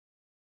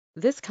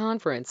This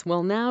conference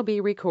will now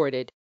be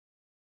recorded.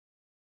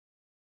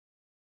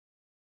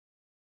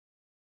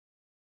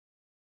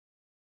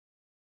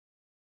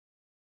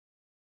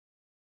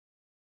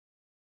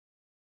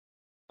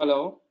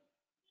 Hello.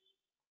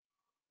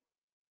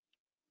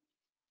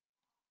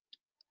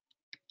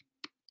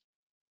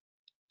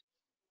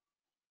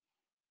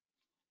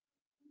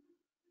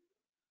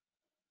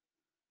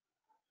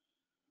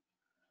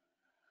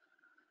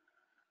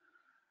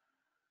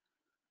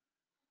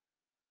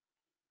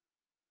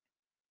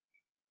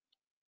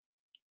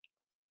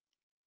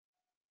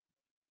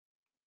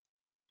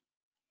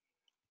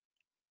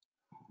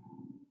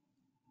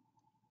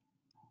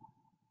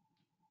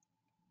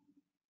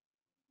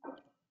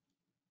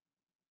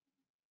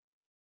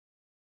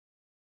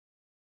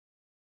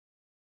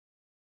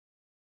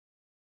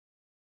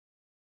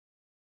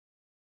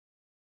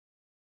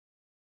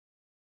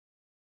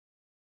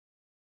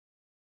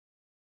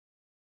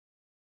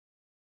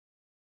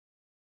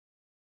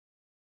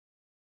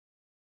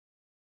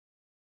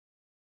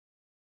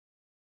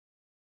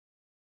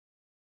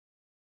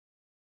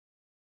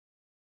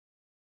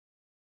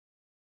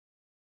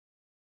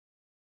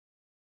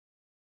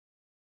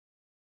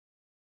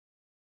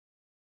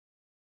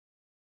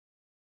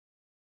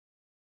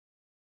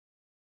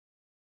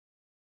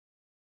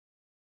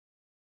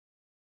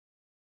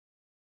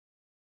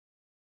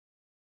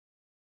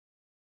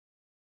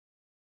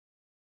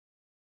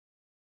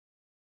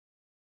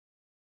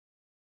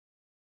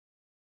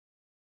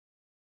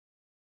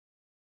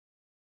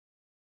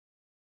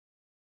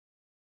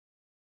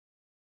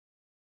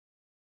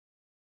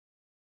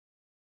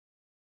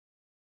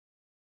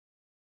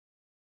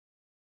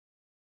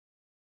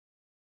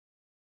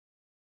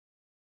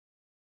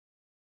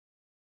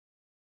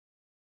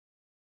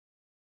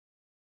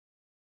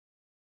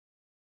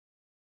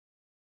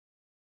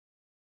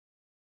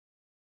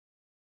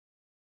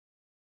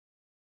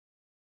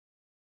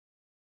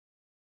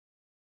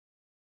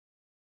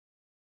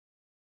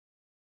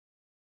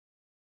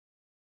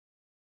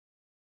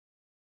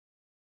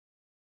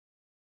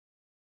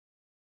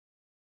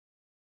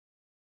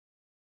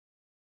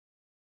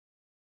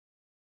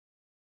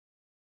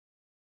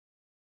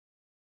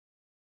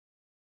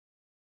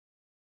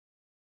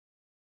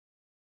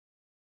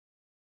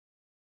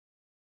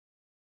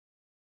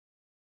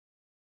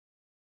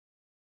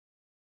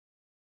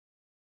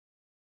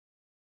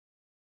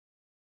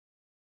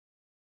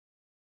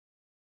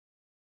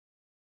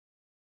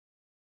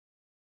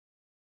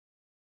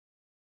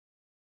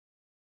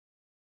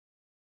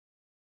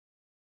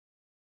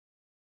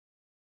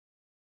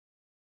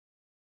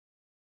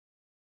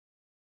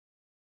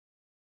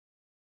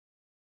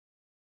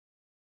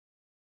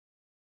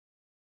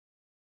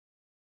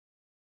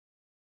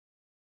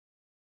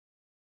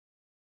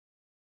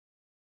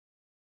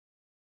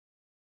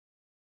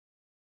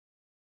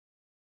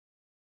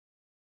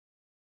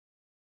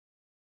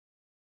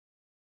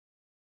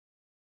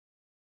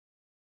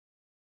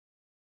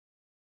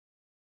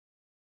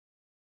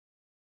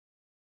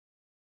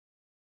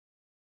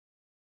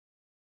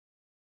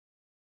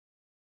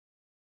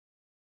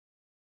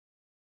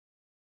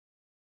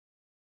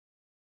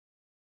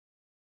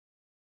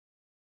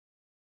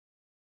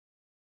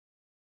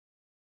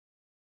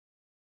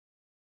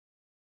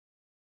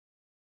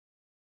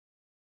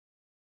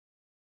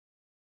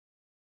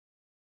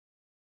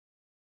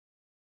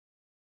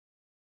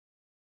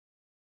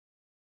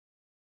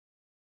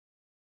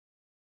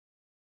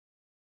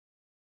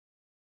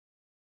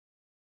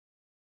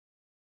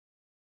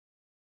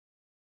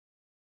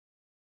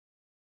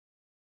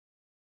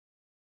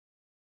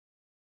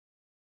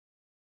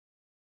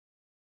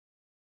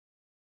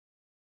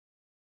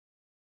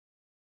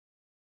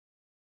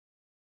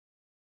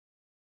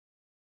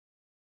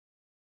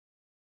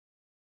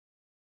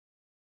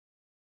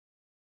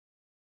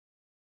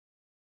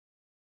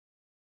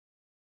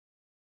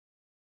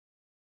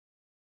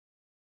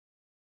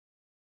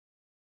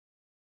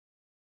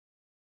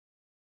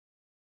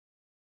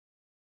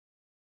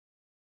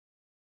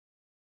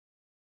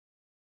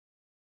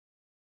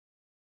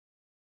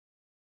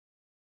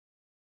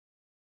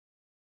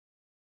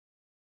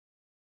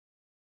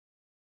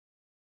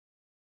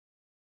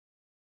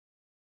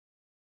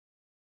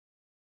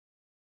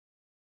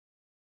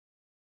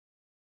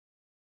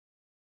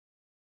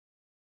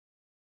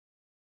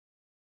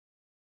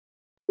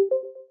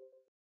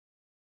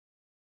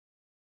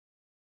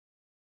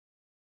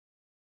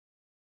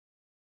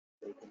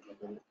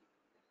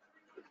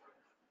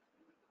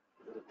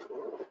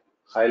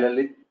 Hi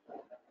Lalit.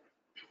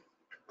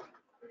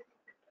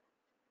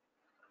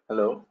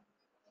 Hello.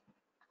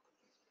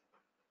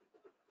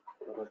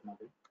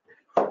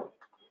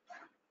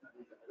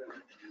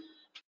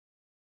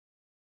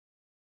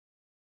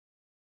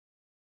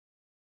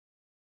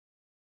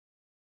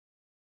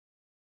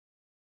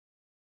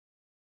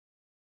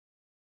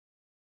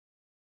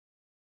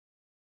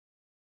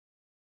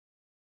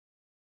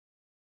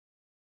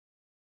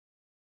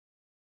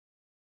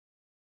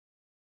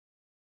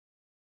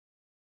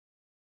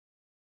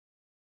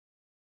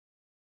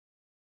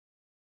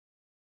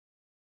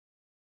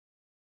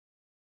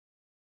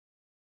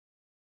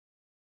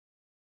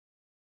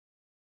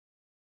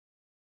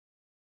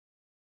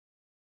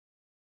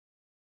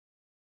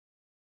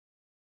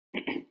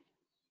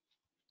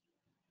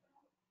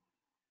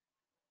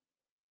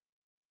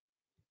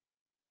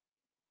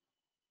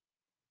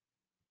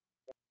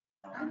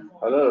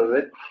 Hello,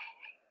 Rohit.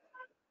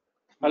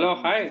 Hello,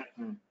 hi.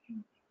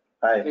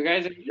 Hi. You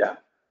guys, Yeah,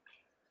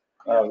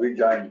 we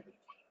joined.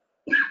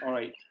 all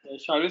right.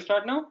 Shall we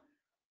start now?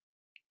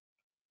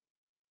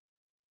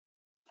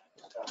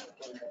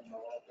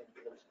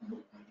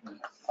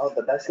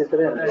 ಹೌದಾ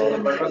ಕಾಸಿದ್ರೆ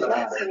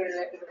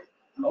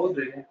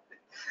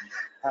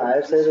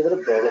ಆಯ್ತು ಸೇರಿದ್ರೆ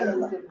problem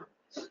ಇಲ್ಲ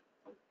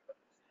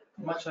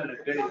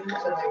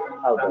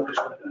ಹೌದು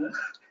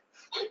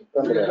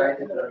ತೊಂದರೆ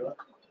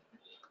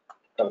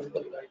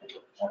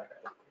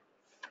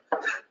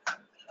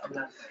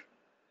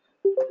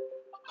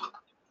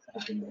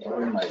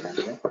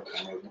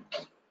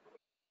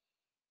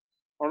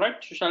All right.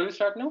 So shall we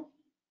start now?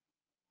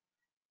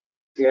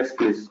 Yes,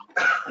 please.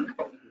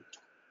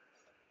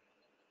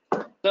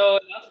 So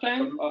last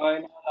time, in our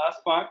last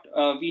part,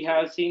 we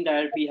have seen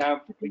that we have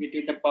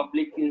created the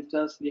public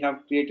instance, we have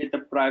created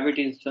the private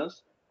instance,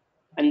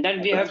 and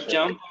then we have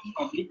jumped from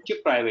public to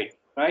private,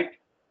 right?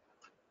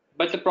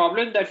 But the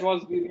problem that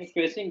we were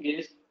facing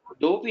is,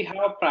 though we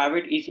have a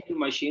private EC2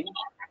 machine,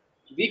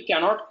 we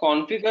cannot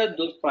configure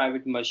those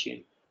private machine.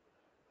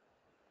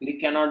 We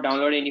cannot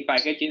download any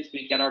packages.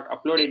 We cannot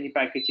upload any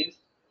packages.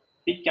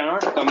 We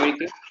cannot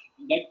communicate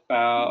that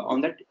on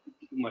that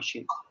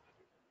machine.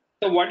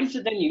 So what is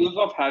the then use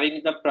of having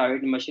the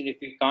private machine if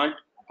we can't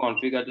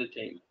configure the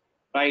thing,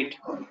 right?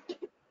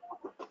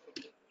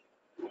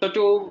 So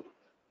to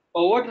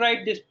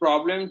override this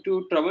problem, to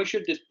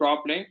troubleshoot this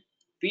problem,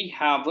 we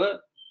have a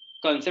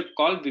concept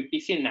called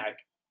VPC NAT.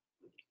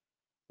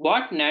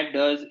 What NAT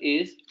does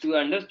is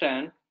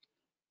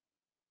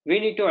we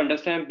need to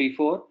understand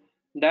before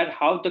that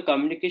how the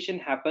communication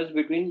happens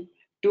between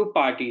two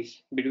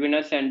parties, between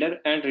a sender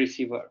and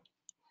receiver.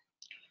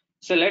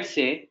 So let's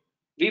say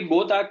we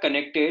all are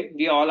connected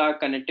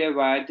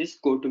via this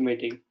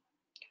GoToMeeting.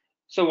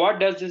 So what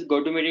does this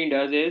GoToMeeting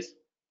does is,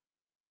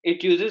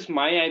 it uses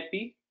my IP,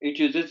 it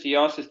uses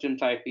your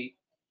system's IP,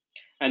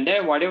 and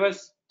then whatever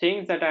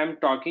things that I'm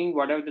talking,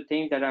 whatever the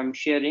things that I'm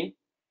sharing,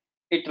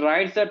 it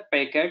writes a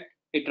packet,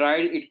 it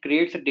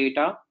creates a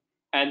data,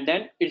 and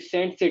then it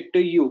sends it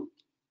to you.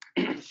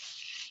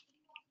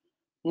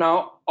 Now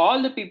all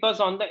the people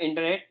on the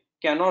internet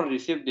cannot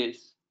receive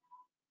this,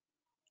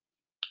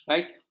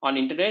 right? On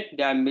internet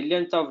there are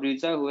millions of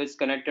users who is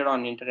connected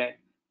on internet,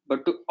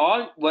 but to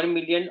all 1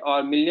 million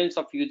or millions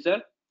of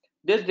users,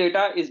 this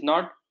data is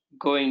not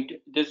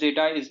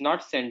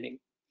sending.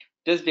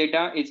 This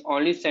data is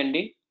only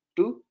sending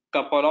to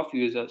couple of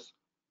users,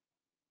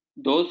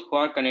 those who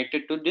are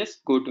connected to this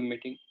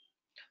GoToMeeting.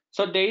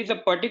 So there is a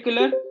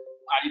particular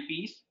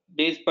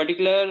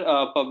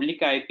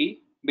public IP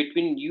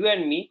between you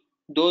and me.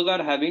 Those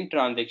are having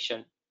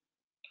transaction.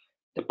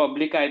 The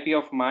public IP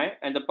of my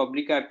and the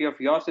public IP of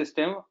your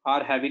system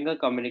are having a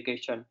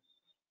communication.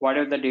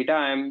 Whatever the data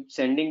I am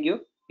sending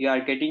you, you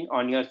are getting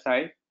on your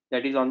side,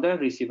 that is on the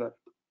receiver.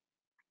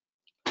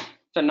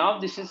 So now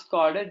this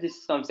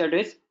concept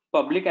is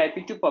public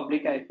IP to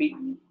public IP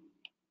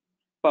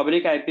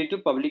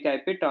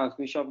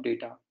transmission of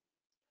data.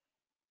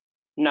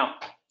 Now,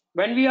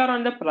 when we are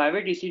on the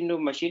private EC2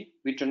 machine,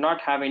 we do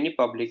not have any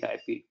public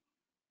IP.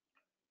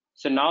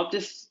 So now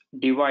this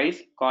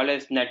device called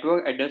as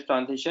network address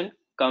transition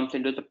comes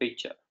into the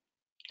picture.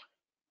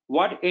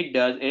 What it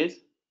does is,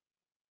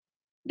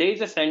 there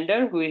is a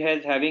sender who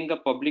is having a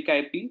public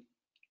IP.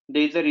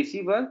 There is a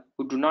receiver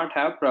who do not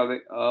have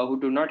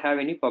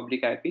any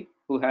public IP,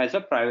 who has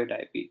a private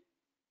IP.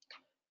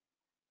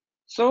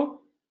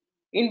 So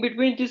in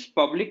between this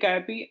public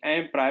IP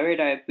and private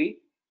IP,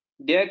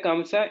 there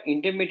comes an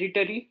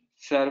intermediary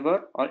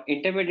server or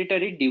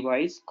intermediary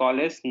device called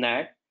as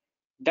NAT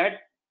that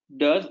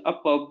does a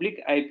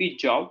public IP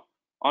job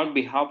on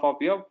behalf of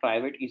your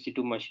private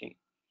EC2 machine.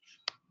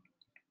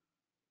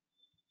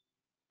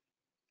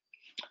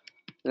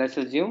 Let's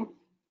assume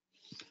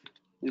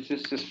this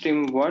is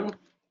system 1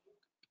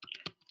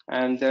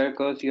 and there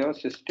goes your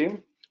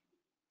system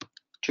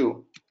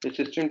 2. The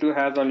system 2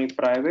 has only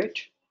private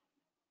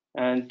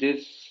and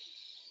this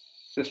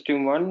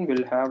system 1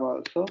 will have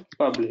also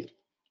public.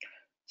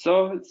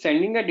 So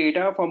sending the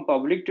data from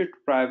public to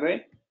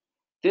private,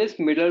 this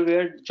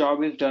middleware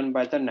job is done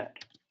by the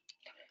NAT.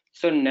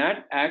 So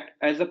NAT acts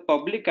as a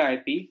public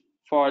IP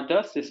for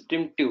the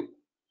system 2.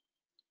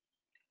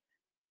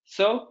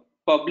 So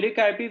public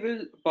IP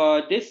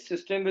this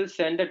system will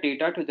send the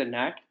data to the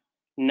NAT.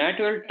 NAT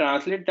will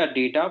translate the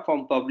data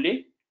from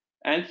public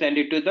and send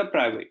it to the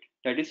private,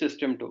 that is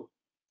system 2.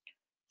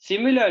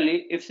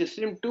 Similarly, if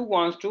system 2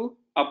 wants to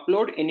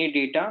upload any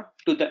data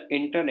to the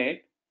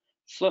internet,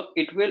 so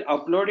it will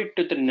upload it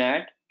to the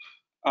NAT.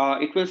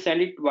 It will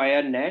send it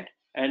via NAT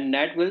and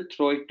NAT will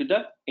throw it to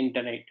the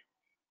internet.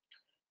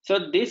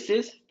 So this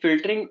is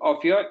filtering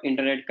of your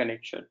internet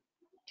connection.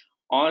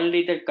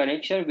 Only the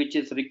connection which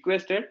is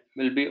requested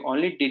will be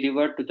only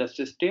delivered to the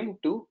system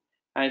 2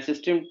 and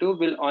system 2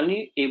 will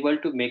only able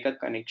to make a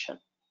connection.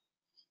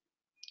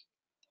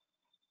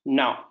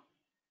 Now,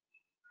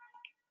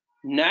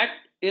 NAT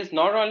is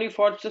not only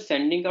for the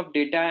sending of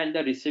data and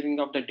the receiving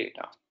of the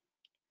data.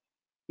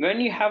 When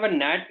you have a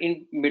NAT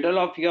in middle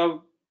of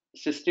your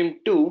system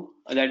 2,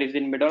 that is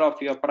in middle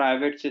of your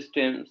private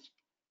systems,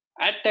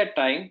 at that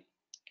time,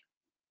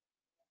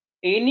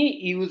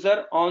 any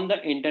user on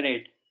the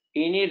internet,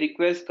 any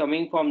request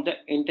coming from the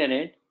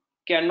internet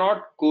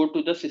cannot go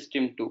to the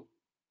system 2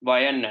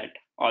 via net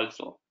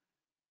also.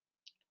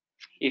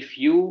 If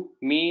you,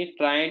 me,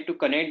 trying to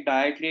connect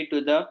directly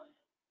to the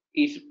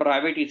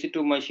private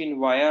EC2 machine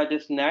via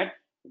this net,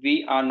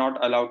 we are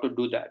not allowed to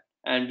do that,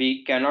 and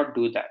we cannot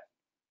do that.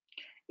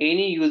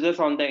 Any users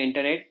on the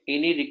internet,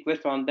 any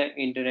request on the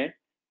internet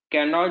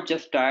cannot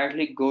just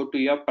directly go to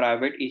your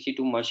private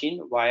EC2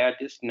 machine via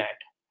this net.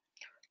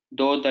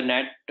 Though the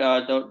net,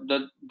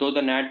 though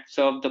the net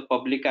serve the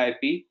public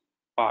IP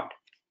part,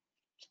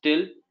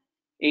 still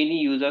any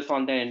users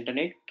on the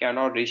internet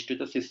cannot reach to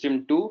the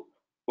system 2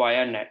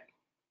 via net.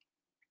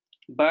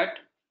 But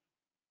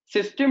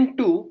system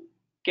 2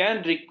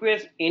 can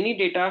request any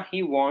data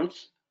he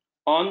wants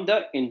on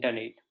the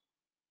internet.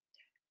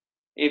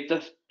 If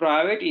the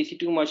private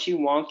EC2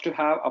 machine wants to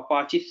have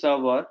Apache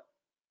server,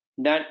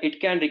 then it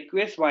can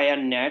request via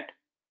net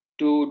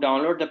to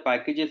download the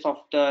packages of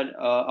the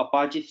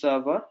Apache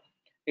server.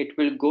 It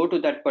will go to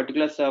that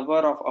particular server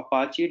of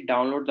Apache,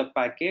 download the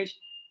package,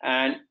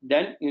 and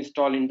then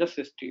install in the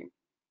system.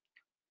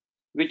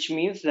 Which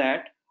means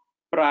that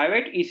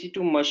private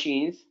EC2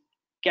 machines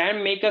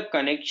can make a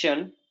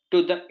connection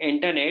to the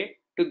internet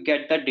to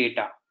get the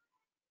data.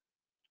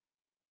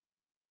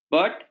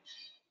 But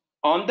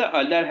on the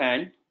other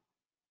hand,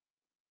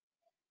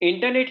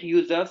 internet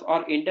users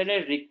or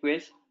internet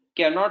requests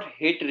cannot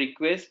hit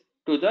request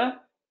to the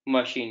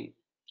machine.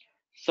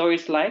 So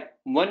it's like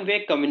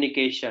one-way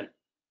communication.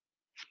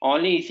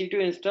 Only EC2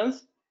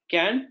 instance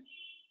can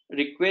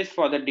request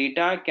for the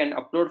data, can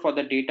upload for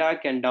the data,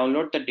 can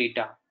download the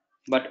data.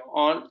 But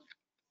on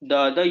the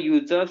other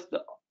users,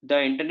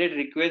 the internet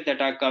requests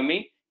that are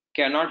coming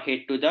cannot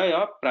hit to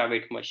your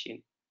private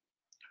machine.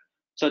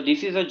 So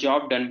this is a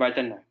job done by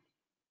the NAT.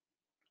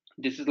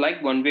 This is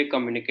like one-way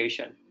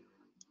communication.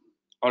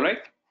 All right.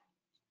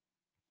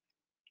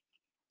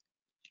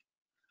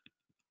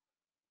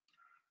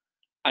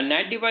 A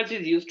NAT device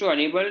is used to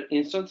enable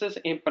instances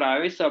in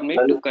private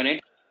subnet to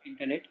connect to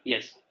internet.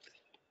 Yes.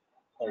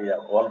 Yeah,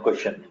 one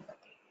question.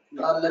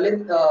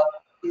 Lalit,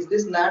 is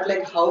this NAT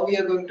like how we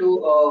are going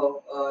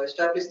to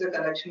establish the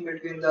connection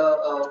between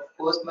the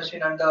host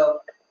machine and the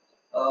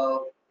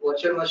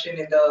virtual machine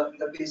in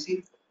the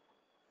PC?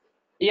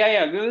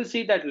 Yeah, we will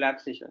see that lab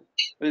session.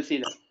 We'll see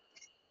that.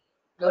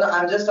 No,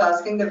 I'm just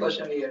asking the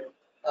question here.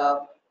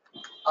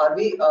 Are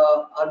we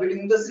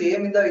doing the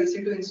same in the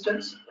EC2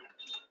 instance?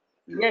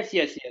 Yes.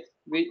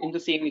 We in the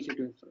same EC2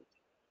 instance.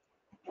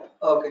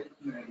 Okay.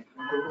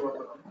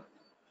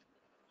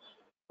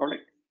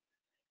 Correct.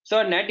 So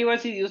a NAT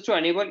device is used to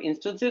enable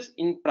instances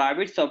in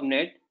private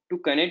subnet to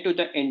connect to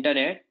the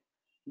internet,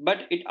 but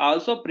it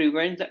also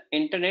prevents the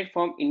internet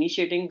from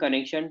initiating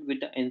connection with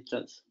the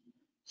instance.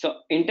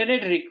 So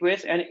internet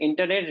requests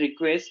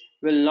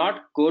will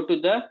not go to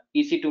the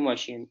EC2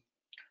 machine,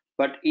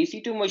 but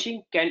EC2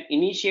 machine can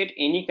initiate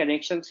any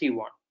connections he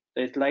wants.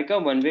 So it's like a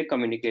one-way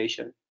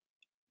communication.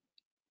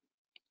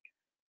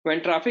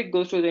 When traffic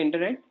goes to the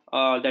internet,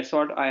 that's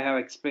what I have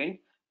explained.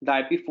 The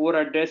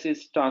IP4 address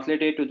is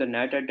translated to the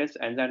NAT address,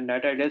 and that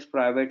NAT address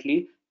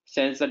privately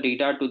sends the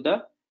data to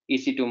the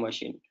EC2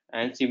 machine,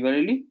 and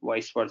similarly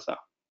vice versa.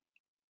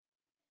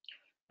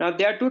 Now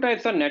there are two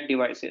types of NAT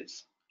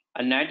devices: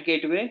 a NAT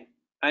gateway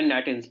and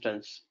NAT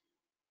instance.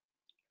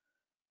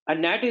 A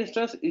NAT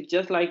instance is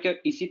just like a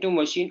EC2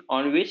 machine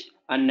on which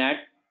a NAT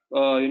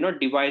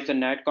device, the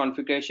NAT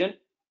configuration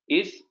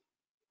is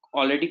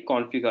already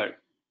configured.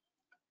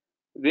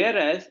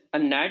 Whereas a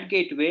NAT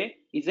gateway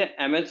is an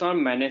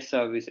Amazon managed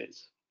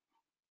services.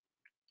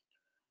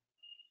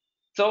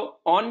 So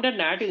on the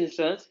NAT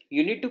instance,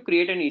 you need to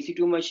create an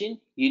EC2 machine,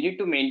 you need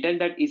to maintain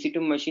that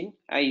EC2 machine,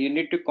 and you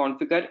need to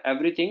configure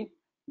everything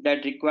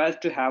that requires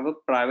to have a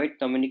private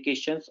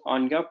communications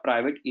on your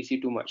private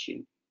EC2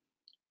 machine.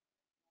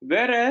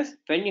 Whereas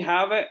when you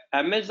have an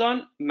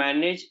Amazon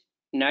managed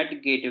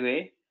NAT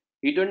gateway,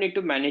 you don't need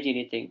to manage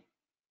anything.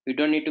 You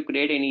don't need to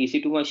create any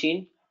EC2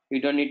 machine. You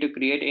don't need to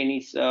create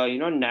any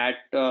NAT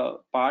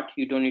part.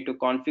 You don't need to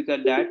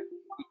configure that.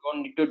 You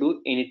don't need to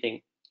do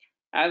anything.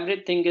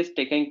 Everything is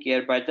taken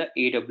care by the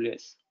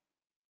AWS.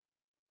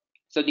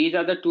 So these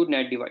are the two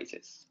NAT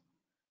devices.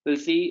 We'll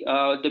see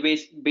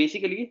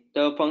basically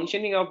the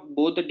functioning of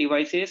both the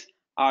devices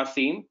are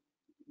same.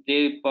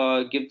 They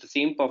give the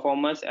same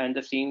performance and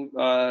the same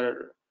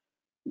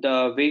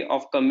the way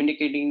of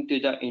communicating to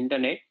the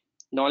internet.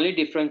 The only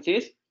difference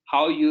is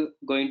how you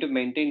going to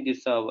maintain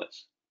these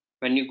servers.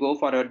 When you go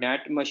for a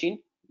NAT machine,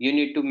 you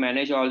need to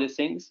manage all these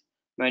things.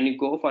 When you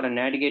go for a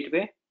NAT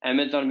gateway,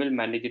 Amazon will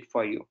manage it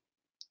for you.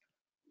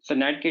 So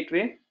NAT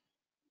gateway,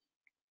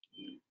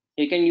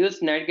 you can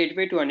use NAT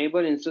gateway to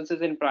enable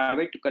instances in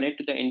private to connect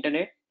to the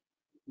internet,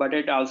 but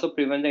it also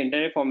prevents the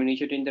internet from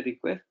initiating the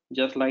request,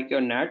 just like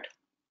your NAT.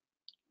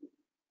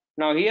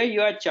 Now here you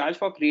are charged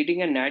for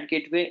creating a NAT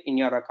gateway in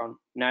your account.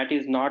 NAT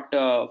is not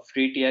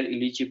free tier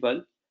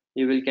eligible.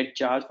 You will get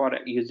charged for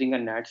using a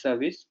NAT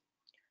service.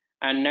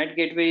 And NAT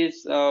gateway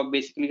is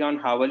basically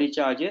on hourly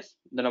charges.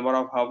 The number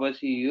of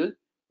hours you use,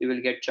 you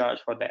will get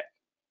charged for that.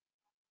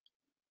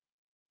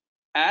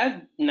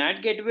 As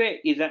NAT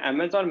gateway is an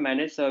Amazon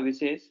managed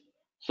services,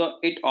 so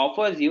it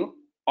offers you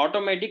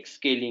automatic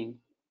scaling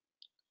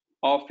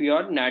of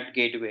your NAT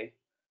gateway.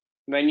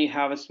 When you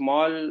have a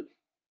small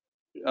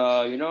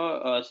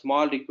a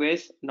small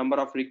request, number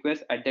of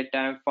requests at that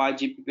time, 5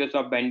 Gbps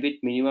of bandwidth,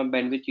 minimum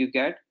bandwidth you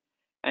get.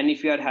 And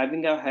if you are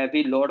having a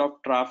heavy load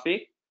of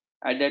traffic,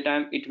 at that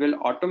time it will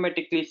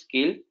automatically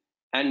scale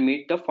and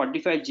meet the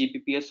 45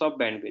 Gbps of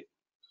bandwidth.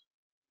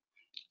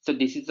 So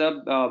this is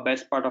the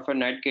best part of a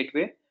NAT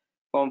gateway.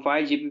 From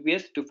 5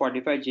 Gbps to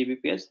 45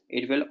 Gbps,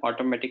 it will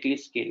automatically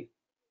scale.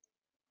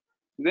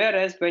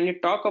 Whereas when you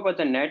talk about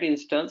the NAT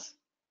instance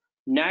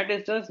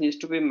needs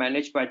to be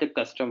managed by the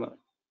customer,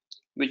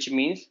 which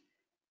means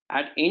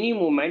at any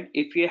moment,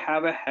 if you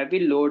have a heavy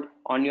load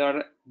on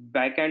your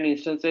backend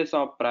instances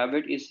or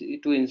private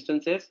EC2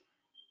 instances,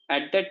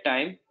 at that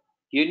time,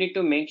 you need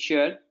to make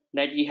sure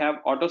that you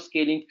have auto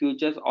scaling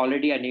features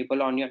already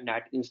enabled on your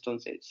NAT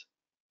instances.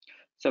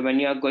 So when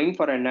you are going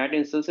for a NAT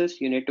instances,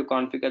 you need to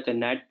configure the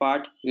NAT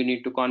part, you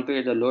need to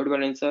configure the load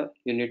balancer,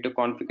 you need to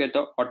configure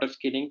the auto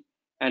scaling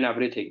and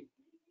everything.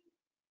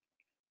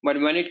 But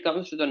when it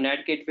comes to the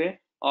NAT gateway,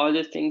 all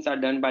these things are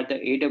done by the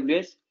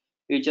AWS.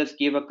 You just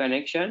give a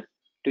connection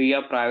to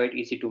your private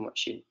EC2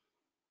 machine.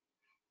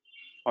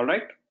 All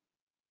right.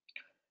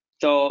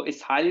 So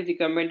it's highly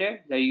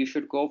recommended that you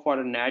should go for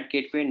a NAT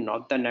gateway,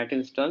 not the NAT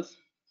instance.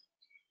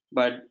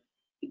 But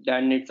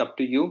then it's up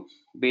to you.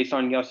 Based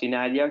on your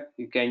scenario,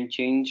 you can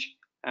change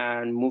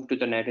and move to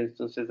the NAT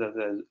instances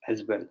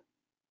as well.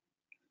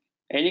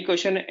 Any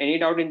question, any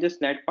doubt in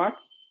this NAT part?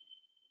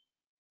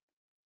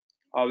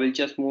 Or we'll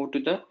just move to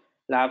the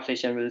lab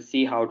session. We'll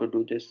see how to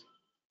do this.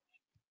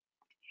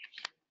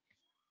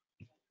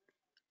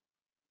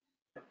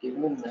 Give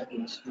me NAT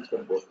instance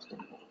for both.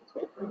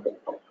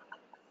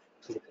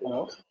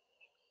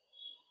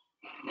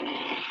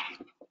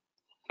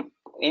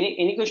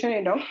 Any question,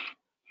 any doubt?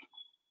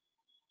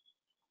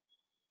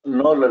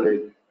 No,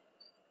 Lalit.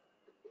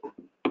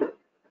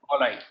 All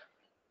right.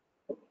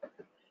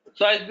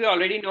 So as we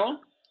already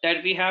know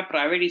that we have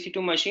private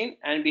EC2 machine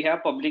and we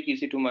have public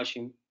EC2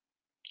 machine.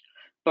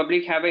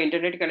 Public have an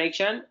internet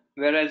connection,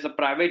 whereas the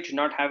private do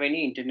not have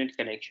any internet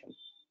connection.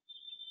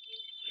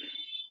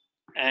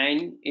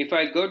 And if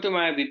I go to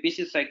my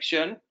VPC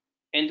section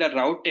in the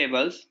route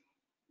tables,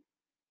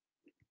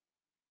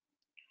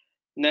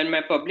 then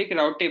my public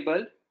route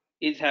table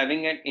is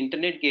having an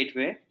internet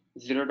gateway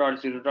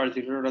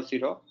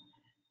 0.0.0.0,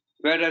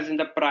 whereas in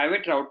the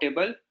private route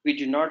table, we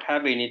do not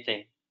have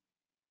anything,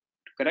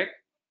 correct?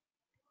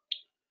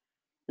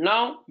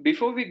 Now,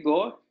 before we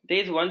go, there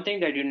is one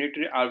thing that you need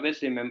to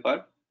always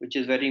remember, which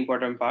is very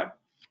important part.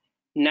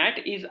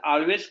 NAT is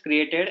always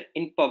created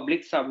in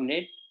public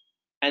subnet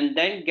and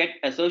then get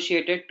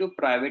associated to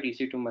private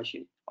EC2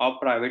 machine or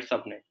private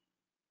subnet.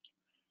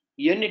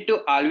 You need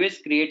to always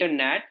create a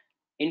NAT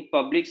in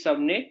public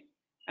subnet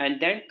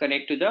and then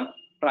connect to the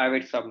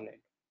private subnet.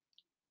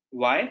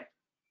 Why?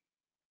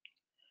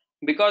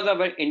 Because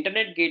our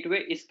internet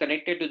gateway is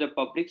connected to the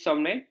public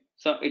subnet,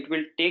 so it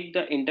will take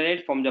the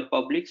internet from the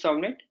public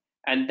subnet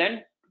and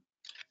then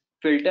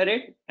filter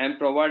it and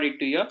provide it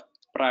to your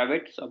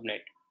private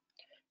subnet.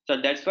 So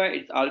that's why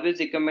it's always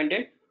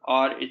recommended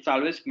or it's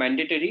always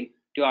mandatory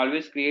to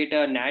always create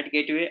a NAT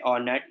gateway or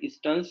NAT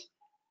instance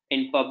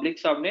in public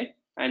subnet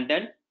and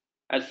then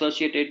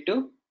associate it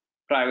to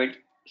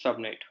private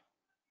subnet.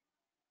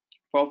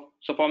 So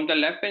from the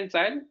left hand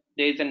side,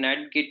 there is a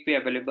NAT gateway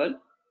available.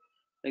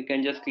 You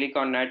can just click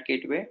on NAT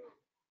gateway.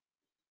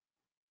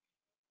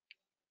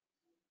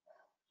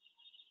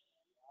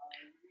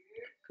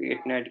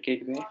 Create NAT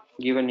gateway,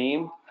 give a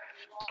name.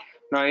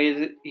 Now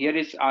here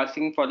is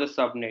asking for the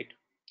subnet.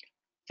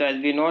 So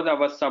as we know that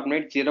our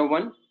subnet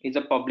 01 is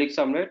a public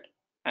subnet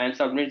and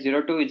subnet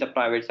 02 is a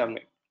private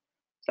subnet.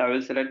 So I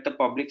will select the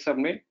public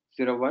subnet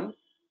 01.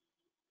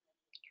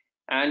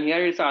 And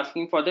here it's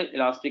asking for the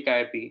elastic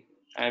IP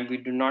and we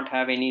do not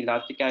have any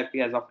elastic IP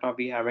as of now,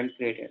 we haven't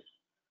created.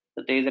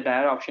 So there is a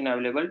direct option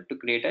available to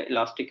create an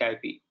elastic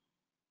IP.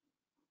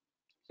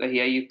 So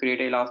here you create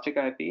an elastic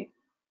IP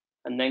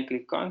and then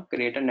click on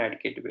create a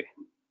NAT gateway.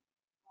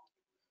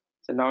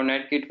 So now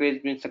NAT gateway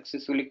has been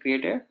successfully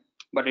created,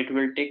 but it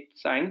will take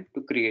time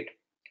to create.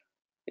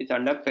 It's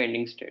under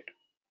pending state.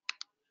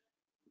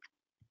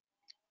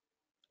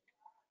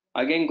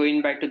 Again,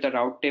 going back to the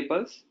route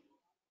tables,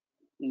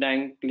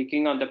 then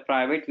clicking on the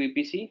private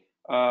VPC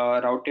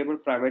route table,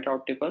 private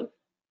route table,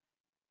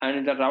 and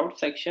in the route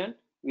section,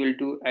 we'll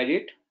do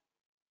edit,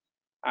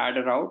 add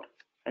a route,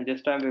 and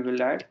this time we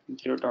will add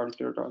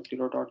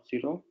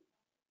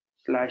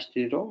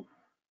 0.0.0.0/0,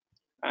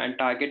 and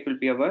target will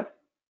be our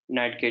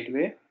NAT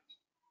gateway,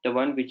 the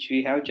one which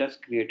we have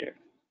just created.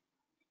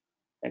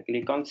 And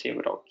click on save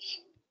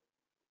routes.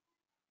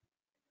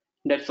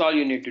 That's all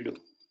you need to do.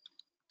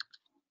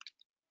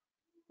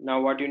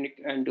 Now what you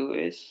can do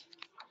is,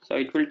 so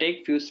it will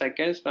take few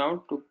seconds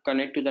now to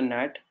connect to the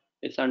NAT.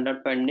 It's under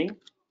pending.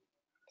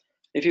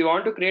 If you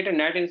want to create a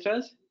NAT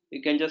instance,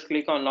 you can just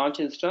click on launch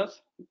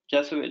instance,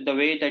 just the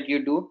way that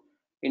you do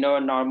in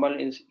our normal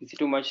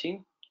EC2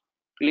 machine.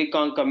 Click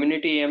on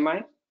community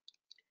AMI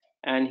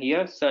and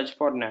here search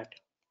for NAT.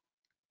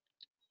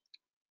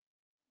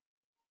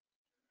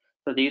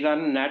 So these are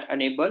NAT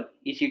enabled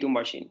EC2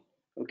 machine.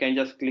 You can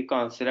just click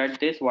on select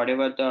this,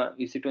 whatever the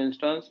EC2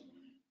 instance.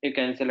 You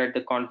can select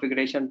the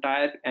configuration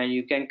type and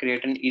you can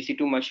create an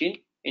EC2 machine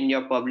in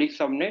your public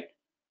subnet.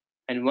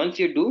 And once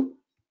you do,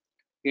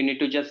 you need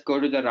to just go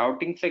to the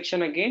routing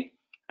section again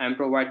and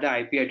provide the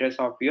IP address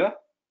of your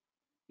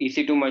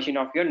EC2 machine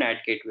of your NAT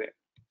gateway.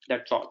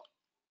 That's all.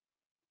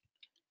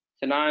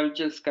 So now I'll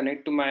just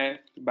connect to my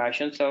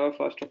Bastion server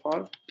first of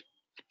all.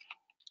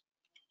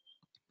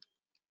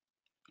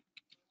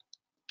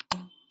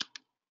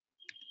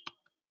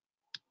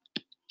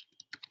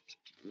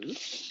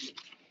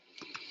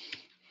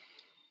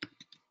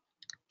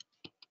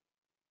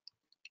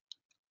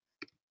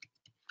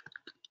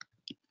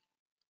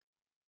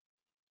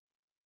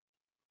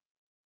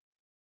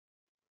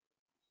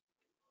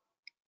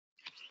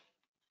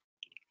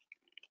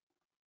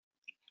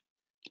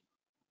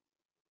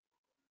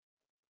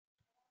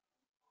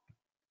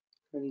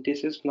 And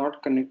this is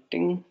not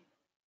connecting.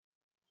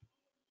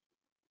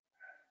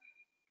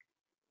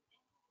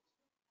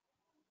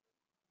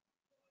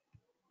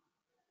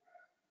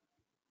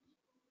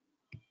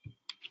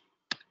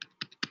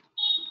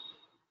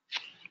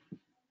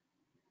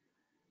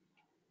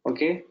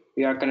 Okay,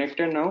 we are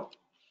connected now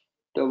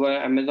to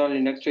our Amazon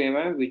Linux to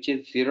AMI, which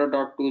is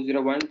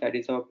 0.201. That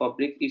is our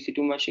public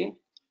EC2 machine.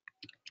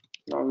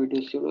 Now we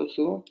do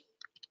sudo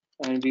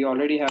and we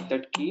already have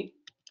that key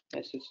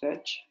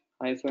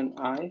ssh-i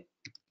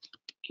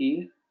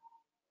key.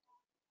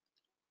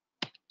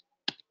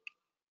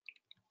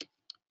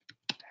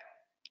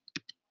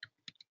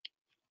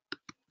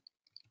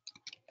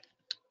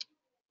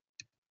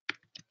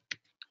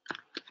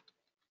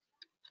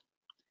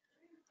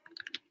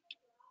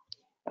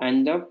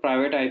 And the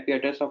private IP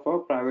address of our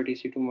private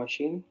EC2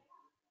 machine.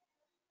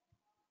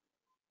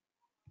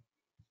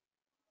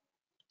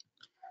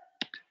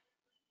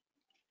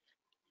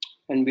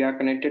 And we are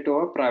connected to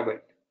our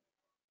private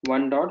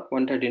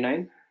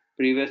 1.139.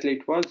 Previously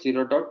it was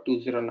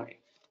 0.209.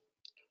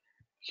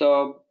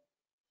 So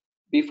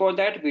before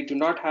that we do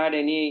not had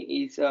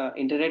any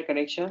internet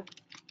connection,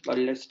 but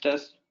let's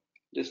test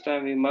this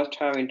time. We must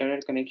have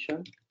internet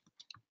connection.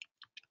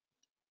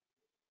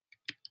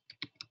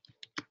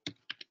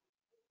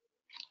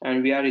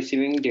 And we are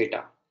receiving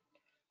data.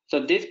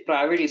 So this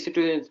private EC2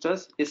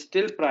 instance is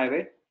still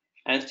private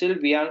and still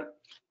we are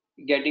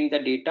getting the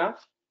data.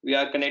 We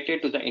are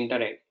connected to the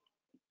internet.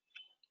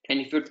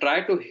 And if you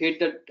try to hit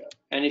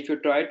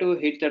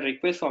the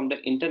request from the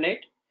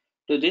internet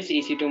to this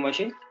EC2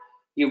 machine,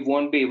 you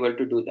won't be able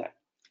to do that.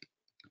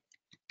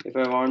 If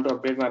I want to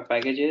update my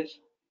packages,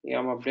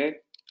 yum update,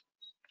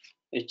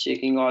 it's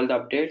checking all the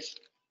updates.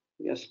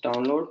 Just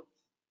download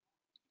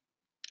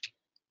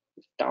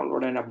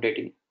and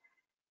updating.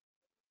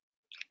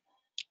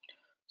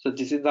 So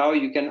this is how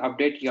you can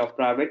update your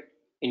private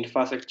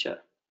infrastructure.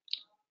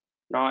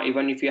 Now,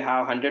 even if you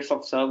have hundreds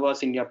of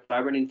servers in your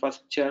private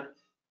infrastructure,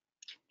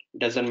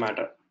 doesn't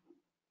matter.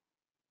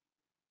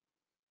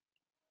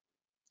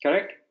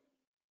 Correct?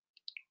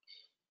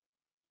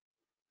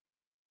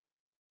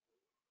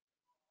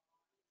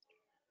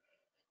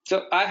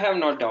 So I have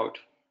no doubt.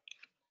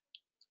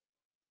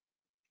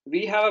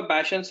 We have a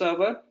Bastion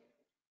server,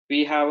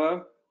 we have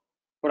a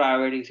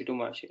private EC2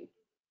 machine.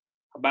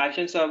 A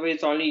Bastion server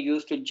is only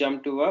used to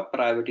jump to a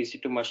private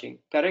EC2 machine,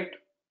 correct?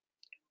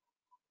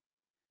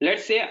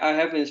 Let's say I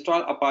have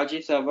installed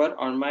Apache server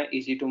on my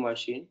EC2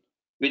 machine,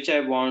 which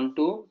I want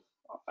to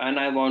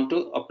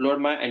upload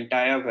my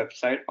entire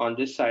website on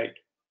this site.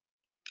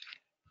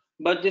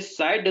 But this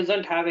site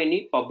doesn't have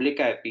any public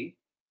IP.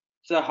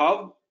 So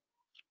how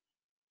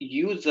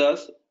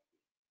users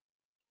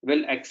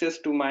will access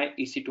to my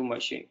EC2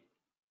 machine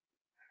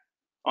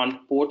on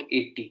port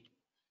 80?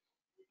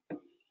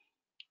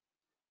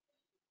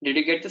 Did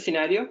you get the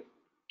scenario?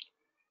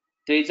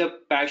 There is a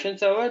Bastion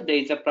server, there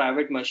is a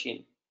private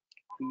machine.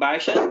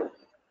 Bastion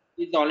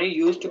is only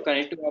used to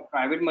connect to a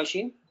private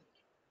machine,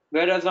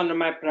 whereas on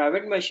my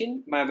private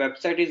machine, my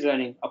website is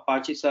running,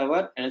 Apache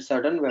server and a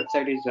certain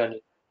website is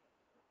running.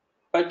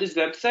 But this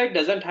website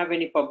doesn't have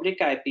any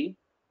public IP,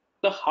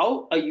 so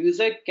how a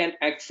user can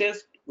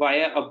access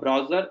via a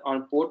browser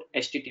on port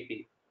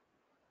HTTP?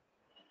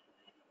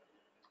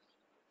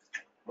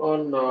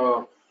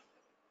 On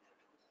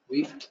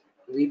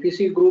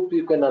VPC group,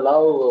 you can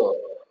allow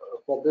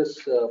for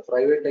this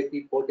private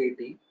IP port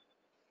 80.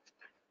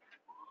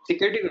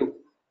 Security group.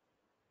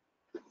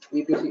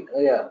 VPC,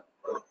 yeah.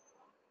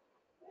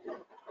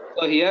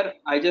 So here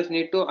I just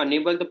need to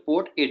enable the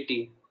port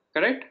 80,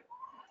 correct?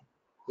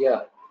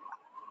 Yeah.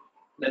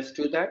 Let's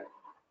do that.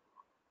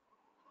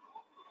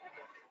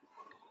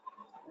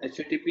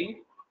 HTTP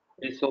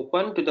is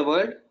open to the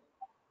world,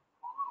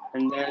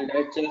 and then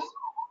let's just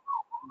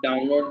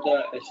download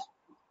the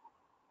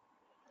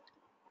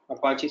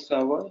Apache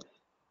server.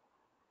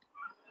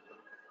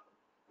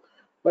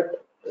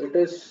 But It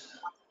is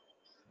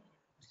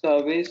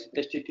Service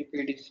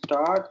HTTPD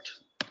start.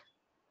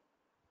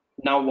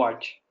 Now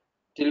watch.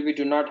 Still we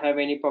do not have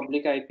any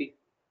public IP.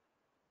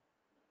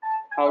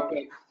 How to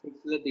access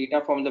the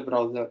data from the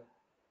browser?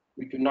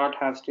 We do not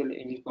have still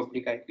any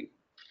public IP.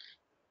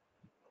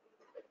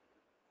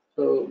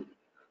 so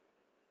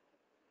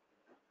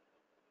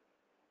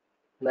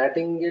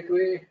NATing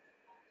gateway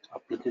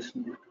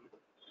application gateway.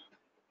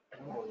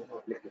 No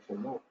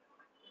application. No.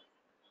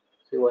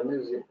 See, one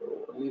is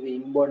only the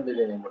inbound is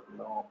enabled.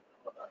 No,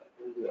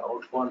 the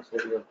outbound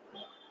side of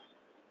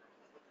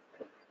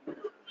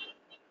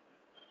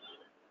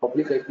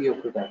public IP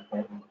of the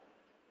that.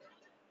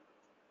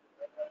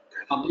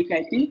 Public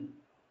IP?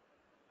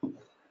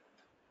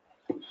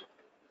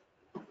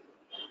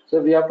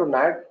 So we have to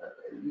NAT.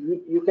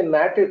 You can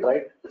NAT it,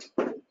 right?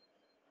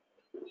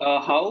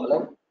 How?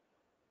 Hello?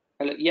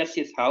 Hello? Yes,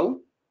 how?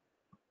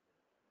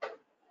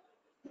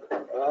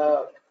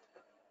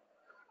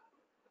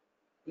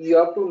 You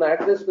have to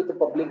NAT this with the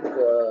public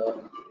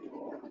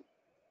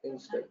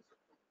instance.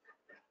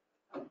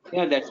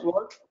 Yeah, that's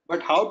what.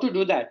 But how to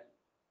do that?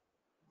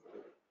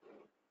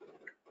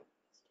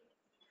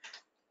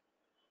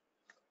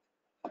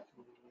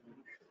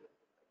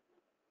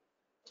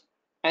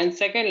 And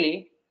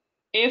secondly,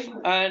 if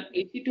an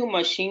EC2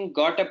 machine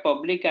got a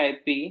public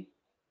IP,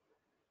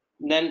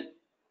 then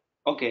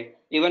okay,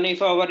 even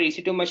if our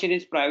EC2 machine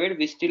is private,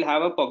 we still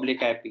have a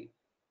public IP.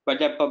 But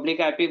that public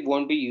IP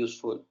won't be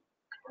useful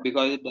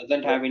because it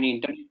doesn't have any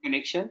internet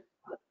connection,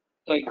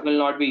 so it will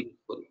not be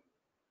useful.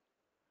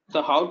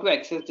 So how to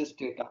access this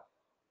data?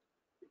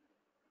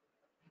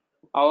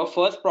 Our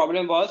first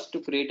problem was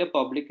to create a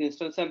public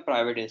instance and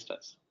private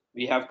instance.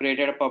 We have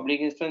created a public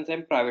instance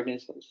and private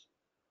instance.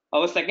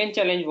 Our second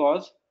challenge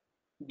was,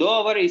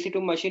 though our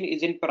EC2 machine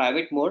is in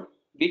private mode,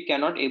 we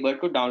cannot able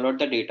to download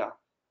the data.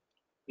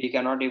 We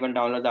cannot even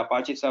download the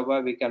Apache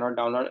server, we cannot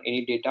download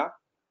any data.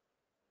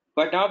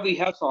 But now we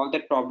have solved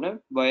that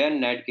problem via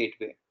NAT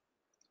gateway.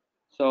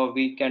 So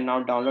we can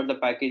now download the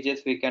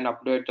packages, we can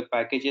upload the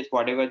packages,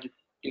 whatever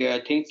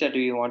things that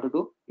we want to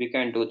do, we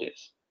can do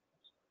this.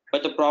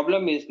 But the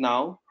problem is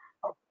now,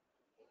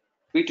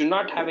 we do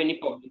not have any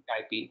public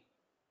IP.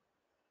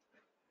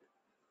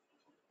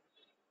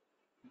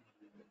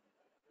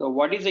 So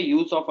what is the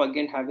use of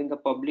again having a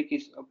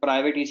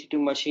private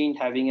EC2 machine,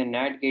 having a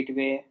NAT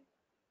gateway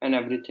and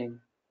everything?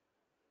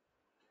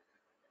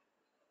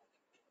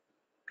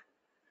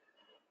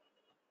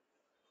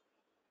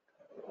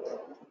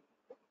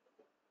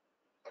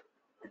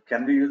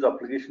 Can we use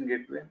application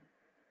gateway?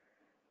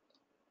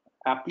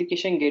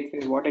 Application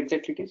gateway, what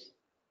exactly it is?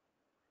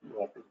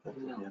 Yes.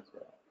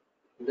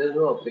 There's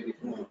no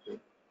application gateway.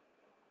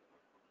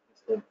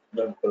 So,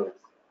 done for us.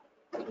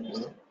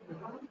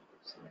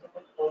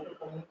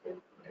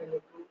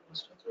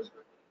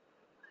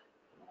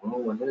 No,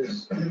 one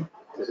is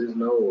this is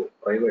now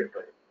private,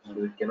 right?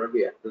 So it cannot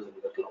be accessed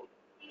in the cloud.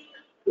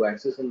 To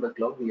access in the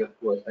cloud, we have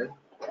to assign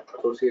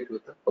associate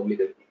with the public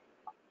IP.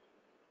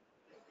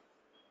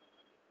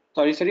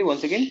 Sorry,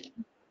 once again.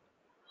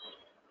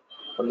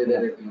 Only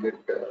then it will get.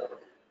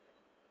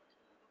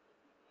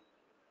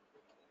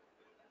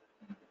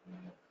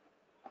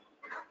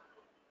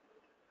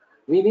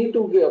 We need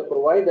to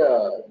provide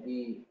the.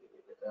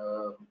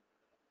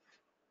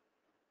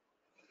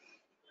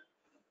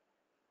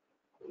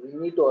 We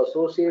need to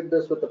associate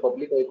this with the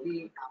public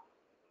IP.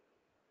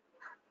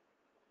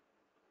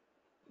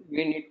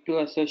 We need to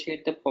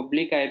associate the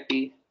public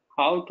IP.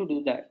 How to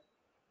do that?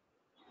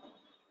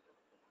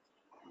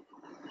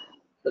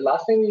 The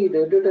last time we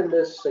did it in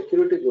this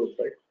security group,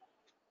 right?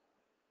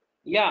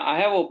 Yeah, I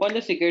have opened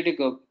the security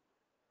group.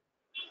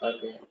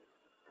 Okay.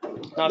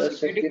 Now The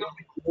security group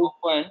is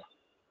open.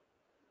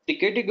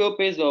 Security group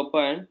is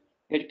open.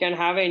 It can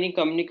have any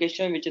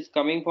communication which is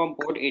coming from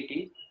port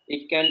 80.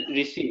 It can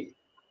receive.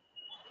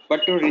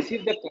 But to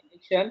receive the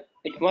connection,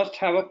 it must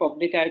have a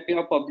public IP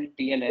or public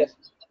DNS.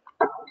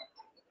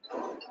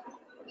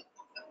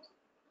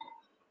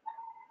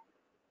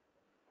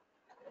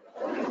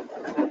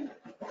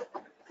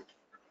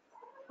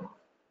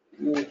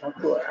 You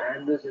have to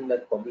add this in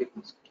that public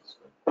instance.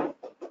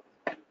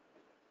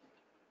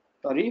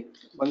 Sorry,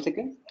 once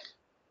again.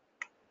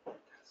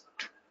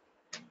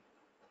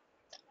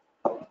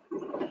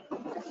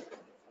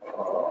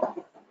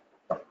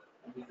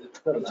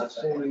 The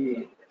last time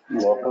we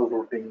Local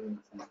routing.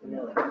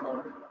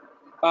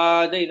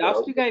 The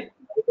Elastic IP.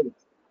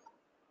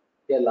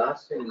 Yeah,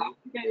 last time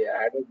they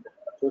added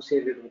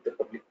associated with the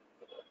public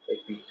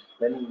IP.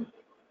 Then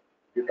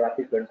the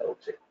traffic went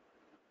outside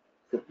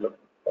to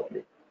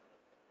public.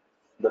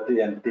 That is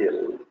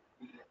NTL.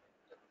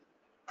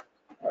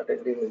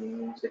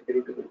 Attending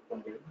security group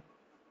only.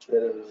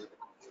 There is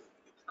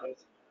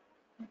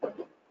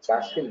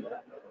casting.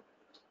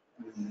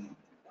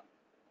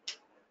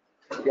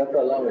 You have to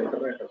allow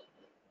internet.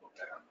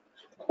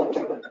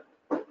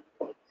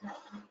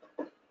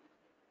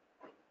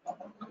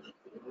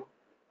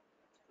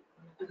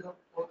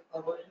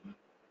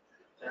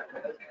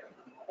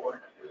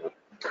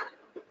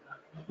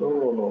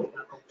 No.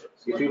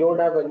 If you don't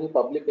have any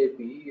public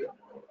IP,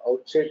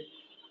 outside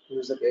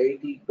user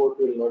 80 port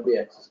will not be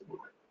accessible.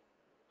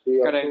 So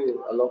you have Correct.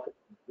 to allow for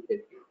public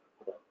IP.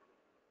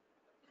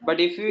 But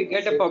if we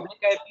get a Same.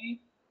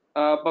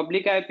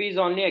 public IP is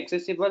only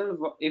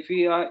accessible if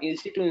we are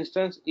EC2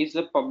 instance is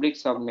a public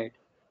subnet.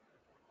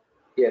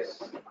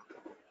 Yes.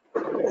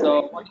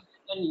 So what is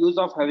the use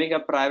of having a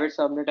private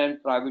subnet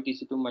and private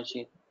EC2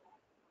 machine?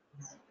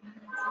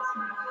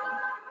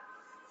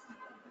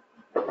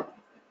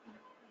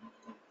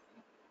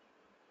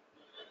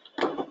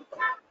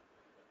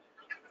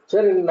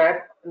 Sir, in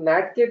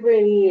NAT gateway,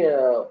 any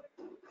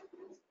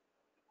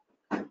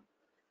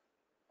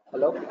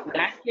hello?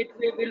 That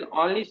gateway will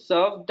only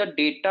serve the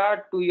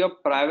data to your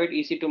private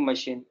EC2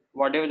 machine.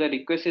 Whatever the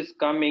request is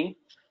coming,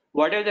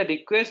 whatever the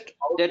request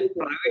that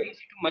private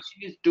EC2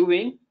 machine is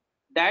doing,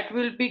 that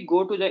will be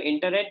go to the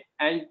internet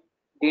and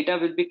data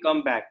will be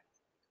come back.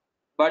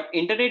 But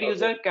internet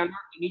user cannot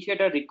initiate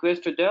a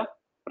request to the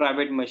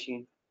private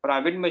machine.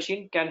 Private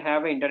machine can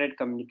have internet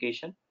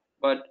communication,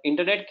 but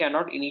internet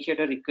cannot initiate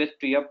a request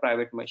to your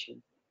private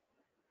machine.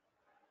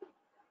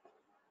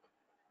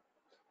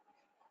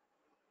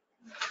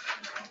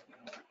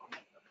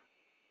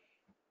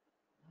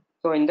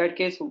 So in that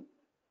case,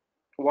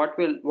 what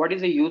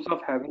is the use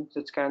of having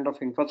such kind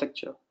of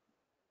infrastructure?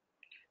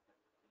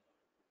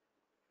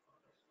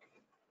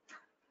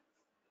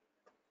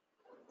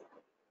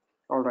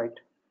 All right.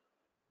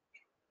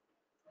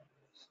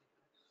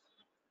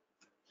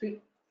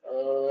 See,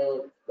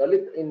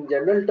 Lalit, in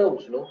general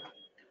terms, no?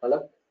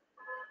 Hello?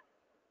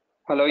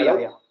 Hello. Hello?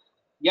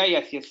 Yeah.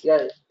 Yes.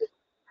 Yeah,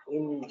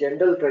 in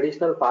general,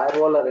 traditional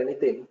firewall or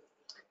anything,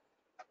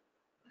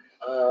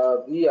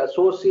 we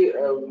associate,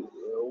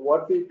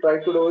 what we try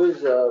to do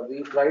is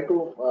we try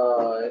to,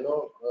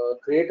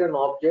 create an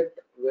object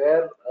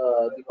where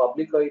the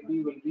public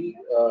IP will be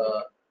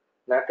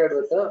natted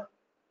with a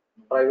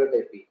private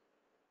IP.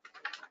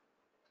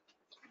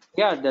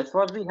 Yeah, that's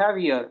what we have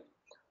here.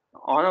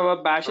 On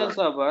our Bastion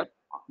server,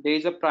 there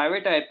is a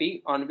private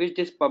IP on which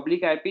this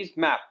public IP is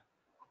mapped.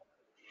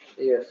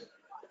 Yes.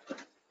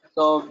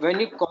 So when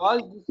you call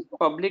this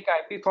public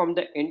IP from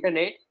the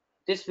internet,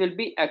 this will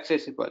be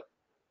accessible.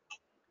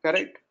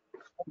 Correct?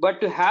 But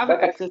to have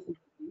But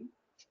accessibility,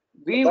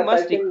 we I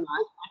must can. require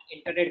an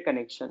internet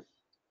connection.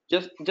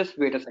 Just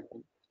wait a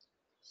second.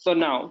 So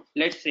now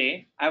let's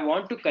say I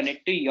want to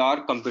connect to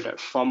your computer.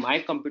 From my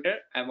computer,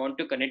 I want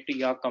to connect to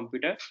your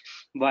computer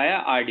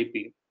via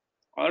RDP.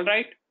 All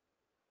right.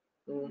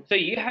 So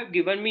you have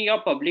given me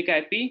your public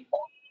IP.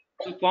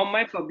 So from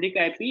my public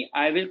IP,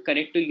 I will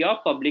connect to your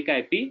public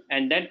IP,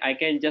 and then I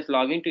can just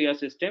log into your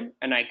system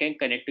and I can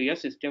connect to your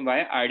system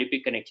via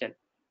RDP connection.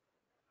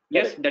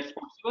 Yes, Correct. that's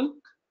possible.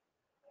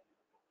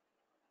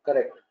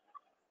 Correct.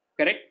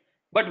 Correct.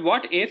 But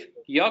what if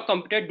your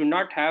computer do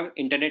not have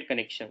internet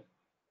connection?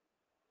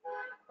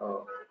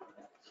 Oh.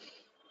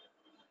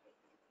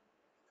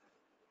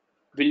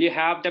 Will you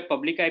have the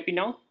public IP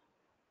now?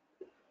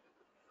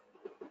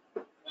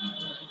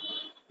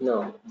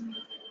 No.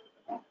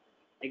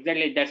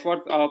 Exactly. That's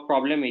what our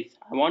problem is.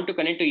 I want to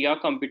connect to your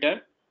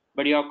computer,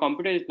 but your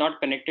computer is not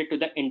connected to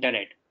the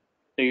internet.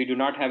 So you do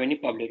not have any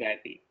public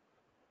IP.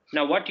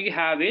 Now what you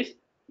have is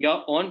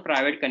your own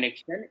private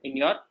connection in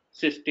your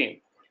system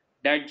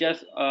that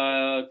just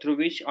through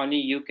which only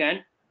you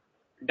can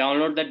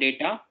download the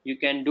data. You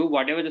can do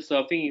whatever the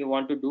surfing you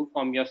want to do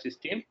from your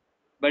system,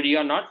 but you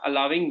are not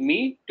allowing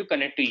me to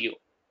connect to you.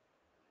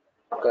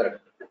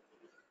 Correct.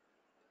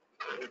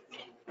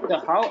 So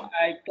how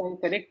I can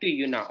connect to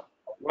you now?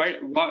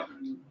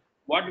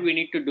 What we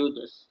need to do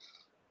this?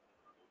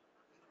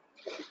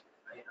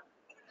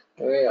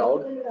 Okay,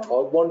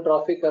 outbound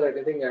traffic or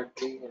anything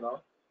actually,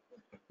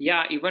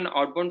 Yeah, even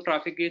outbound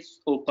traffic is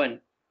open.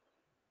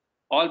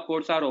 All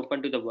ports are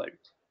open to the world.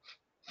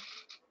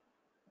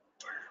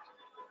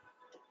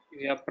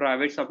 We have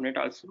private subnet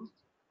also.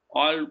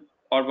 All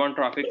outbound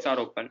traffics are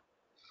open.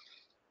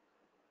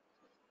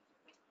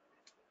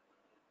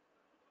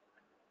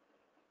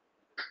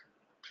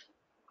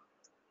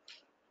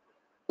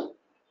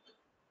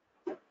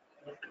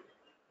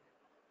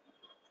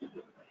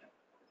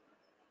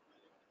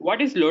 What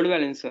is load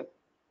balancer?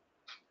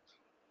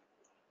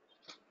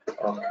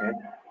 Okay.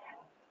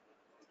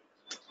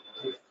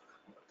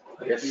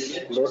 Yes,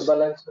 load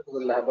balancer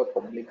will have a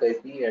public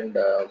IP and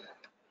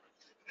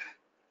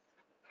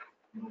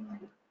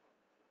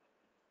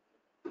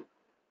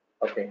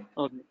okay.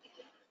 Okay.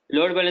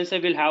 Load balancer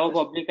will have a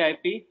public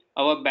IP.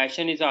 Our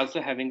Bastion is also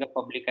having a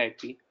public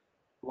IP.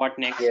 What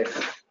next? Yes.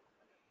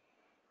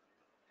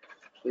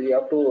 So you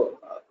have to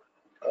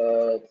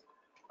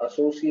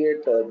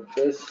associate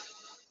this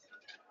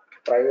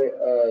private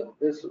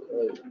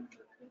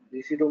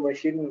EC2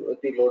 machine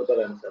with the load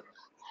balancer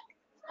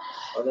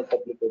on a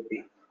public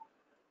IP.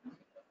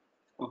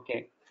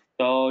 Okay.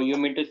 So you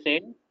mean to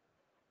say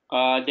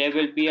there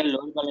will be a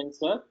load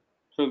balancer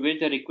through which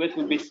the request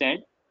will be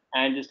sent,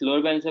 and this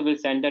load balancer will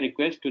send the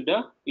request to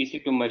the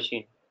EC2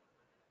 machine.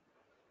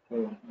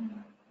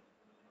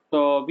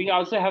 So we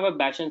also have a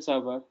Bastion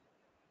server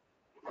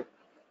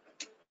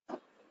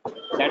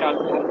that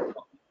also has a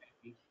public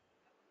IP.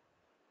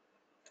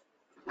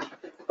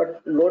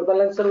 But load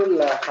balancer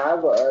will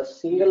have a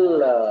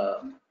single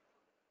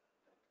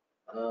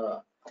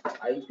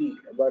IP,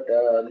 but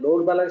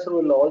load balancer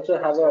will also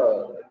have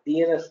a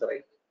DNS,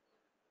 right?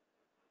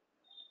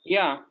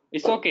 Yeah,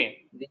 it's okay.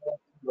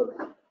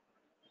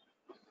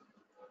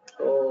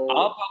 Our So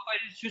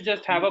purpose is to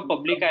just have a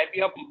public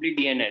IP or public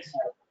DNS,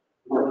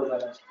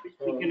 which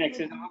we can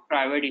access on a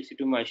private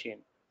EC2 machine.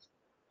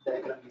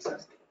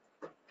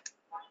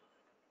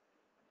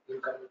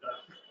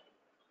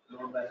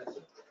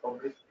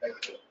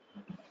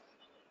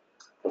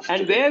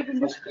 And where will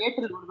you create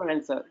a load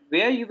balancer?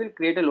 Where you will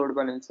create a load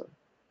balancer?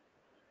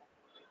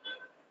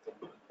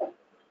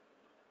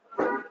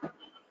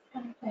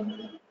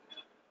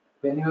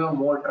 when you have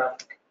more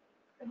traffic.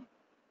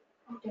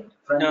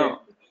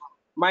 Now,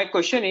 my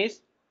question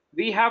is,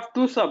 we have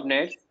two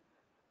subnets.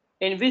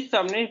 In which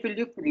subnet will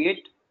you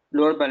create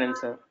load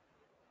balancer?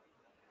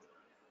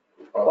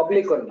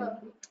 Public only.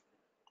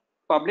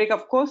 Public,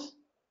 of course.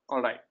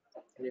 All right.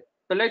 Yeah.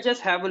 So let's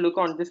just have a look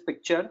on this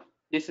picture.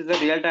 This is a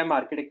real-time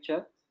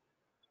architecture.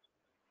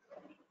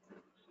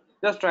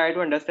 Just try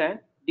to understand.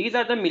 These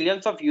are the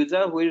millions of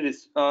users who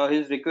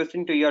is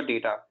requesting to your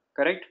data,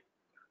 correct?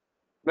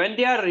 When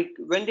they are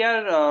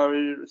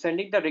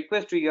sending the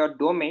request to your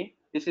domain,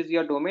 this is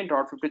your domain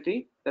route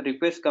 53. The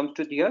request comes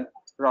to your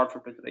route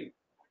 53.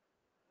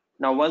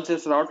 Now, once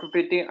this route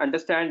 53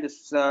 understand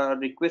this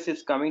request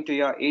is coming to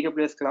your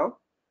AWS cloud,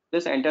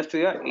 this enters to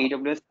your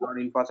AWS cloud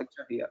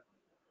infrastructure here.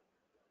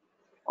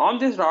 On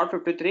this route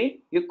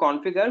 53, you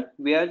configure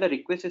where the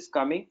request is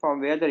coming, from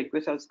where the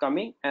request is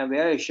coming, and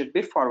where it should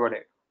be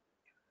forwarded.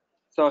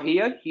 So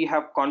here you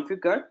have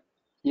configured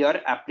your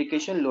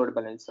application load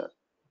balancer.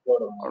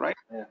 All right.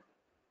 Yeah.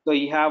 So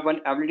you have one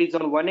availability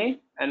zone 1A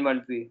and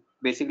 1B,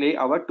 basically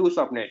our two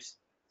subnets,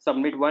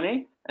 subnet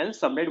 1A and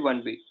subnet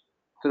 1B,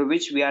 through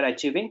which we are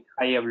achieving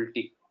high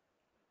availability.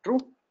 True.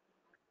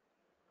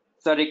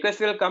 So request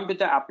will come to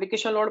the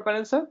application load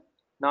balancer.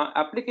 Now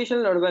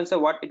application load balancer,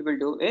 what it will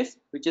do is,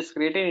 which is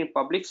created in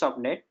public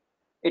subnet,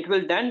 it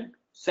will then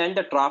send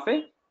the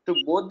traffic to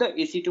both the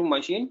EC2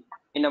 machine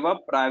in our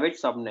private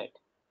subnet,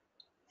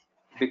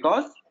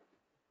 because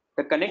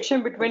the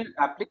connection between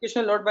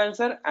application load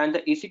balancer and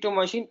the EC2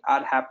 machine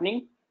are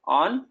happening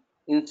on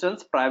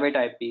instance private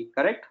IP,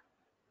 correct?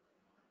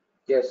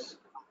 Yes.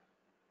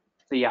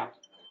 So yeah,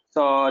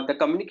 so the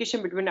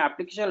communication between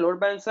application load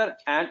balancer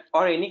and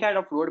or any kind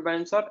of load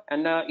balancer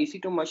and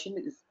EC2 machine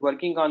is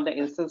working on the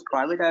instance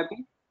private IP.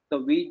 So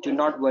we do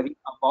not worry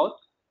about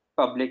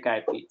public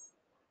IPs.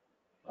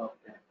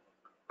 Okay.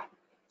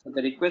 So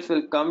the request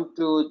will come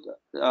to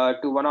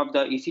one of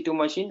the EC2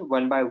 machine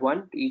one by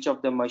one to each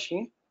of the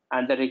machine,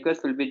 and the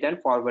request will be then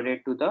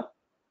forwarded to the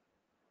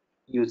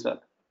user.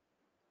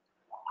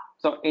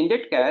 So in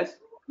that case,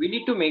 we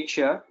need to make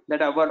sure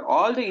that our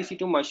all the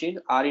EC2 machines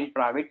are in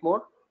private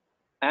mode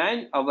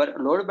and our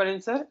load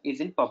balancer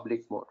is in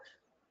public mode.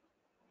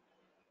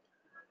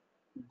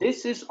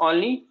 This is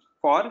only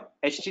for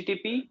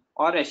HTTP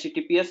or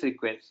HTTPS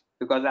requests,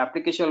 because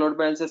application load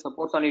balancer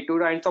supports only two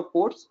kinds of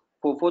ports,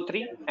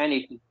 443 and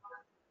 80,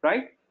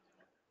 right?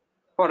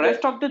 For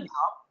rest of the job,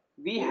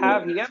 we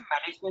have here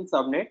management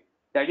subnet,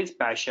 that is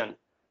Passion.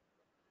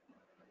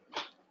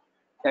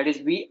 That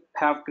is, we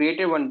have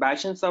created one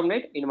Passion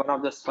subnet in one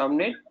of the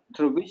subnet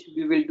through which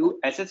we will do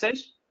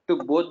SSH to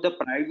both the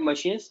private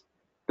machines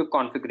to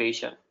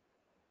configuration.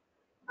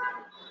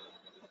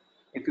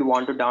 If you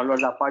want to download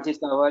the Apache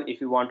server,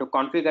 if you want to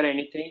configure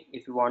anything,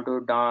 if you want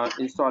to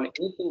install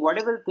anything,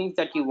 whatever things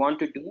that you want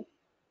to do,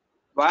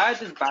 via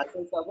this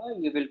Passion server,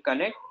 you will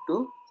connect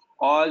to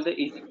all the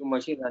EC2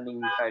 machine running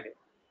inside it.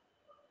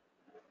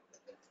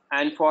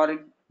 And for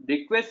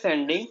request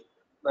sending,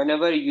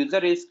 whenever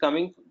user is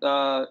coming,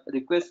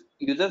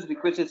 user's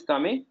request is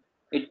coming,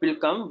 it will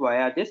come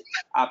via this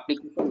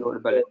application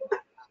load balancer.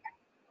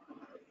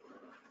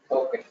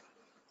 Okay.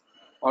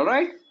 All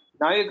right,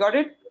 now you got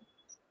it.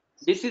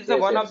 This is the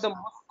Yes, one yes. of the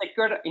most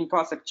secure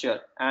infrastructure,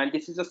 and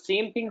this is the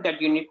same thing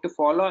that you need to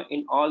follow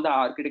in all the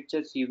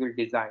architectures you will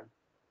design.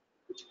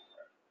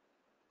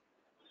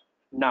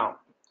 Now,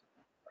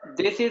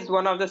 this is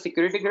one of the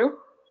security group.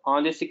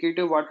 On the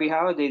security, what we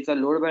have, there is a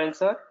load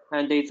balancer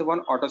and there is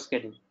one auto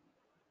scaling.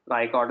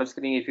 Like auto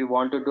scaling, if you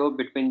want to do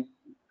between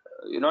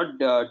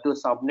the two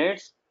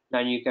subnets,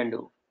 then you can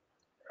do.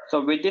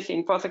 So with this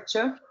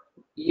infrastructure,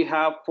 you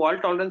have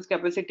fault tolerance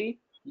capacity,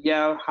 you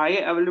have high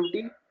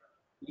availability,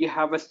 you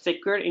have a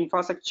secure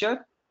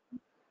infrastructure.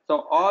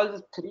 So all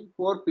the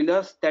 3-4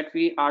 pillars that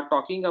we are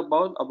talking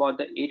about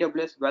the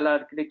AWS well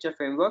architecture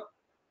framework,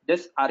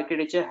 this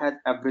architecture has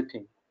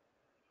everything.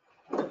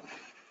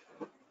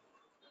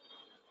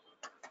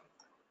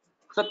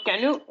 So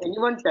can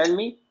anyone tell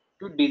me,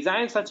 to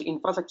design such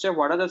infrastructure,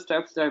 what are the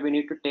steps that we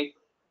need to take?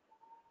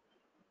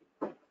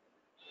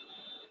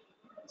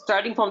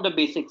 Starting from the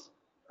basics,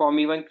 from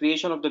even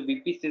creation of the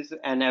VPCs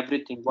and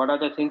everything, what are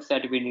the things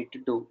that we need to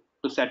do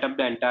to set up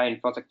the entire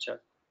infrastructure,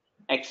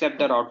 except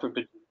the Route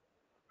 53?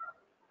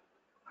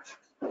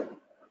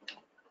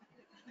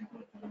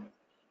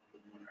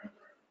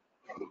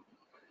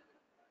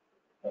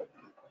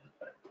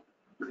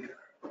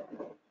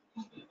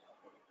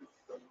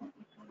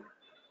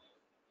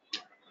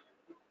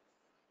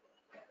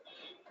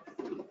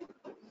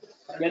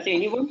 Yes,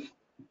 anyone?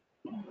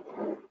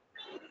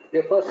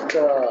 Okay, first,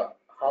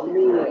 how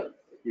many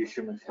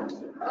issue machines.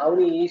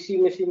 EC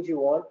machines you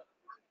want?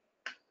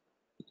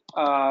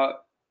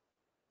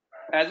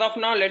 As of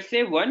now, let's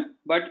say one,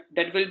 but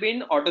that will be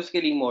in auto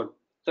scaling mode,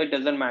 so it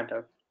doesn't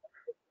matter.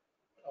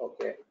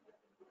 Okay.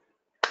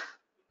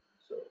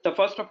 So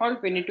first of all,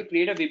 we need to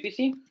create a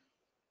VPC,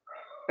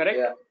 correct?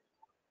 Yeah.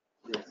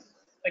 Yes.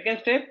 Second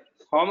step,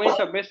 how many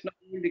subnets now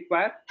we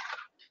require?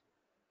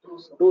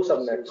 Two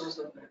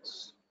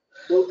subnets.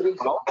 Two, three.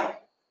 How?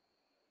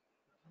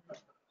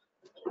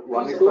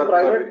 One is Two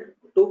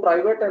for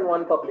private and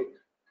one public.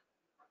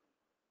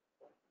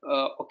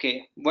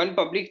 Okay, one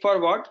public for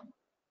what?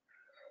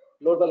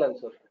 Load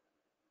balancer.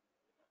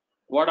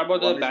 What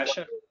about the one is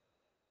basher?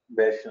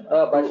 Bastion.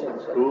 Bastion,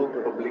 sorry.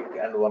 Two public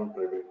and one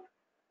private.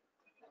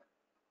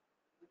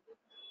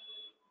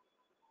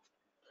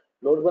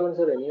 Load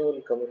balancer anyway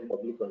will come in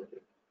public only.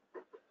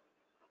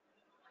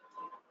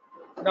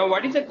 Now,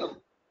 what is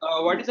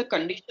the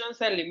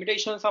conditions and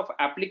limitations of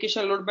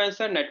application load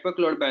balancer, network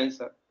load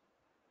balancer?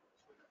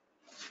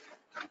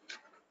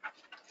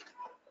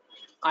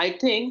 I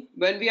think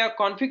when we are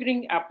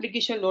configuring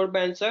application load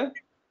balancer,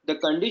 the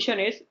condition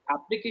is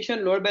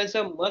application load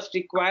balancer must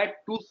require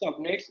two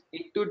subnets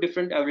in two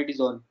different availability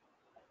zone,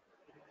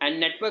 and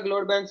network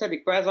load balancer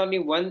requires only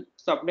one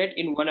subnet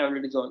in one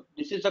availability zone.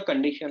 This is the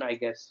condition, I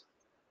guess.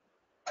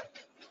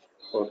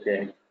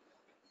 Okay.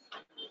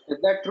 Is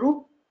that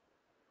true?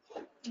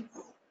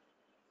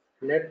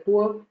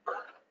 Network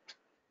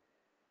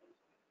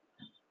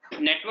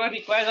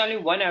requires only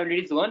one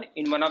availability zone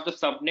in one of the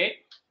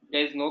subnet.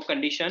 There is no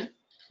condition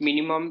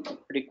minimum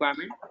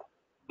requirement,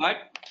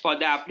 but for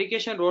the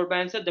application load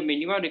balancer, the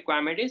minimum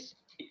requirement is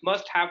it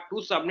must have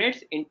two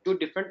subnets in two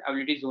different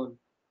availability zone.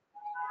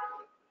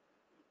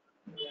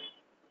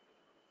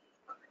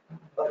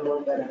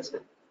 Load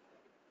balancer.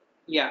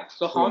 Yeah.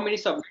 So how many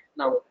subnets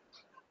now?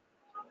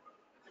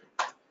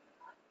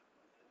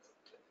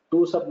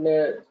 two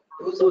subnets.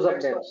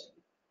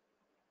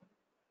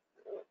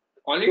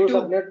 Only Two two.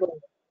 subnet. Two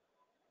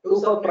for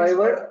subnets private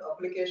per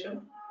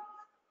application.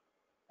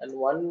 and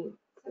one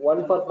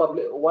for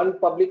public. One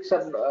public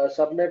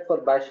subnet for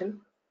Bastion.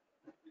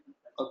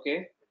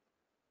 Okay.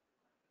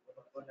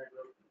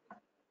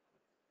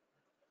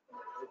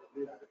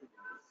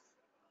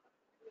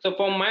 So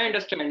from my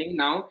understanding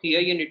now, here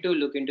you need to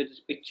look into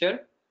this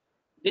picture.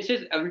 This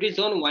is availability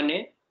zone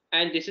 1A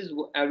and this is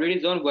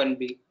availability zone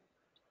 1B.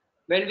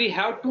 When we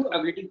have two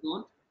availability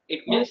zones,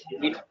 it means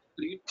we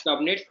create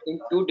subnets in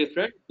two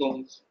different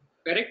zones,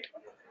 correct?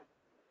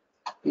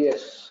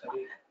 Yes.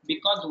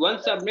 Because one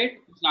subnet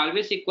is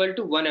always equal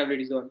to one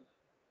availability zone,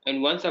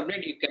 and one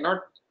subnet you cannot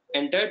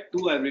enter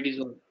two availability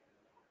zone.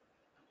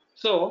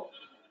 So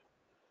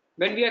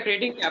when we are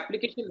creating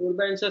application load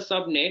balancer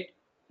subnet,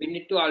 we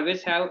need to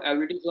always have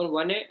availability zone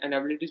 1A and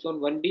availability zone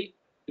 1B,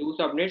 two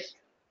subnets.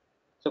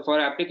 So for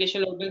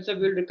application load balancer,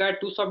 we will require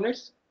two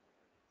subnets.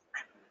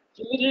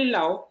 Similarly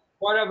now,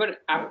 for our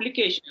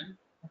application,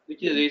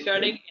 which is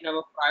residing in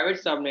our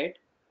private subnet,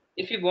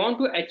 if we want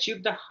to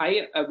achieve the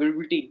high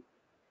availability,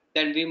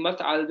 then we must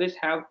always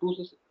have two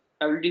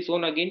availability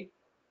zone again,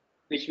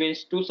 which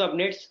means two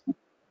subnets,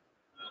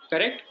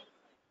 correct?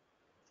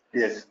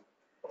 Yes.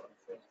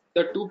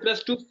 So 2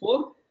 plus 2,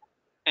 4,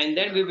 and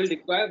then we will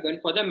require one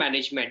for the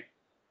management.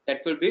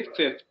 That will be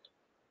fifth.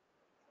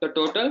 So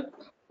total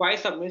 5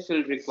 subnets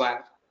will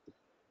require.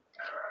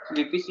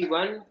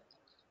 VPC1,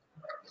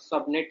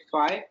 subnet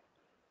 5.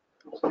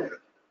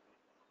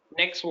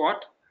 Next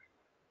what?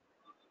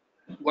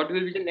 What will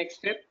be the next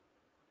step?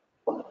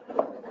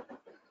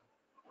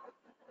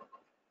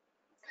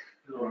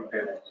 Root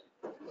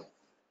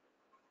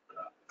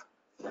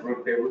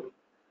table.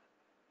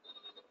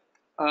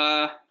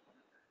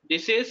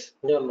 This is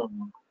No.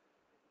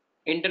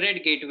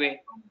 internet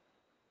gateway.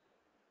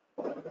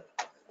 So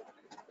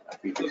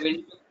we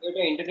need to create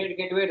an internet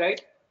gateway,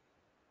 right?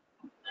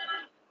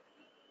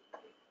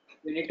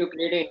 We need to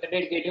create an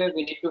internet gateway.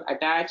 We need to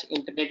attach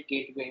internet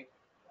gateway.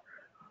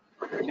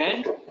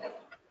 Then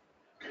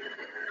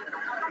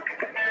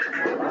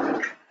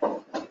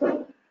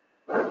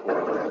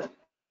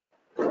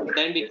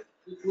we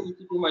can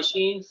two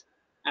machines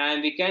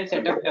and we can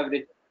set up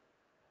everything.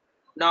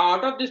 Now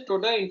out of this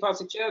total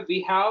infrastructure,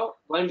 we have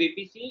one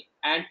VPC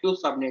and two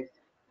subnets.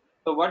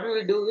 So what we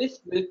will do is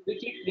we'll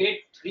quickly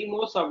create 3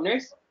 more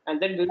subnets and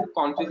then we will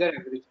configure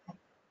everything.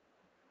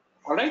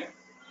 All right.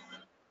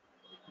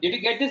 Did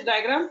you get this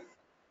diagram?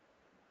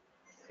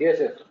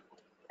 Yes.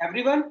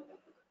 Everyone?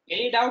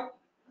 Any doubt?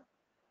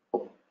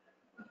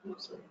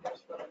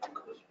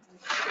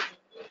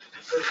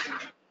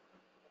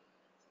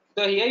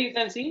 So here you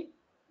can see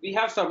we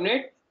have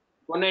subnet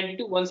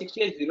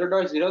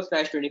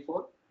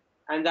 192.168.0.0/24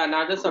 and the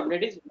another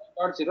subnet is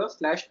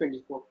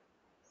 1.0/24. So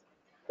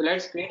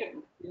let's create a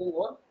few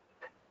more.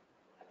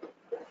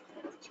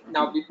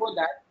 Now before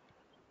that,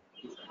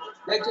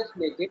 let's just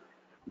make it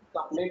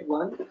subnet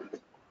 1.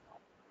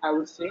 I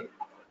would say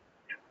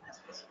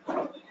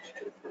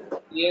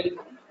here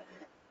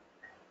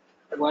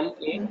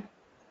 1A,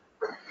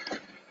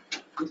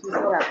 This is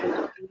for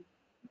application.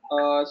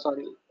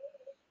 Sorry.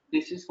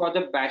 This is for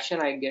the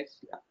bastion, I guess.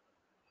 Yeah.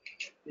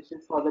 This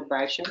is for the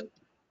bastion.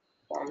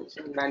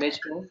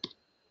 Management.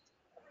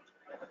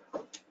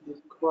 This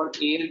is for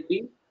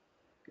ALB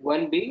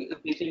 1B.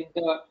 This is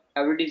the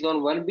ability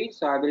zone 1B,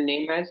 so I will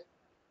name as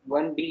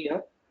 1B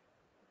here.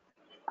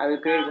 I will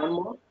create one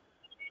more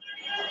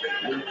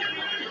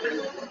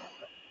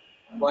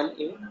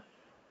 1A.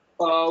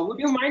 Would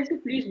you mind to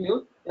please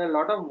mute? A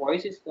lot of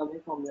voice is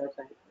coming from your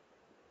side.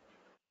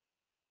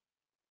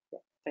 Yeah,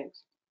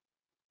 thanks.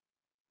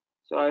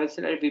 So I will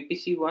select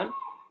VPC1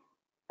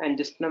 and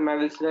this time I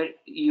will select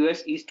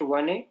US East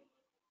 1A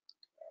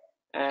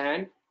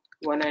and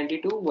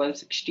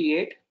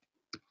 192.168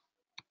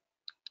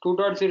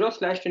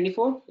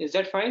 2.0/24. Is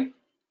that fine?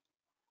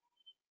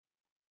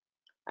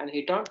 And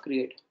hit on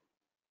create.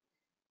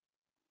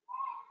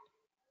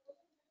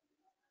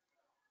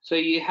 So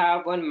you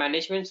have one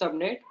management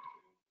subnet.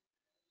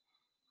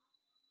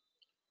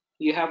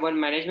 You have one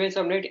management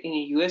subnet in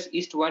US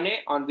East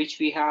 1A on which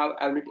we have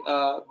a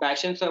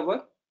bastion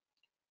server.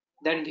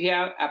 Then we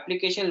have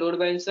application load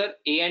balancer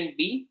A and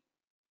B.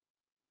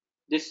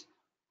 This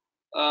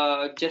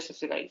just a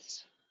second,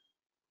 guys.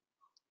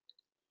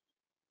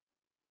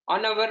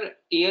 On our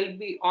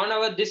ALB, on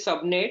our this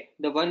subnet,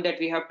 the one that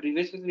we have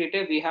previously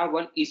created, we have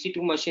one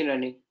EC2 machine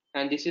running,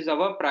 and this is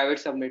our private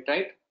subnet,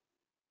 right?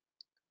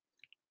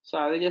 So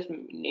I will just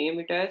name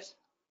it as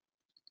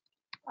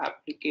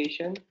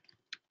application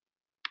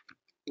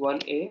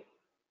 1A,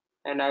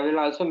 and I will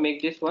also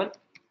make this one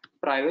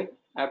private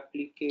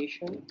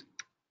application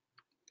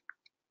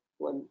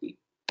 1B,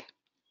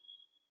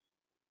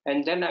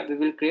 and then we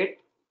will create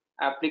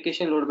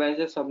application load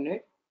balancer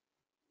subnet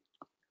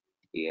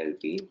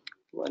ALB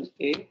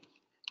 1A,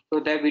 so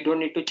that we don't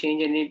need to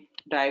change any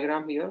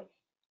diagram here.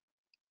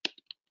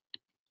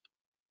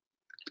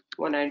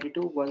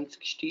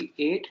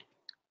 192.168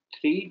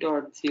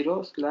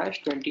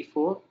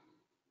 3.0/24,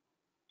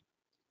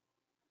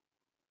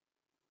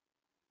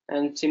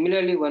 and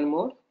similarly one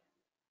more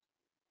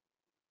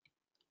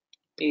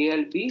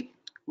ALB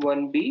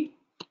 1B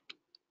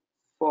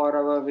for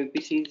our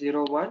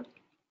VPC01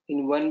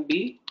 in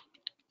 1B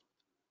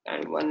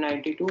and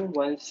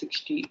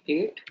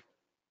 192.168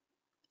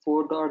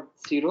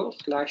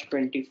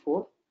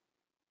 4.0/24.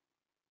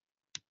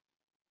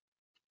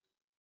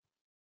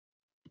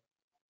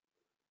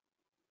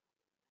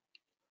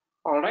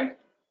 Alright,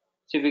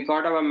 so we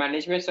got our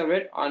management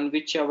server on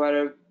which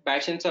our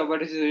bastion server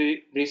is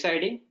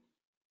residing.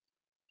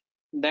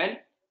 Then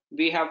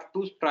we have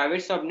two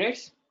private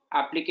subnets,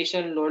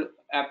 application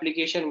 1A and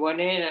application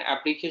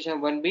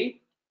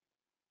 1B,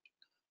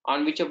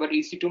 on which our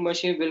EC2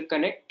 machine will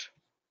connect.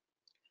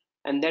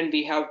 And then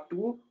we have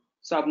two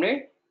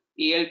subnet,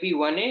 ALB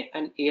 1A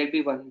and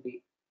ALB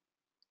 1B.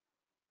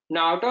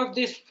 Now out of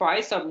these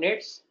 5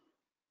 subnets,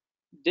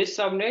 this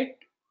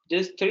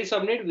three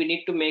subnet we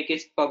need to make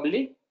is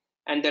public,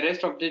 and the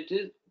rest of the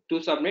 2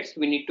 subnets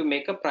we need to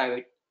make a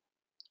private.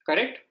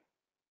 Correct?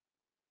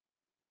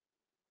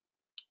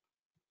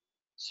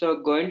 So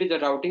going to the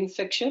routing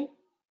section,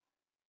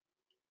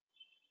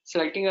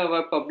 selecting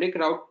our public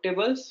route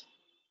tables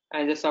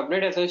and the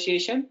subnet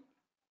association,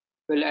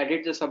 we'll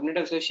edit the subnet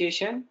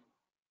association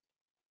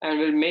and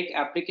we'll make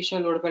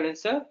application load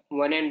balancer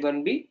 1 and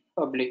 1B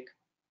public.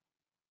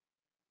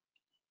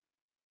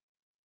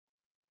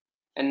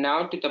 And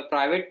now to the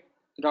private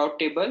route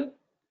table,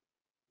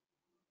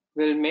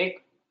 we'll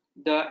make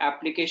the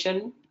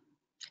application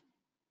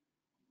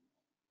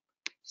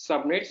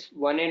subnets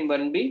 1 and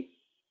 1B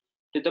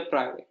to the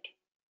private.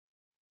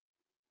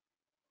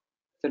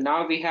 So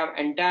now we have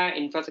entire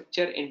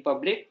infrastructure in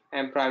public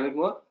and private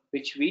mode,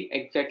 which we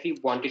exactly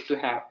wanted to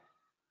have.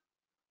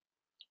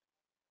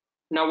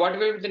 Now what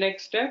will be the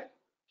next step?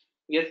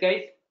 Yes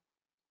guys,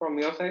 from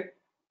your side.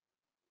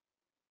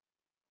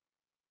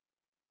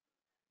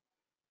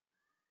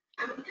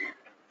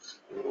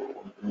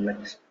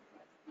 Next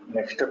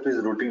step is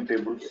routing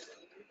tables.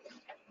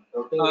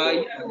 Yeah,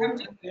 we have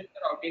just built the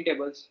routing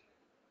tables.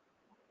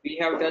 We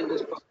have done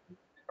this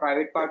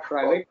private part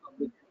private,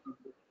 public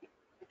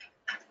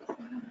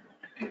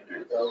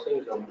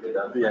public.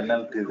 The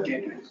NLT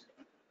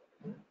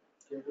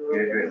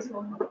is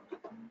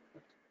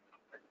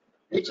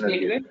Which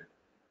gateway?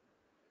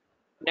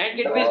 NAT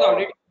gateway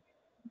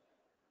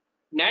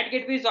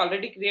is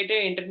already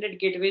created, internet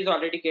gateway is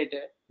already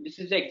created. This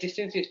is the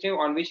existing system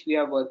on which we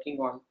are working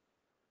on.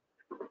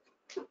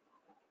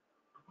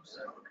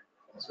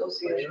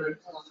 Associating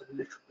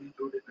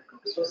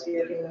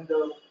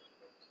the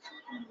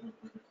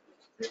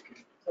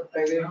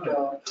private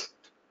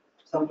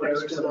some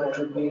private server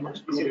should be in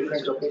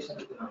different location.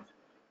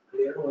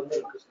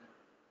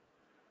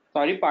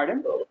 Sorry,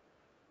 pardon?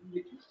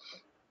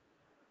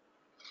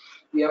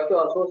 We have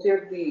to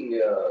associate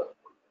the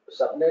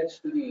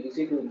subnets to the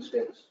EC2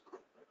 instance.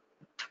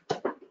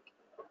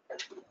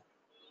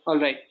 All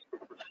right.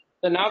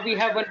 So now we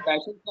have one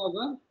bastion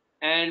server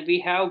and we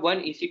have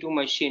one EC2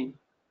 machine.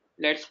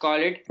 Let's call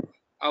it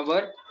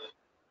our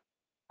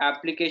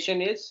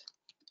application is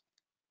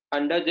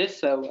under this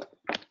server.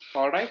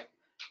 All right.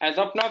 As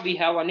of now, we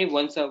have only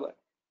one server.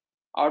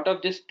 Out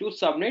of these two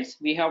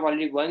subnets, we have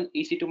only one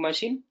EC2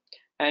 machine,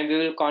 and we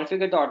will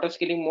configure the auto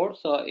scaling mode.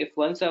 So if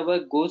one server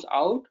goes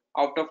out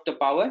of the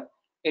power,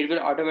 it will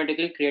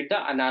automatically create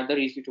the another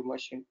EC2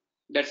 machine.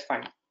 That's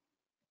fine.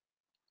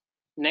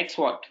 Next,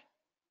 what?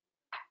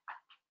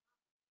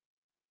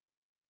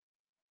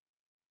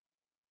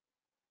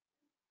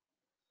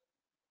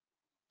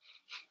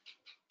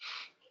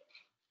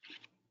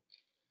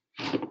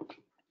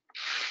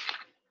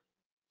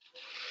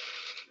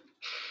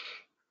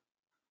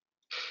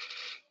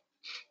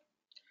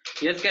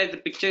 Yes, guys, the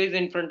picture is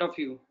in front of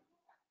you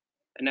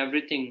and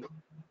everything.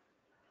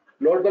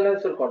 Load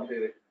balancer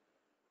configuration.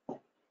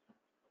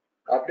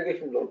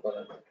 Application load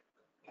balancer.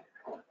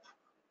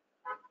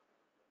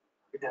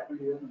 It happened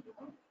here.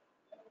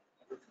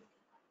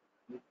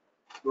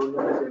 Load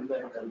balancer in the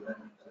entire.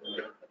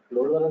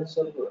 Load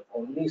balancer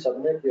only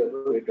subnet we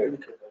have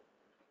created.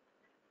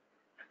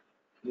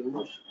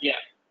 Yeah,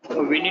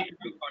 so we need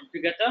to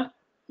configure the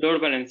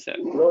load balancer.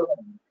 Load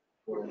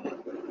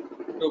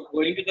So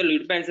going to the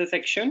load balancer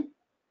section.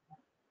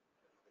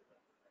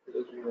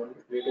 because we only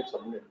created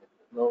subnet.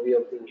 Now we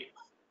have to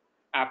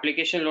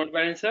Application load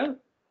balancer.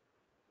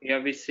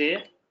 Here we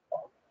say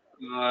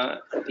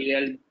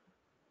DL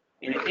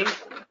anything,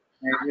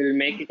 and we'll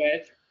make it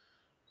as,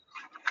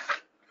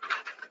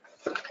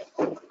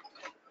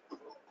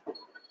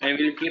 and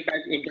we'll keep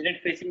as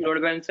internet facing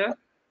load balancer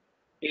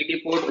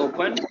 80 port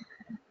open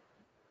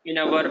in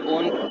our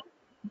own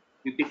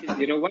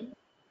VPC 01,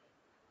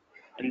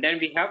 and then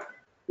we have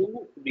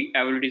two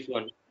availabilities,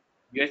 one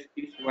US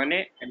is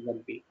 1A and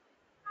 1B.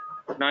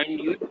 Now in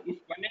US is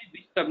 1A,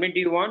 which subnet do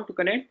you want to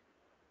connect?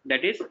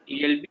 That is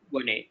ELB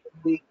 1A,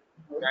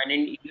 and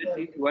in US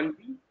is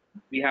 1B,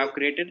 we have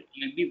created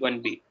ELB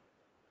 1B.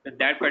 So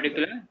that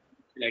particular,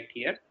 select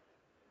here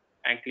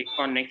and click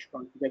on next,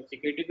 configure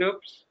security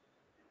groups.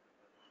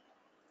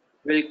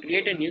 We'll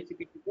create a new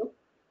security group,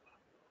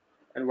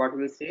 and what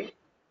we'll say,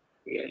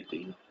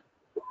 ALB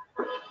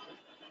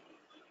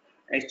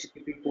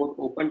HTTP port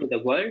open to the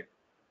world.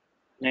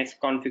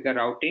 Next, configure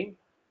routing,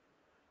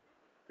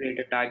 create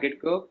a target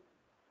group,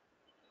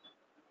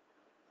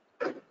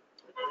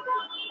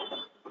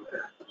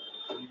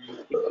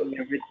 keeping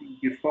everything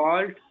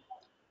default.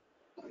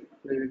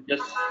 We'll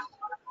just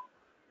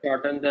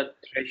shorten the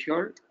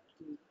threshold.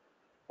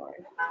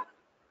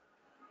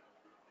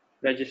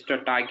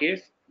 Register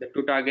targets, the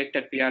two targets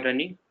that we are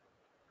running.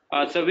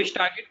 So which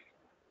target?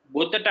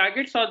 Both the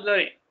targets or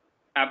the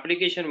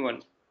application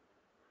one?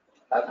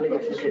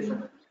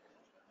 application.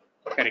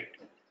 Correct.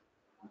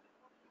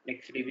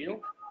 Next,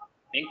 review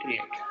and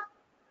create.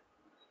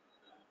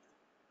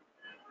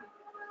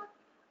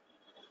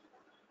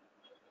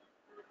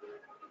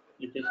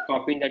 You just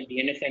copy the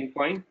DNS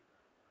endpoint,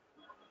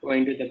 go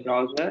into the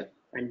browser,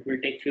 and it will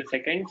take few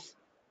seconds.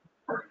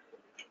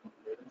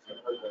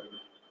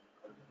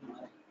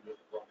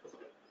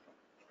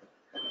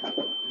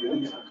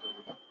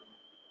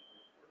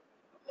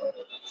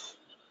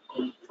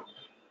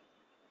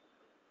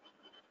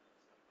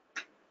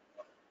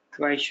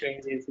 Why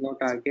showing there is no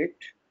target?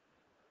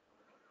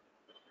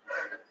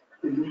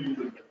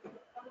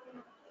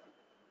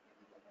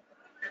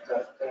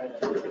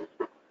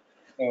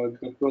 So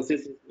the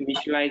process is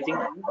initializing.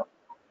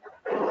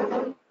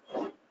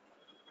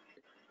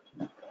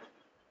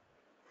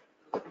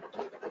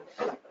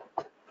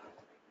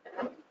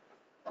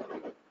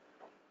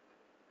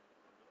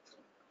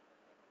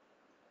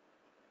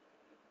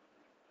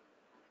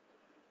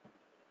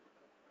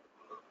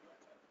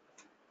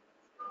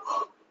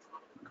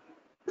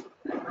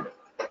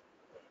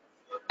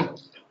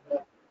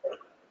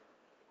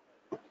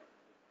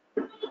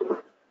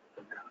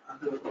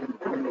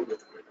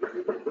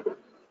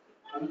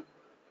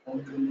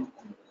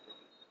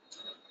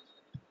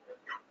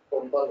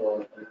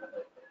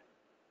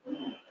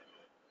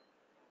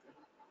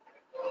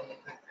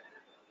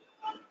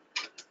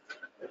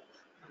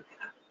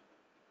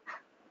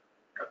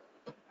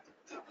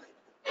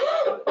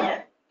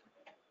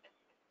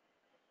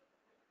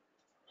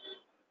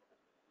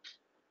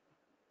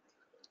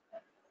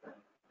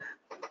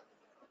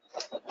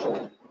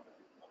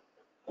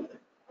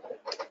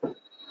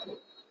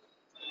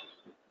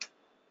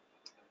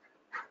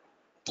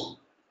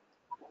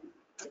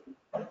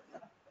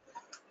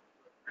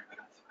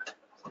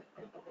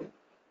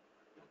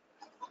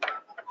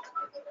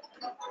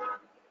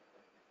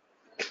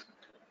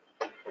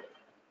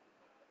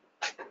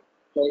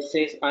 So it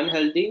says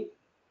unhealthy.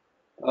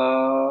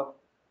 I'll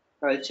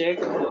check.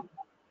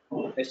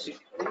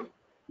 HTTP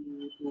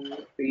 2,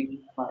 3,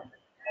 5.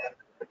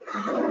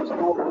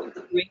 So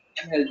doing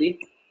unhealthy.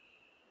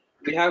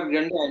 We have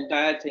done the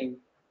entire thing.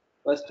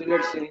 First,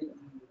 let's say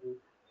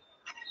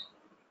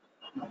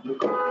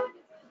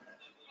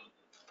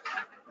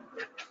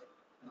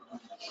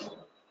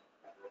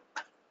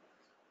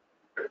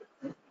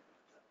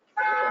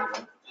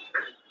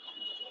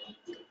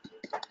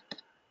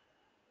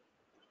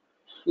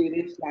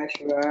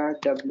cd/var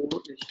w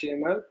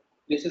html.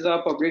 This is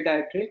our public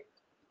directory.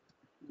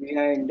 We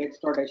are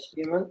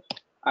index.html.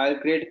 I'll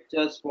create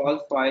just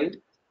small file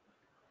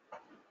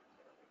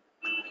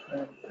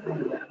Okay.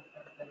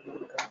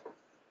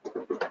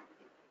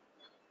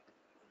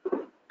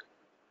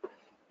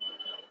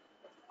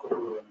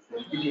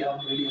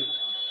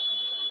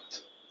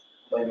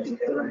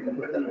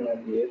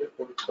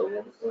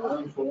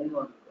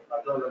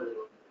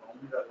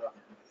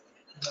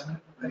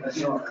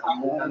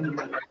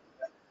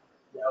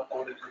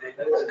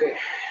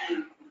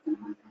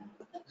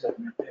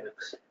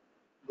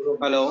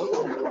 Hello.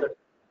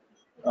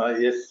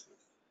 Yes.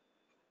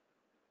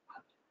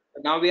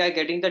 Now we are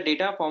getting the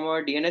data from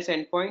our DNS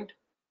endpoint,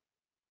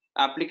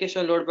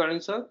 application load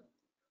balancer.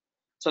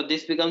 So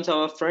this becomes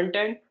our front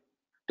end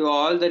to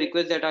all the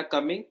requests that are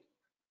coming.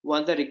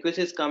 Once the request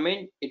is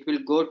coming, it will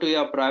go to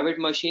your private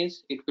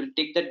machines. It will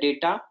take the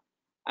data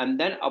and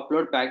then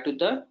upload back to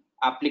the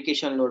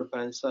application load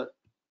balancer.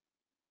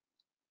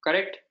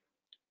 Correct?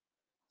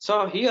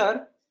 So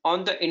here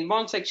on the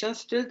inbound section,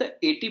 still the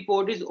 80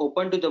 port is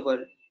open to the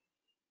world.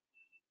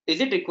 Is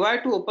it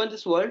required to open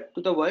this world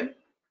to the world?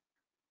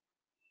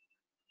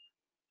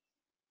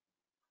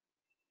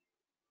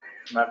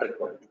 Not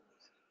required.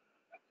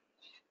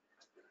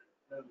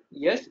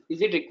 Yes.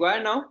 Is it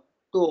required now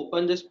to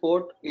open this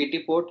port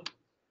 80 port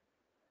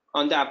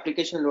on the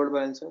application load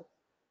balancer?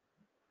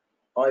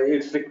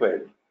 It's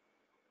required.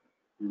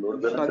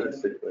 Load balancer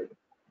is required.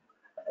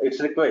 It's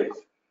required.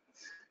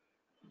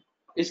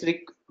 It's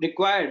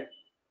required.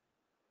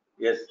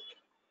 Yes.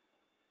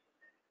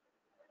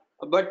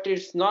 But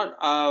it's not.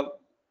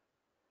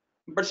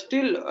 But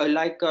still,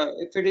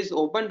 if it is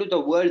open to the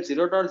world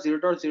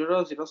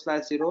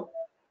 0.0.0.0/0,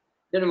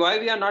 then why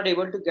we are not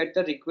able to get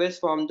the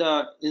request from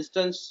the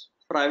instance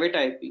private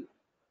IP?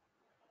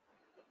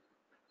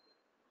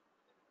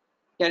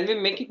 Can we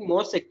make it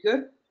more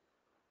secure?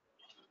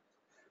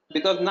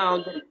 Because now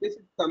the request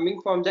is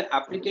coming from the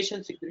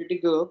application security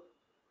group.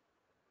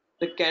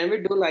 So can we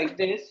do like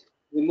this?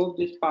 Remove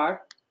this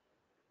part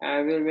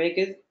and we'll make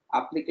it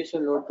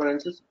application load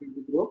balancer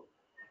security group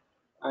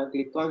and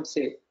click on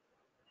save.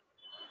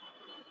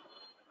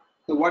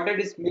 So what does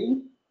this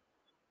mean?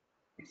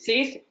 It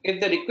says if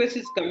the request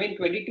is coming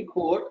 22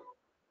 port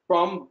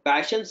from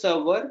Bashan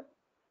server,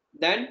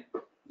 then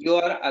you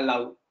are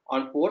allowed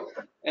on port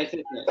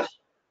SSH.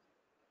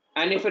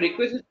 And if a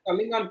request is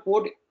coming on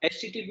port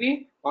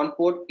HTTP on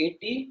port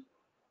 80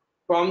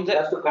 from the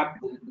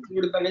application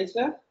load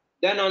balancer,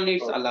 then only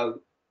it's allowed.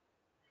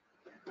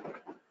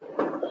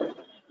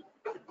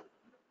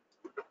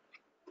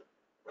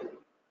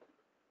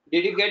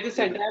 Did you get this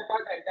entire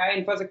part, entire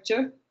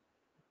infrastructure?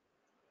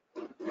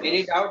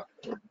 Any doubt?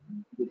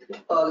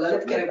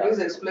 Lalit, can you please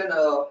explain,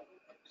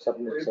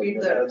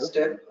 repeat that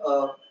step,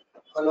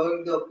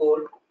 allowing the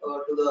port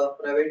to the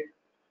private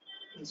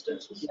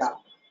instances? Yeah.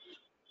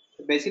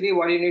 So basically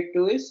what you need to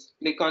do is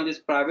click on this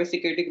private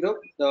security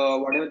group,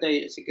 whatever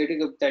the security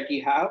group that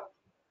you have,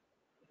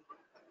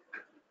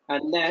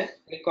 and then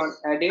click on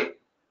edit.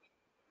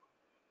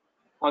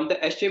 On the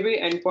HTTP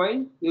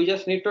endpoint, you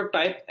just need to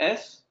type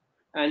S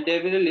and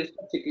there will be a list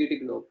of security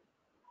group.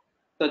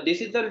 So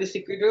this is the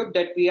security group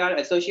that we are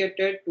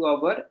associated to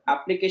our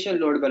application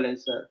load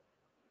balancer.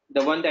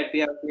 The one that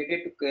we have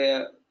created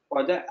to,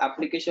 for the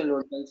application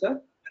load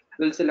balancer,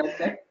 we'll select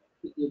that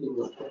security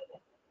group.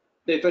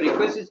 So if a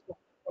request is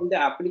from the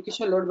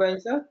application load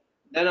balancer,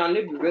 then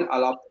only we will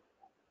allow it.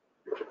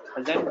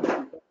 And then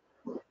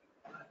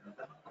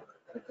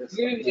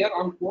here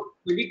on port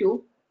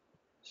 22,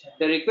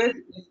 the request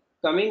is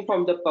coming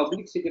from the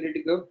public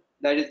security group,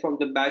 that is from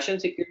the Bashan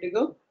security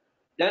group,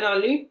 then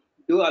only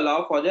do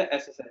allow for the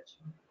SSH.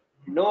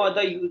 No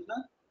other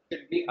user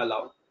should be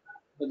allowed.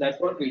 So that's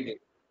what we did.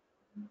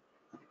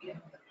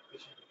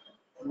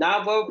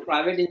 Now our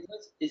private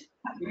instance is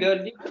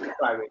clearly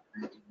private.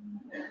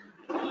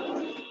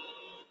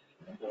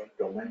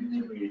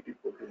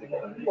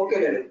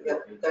 Okay, Lalit. Yeah,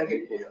 thank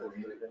you.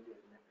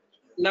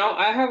 Now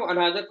I have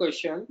another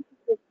question.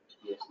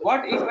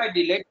 What if I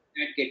delete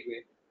NAT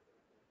gateway?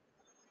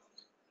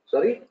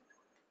 Sorry?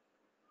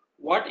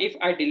 What if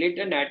I delete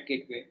the NAT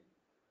gateway?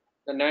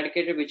 The NAT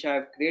gateway which I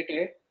have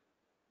created,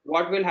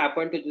 what will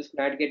happen to this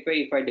NAT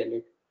gateway if I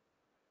delete?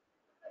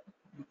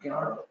 You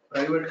cannot,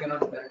 private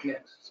cannot directly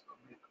access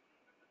public.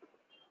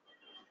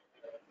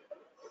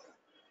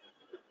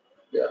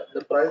 Yeah,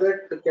 the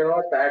private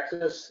cannot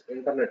access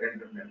internet.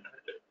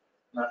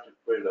 Not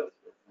required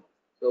also.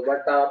 So,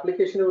 but the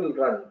application will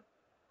run.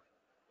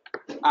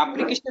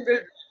 Application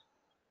will,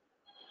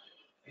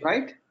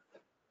 right?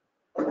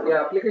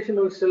 Yeah, application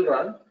will still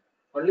run.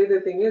 Only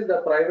the thing is the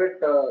private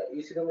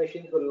EC2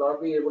 machines will not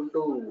be able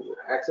to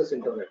access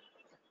internet.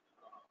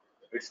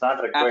 It's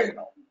not required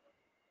now.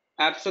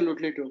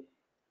 Absolutely true.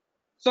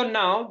 So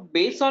now,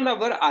 based on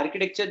our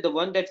architecture, the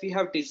one that we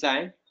have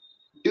designed,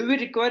 do we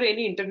require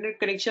any internet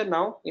connection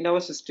now in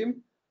our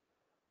system?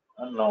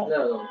 No,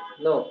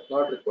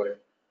 not required.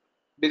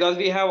 Because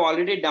we have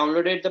already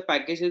downloaded the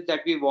packages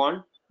that we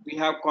want, we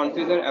have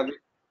configured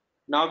everything.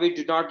 Now we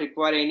do not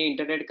require any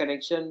internet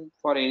connection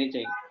for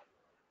anything.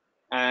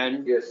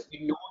 And yes,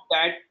 we know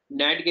that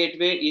NAT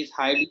gateway is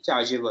highly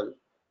chargeable.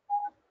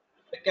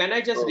 Can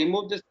I just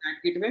remove this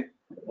NAT gateway?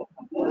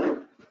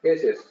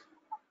 Yes.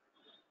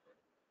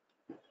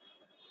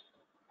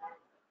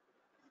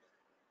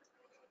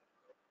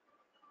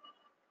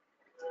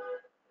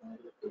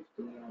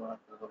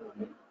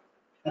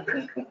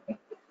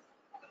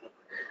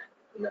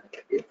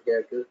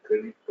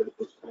 credit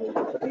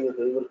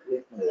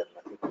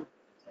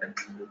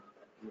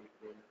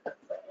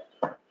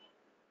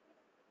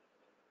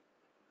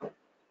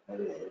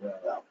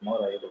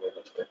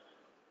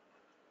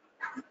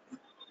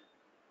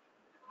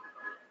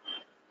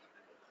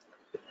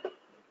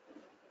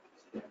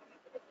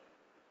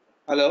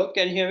Hello,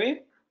 can you hear me?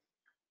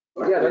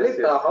 Yeah, Lalit,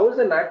 how is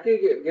the NAT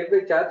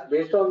gateway charged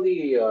based on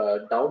the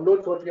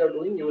downloads what you are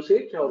doing,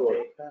 usage or what?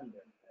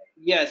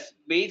 Yes,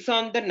 based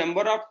on the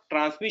number of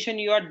transmission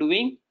you are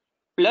doing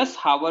plus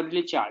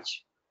hourly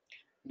charge,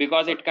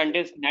 because it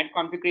contains NAT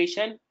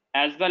configuration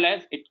as well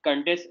as it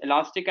contains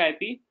elastic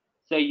IP.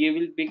 So you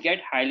will be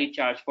get highly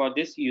charged for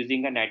this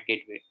using a NAT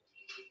gateway.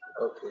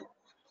 Okay.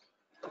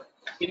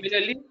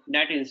 Similarly,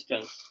 NAT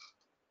instance.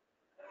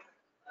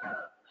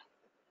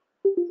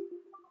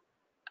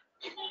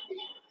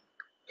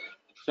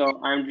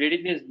 So I'm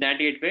reading this NAT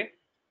gateway.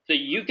 So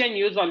you can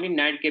use only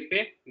NAT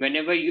gateway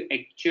whenever you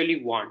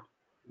actually want.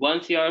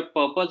 Once your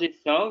purpose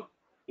is served,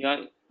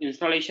 your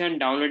installation,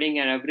 downloading,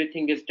 and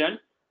everything is done,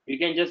 you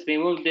can just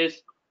remove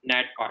this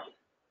NAT part.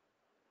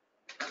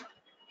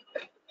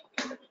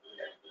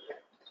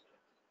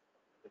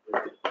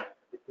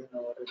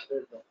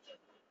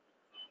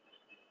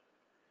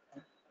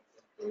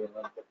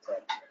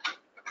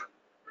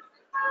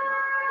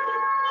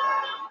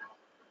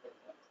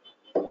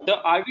 So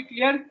are we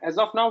clear as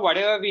of now,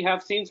 whatever we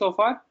have seen so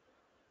far?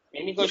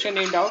 Any question,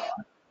 any doubt?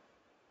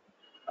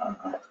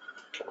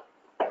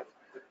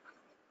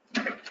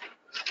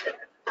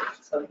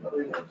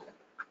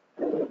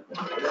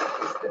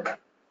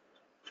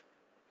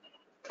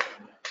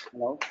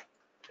 Hello?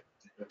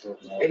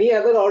 Any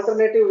other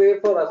alternative way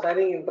for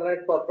assigning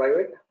internet for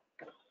private?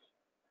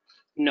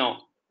 No,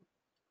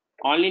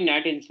 only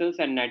NAT instance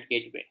and NAT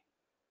gateway.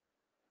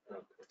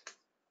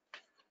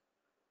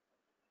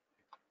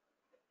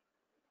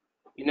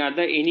 In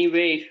other any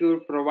way, if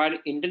you provide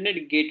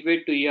internet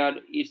gateway to your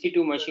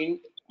EC2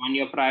 machine on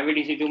your private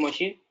EC2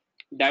 machine,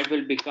 that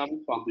will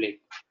become public.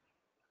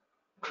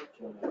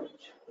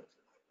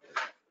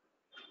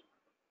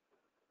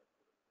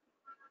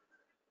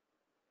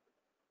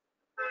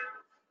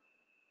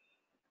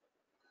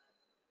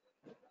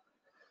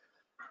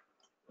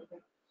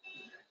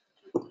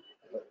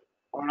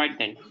 All right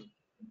then.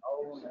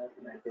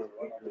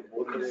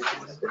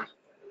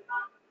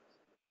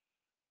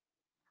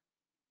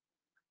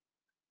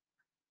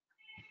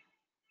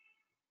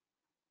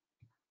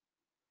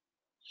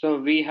 So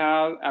we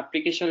have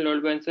application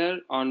load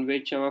balancer on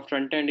which our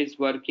front end is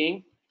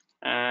working,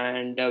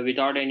 and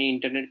without any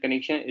internet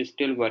connection is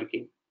still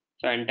working.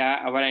 So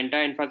our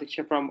entire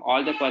infrastructure from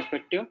all the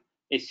perspective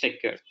is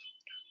secure.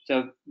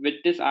 So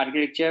with this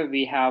architecture,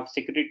 we have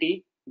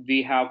security,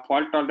 we have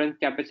fault tolerance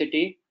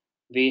capacity,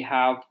 we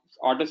have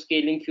auto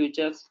scaling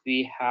features,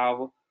 we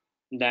have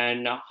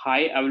then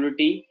high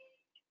availability,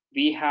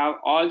 we have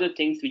all the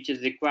things which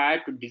is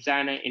required to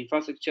design an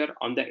infrastructure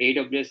on the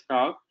AWS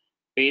cloud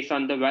based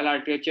on the well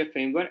architecture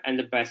framework and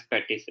the best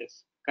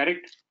practices.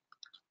 Correct?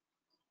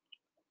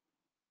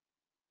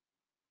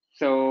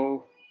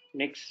 So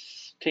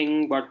next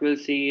thing what we'll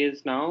see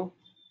is now.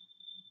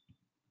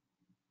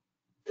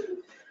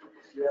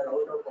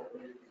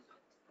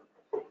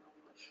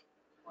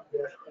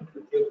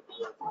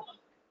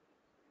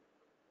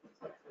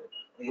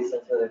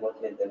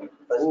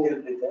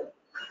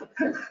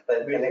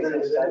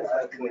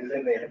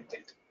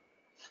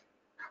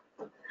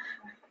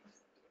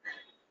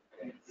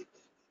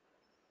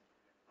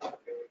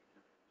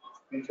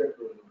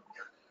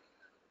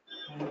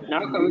 Now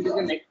coming to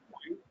the next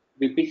point,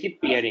 VPC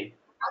peering.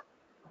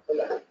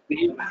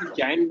 We have a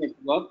giant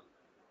network,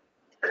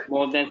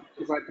 more than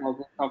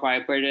 65,000 of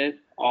IPs,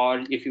 or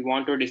if you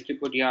want to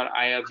distribute your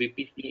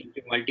VPC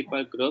into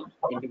multiple groups,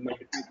 into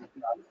multiple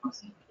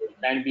VPCs,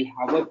 then we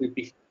have a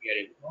VPC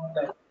peering.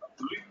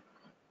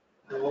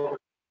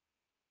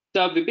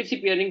 So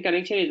VPC peering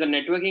connection is a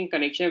networking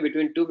connection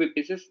between two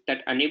VPCs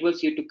that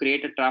enables you to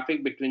create a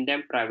traffic between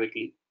them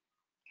privately.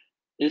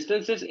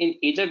 Instances in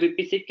either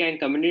VPC can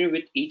communicate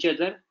with each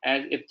other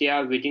as if they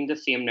are within the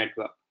same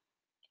network.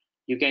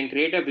 You can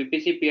create a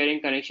VPC peering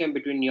connection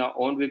between your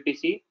own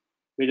VPC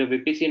with a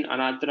VPC in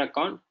another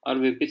account or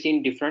VPC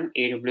in different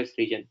AWS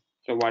region.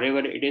 So whatever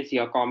it is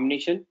your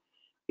combination,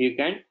 you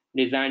can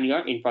design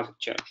your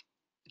infrastructure.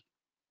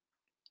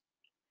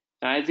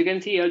 Now, as you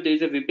can see here, there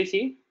is a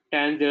VPC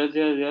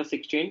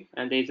 10.0.0.0.16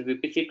 and there is a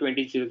VPC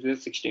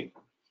 20.0.0.16.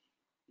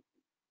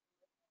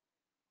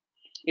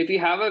 If you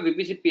have a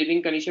VPC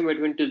peering connection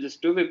between these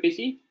two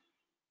VPC,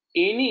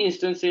 any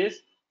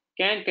instances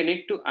can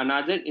connect to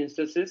another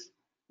instances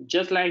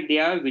just like they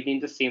are within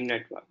the same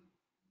network.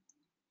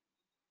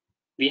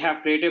 We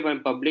have created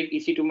one public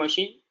EC2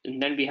 machine, and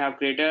then we have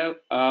created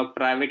a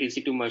private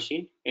EC2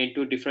 machine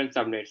into different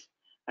subnets,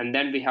 and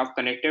then we have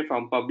connected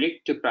from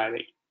public to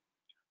private.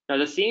 Now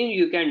the same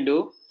you can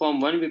do from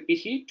one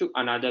VPC to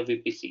another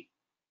VPC.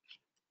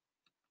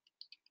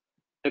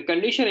 The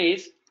condition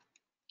is,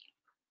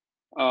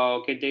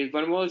 okay, there is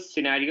one more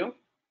scenario.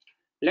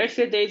 Let's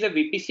say there is a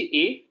VPC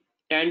A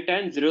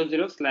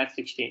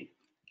 10.10.00/16.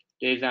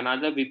 There is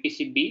another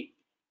VPC B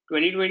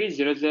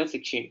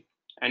 2020.00/16,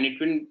 and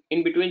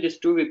in between these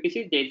two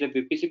VPCs there is a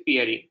VPC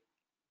peering.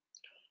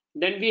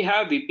 Then we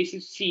have VPC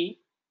C,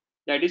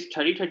 that is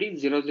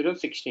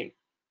 30.30.00/16,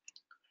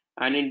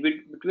 and in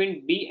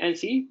between B and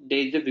C there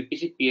is a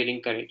VPC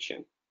peering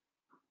connection.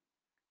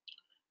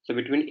 So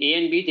between A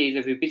and B there is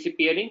a VPC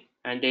peering,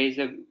 and there is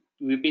a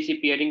VPC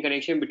peering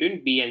connection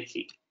between B and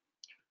C.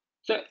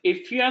 So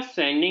if you are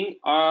sending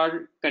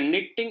or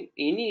connecting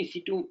any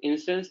EC2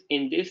 instance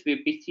in this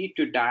VPC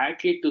to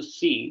directly to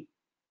C,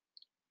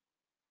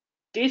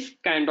 this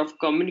kind of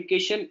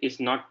communication is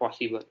not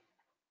possible.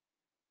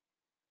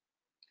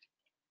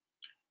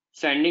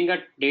 Sending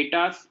a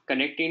data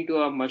connecting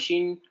to a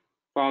machine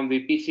from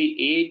VPC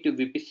A to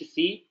VPC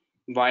C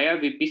via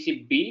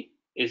VPC B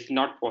is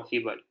not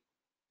possible.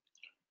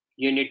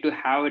 You need to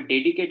have a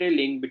dedicated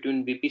link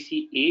between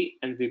VPC A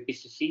and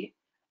VPC C.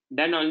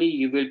 Then only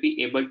you will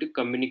be able to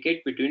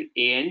communicate between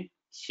A and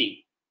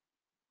C.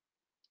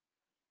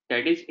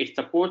 That is, it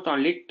supports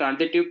only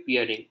transitive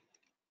peering.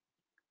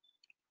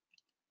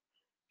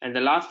 And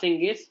the last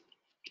thing is,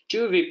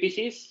 two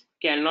VPCs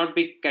cannot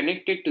be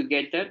connected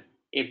together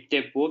if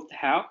they both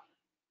have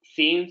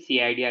same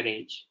CIDR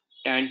range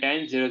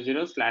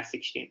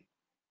 10.10.00/16.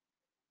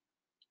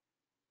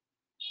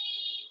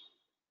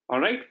 All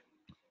right.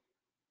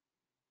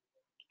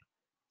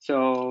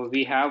 So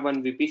we have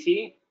one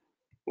VPC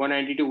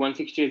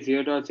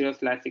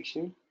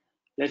 192.168.0.0/16.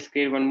 Let's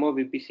create one more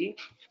VPC.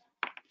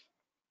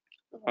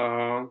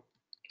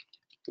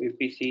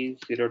 VPC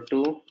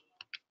 02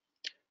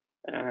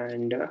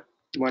 and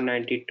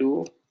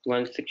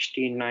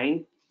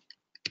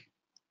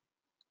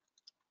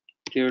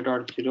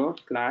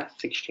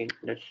 192.169.0.0/16.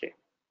 Let's say.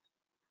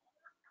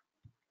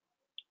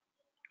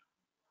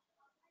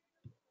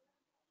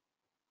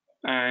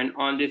 And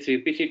on this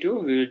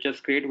VPC2, we will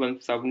just create one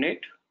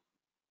subnet.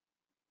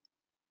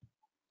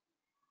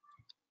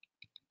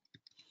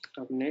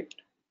 Subnet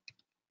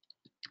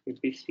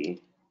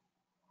VPC2.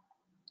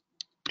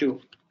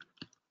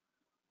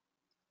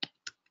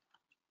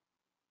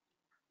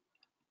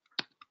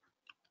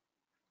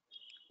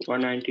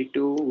 One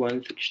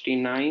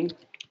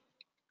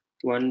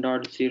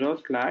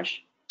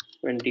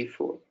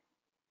 192.169.1.0/24.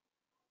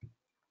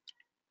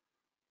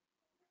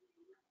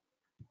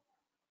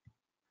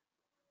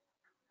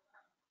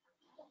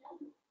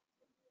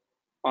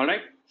 All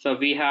right. So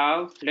we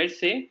have, let's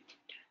say,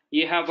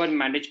 you have one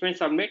management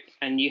subnet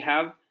and you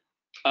have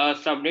a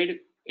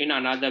subnet in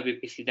another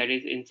VPC, that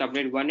is in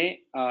subnet 1A,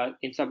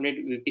 in subnet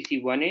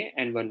VPC 1A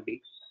and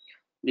 1B.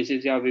 This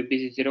is your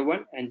VPC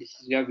 01 and this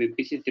is your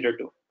VPC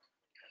 02.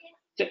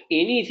 So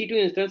any EC2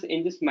 instance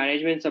in this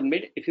management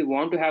subnet, if you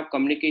want to have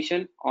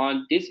communication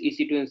on this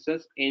EC2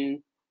 instance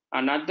in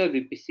another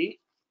VPC,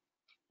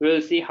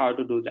 we'll see how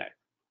to do that.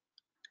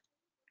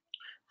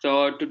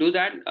 So to do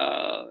that,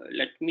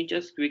 let me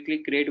just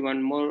quickly create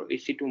one more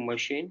EC2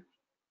 machine.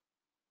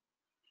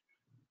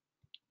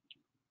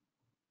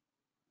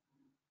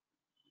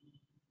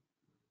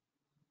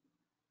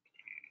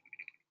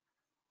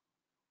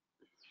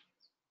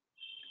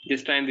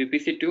 This time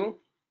VPC2,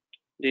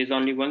 there is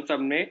only one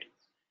subnet,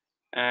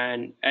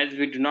 and as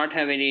we do not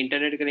have any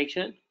internet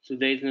connection, so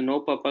there is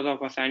no purpose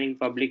of assigning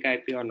public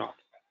IP or not.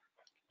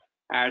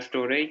 Add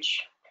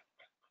storage,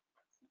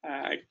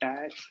 add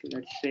tags,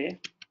 let's say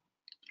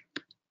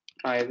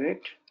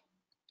private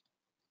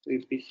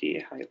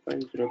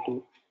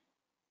VPC-02.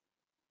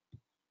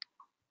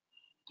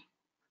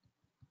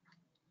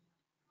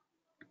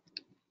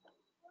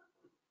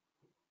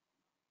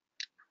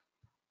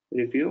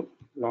 Review,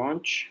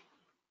 launch.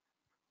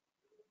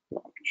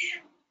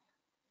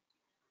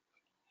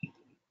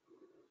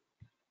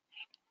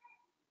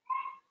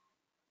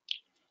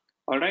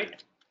 All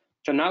right.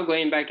 So now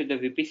going back to the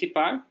VPC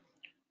part,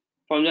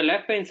 from the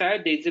left hand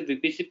side, there is a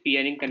VPC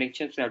peering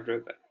connection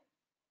subdriver.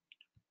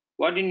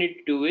 What you need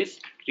to do is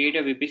create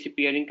a VPC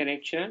peering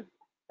connection,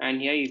 and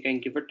here you can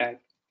give a tag.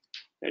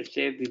 Let's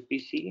say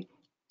VPC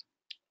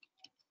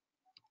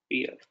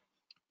peer.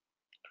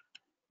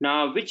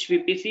 Now, which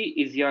VPC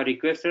is your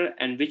requester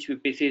and which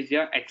VPC is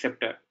your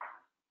acceptor?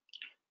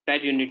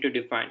 That you need to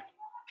define.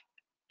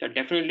 So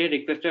definitely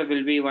requester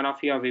will be one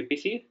of your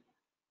VPC.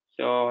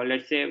 So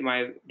let's say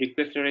my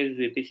requester is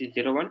VPC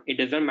 01. It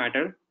doesn't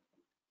matter.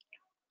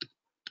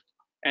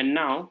 And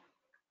now,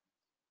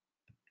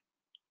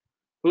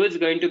 who is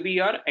going to be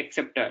your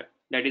acceptor?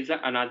 That is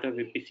another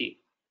VPC.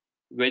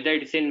 Whether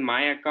it is in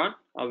my account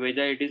or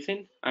whether it is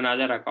in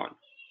another account.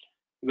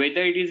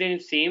 Whether it is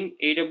in same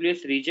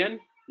AWS region,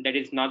 that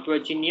is North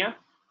Virginia,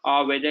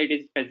 or whether it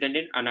is present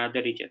in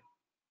another region.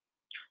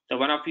 So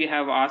one of you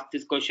have asked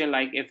this question,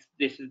 like if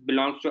this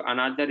belongs to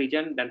another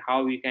region, then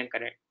how we can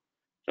connect?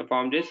 So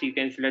from this, you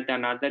can select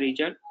another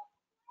region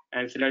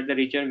and select the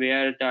region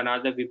where the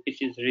another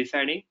VPC is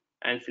residing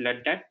and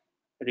select that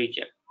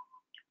region.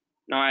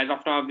 Now, as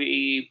of now,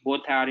 we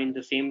both are in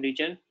the same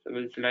region. So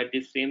we'll select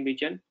this same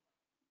region.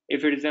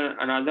 If it is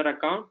another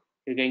account,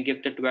 you can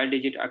give the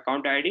 12-digit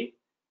account ID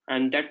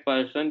and that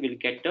person will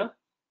get the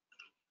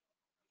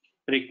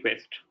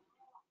request.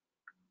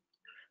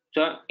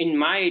 So in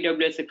my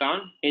AWS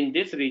account, in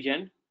this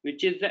region,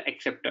 which is the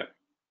acceptor,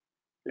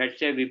 let's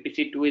say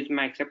VPC2 is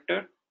my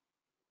acceptor.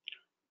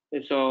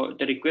 So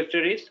the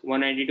requester is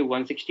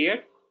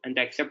 192.168 and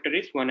the acceptor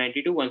is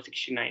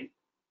 192.169.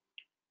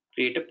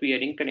 Create a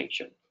peering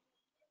connection.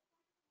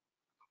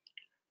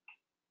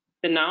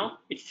 So now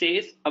it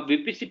says a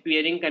VPC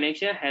peering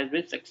connection has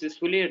been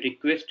successfully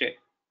requested,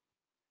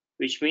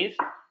 which means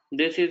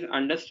this is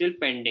under still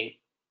pending.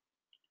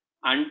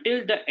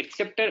 Until the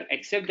acceptor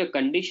accepts the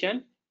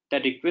condition, the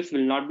request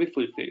will not be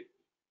fulfilled.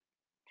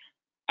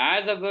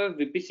 As our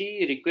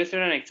VPC requester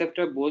and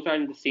acceptor both are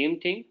in the same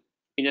thing,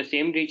 in the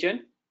same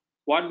region,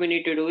 what we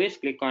need to do is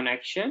click on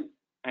action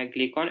and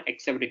click on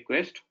accept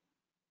request.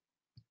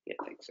 Yes,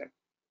 accept.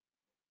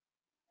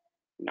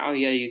 Now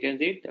here you can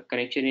see the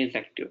connection is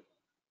active.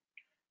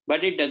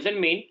 But it doesn't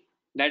mean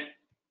that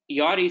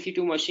your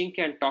EC2 machine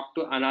can talk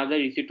to another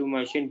EC2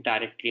 machine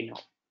directly now.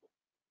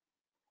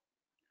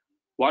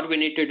 What we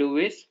need to do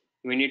is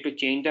we need to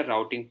change the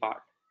routing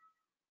part.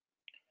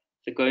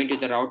 So going to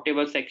the route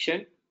table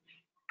section,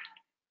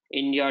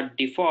 in your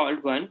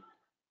default one,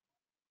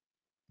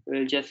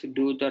 we'll just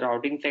do the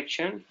routing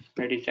section,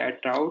 that is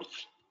add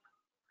routes.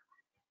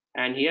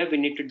 And here we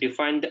need to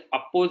define the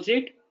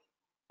opposite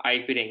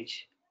IP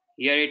range.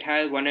 Here it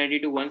has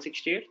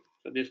 192.168.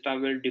 So this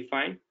time we'll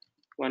define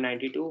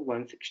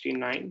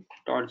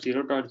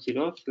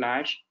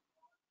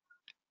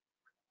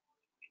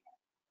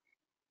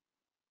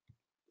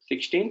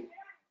 192.169.0.0/16.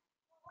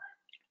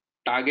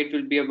 Target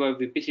will be our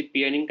VPC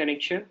peering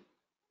connection,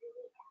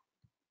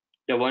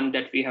 the one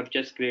that we have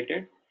just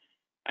created,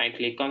 and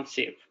click on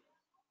save.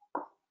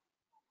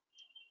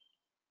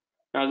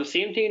 Now the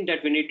same thing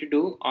that we need to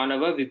do on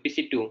our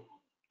VPC2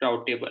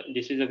 route table.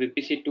 This is a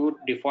VPC2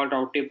 default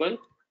route table.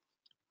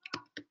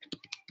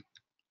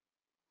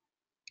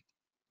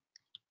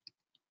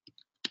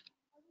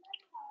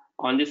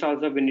 On this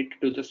also we need to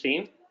do the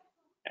same,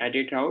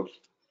 edit routes,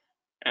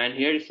 and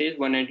here it says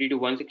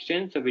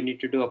 192.116, so we need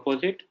to do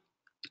opposite,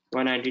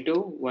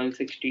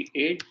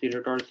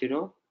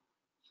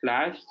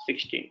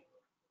 192.168.0.0/16.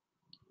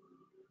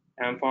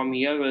 And from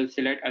here we'll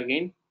select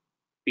again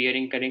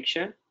peering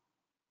connection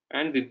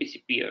and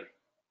VPC peer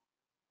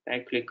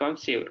and click on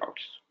save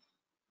routes.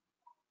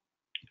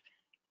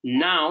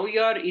 Now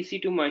your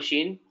EC2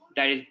 machine,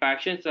 that is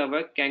Passion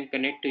server, can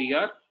connect to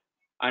your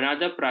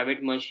another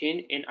private machine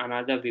in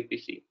another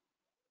VPC.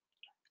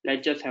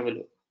 Let's just have a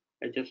look.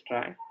 Let's just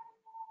try.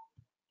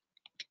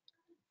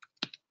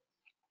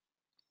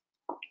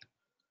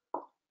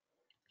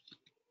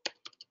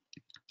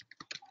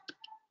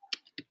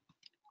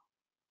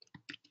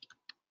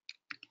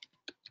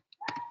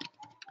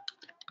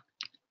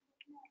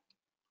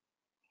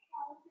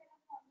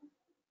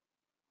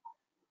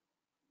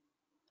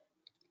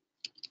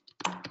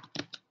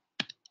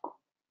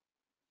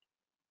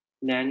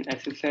 Then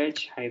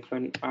SSH-I,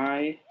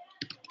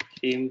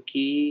 same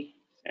key,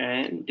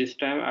 and this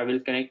time I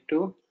will connect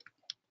to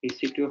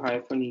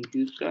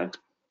EC2-user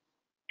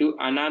to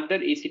another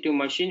EC2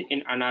 machine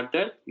in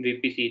another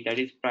VPC, that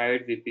is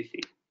private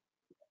VPC,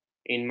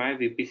 in my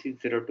VPC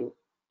 02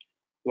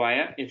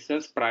 via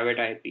instance private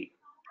IP.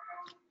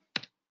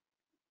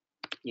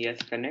 Yes,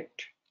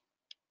 connect,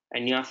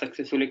 and you are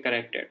successfully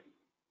connected,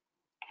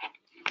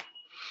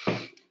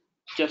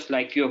 just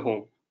like your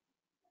home.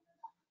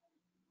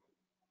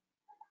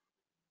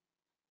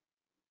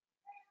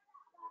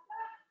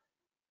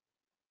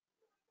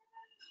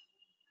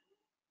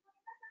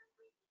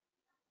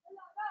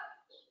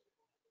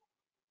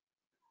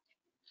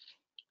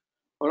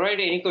 All right,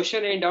 any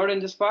question, any doubt in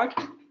this part?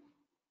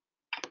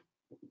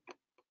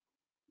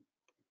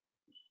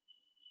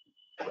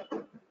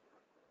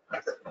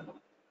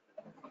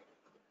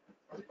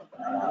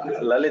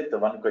 Lalit,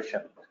 one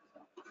question.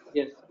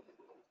 Yes.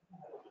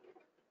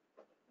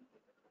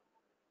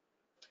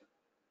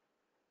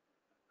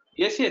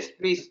 Yes,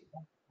 please.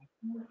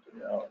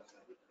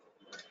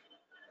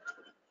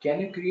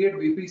 Can you create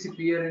VPC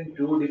peer in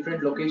two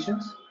different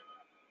locations?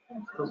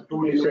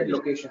 Two different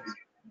locations.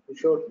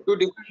 Sure. Two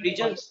different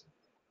regions.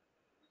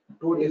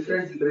 Two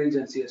different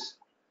regions, yes.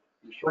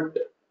 But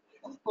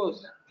Of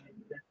course.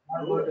 that's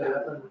not going to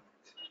happen.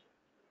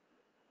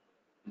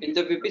 In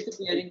the VPC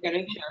peering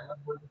connection,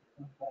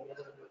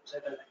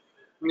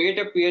 create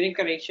a peering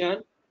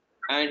connection,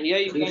 and here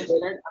you can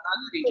select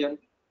another region.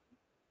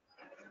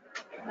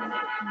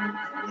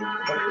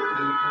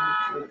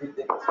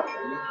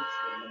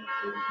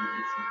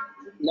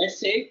 Let's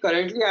say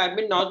currently I am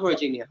in North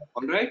Virginia,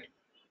 all right?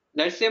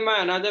 Let's say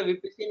my another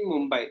VPC in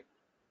Mumbai.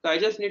 So I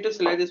just need to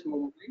select this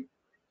Mumbai,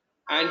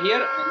 and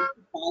here I need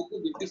to pass the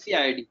VPC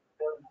ID.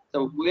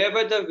 So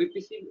whoever the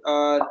VPC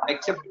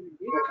accepted is,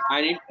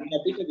 I need to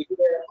copy the VPC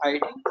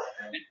ID.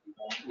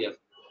 Yes.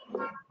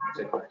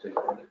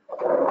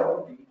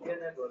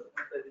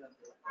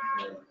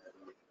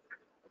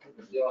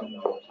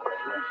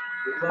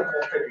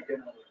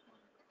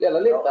 Yeah,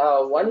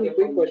 Lalit, one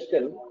quick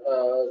question.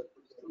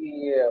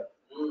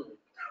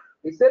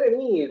 This there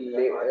any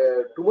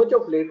too much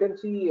of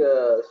latency?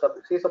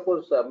 Say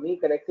suppose me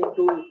connecting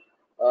to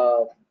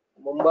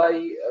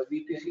Mumbai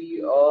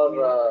VPC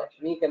or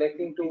me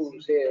connecting to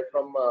say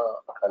from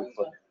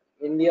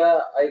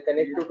India, I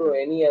connect to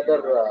any other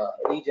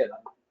region.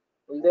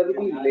 Will there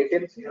be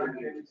latency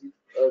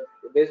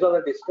based on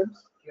the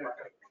distance?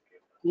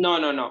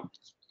 No.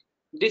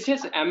 This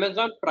is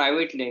Amazon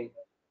private link,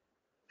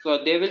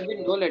 so there will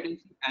be no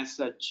latency as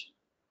such.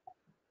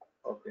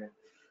 Okay.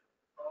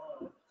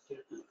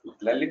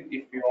 Lalit,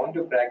 if you want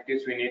to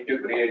practice, we need to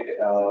create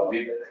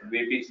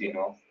VPC,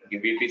 no?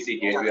 VPC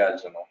gateway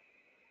also, no?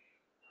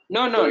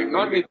 No, So it will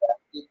not be-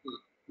 VPC,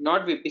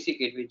 not VPC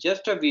gateway,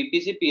 just a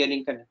VPC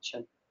peering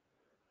connection.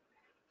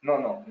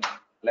 No.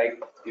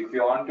 Like if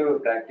you want to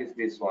practice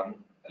this one,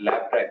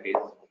 lab practice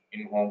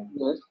in home,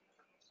 Yes.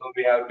 so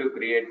we have to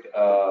create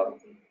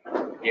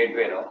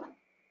gateway, no?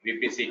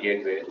 VPC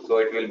gateway, so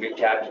it will be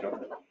charged, no?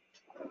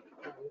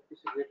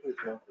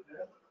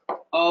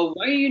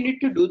 Why you need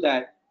to do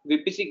that?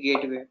 VPC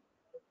gateway.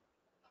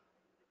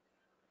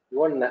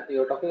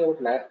 You're talking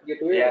about NAT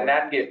gateway? Yeah,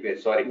 NAT gateway,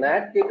 sorry.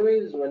 NAT gateway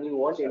is when you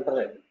want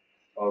internet.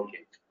 Okay.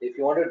 If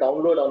you want to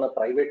download on a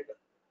private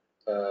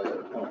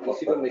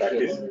PCB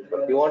machine,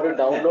 if you want to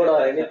download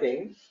or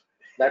anything,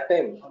 that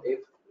time, if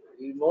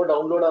you no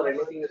download or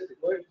anything is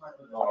required,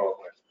 no.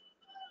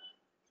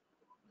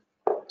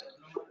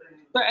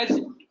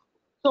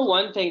 So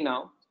one thing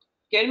now,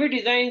 can we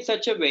design in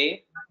such a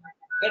way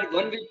that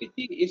one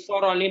VPC is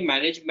for only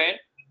management,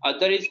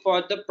 other is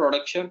for the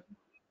production,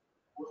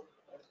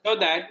 so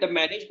that the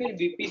management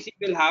VPC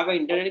will have an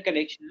internet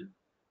connection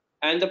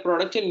and the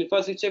production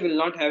infrastructure will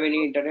not have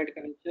any internet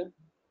connection?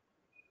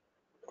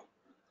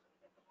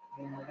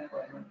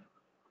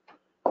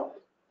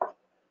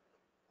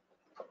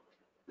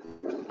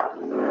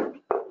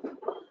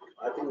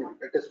 I think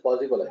it is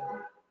possible. I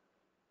think.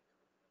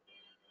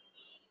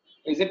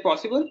 Is it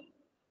possible?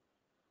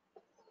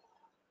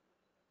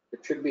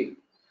 It should be.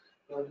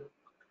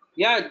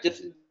 Yeah,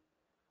 just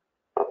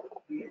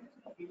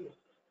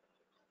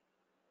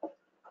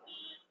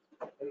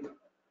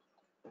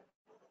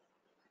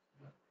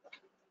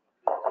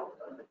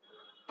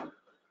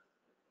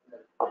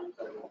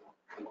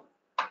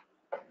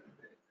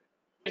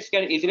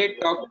can easily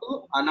talk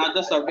to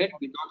another subnet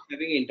without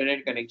having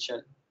internet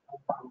connection.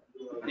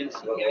 You can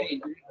see here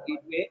internet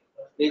gateway.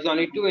 There is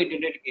only two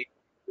internet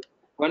gateways,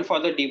 one for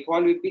the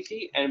default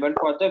VPC and one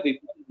for the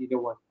VPC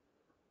 01.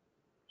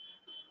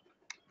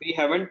 We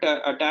haven't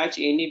attached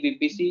any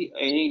VPC,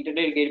 any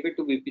internet gateway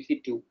to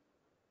VPC 2.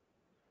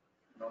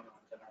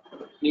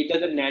 Neither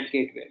the NAT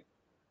gateway.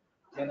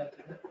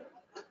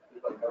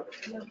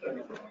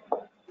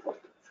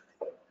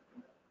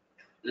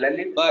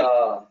 Lalit,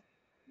 But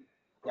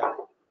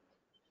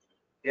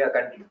yeah,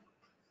 continue.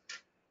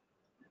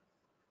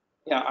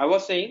 yeah, I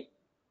was saying,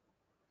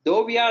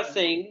 though we are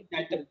saying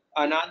that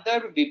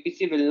another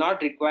VPC will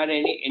not require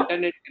any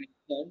internet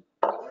connection,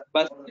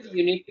 but still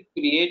you need to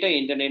create an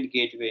internet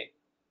gateway.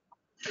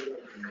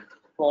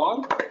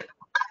 For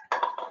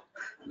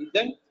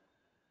reason,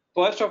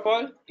 first of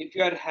all, if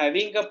you are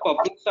having a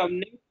public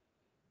subnet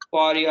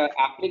for your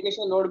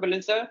application load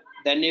balancer,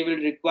 then you will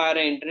require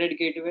an internet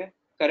gateway,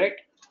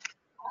 correct?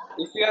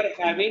 If you are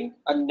having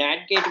a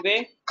NAT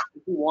gateway,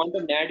 if you want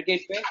a NAT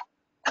gateway,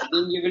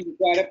 again you will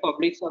require a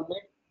public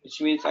subnet, which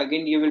means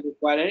again you will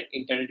require an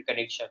internet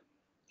connection.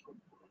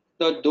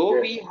 So though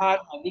we are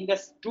having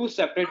two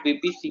separate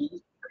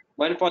VPCs,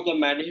 one for the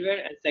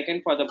management and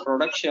second for the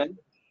production,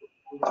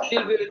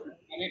 still we will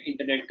require an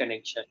internet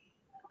connection.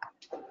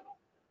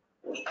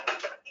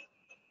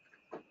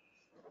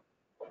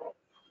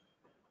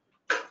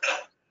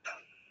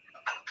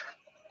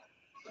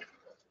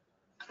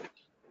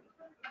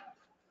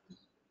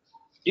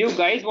 Do you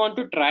guys want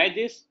to try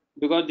this?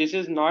 Because this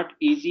is not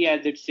easy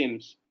as it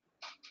seems.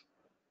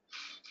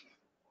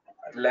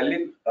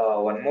 Lalit,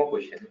 one more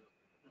question.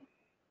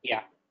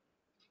 Yeah.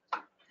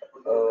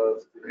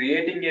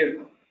 Creating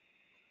a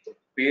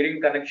peering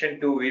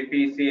connection to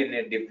VPC in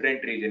a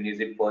different region,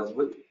 is it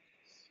possible?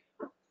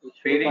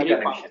 Peering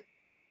connection.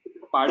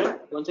 Pardon?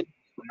 Once again.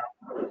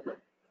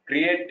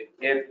 Create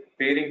a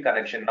peering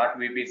connection, not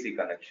VPC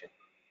connection.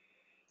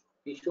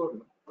 He showed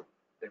me.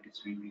 That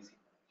is VPC.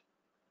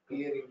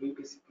 Peering,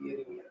 VPC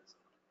peering, yes.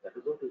 That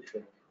is what he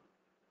showed.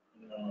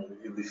 No,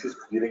 this is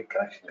peering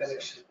connection.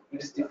 Connection.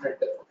 It is different.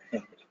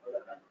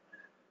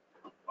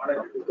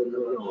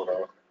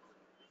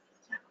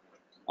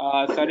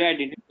 Sorry, I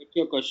didn't get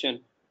your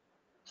question.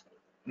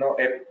 No,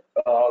 if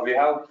we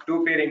have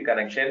two peering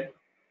connection.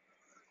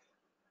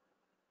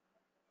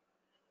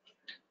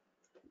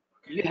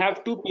 You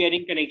have two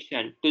peering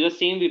connection to the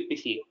same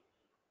VPC.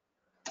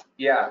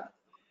 Yeah.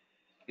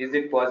 Is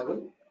it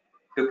possible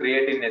to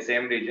create in the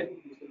same region?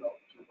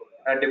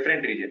 A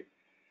different region?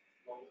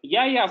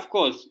 Yeah, of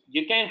course.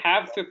 You can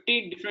have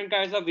 50 different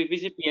kinds of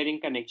VPC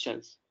peering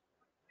connections.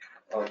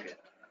 Okay.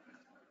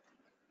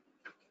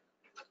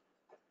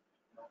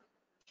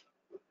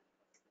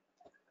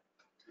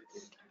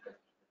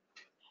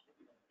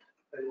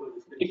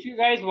 If you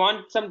guys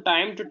want some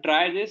time to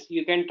try this,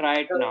 you can try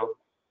it now.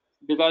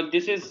 because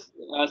this is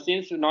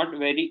since not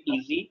very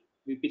easy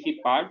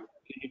VPC part.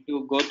 You need to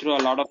go through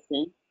a lot of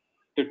things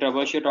to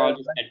troubleshoot all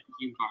this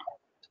networking part.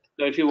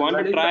 So if you want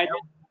to Lalit, try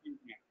this,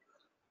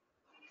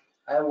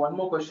 I have one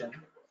more question.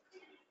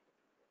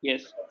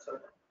 yes.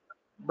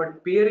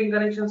 But peering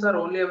connections are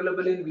only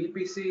available in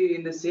VPC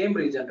in the same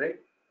region, right?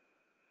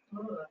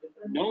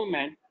 No,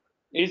 man.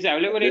 It is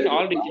available in There,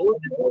 all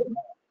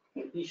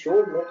regions. he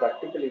showed no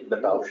practically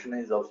that option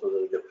is also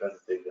the different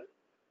thing.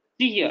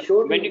 See He here,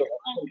 showed when you you the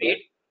click on option, right?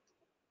 create,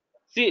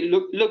 see,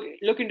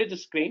 look into the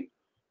screen.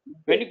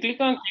 When you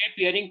click on create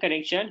peering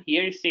connection,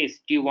 here it says,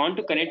 do you want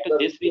to connect to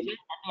this region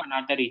or to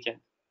another region?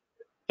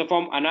 So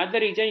from another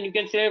region, you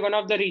can select one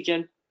of the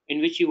region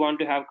in which you want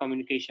to have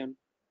communication.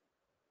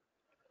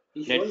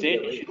 Let's say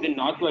this is in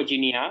North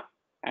Virginia,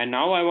 and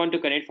now I want to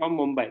connect from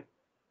Mumbai.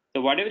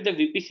 So whatever the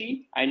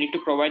VPC, I need to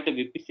provide the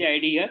VPC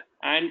ID here,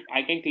 and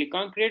I can click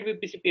on create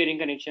VPC peering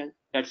connection.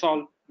 That's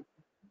all.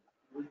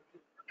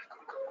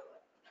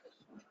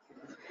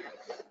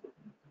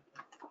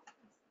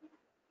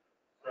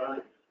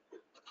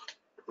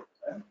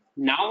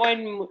 Now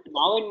in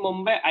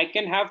Mumbai, I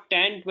can have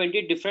 10,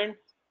 20 different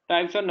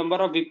types or number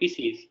of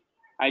VPCs.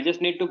 I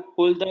just need to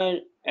pull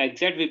the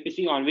exact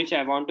VPC on which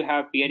I want to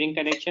have peering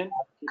connection,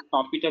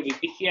 copy the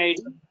VPC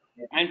ID,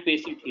 and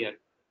paste it here.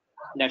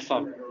 That's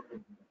all.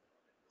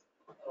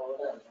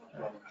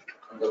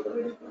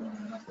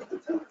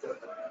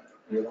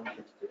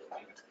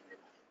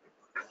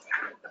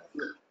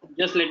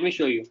 Just let me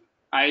show you.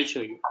 I'll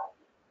show you.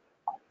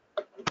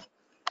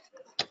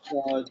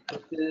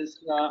 This is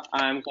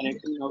I am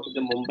connecting now to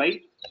the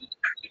Mumbai.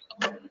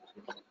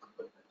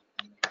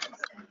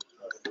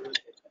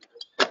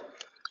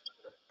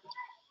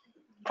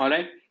 All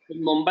right.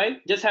 In Mumbai,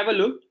 just have a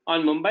look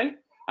on Mumbai.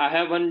 I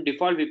have one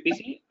default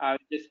VPC. I'll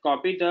just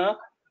copy the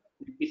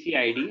VPC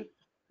ID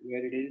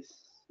where it is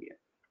here.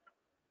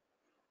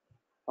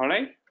 All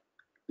right.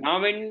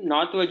 Now in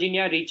North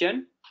Virginia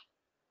region,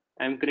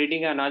 I'm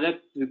creating another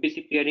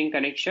VPC peering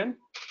connection.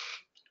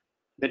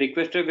 The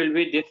requester will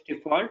be this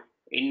default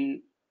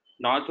in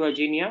North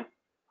Virginia.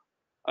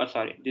 Oh,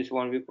 sorry, this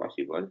won't be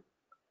possible.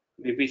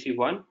 VPC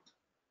 1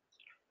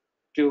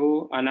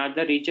 to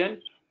another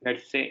region,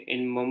 let's say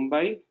in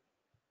Mumbai,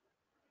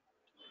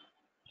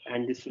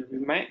 and this will be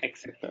my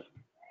acceptor.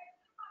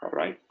 All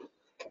right.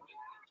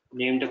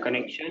 Name the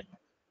connection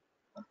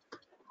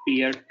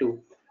peer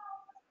 2.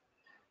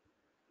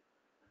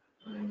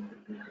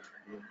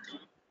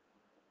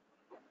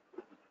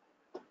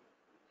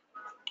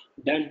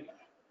 Done.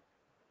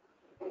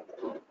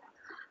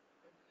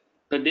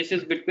 So this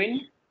is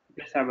between,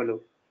 let's have a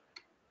look.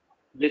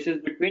 This is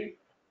between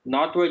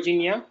North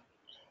Virginia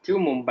to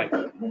Mumbai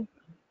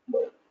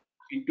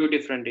in two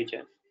different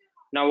regions.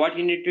 Now what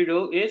you need to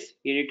do is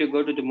you need to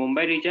go to the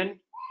Mumbai region,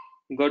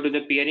 go to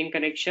the peering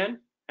connection,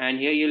 and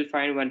here you'll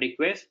find one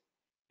request.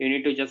 You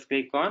need to just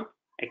click on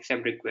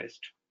accept request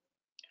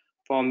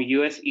from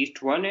US East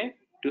 1A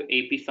to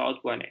AP South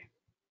 1A.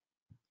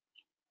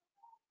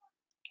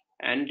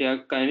 And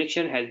the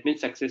connection has been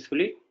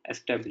successfully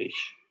established.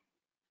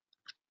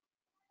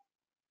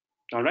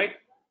 All right.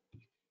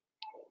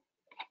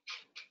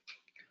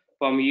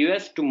 From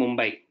US to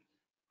Mumbai.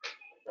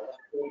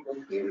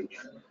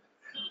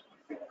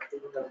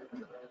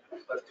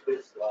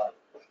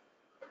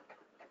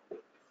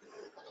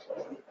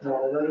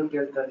 ಯಾವ್ದಾದ್ರು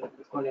ಕೇಳ್ತಾರೆ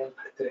ಕುತ್ಕೊಂಡು ಏನ್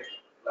ಮಾಡ್ತಾರೆ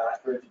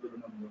last wait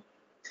ನಮ್ದು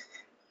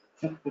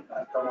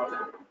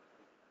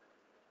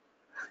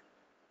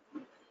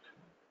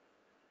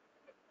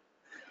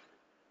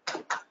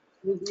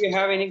Do you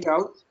have any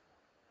doubts?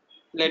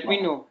 Let me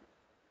know.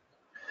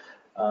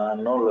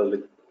 No,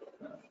 Lalit.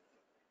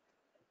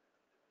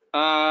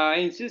 I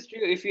insist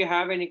you, if you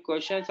have any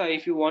questions or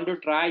if you want to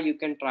try, you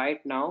can try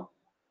it now.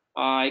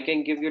 I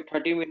can give you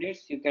 30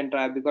 minutes. You can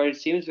try because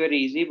it seems very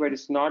easy, but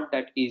it's not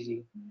that easy.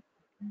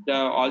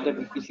 All the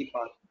VPC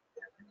part.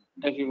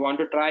 If you want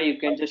to try, you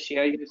can just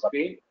share your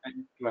screen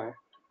and try.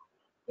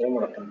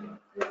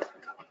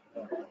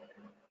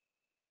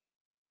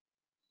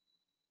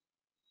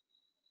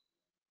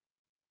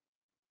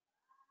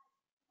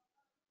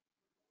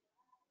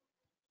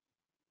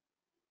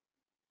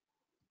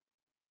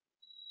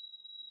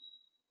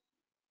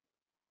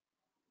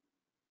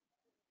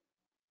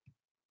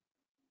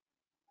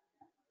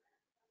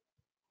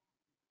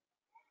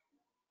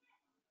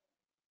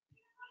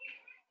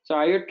 So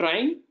are you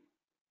trying?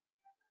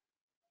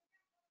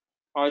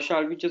 Or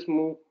shall we just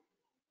move?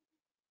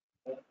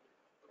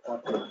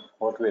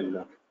 What will?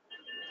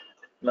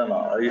 No,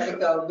 I think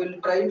we'll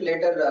try it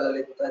later,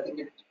 Lalit. I think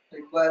it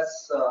requires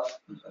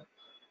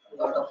a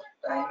lot of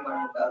time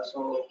and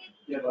also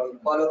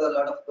follow the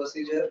lot of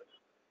procedure.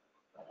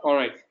 All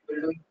right.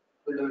 We'll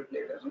do it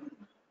later.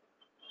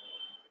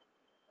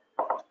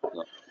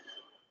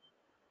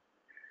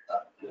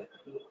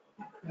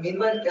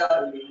 Meanwhile,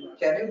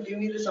 can you give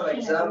me some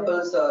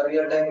examples,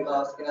 real-time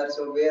scenarios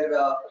where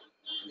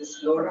this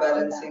load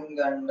balancing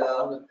and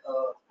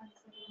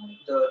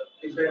the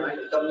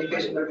different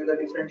communication between the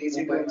different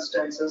EC2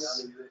 instances,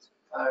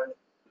 and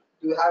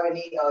do you have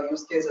any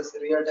use cases,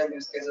 real-time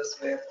use cases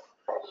where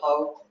how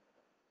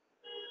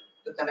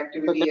the So the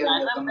connectivity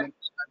and the diagram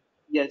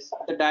yes,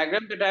 the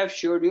diagram that I have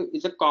showed you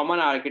is a common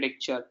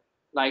architecture.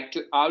 Like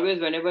to always,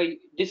 whenever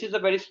this is a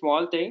very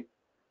small thing.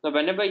 So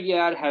whenever you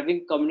are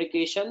having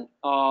communication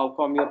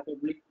from your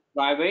public to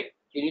private,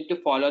 you need to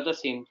follow the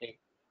same thing.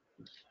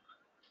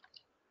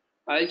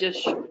 I'll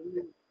just show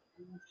you.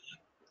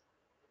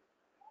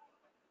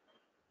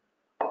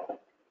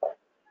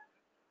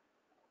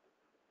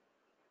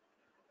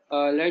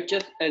 Let's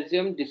just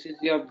assume this is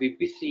your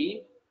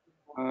VPC.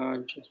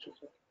 Just a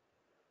second.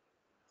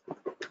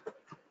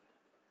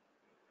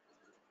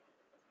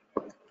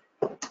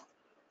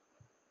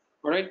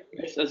 All right,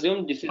 let's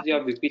assume this is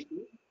your VPC,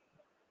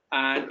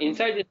 and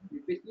inside this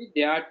VPC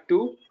there are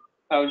two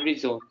boundary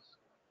zones.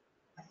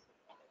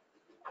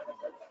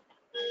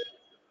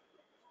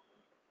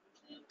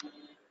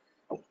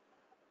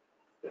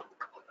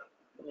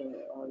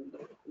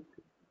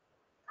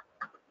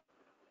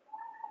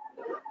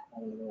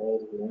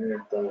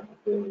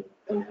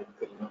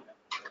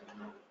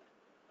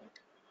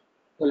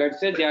 So let's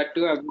say there are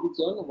two boundary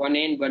zones,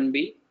 1A and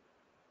 1B,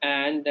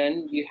 and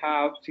then you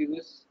have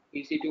few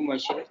EC2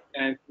 machines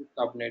and few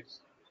subnets.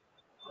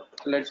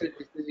 So let's say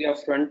this is your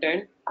front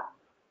end,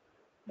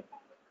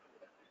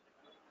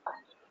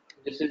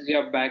 this is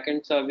your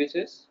backend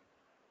services,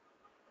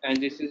 and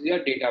this is your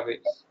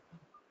database.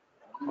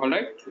 All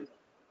right.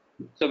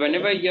 So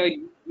whenever your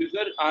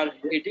users are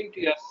hitting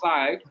to your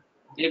site,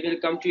 they will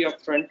come to your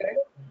front end.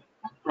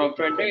 From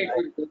front end, it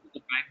will go to the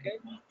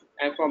backend,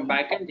 and from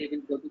backend, they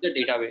will go to the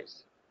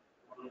database.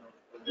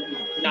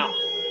 Now,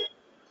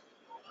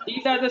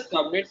 these are the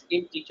subnets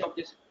in each of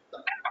these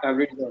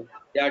zone.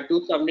 There are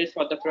two subnets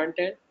for the front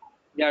end.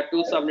 There are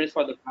two subnets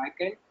for the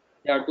backend.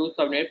 There are two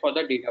subnets for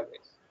the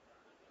database.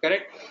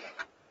 Correct?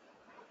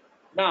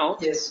 Now,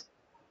 yes.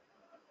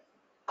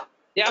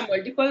 there are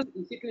multiple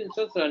EC2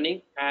 instances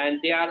running, and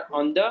they are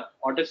on the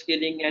auto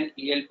scaling and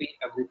ELP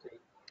everything.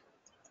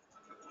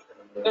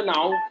 So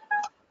now,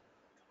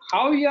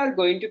 how you are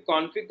going to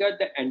configure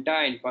the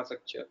entire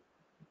infrastructure?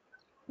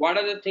 What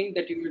are the things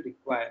that you will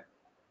require?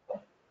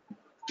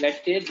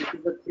 Let's say this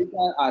is a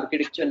three-tier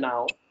architecture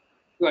now.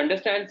 To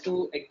understand,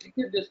 to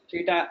execute this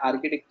three-tier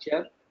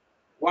architecture,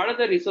 what are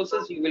the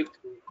resources you will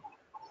create?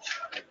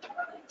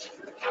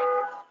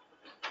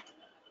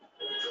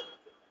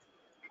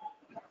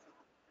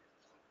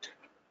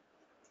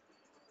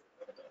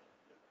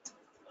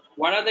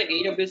 What are the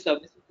AWS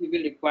services you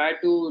will require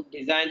to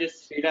design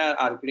this three-tier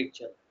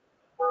architecture?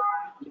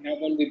 You have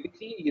one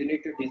VPC, you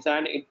need to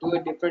design into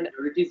a different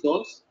ability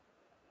zones.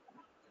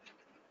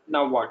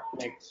 Now what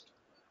next?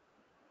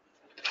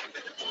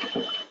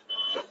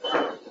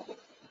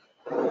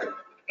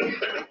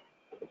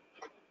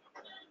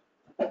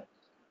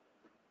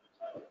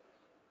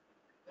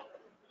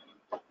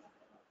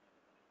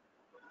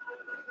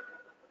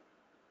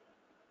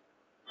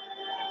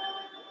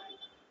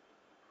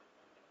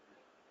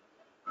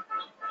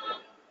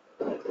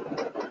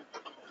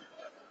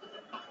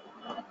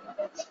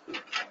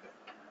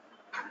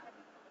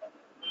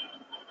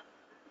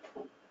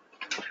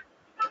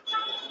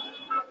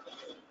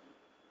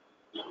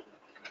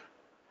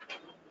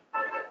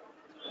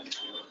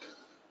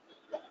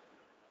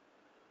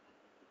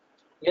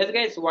 Yes,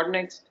 guys, what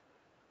next?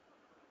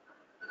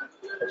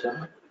 This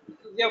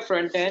is your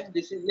front end,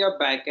 this is your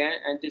back end,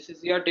 and this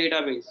is your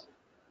database.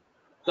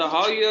 So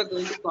how you are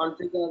going to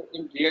configure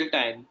in real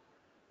time?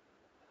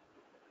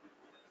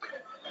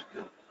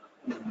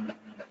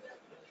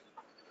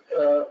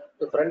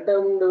 The front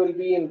end will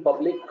be in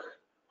public.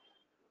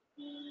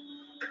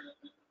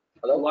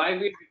 Hello? Why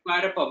we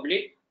require a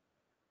public?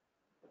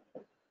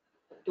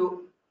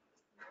 To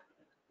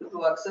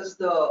access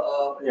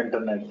the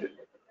Internet.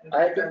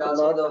 I think and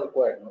also not the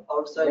required. No.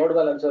 outside. Load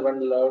balancer,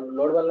 when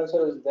load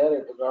balancer is there,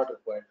 it is not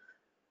required.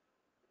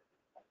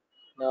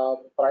 Now,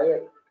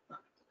 private.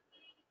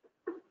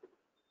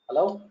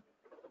 Hello?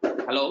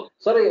 Hello?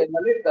 Sorry,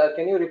 Lalit,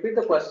 can you repeat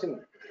the question?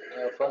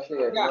 Firstly,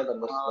 I did Yeah, not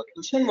understand.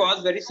 question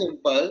was very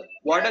simple.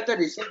 What are the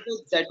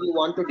resources that you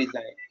want to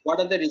design? What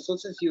are the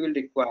resources you will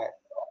require?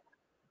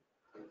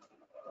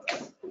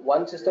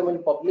 One system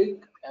in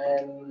public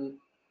and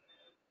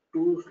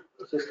two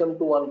system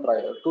to one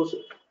private. Two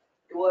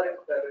are in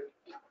private.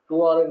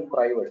 Two are in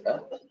private.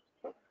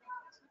 Huh?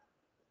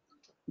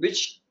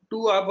 Which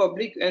two are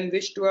public and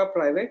which two are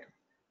private?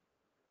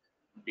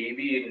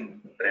 DB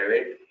in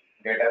private,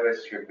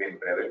 database should be in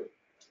private.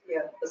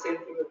 Yeah, the same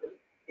thing with the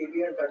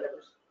DB and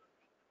database.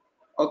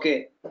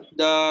 Okay,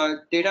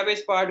 the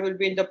database part will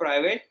be in the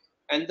private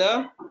and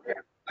the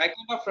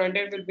backend or front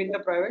end will be in the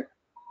private.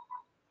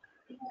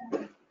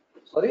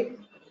 Sorry?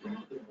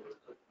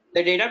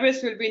 The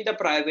database will be in the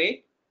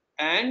private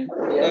and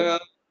Yes. the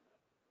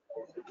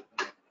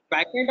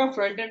backend or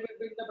front end will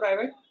be in the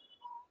private.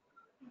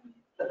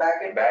 The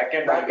backend.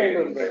 Backend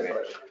will be in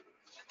private.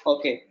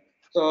 Okay,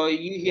 so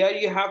here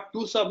you have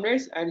two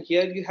subnets and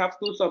here you have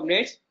two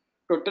subnets.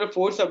 Total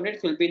 4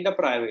 subnets will be in the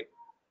private.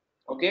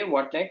 Okay,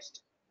 what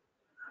next?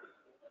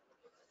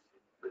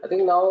 I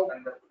think now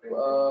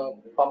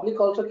public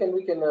also can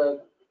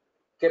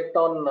kept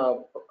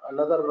on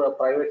another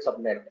private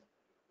subnet.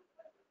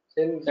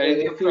 Since That is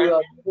the if you front.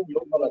 are using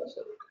load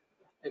balancer,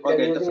 if you are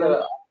Okay, the using front. a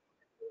load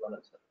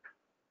balancer.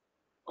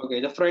 Okay,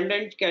 the front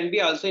end can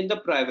be also in the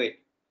private.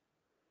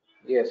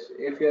 Yes,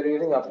 if you are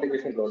using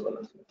application load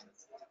balancer.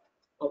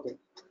 Okay,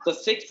 so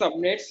 6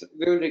 subnets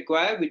we will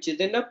require, which is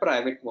in the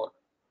private mode.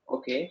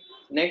 Okay,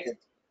 next.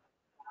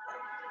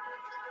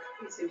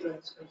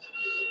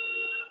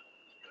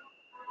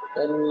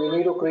 And we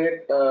need to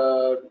create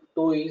 2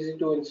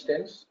 EC2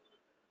 instance.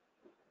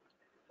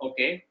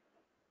 Okay.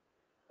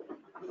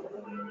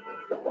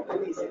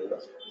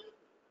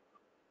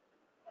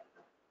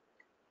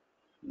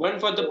 One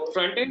for the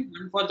front end,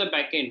 one for the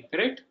back end,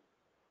 correct?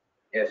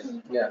 Yes.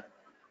 Yeah.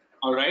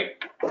 All right.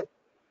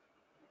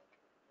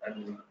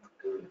 And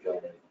to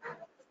join.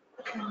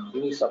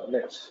 We need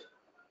subnets.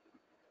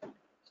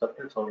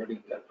 Subnets already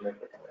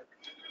calculated.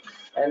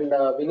 And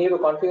we need to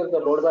configure the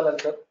load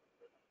balancer.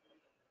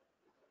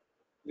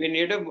 We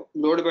need a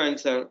load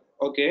balancer.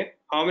 Okay.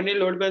 How many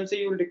load balancer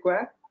you will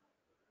require?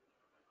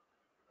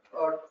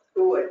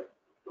 Two.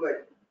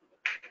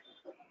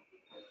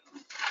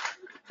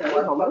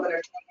 One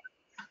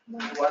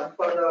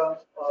for the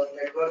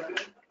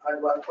networking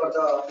and one for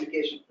the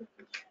application,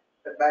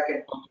 the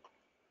backend.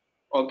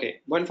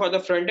 Okay. One for the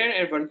front end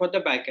and one for the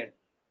back end.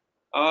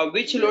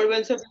 Which load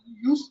balancer will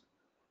you use?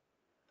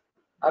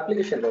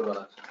 Application load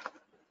balancer.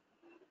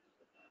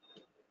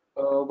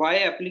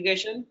 Why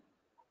application?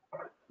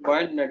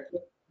 Why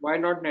network? Why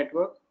not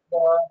network?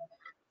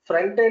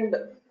 Front end,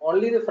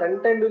 only the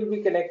front end will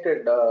be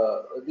connected.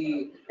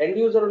 The end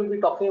user will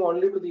be talking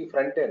only to the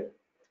front end.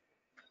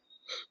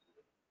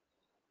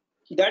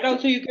 That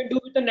also you can do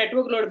with the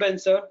network load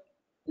balancer.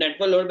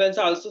 Network load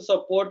balancer also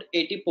support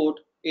 80 port,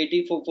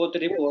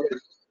 8443 port.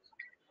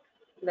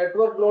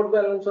 Network load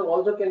balancer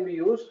also can be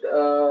used,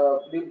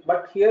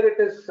 but here it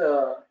is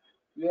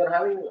we are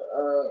having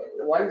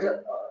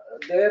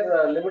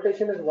their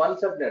limitation is one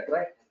subnet,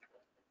 right?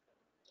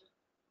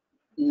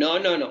 No.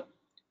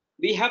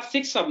 We have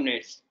 6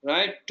 subnets,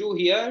 right? 2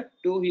 here,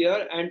 2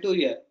 here, and 2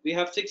 here. We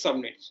have 6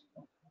 subnets.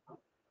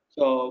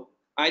 So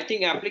I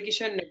think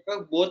application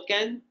network both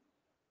can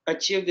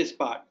achieve this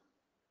part.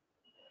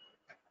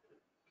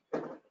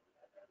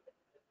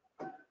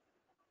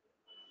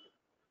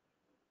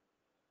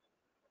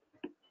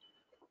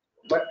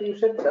 But you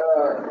said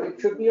it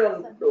should be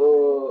on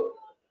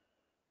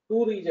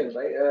 2 regions,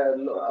 right?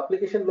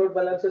 Application load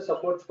balancer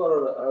supports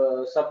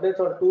for subnets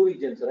on 2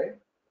 regions, right?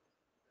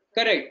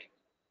 Correct.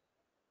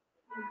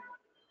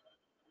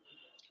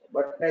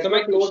 But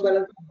network load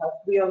balancer has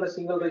to be on the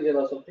single region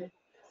or something.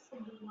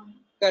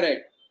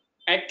 Correct.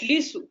 At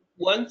least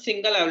one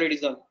single already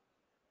zone.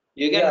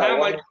 You can have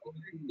multiple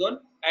zone,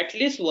 at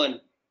least one.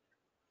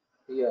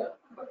 Yeah.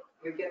 But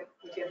we can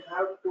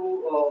have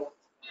 2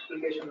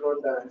 application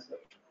load balancer.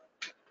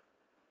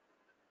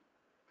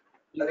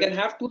 You can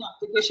have 2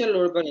 application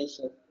load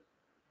balancer.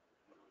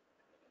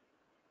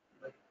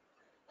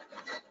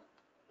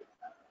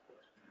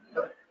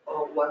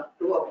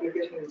 Two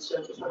application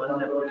instances and one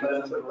load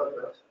balancer for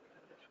the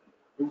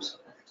 2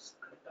 subnets.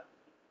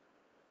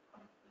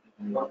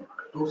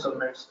 2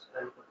 subnets.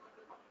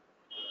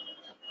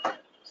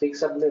 6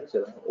 subnets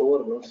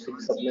over, no?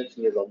 6 subnets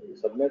he has already.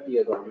 Subnet he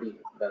has already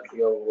that we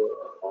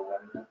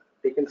have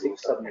taken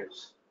 6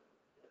 subnets.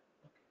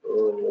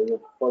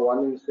 For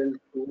one instance,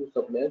 2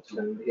 subnets,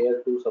 and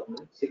here 2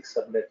 subnets, 6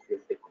 subnets we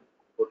have taken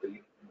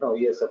totally. Now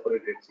he has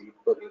separated C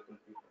for your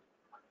computer.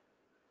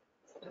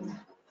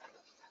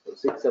 So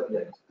 6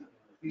 subnets.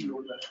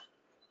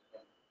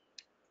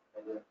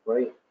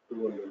 Right?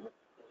 2 only.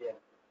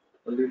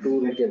 Only 2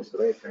 regions,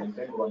 right? And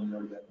then 1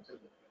 load balancer.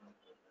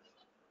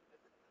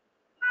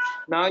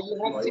 Now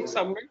you have 6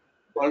 subnets,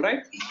 all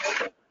right?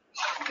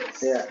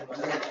 Yeah.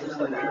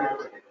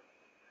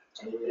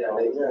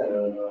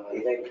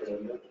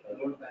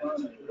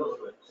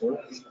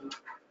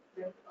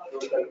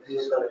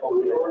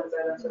 load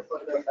balancer for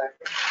the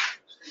backend.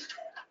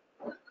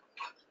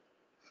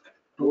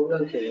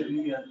 Total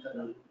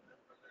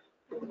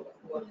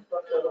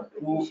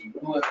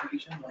Two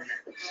application, one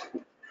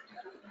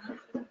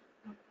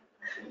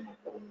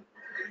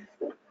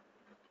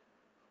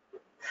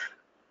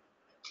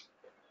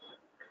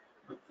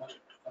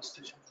first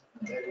station.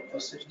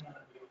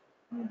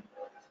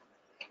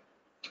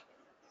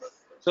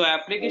 So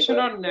application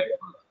or network?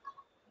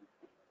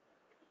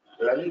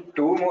 Well,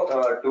 two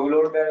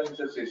load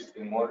balancers is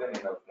more than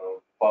enough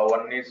now. For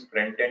one is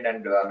front end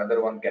and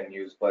another one can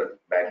use for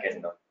back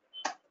end now.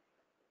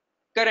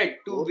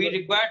 Correct. We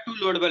require 2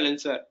 load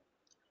balancer.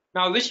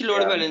 Now which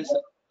load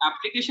balancer?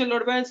 Application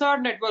load balancer or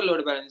network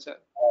load balancer?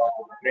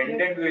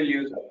 Front end will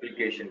use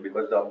application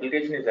because the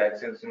application is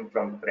accessing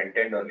from front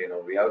end only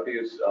now. We have to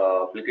use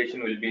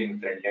application will be in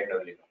front end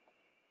only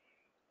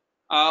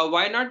now.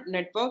 Why not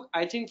network?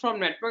 I think from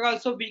network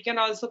also we can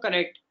also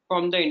connect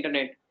from the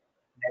internet.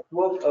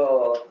 Network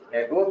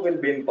will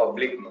be in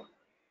public now.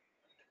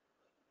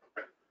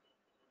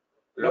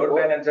 Load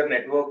balancer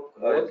network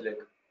is like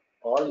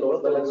all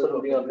load balancer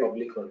will be on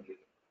public only.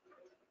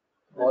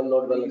 All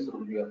load balancer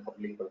will be on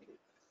public only.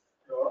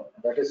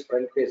 That is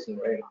front facing,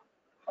 right?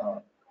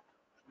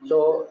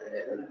 So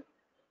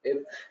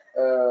if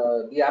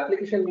the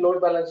application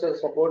load balancer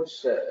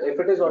supports, if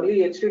it is only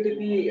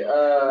HTTP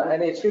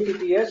and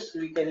HTTPS,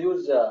 we can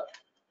use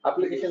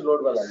application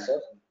load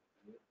balancer.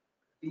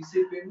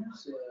 TCP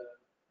means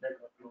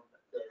network load.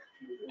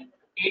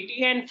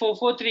 80 and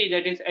 443,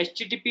 that is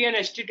HTTP and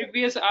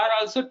HTTPS, are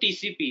also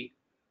TCP.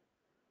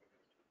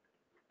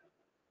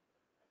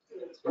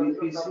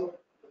 VPC.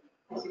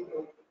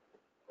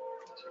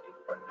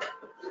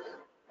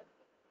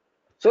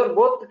 So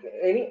both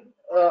any,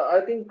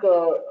 I think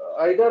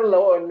either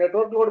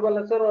network load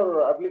balancer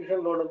or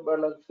application load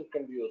balancer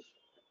can be used.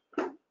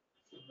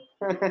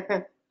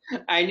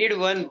 I need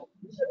one.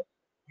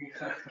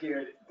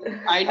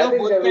 I I know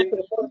think both. we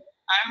prefer,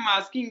 I'm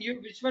asking you,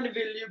 which one will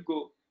you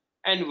go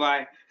and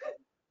why?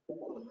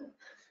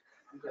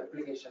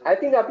 Application. I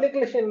think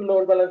application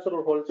load balancer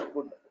holds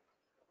good.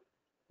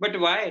 But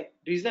why?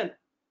 Reason?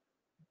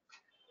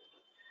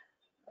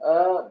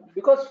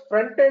 Because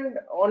front end,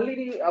 only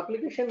the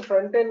application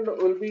front end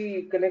will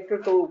be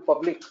connected to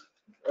public.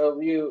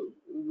 We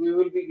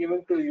will be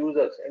giving to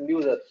users, end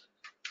users.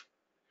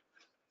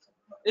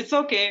 It's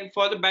okay.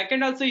 For the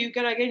backend also, you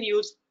can again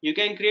use. You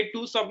can create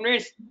two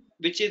subnets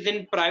which is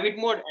in private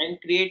mode and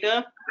create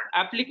a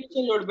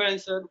application load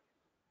balancer.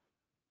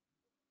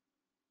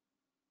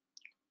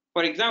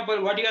 For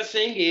example, what you are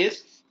saying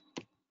is,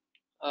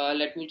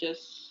 let me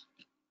just.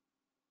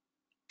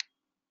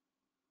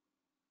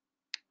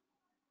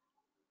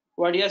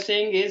 What you are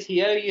saying is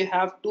here you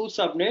have two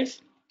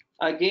subnets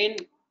again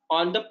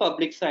on the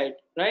public side,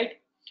 right?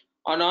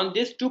 And on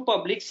these two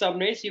public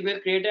subnets, you will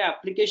create an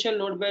application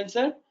load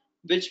balancer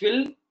which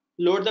will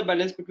load the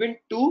balance between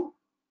two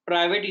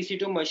private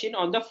EC2 machine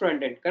on the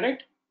front end,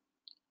 correct?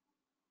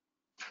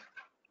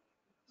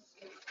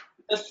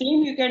 The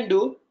same you can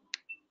do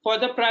for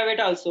the private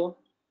also.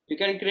 You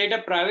can create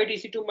a private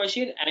EC2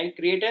 machine and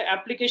create an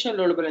application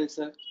load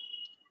balancer.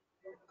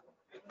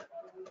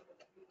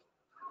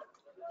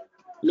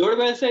 Load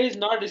balancer is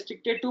not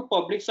restricted to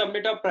public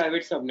subnet or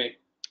private subnet.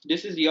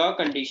 This is your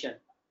condition.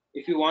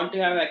 If you want to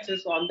have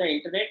access on the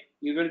internet,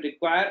 you will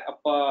require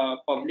a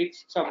public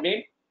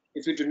subnet.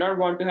 If you do not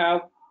want to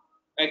have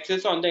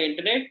access on the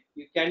internet,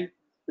 you can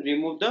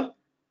remove the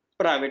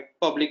private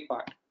public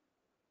part.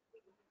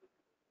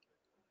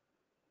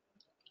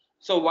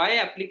 So why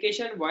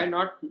application? Why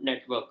not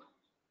network?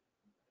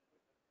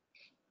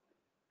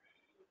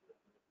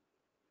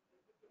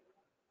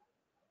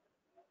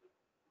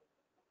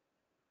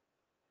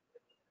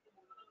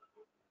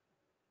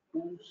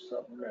 Two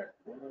subnet.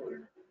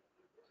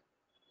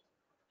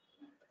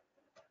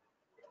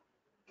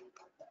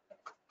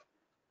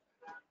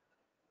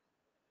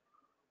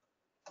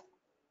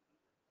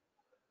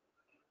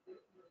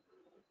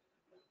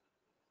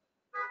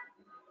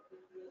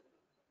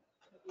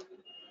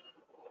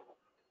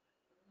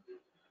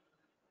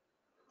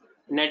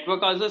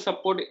 Network also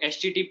support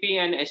HTTP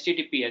and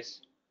HTTPS.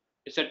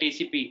 It's a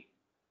TCP.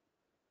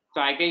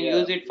 So I can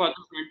use it for the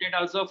front end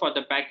also, for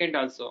the back end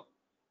also.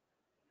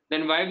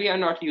 Then why we are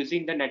not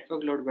using the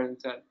network load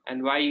balancer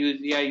and why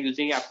we are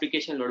using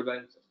application load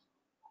balancer?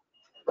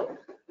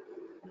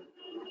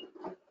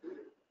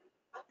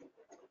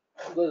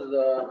 Because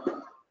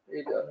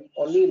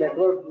only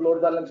network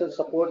load balancer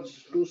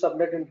supports two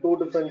subnet in two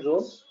different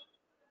zones.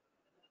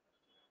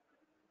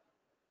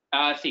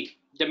 See,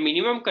 the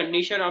minimum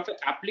condition of an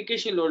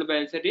application load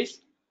balancer is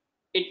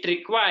it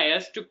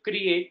requires to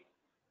create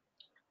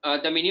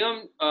the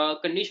minimum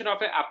condition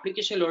of an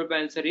application load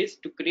balancer is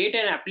to create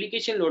an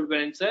application load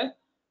balancer.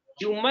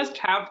 You must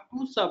have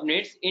two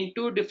subnets in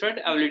two different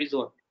availability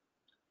zones.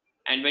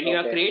 And when you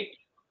are create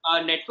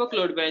a network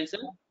load balancer,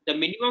 the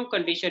minimum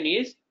condition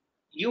is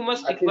you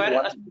must At least require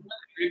one. a single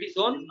availability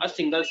zone, a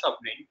single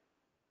subnet.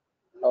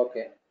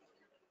 Okay.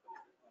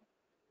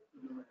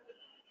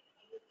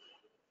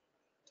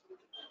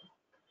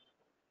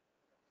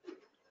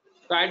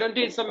 So I don't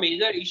think it's a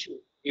major issue.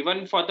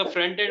 Even for the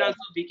front end also,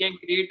 we can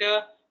create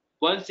a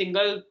one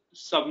single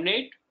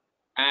subnet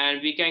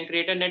and we can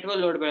create a network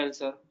load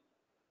balancer.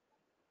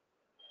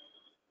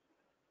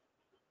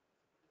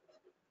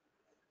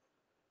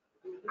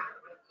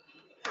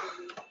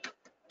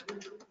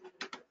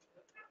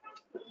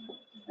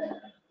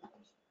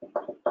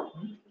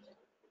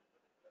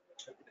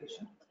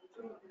 Application.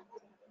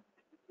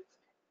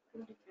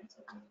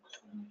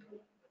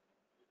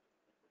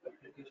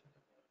 Application.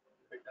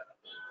 Better.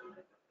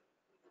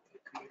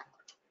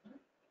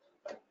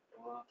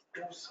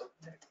 Two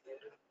subnet.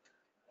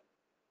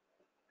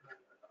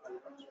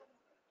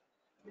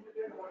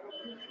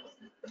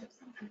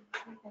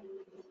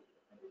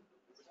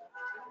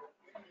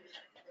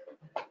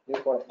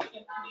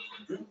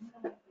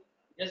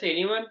 Yes,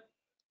 anyone?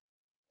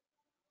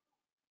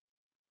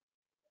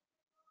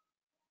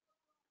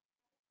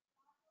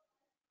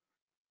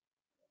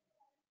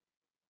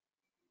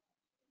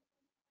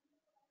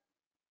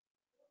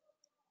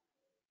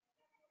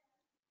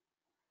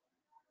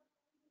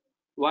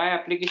 Why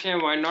application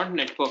and why not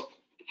network?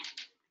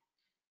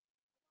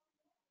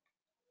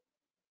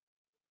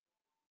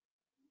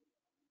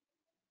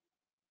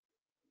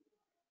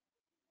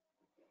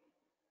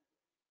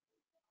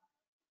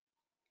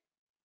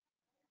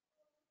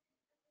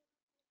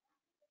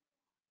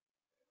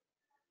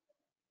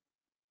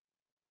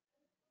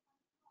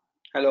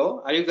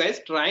 Hello, are you guys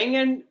trying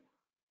and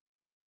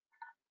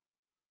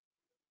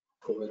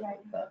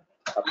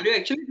are you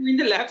actually doing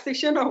the lab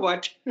session or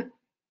what?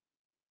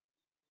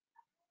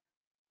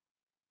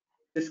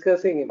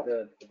 Discussing it,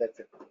 that's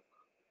it.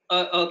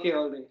 Okay,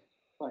 all right,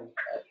 fine.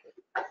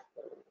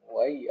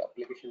 Why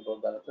application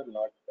load balancer,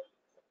 not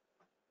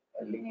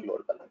a link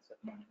load balancer,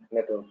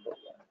 network load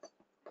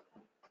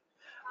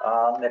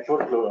balancer?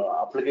 Network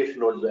load, application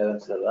load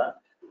balancer.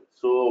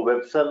 So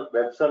web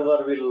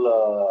server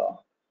will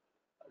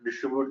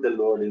distribute the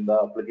load in the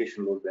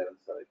application load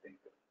balancer, I think.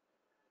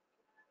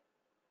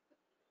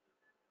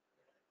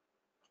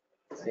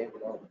 Same.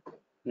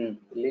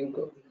 Link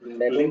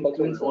Network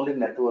means only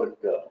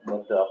network,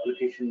 but the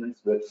application means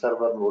web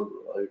server load.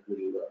 It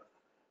will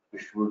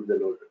distribute the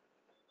load.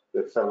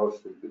 Web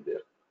servers will be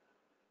there.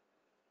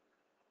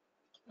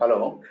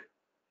 Hello.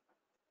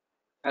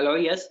 Hello,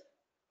 yes.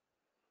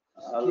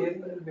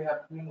 Scaling will be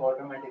happening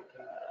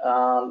automatically.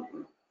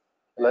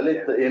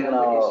 Lalit, in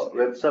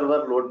web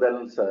server load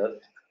balancer,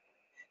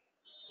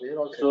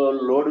 so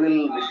load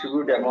will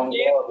distribute among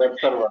the web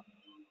server.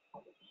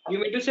 You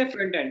mean to say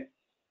front end?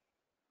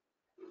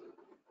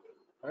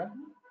 Huh?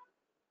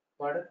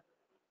 Pardon?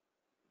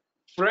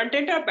 Front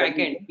end or back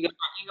end you are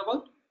talking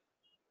about?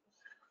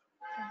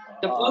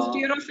 The first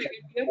year or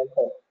second year?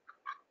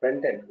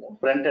 Front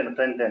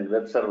end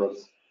web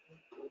servers.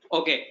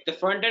 Okay, the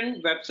front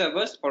end web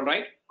servers, all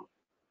right.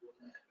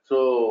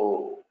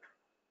 So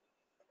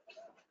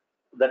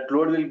that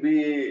load will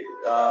be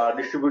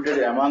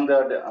distributed among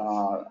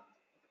the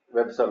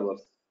web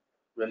servers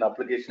when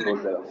application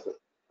load balancer.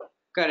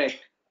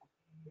 Correct.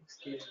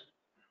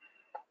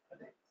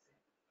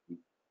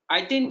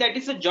 I think that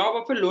is the job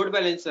of a load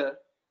balancer,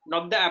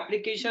 not the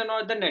application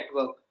or the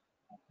network.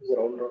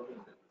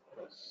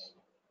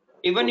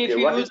 Even if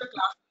you use a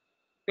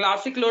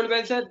classic load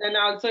balancer, then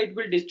also it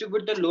will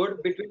distribute the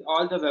load between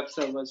all the web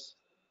servers.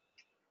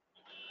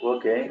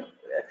 Okay,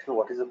 actually,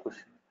 what is the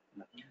question?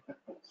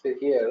 So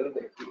here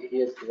he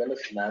has given a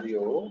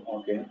scenario.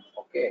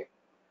 Okay.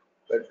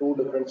 Where two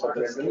different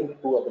subnets and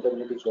two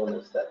availability zone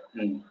is there.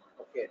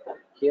 Okay.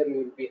 Here you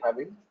will be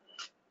having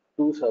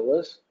two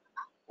servers,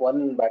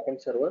 one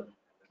backend server,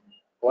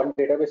 one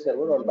database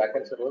server, one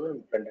backend server,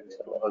 and front-end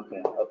server.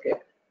 Okay.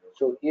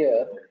 So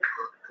here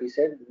we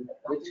said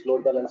which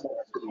load balancer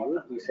has to be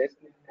used. We said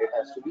it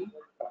has to be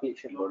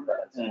application load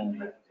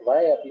balancer.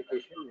 Why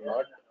application,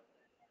 not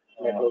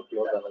network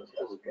load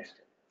balancer is the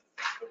question.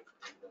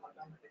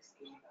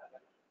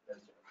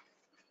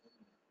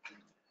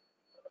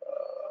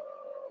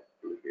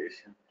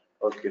 Application.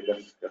 Okay,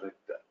 that's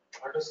correct.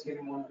 Auto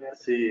scaling won't be.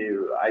 See,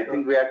 I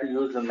think we have to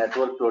use the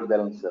network load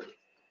balancer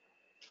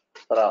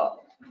for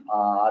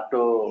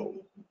auto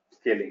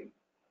scaling.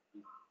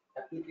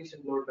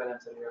 Application load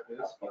balancer we have to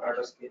use for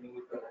auto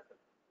scaling.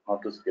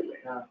 Auto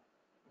scaling. Yeah.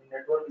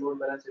 Network load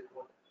balancer it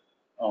won't.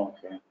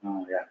 Okay.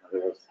 Yeah.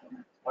 Reverse.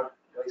 What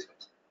vice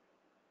versa.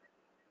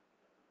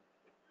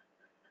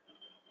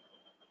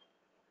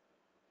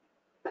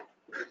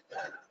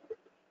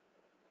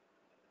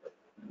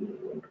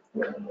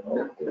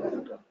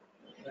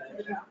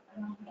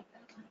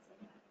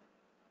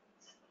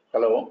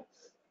 Hello.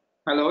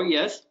 Hello,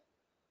 yes.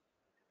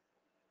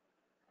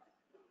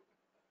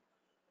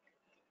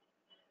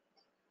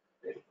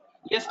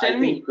 Yes, tell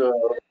me.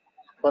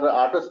 For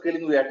auto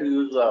scaling, we have to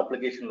use the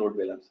application load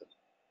balancer.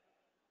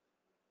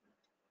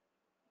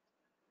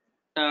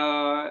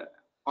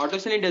 Auto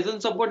scaling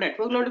doesn't support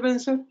network load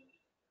balancer?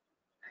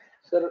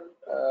 Sir,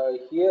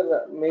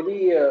 here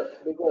maybe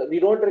because we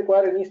don't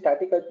require any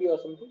static IP or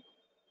something.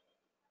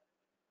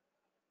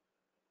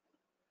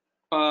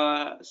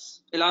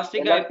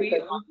 Elastic IP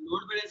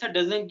load balancer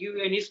doesn't give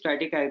any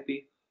static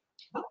IP.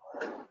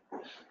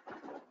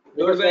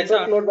 Load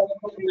balancer, Load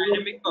balancer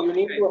you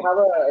need to have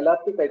a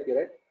elastic IP,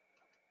 right?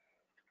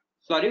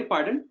 Sorry,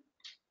 pardon?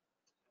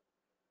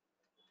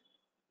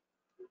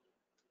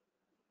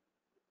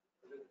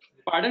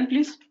 Pardon,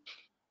 please.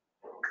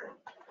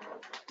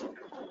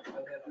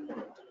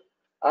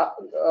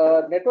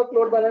 Network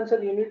load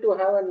balancer, you need to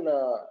have an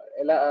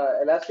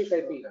elastic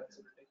IP.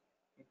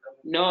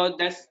 No,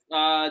 that's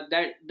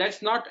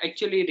not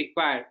actually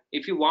required.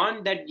 If you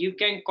want that, you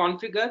can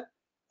configure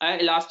an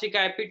elastic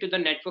IP to the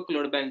network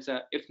load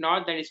balancer. If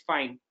not, then it's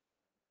fine.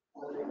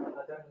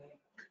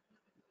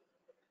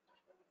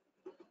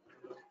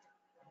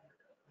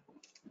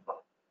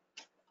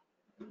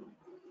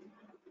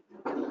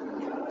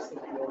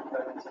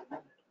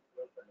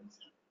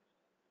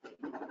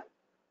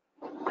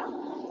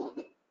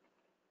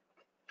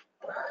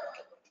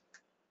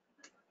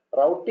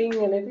 Routing,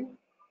 anything?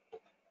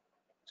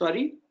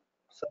 Sorry?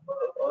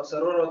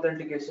 Server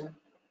authentication.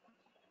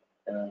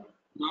 No.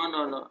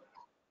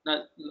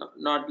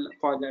 Not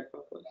for that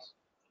purpose.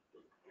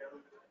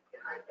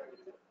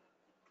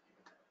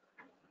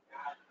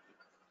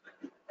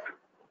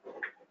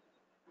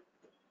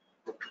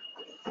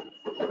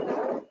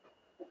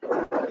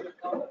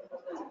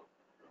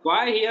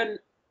 Why here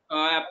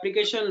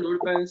application load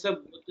balancer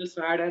both the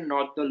side and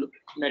not the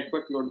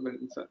network load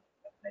balancer?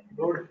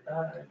 Load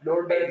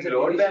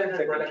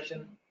balancer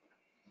production.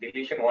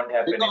 deletion won't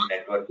happen in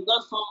network.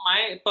 Because from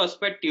my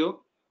perspective,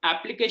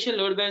 application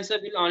load balancer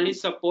will only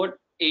support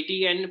AT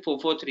and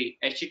 443,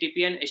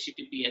 HTTP and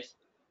HTTPS.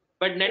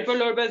 But network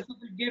load balancer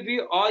will give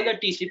you all the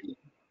TCP.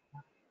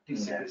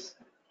 TCS.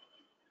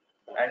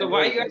 So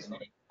why you are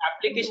saying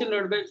application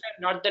load balancer,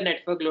 not the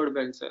network load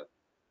balancer?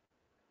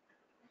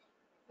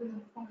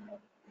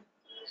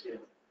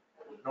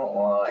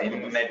 No,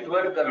 in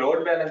network, the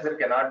load balancer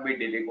cannot be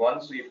deleted.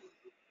 Once if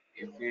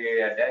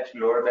we attach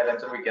load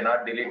balancer, we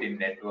cannot delete in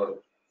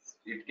network.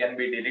 It can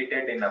be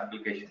deleted in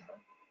application.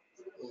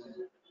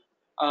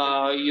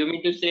 You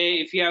mean to say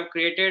if you have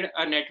created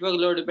a network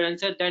load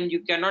balancer, then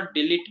you cannot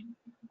delete?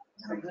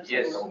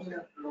 Yes.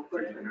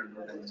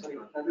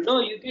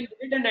 No, you can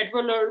delete a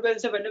network load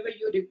balancer whenever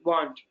you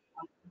want.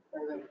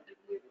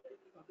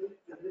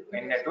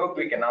 In network,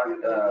 we cannot.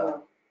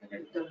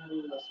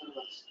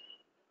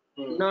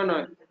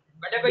 No.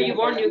 Whatever you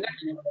want, you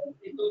can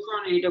it goes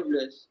on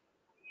AWS.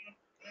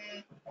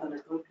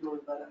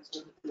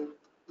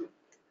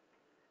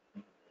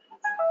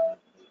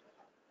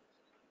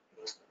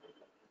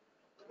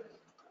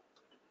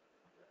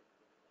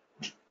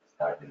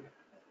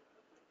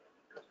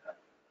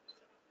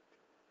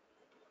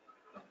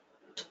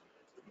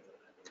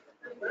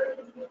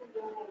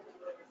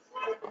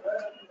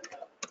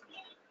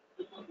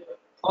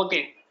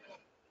 Okay,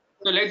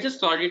 so let's just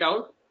sort it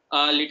out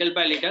little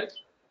by little.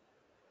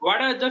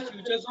 What are the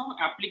features of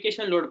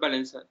application load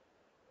balancer?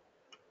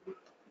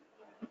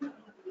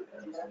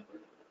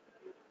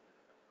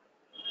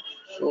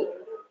 So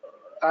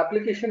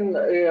application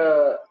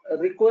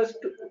request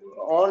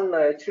on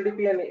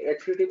HTTP and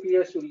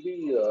HTTPS will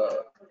be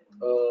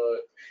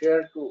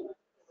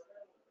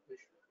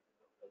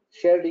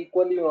shared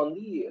equally on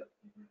the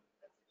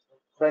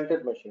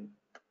front-end machine.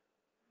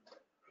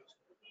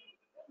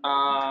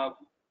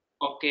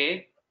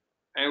 Okay,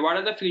 and what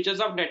are the features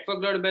of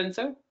network load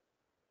balancer?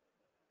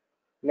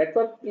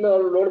 Network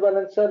load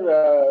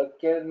balancer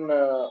can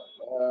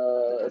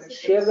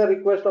share the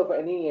request of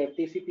any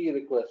TCP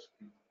request.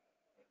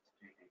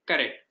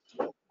 Correct.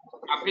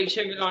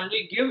 Application will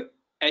only give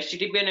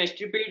HTTP and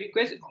HTTP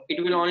request.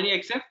 It will only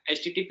accept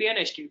HTTP and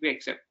HTTP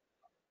accept.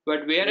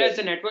 But whereas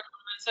the network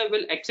load balancer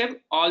will accept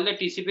all the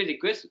TCP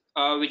requests,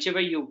 whichever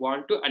you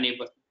want to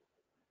enable.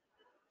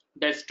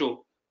 That's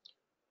true.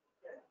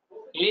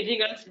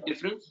 Anything else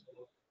difference?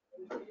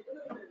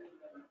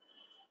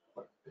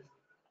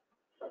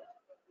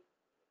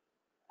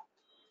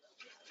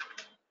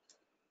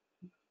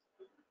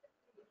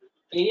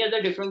 Any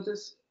other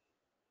differences?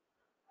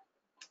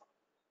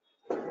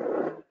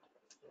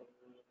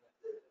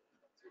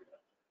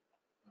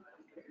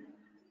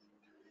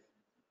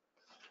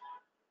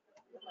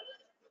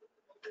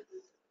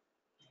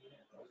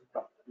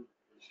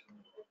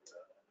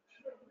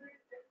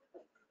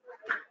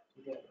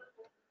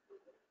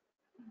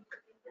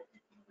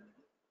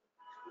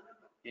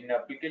 In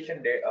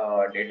application,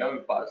 data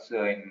will pass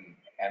in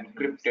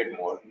encrypted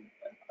mode.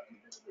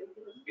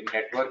 In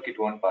network, it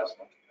won't pass.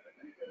 No?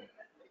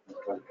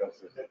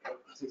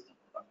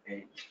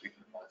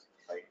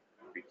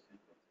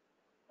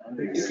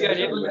 If you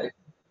enable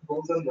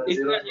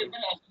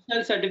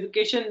SSL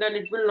certification, then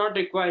it will not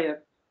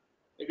require.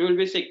 It will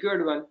be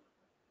secured one.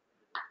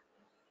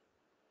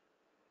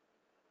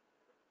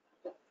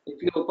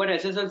 If you open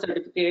SSL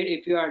certificate,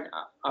 if you are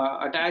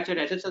attach an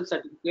SSL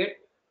certificate,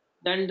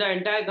 then the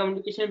entire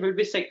communication will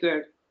be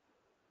secured.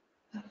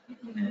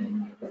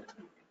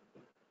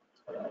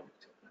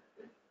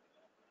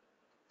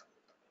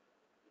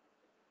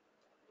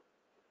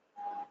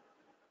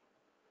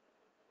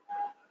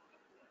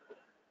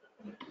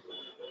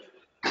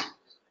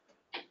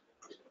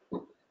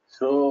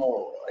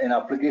 So in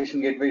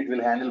application gateway, it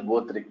will handle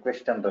both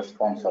request and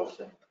response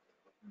also.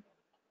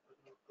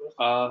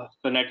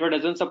 So network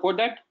doesn't support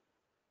that.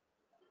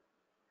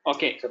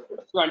 Okay.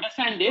 To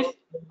understand this,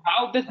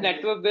 how this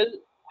network will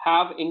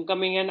have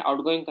incoming and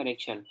outgoing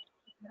connection.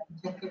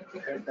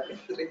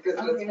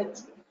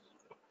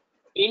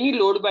 Any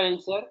load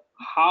balancer,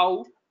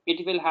 how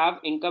it will have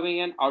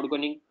incoming and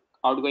outgoing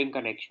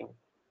connection.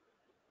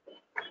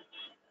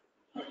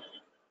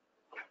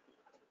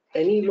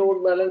 Any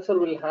load balancer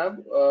will have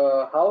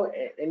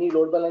any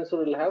load balancer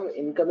will have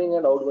incoming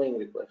and outgoing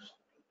requests.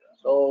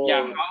 So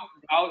yeah,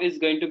 how is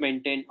going to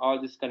maintain all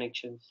these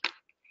connections?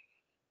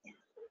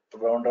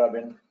 Round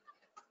robin.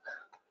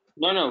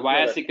 No,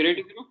 via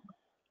security group.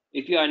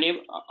 If you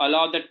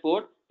allow that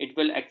port, it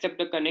will accept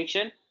the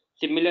connection.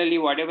 Similarly,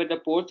 whatever the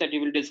ports that you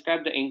will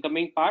describe, the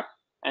incoming part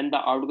and the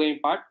outgoing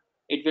part,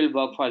 it will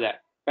work for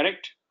that.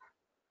 Correct?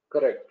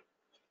 Correct.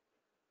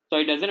 So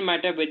it doesn't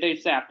matter whether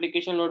it's the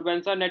application load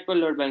balancer or network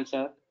load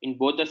balancer. In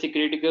both the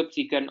security groups,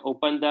 you can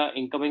open the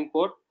incoming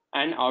port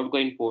and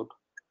outgoing port,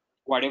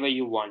 whatever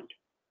you want.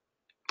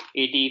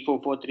 80,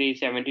 443,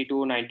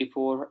 72,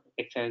 94,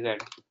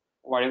 XYZ,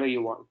 whatever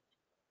you want.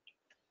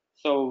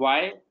 So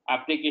why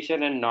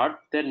application and not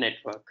the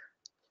network?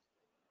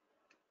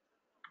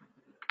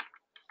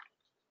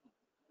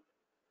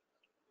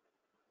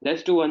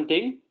 Let's do one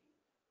thing.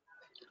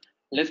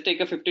 Let's take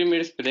a 15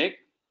 minutes break.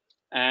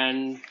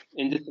 And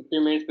in this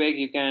 15 minutes break,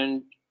 you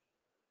can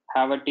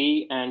have a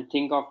tea and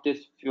think of this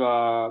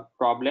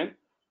problem.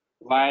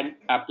 Why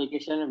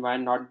application and why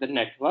not the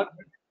network?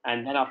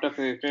 And then after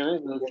 15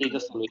 minutes, we'll see the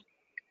solution.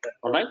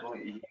 All right?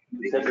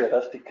 You said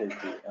elastic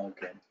LT.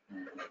 Okay.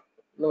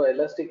 No,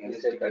 elastic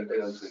is said that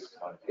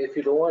if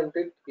you don't want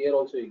it, here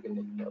also you can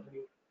ignore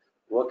it.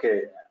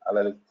 Okay.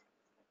 I'll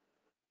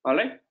All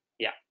right?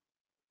 Yeah.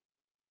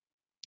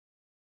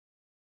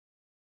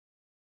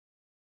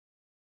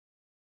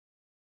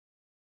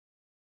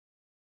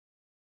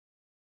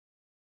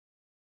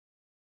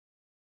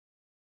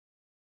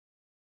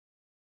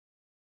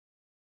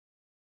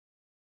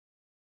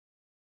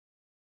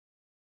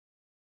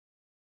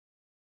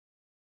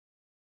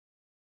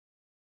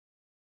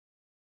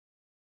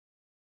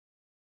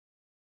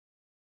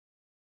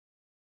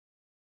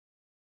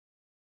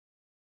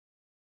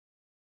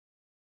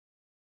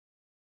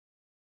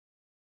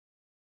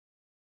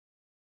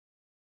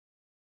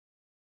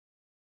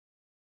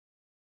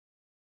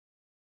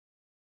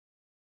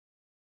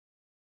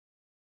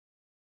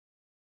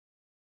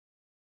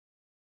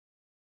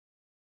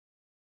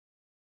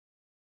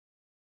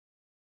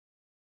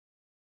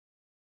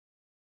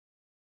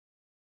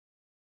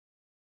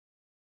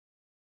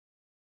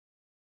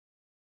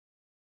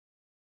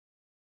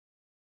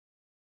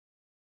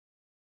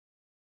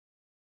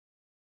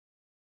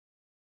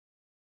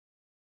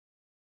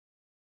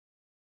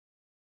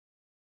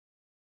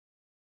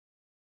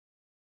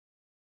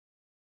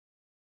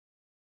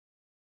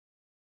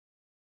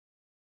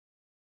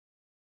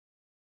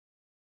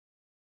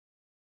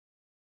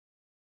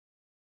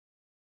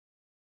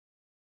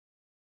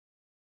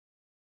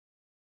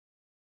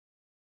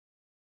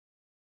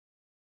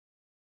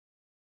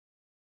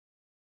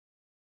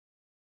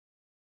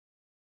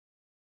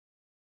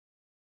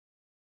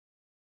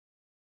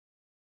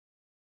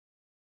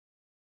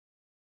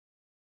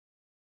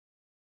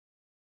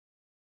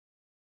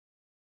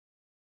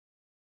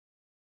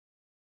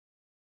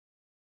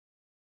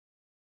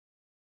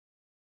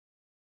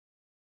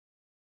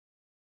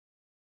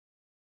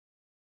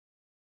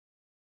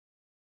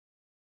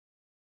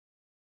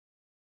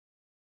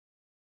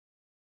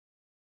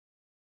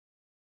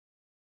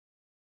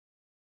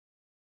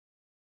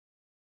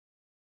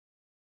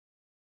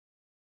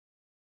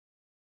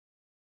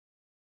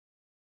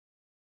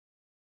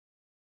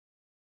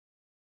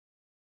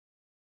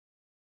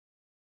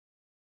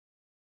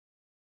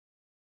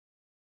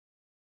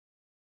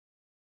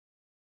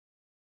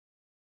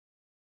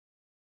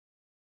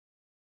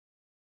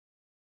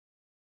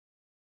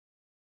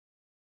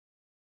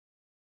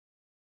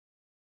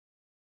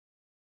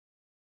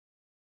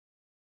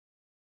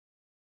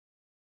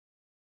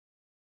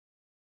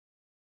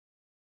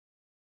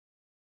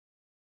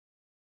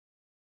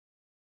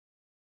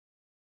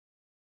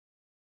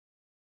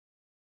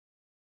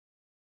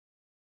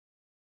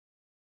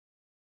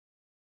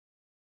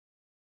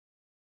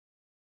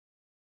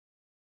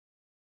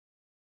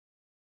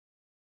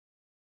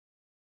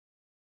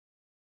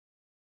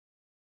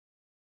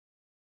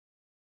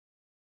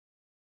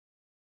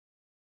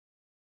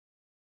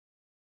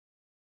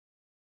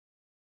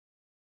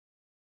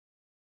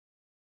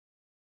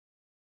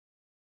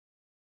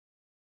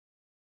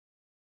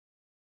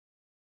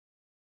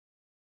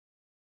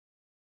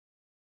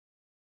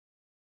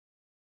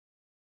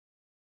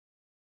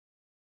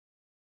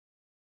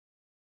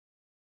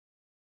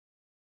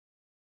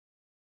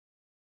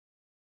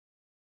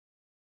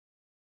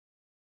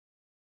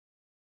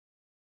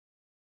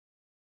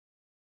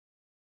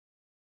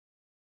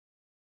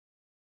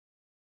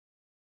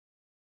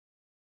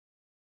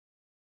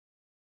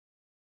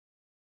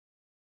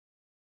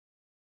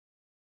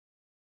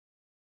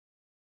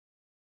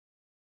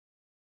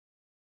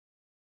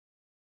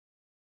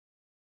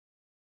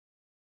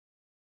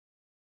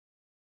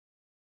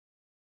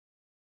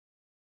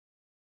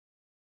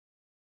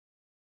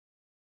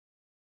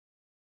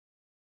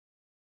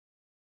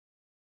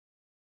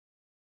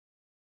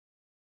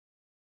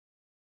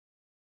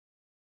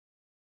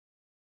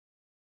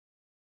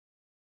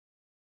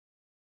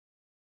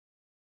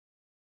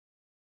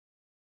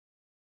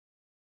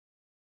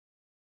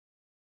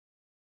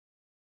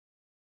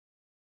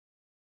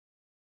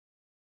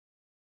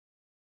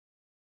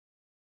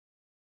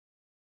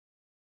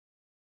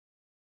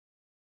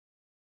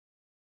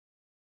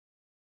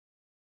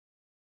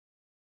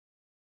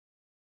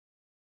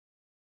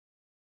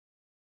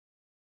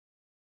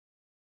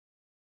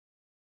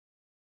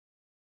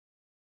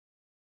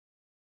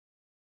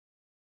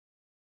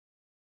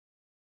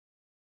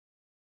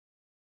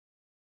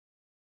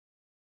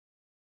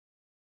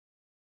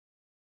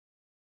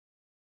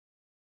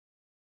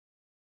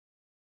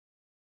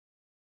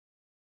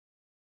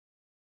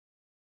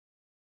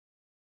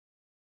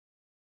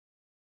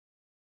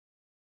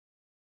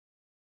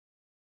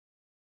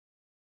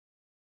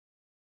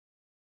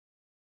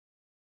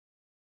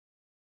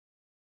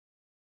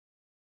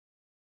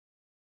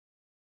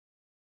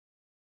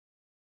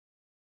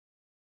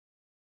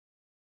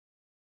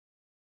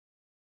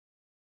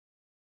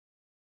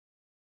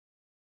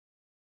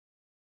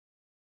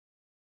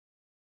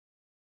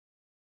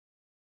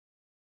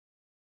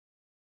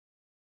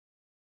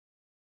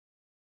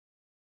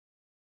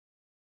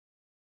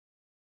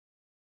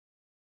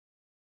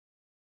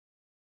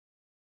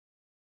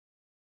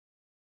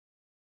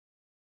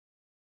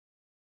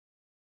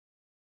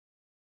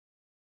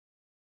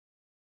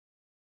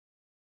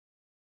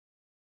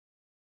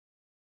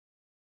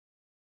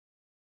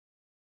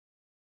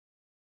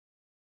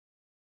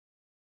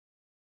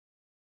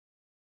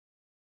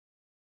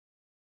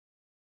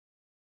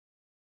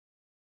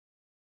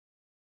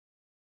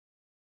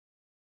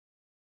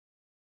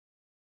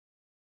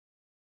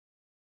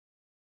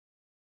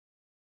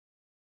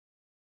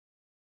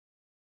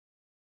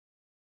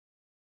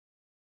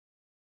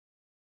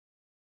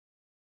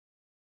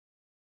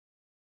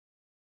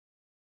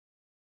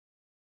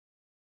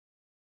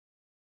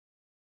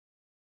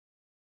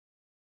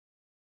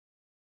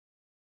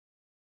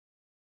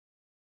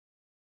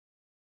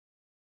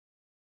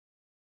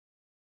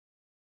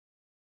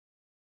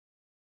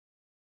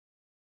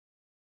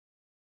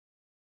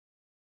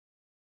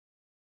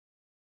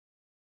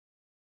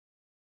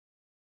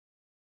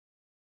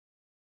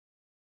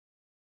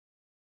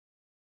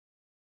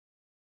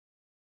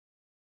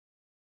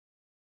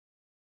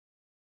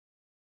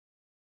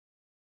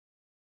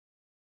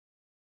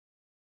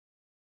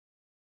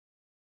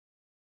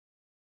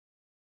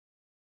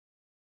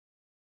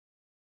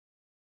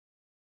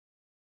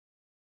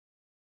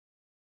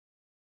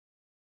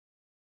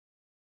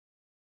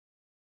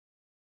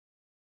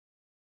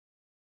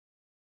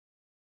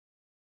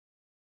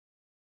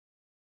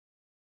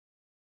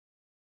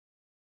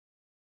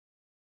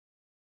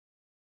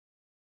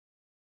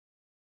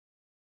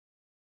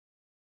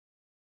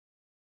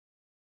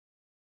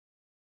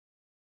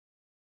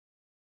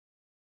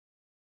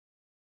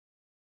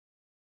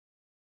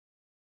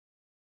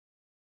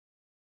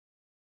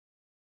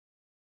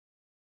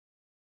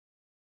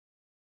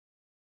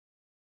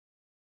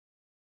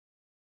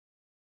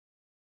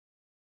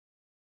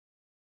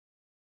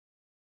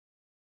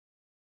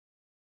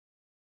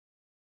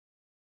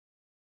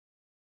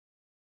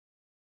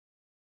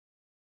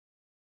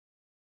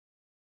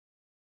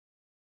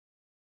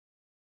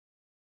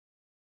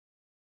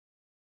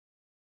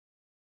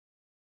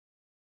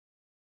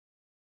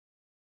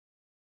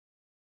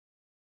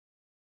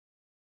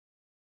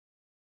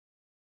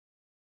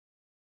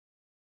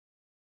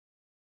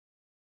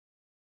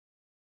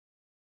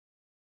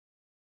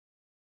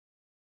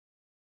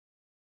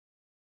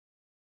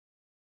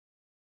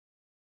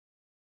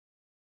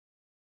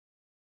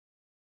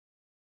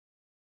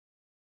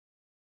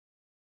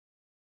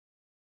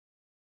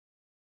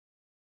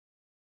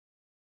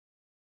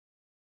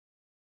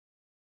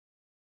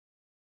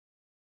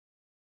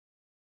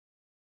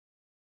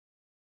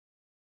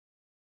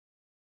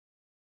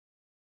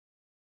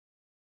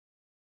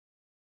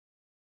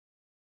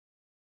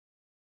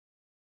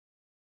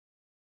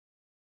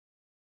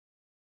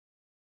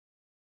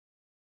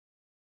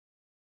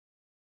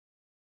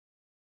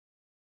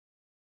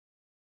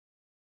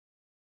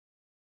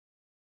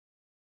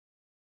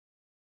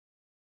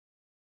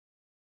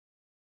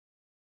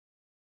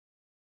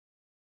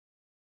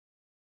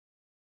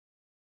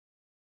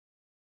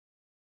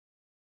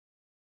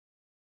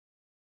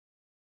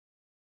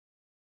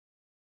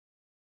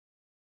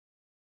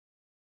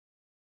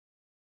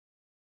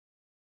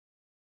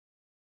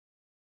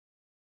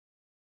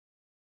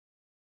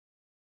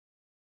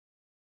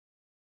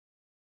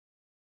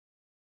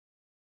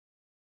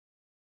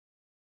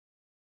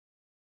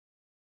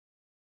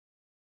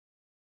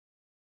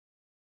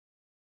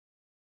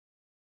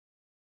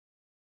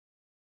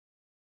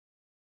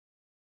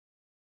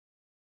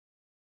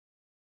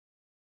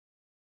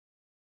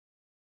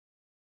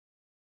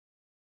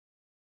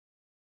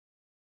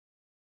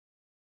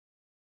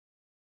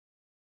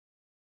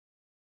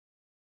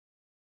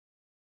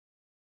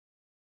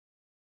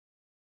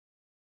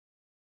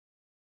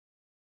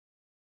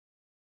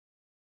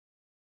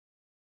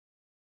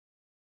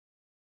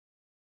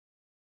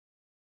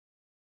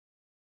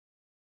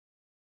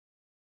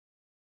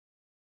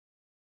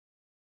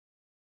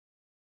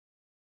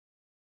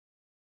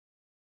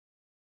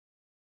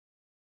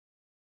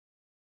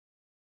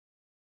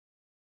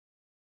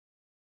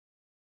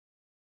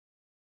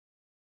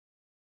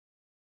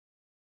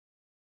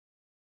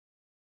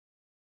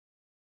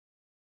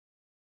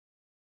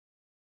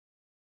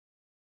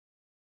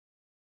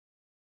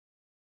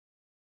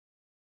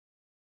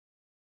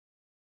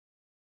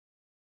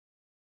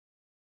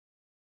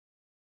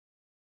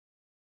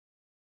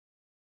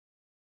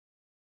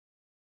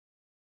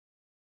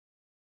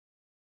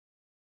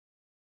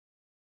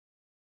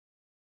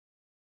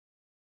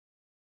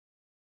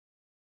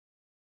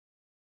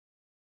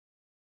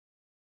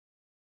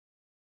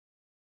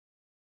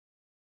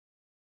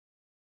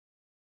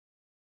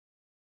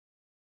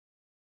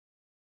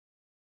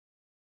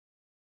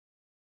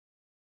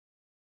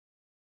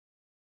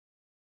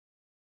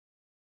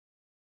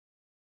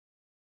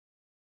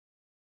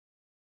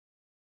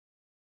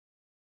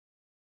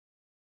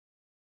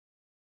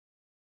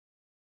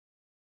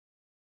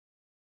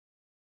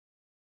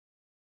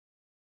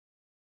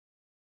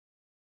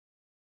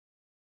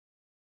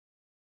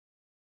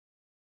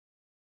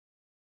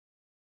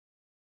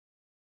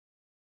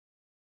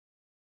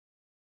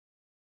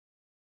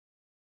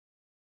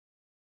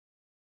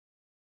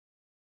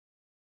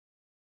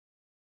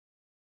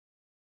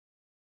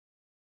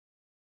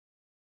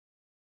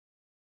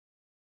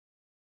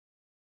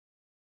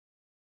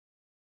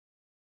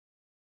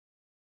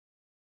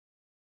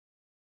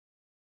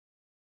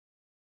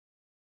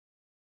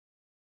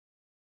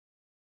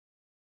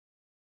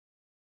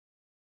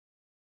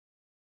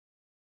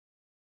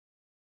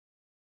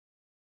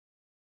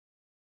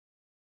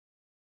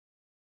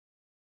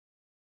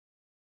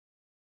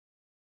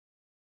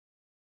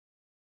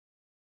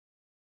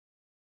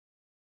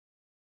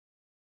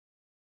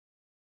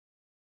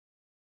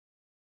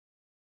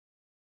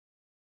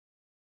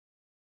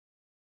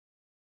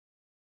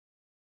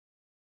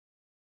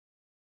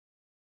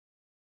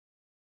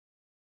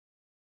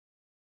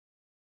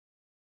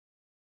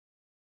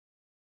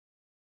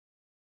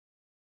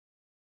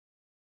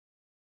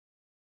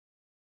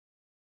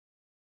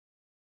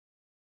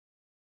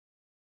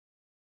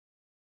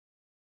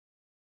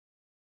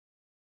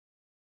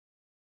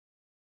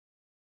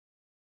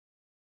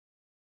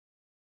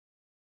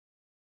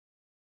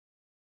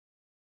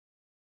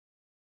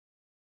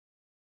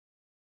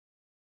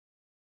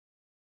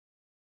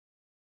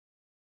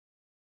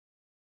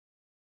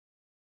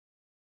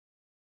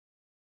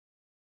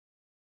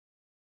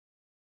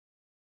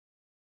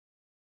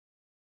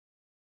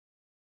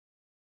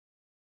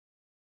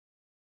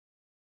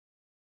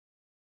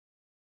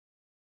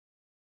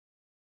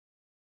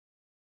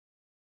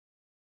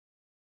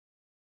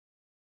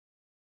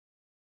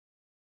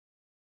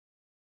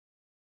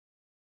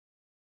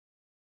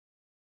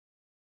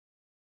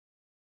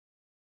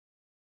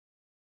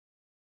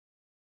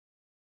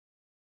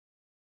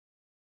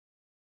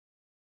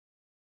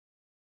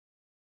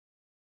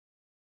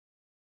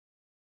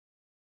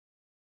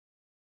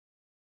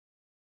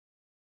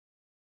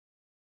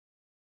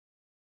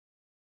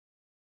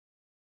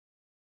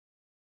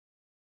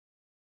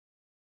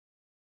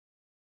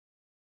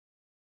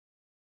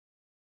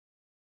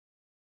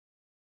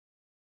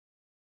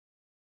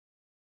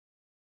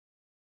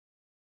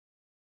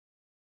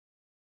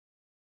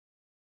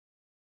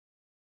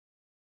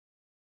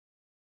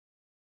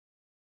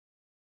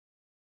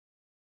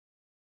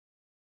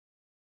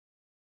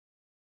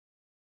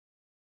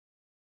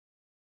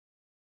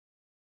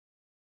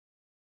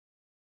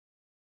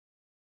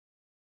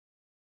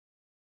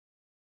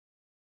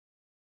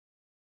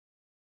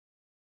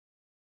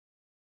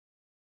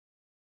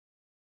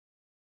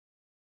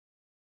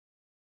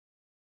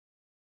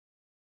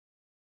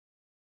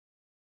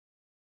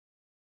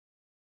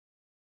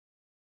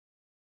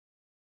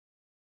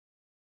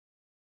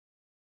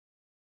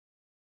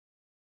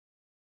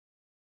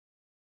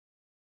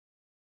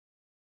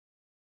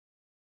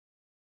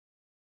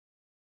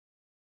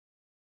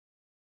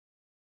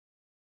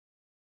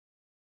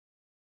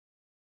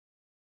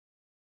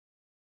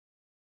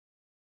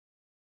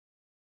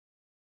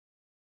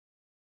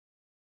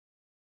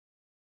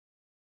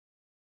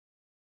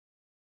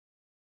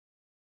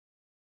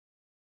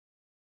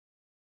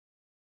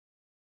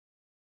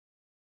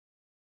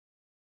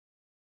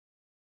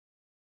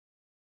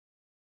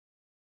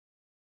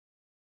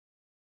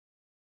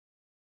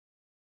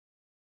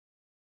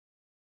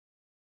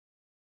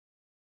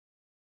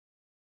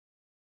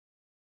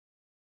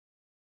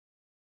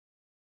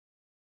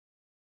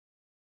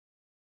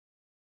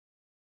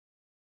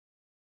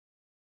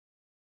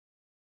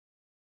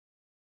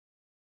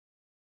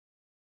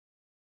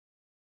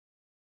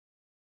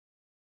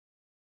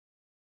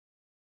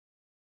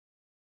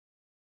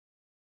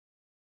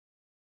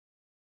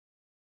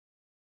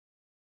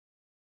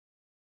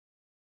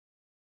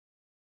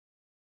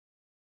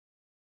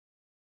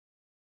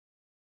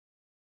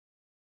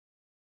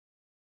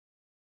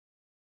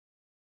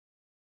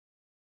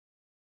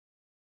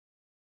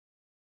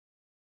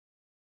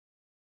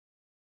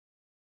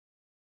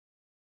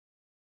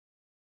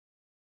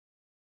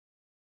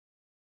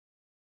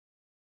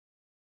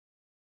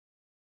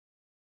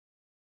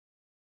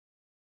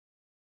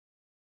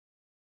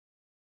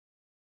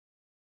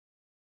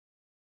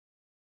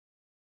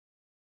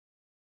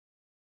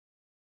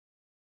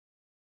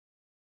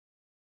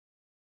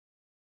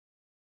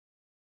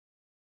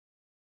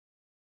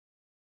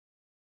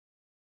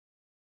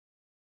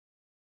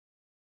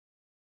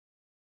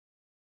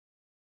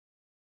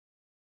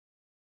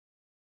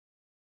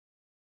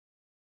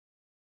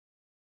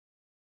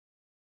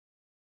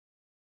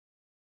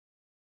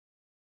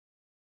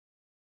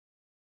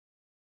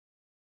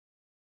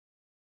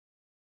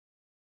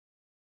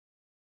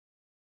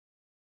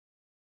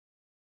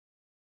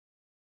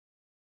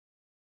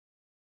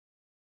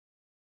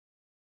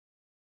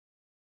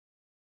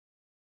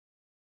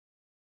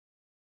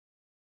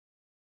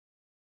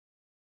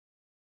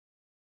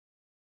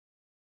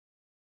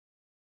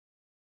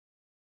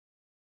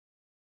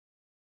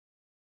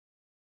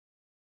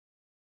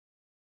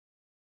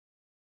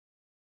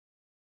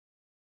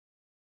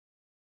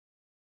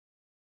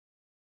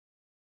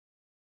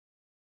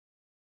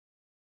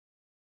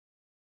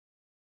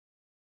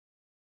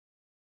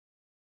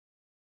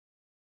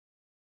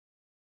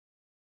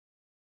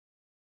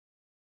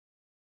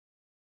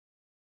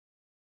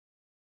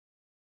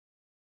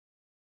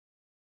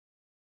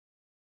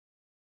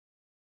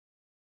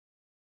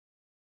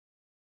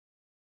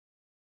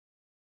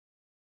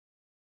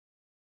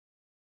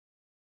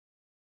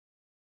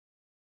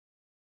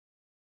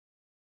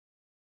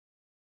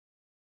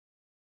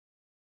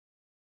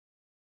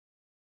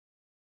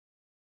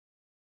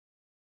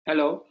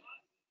 Hello.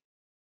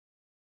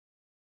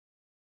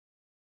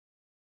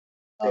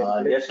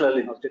 Yes,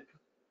 Lalit.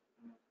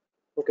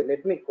 Okay,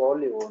 let me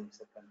call you one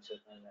second.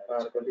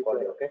 24,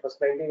 okay? First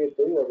 19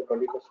 ಇತ್ತು ಇವಾಗ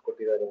 21st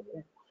ಕೊಟ್ಟಿದ್ದಾರೆ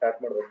start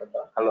ಮಾಡಬೇಕಂತ.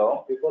 Hello.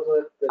 Because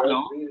there are Hello.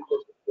 3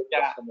 requests to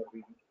Yeah. customer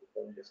we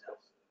can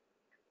discuss.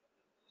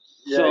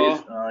 So,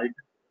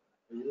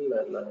 ಇಲ್ಲ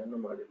ಏನು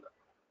ಮಾಡಿಲ್ಲ.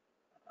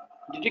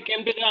 did you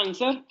came to the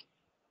answer?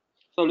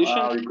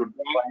 Solution? We could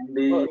find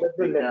we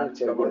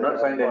could not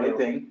find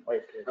anything.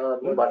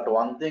 But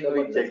one thing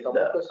we checked,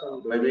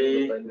 maybe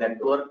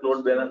network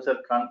load balancer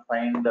can't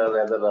find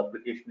whether the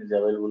application is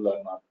available or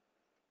not.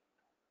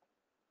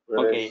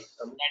 Okay.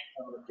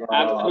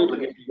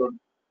 Absolutely.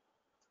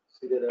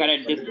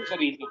 Correct. This is the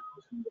reason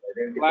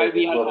why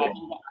we are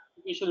having the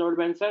application load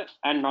balancer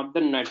and not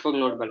the network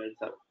load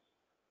balancer.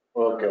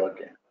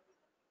 Okay.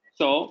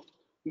 So,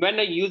 when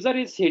a user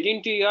is hitting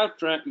to your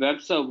web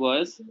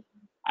servers,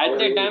 at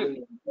that time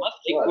it must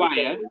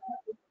require.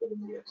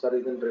 Sorry,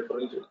 then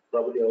reference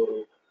probably our.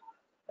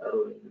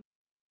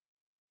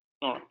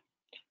 No.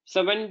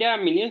 So when there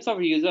are millions of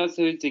users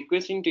who is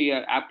requesting to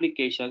your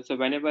application, so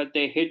whenever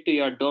they hit to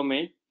your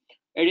domain,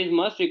 it is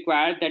must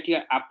required that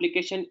your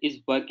application is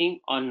working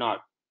or not.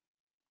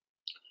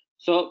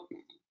 So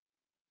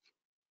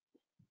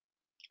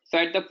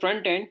at the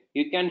front end,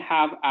 you can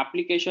have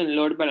application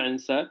load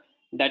balancer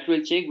that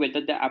will check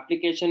whether the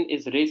application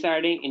is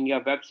residing in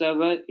your web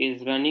server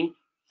is running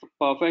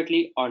perfectly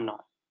or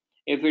not.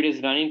 If it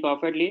is running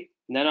perfectly,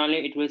 then only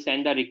it will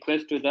send the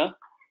request to the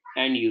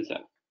end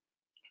user.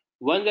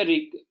 Once the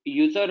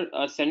user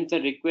sends a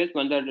request,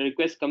 when the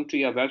request comes to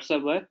your web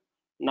server,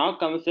 now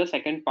comes the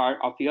second part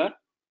of your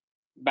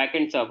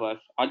backend server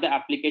or the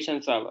application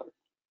server.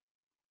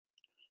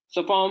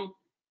 So from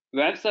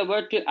web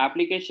server to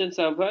application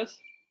servers,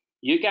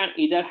 you can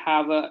either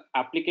have a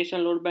application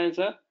load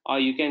balancer or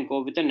you can go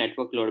with a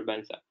network load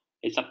balancer.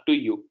 It's up to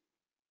you.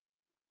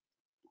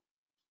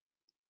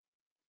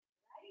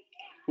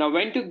 Now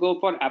when to go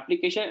for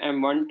application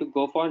and when to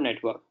go for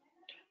network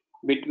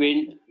between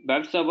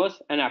web servers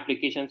and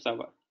application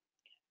server.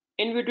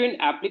 In between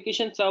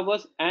application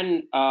servers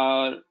and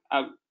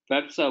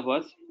web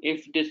servers,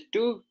 if these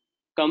two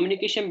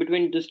communication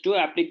between these two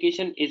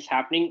applications is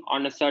happening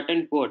on a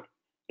certain port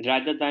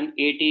rather than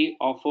 80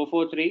 or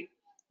 443,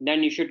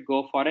 then you should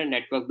go for a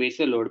network based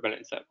load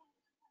balancer.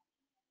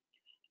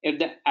 If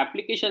the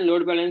application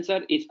load balancer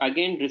is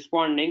again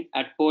responding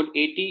at port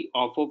 80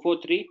 or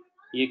 443,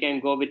 you can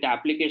go with the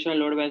application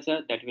load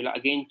balancer that will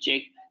again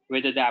check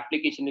whether the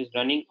application is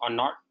running or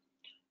not.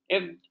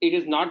 If it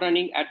is not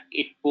running at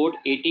port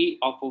 80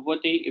 or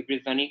 443, if it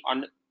is running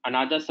on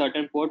another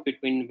certain port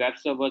between web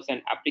servers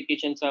and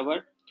application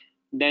server,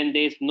 then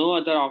there is no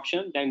other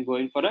option than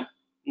going for a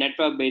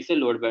network based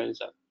load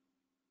balancer.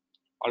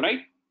 All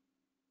right.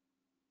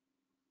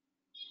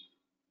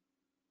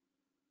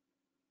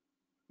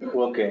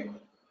 Okay.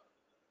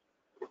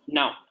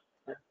 Now,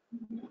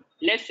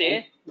 let's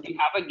say you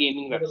have a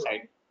gaming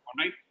website. All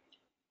right.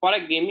 For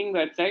a gaming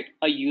website,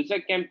 a user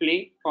can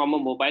play from a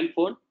mobile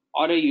phone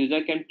or a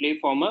user can play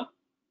from a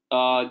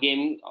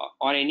gaming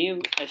or any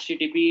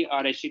HTTP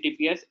or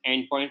HTTPS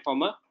endpoint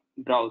from a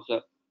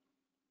browser.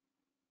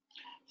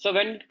 So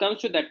when it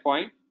comes to that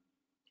point,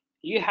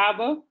 you have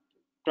a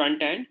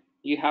front end,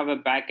 you have a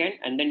back end,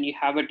 and then you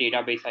have a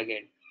database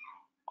again.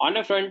 On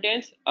a front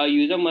end, a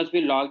user must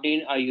be logged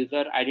in, a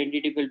user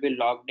identity will be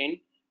logged in,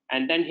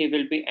 and then he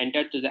will be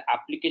entered to the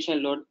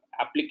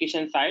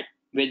application side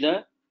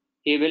whether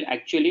he will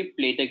actually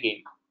play the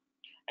game.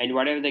 And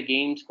whatever the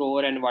game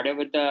score and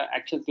whatever the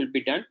actions will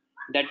be done,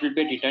 that will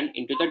be written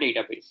into the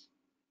database.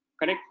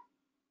 Correct?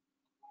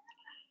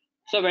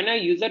 So when a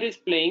user is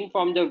playing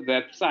from the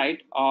website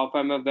or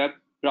from a web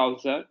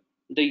browser,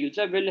 the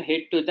user will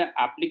hit to the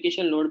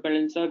application load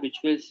balancer, which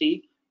will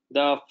see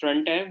the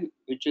front end,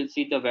 which will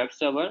see the web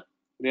server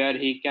where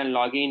he can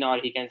log in or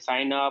he can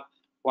sign up,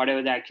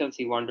 whatever the actions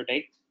he want to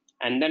take,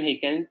 and then he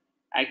can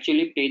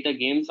actually play the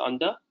games on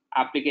the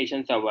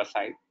application server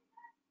side.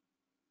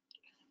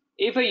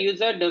 If a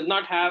user does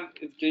not have,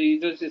 if the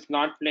user is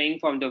not playing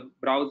from the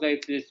browser,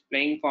 if it is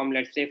playing from,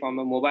 let's say, from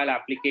a mobile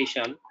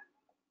application,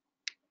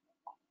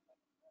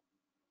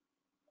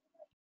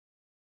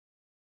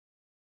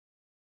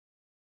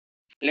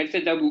 let's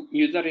say the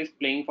user is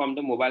playing from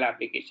the mobile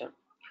application.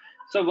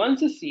 So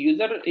once this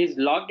user is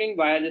logged in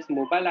via this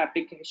mobile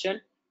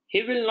application,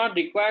 he will not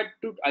require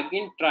to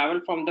again travel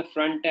from the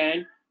front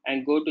end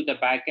and go to the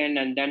back end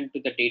and then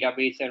to the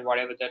database and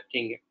whatever the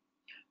thing is.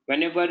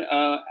 Whenever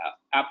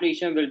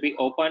application will be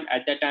opened,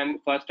 at that time,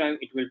 first time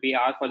it will be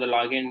asked for the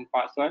login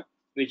password,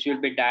 which will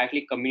be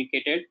directly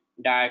communicated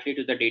directly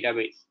to the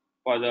database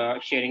for the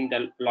sharing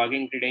the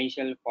login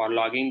credential for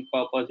logging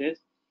purposes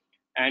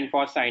and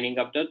for signing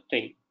up the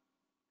thing.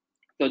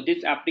 So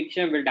this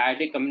application will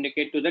directly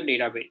communicate to the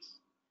database.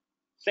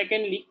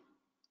 Secondly,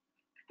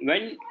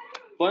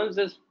 once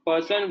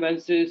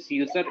this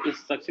user is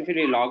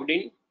successfully logged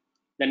in,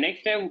 the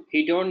next time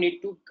he don't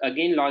need to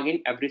again log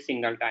in every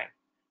single time.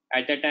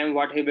 At that time,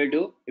 what he will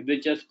do, he will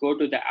just go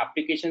to the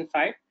application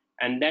side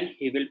and then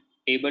he will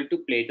able to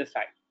play the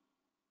site.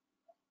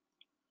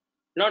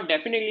 Now,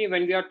 definitely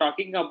when we are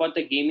talking about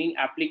the gaming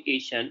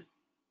application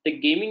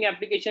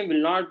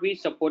will not be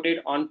supported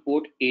on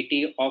port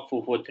 80 or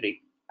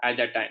 443 at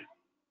that time.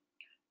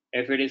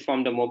 If it is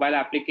from the mobile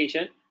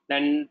application,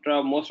 then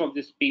most of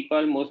these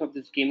people, most of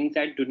these gaming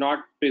sites do not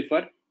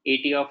prefer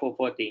 80 or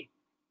 443.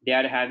 They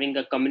are having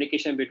a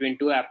communication between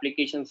two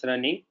applications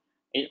running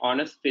on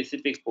a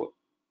specific port.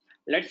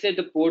 Let's say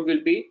the port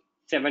will be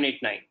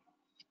 789.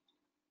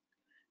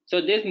 So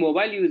this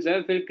mobile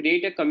user will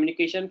create a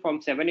communication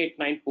from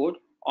 789 port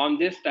on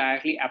this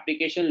directly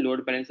application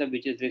load balancer,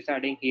 which is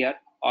residing here,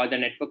 or the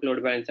network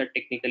load balancer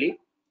technically.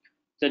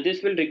 So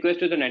this will request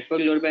to the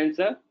network load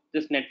balancer.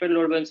 This network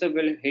load balancer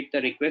will hit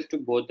the request to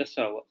both the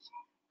servers,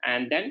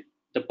 and then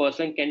the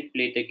person can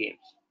play the games.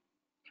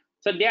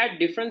 So there are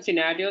different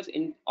scenarios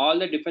in all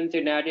the different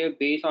scenarios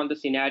based on the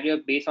scenario,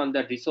 based on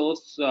the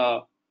resource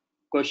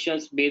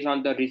questions, based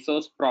on the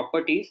resource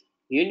properties.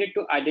 You need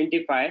to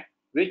identify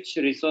which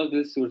resource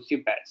will suit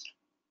you best.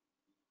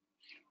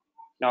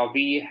 Now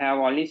we have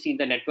only seen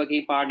the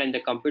networking part and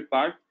the compute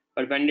part,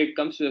 but when it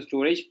comes to the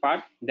storage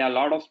part, there are a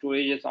lot of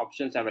storage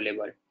options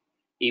available.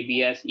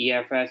 EBS,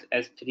 EFS,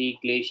 S3,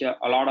 Glacier,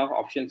 a lot of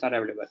options are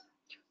available.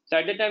 So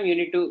at the time you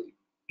need to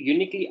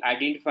uniquely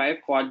identify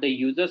for the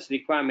user's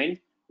requirement,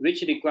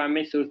 which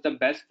requirement suits the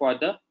best for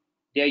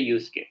their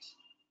use case.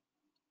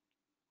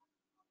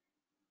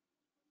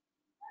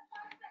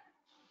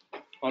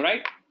 All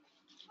right.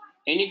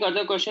 Any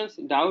other questions,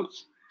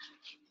 doubts?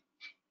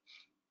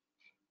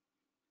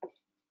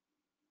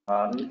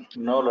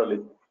 No,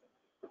 Lalit.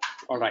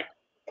 All right.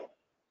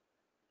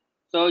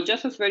 So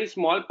just a very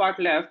small part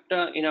left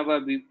in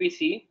our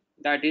VPC,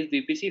 that is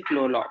VPC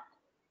flow log.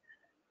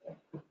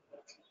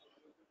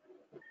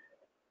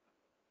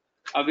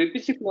 A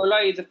VPC flow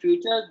log is a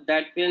feature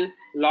that will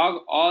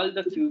log all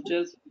the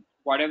futures,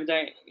 whatever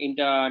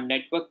the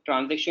network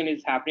transaction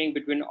is happening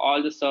between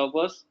all the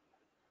servers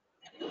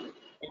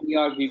in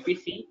your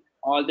VPC.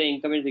 All the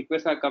incoming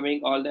requests are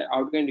coming, all the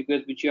outgoing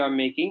requests which you are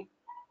making.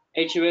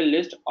 It will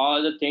list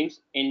all the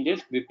things in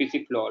this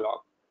VPC flow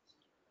log.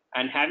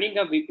 And having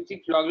a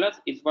VPC flow log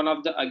is one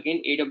of the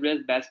again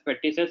AWS best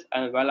practices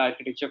and well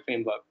architecture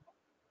framework.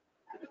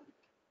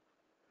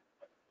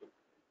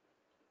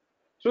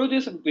 Through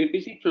this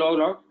VPC flow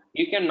log,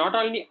 you can not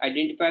only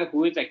identify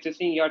who is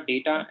accessing your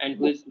data and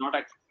who is not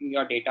accessing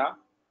your data,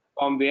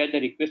 from where the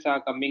requests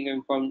are coming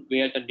and from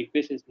where the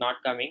request is not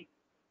coming,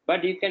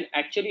 but you can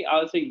actually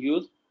also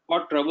use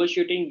for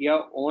troubleshooting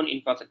your own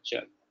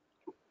infrastructure.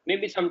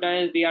 Maybe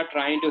sometimes we are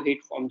trying to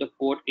hit from the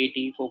port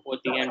 80,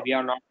 443 and we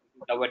are not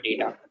getting our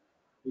data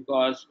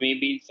because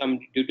maybe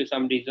due to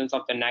some reasons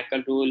of the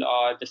NACL rule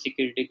or the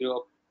security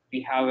group,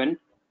 we haven't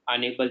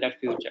enabled that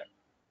feature.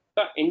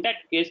 So in that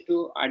case,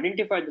 to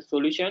identify the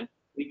solution,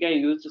 we can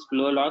use this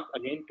flow log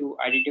again to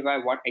identify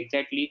what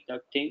exactly the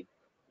thing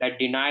that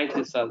denies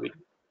the service.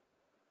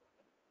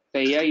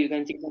 So here you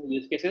can see some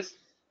use cases.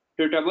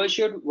 To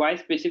troubleshoot why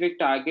specific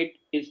target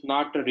is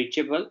not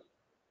reachable,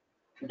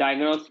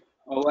 diagnose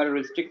our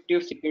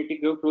restrictive security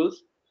group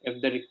rules.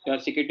 If the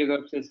security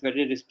group is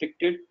very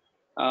restricted,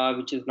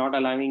 which is not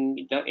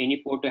allowing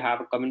any port to have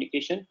a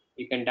communication,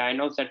 you can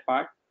diagnose that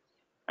part.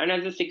 And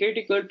as a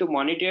security tool to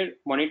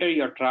monitor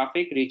your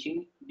traffic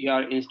reaching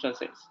your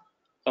instances.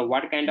 So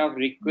what kind of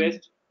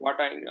requests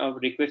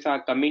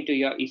are coming to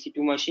your EC2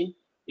 machine?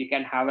 You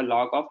can have a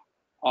log of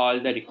all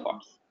the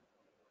records.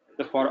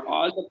 So for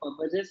all the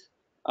purposes,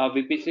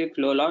 VPC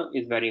flow log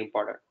is very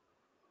important.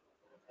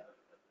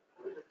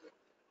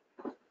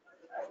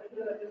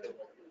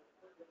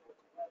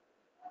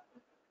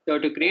 So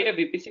to create a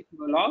VPC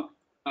flow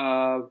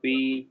log,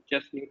 we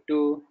just need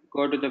to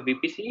go to the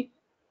VPC.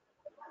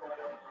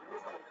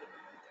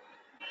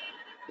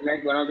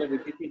 Select one of the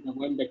VPC, the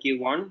one that you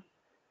want.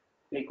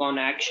 Click on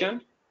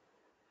action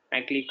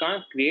and click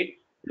on create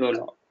flow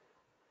log.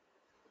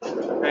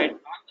 And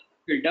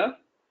filter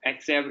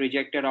accept,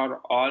 rejected,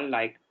 or all.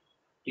 Like,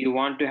 do you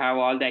want to have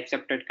all the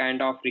accepted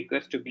kind of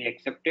requests to be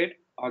accepted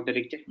or the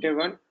rejected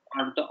one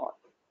or the all?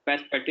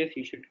 Best practice,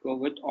 you should go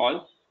with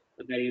all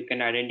so that you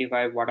can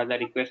identify what are the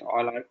requests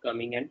all are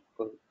coming and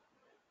going.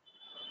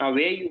 Now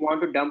where you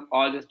want to dump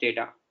all this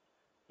data,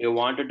 you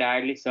want to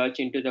directly search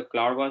into the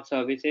CloudWatch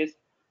services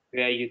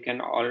where you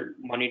can all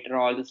monitor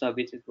all the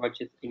services which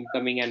is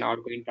incoming and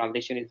outgoing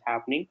transaction is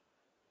happening,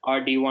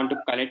 or do you want to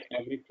collect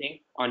everything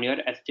on your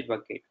S3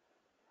 bucket?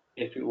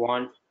 If you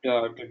want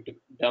to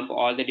dump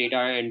all the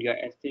data in your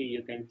S3,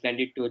 you can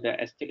send it to the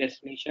S3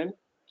 destination,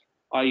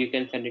 or you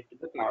can send it to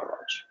the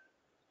CloudWatch.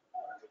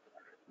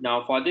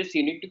 Now for this,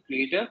 you need to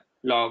create a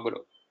log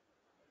group.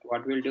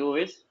 What we'll do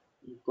is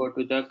go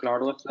to the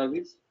CloudWatch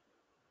service.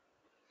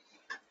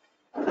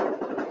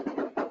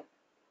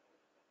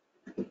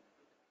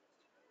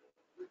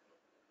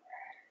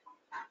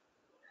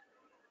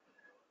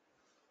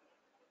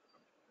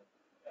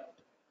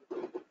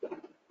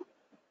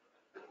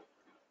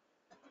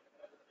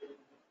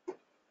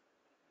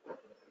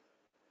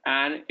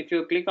 And if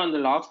you click on the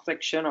logs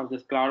section of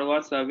this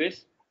CloudWatch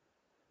service,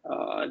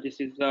 this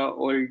is the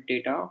old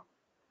data.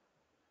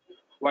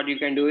 What you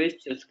can do is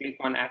just click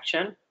on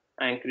action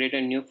and create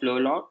a new flow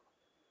log.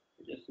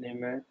 Just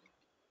name it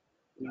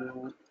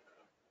new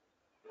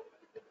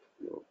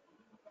flow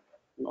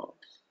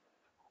logs.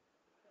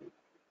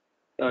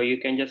 So you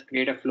can just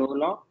create a flow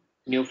log,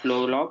 new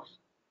flow logs,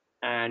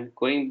 and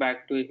going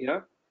back to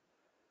here,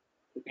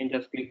 you can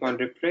just click on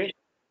refresh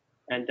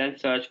and then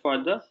search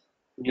for the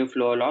new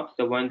flow logs,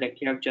 the one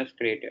that you have just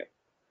created.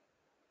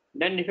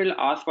 Then it will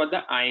ask for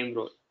the IAM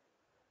role.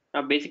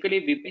 Now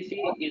basically VPC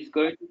is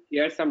going to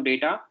share some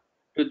data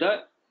to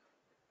the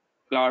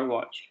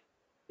CloudWatch.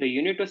 So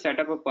you need to set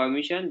up a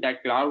permission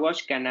that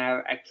CloudWatch can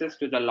have access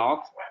to the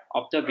logs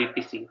of the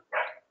VPC.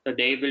 So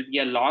there will be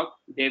a log,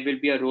 there will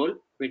be a role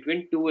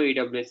between two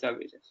AWS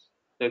services.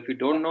 So if you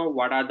don't know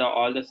what are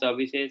all the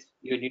services,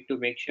 you need to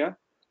make sure.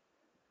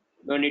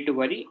 No need to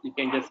worry. You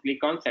can just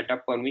click on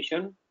setup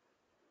permission.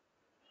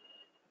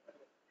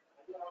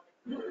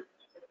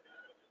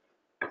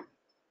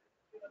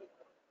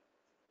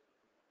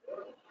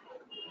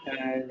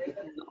 And this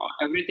is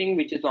everything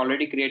which is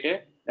already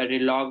created. That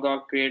is log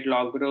or create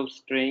log group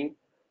string,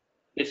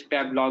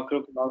 describe log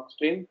group log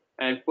stream,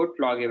 and put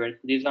log event.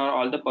 These are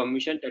all the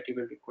permissions that you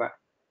will require.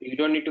 You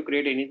don't need to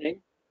create anything.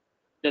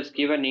 Just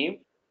give a name.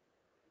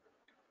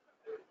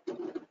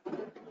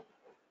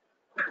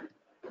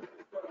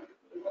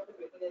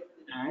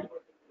 And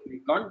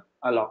click on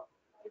allow.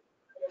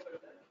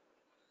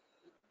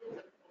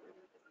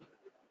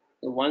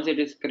 So once it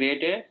is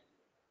created,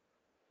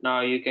 now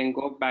you can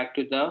go back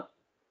to the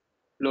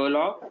flow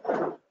log,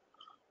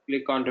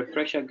 click on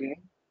refresh again,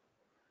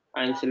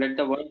 and select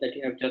the one that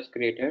you have just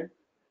created,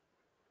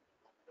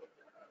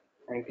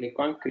 and click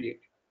on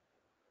create.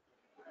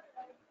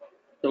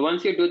 So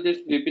once you do this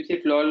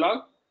VPC flow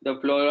log, the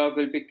flow log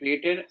will be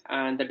created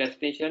and the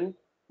destination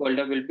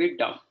folder will be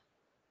dumped.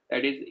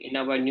 That is in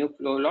our new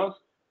flow log,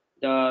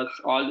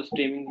 all the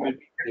streaming will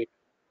be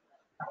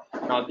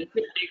created. Now this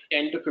will take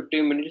 10 to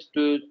 15 minutes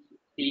to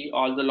see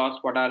all the logs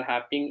what are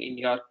happening in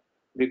your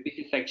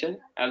VPC section.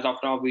 As of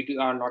now, we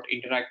are not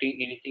interacting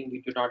anything.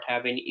 We do not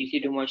have any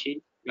EC2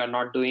 machine. We are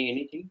not doing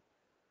anything.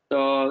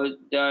 So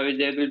there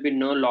will be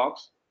no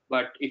logs.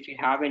 But if you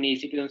have any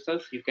EC2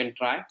 instance, you can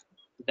try.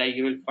 That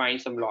you will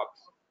find some logs.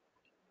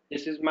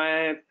 This is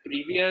my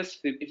previous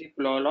VPC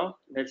flow log.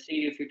 Let's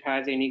see if it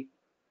has any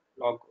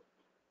log.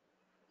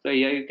 So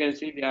here you can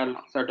see there are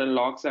certain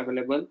logs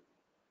available.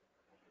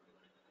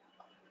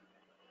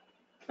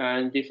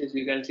 And this is,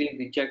 you can see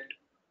reject,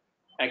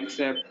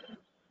 accept,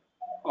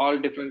 all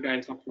different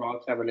kinds of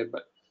logs available.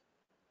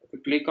 If you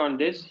click on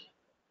this,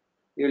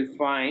 you'll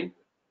find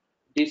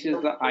this is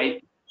the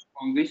IP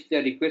from which the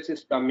request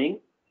is coming.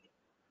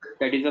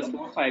 That is the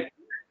source IP.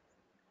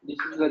 This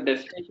is the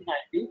destination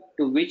IP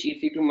to which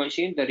EC2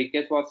 machine the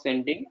request was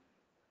sending.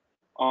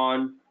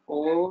 On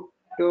port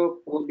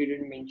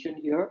didn't mention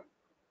here.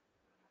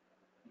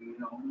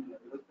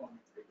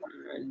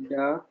 And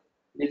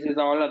this is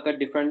all other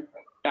different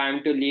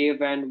time to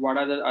leave and what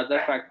are the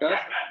other factors.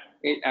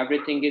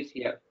 Everything is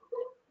here.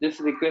 This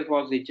request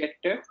was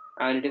rejected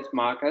and it is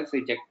marked as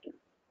rejected.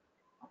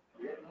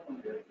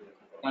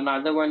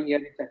 Another one here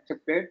is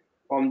accepted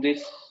from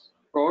this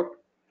port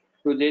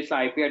to this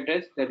IP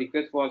address. The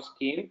request was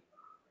came,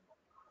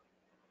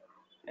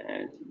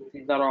 and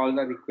these are all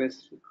the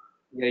requests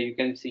here you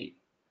can see.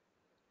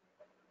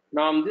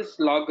 Now in this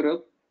log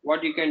group,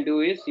 what you can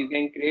do is you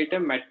can create a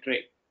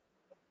metric.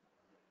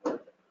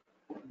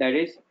 That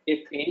is,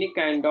 if any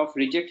kind of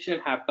rejection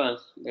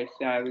happens, let's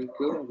say I will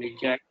go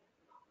reject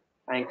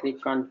and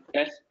click on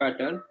test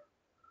pattern.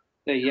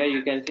 So here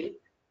you can see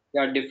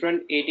there are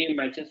different 18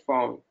 matches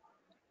found.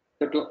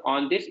 So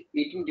on this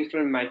 18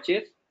 different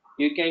matches,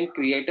 you can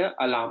create an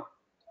alarm.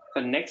 So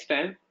next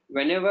time,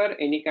 whenever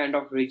any kind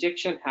of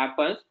rejection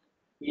happens,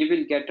 you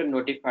will get a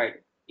notified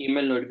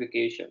email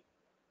notification.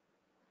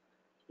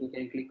 You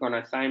can click on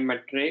assign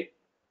metric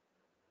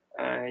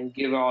and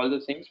give all the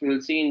things. We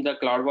will see in the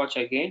CloudWatch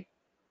again,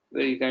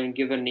 where you can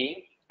give a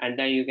name and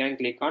then you can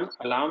click on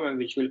alarm, and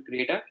which will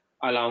create an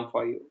alarm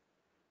for you.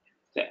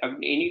 So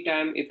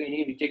anytime if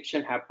any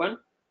rejection happen,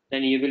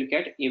 then you will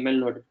get email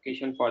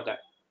notification for that.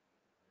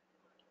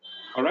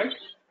 All right.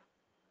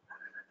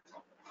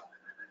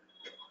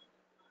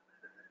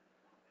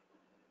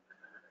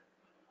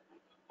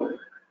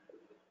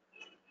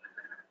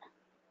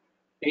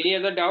 Any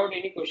other doubt,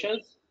 any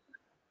questions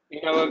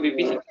in our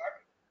VPC chart?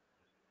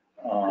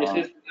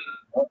 This is,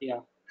 yeah.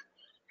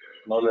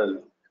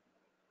 No.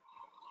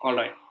 All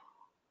right.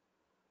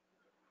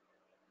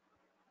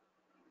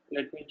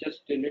 Let me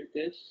just delete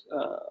this.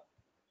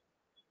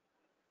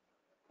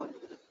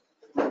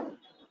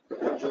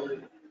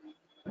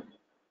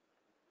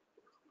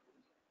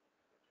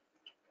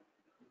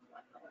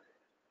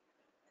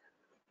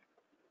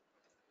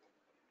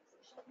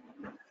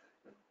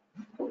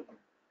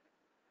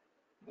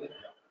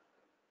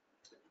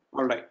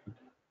 All right.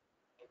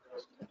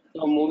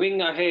 So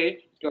moving ahead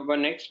to our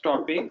next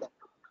topic,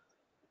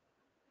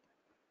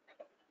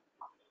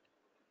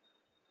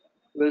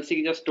 we'll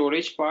see the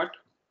storage part.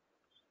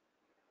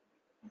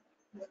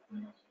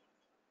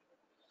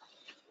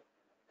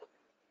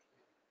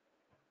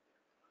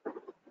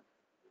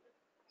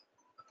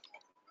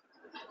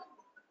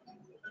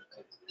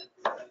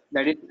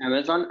 that is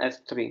Amazon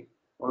S3.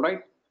 All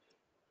right.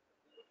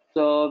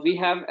 So we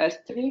have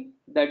S3,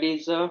 that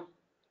is a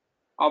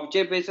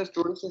object-based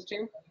storage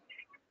system.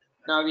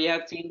 Now we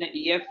have seen the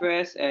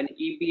EFS and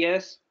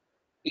EBS.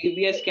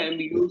 EBS can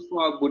be used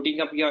for booting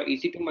up your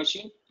EC2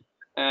 machine,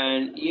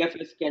 and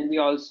EFS can be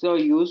also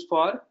used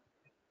for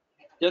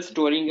just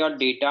storing your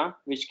data,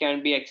 which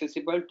can be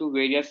accessible to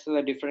various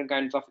different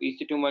kinds of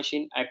EC2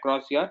 machine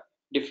across your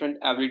different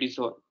ability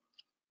zone.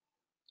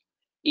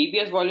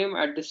 EBS volume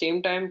at the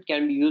same time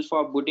can be used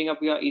for booting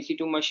up your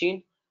EC2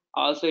 machine.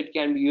 Also, it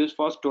can be used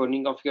for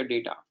storing of your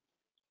data.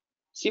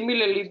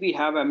 Similarly, we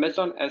have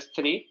Amazon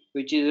S3,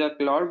 which is a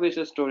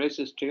cloud-based storage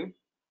system.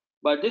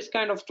 But this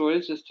kind of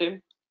storage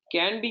system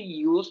can be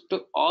used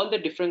to all the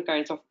different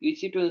kinds of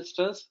EC2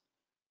 instance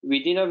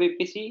within a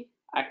VPC,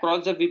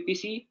 across the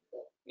VPC,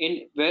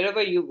 in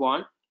wherever you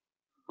want.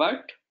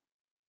 But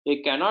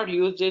you cannot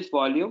use this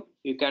volume,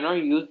 you cannot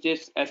use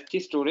this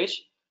S3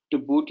 storage to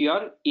boot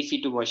your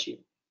EC2 machine.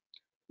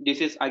 This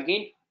is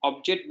again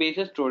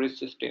object-based storage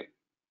system.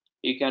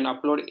 You can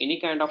upload any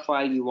kind of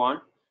file you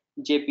want,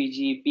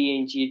 JPG,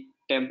 PNG,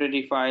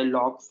 temporary file,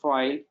 log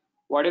file,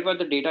 whatever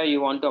the data you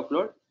want to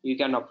upload, you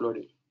can upload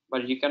it.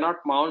 But you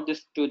cannot mount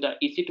this to the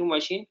EC2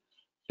 machine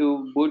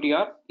to boot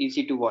your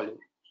EC2 volume.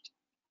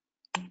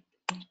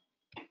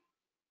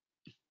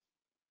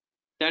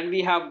 Then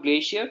we have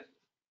Glacier.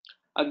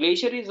 A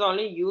Glacier is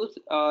only used,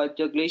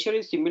 the Glacier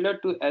is similar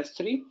to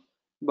S3,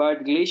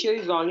 but Glacier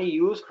is only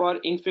used for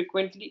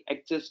infrequently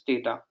accessed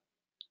data.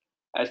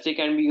 S3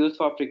 can be used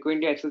for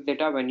frequently accessed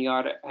data when you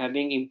are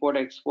having import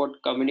export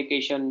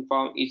communication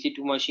from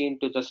EC2 machine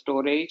to the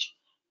storage.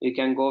 You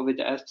can go with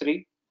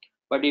S3.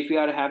 But if you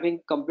are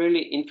having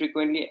completely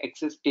infrequently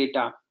accessed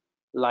data,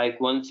 like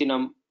once in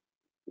a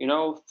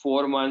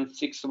 4 months,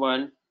 6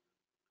 months,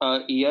 a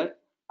year,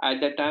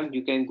 at that time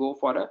you can go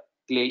for a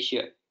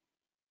Glacier.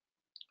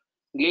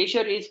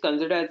 Glacier is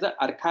considered as the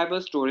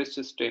archival storage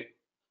system.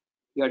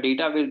 Your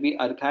data will be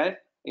archived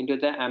into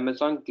the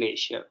Amazon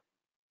Glacier.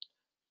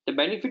 The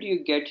benefit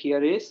you get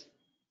here is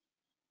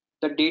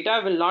the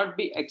data will not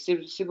be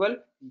accessible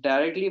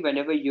directly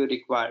whenever you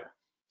require.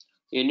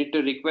 You need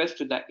to request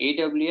to the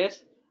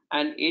AWS,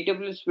 and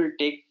AWS will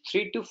take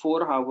 3 to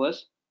 4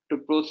 hours to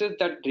process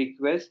that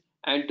request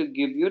and to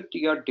give you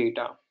your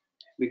data.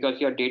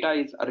 Because your data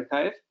is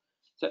archived,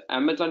 so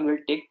Amazon will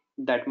take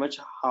that much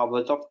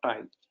hours of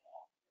time.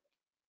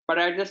 But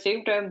at the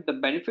same time, the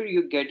benefit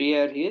you get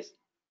here is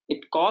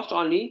it costs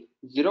only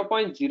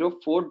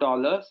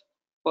 $0.04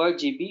 per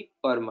GB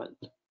per month.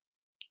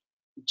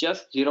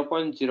 Just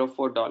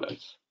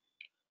 $0.04.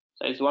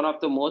 So it's one of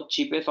the most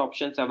cheapest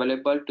options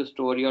available to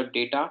store your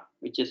data,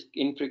 which is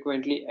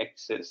infrequently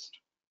accessed,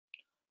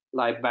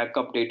 like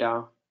backup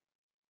data,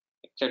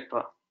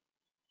 etc.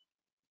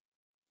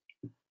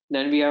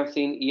 Then we have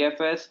seen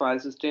EFS file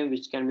system,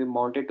 which can be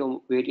mounted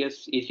to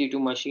various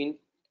EC2 machine.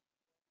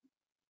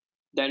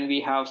 Then we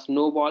have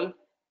Snowball.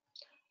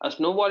 A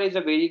Snowball is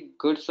a very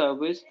good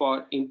service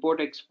for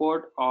import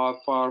export or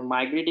for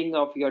migrating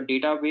of your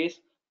database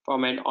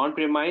from an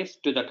on-premise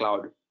to the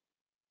cloud.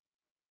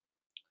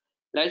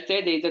 Let's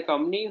say there is a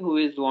company who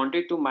is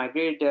wanted to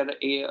migrate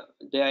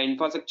their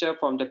infrastructure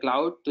from the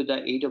cloud to the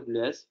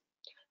AWS,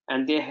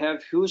 and they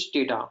have huge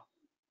data.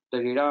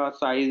 The data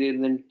size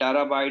is in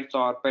terabytes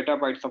or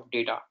petabytes of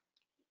data.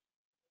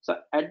 So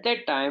at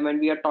that time, when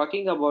we are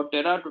talking about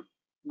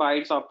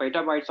terabytes or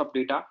petabytes of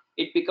data,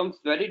 it becomes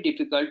very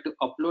difficult to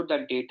upload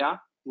that data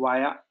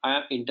via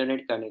an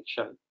internet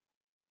connection,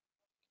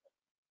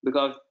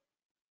 because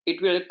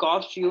it will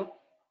cost you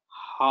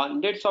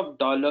hundreds of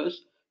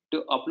dollars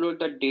to upload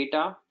the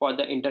data for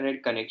the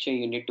internet connection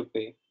you need to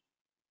pay.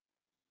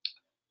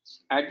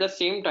 At the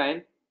same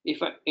time,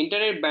 if an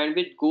internet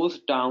bandwidth goes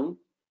down,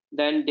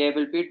 then there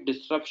will be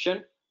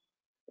disruption,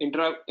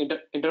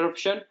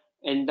 interruption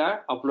in the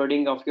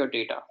uploading of your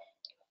data.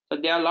 So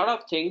there are a lot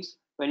of things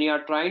when you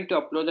are trying to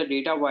upload the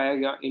data via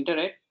your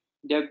internet,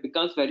 that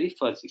becomes very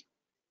fuzzy.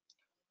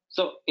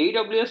 So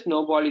AWS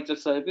Snowball is a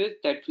service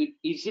that will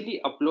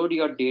easily upload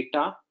your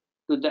data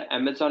to the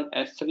Amazon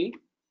S3,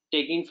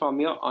 taking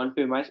from your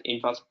on-premise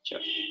infrastructure.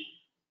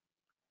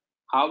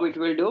 How it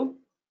will do?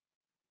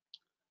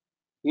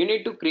 You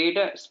need to create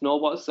a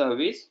Snowball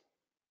service,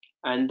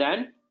 and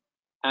then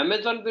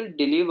Amazon will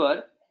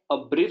deliver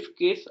a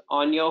briefcase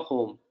on your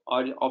home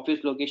or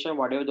office location,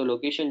 whatever the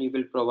location you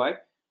will provide.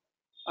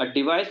 A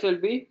device will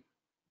be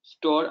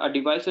stored, a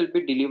device will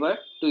be delivered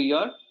to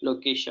your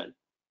location.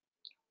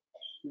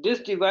 This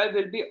device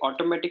will be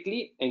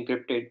automatically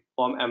encrypted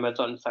from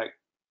Amazon side.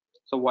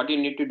 So what you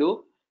need to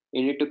do,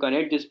 you need to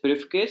connect this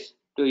briefcase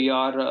to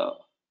your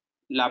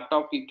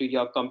laptop, to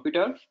your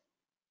computer,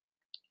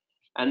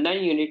 and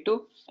then you need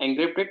to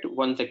encrypt it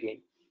once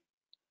again.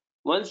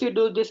 Once you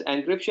do this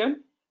encryption,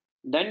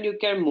 then you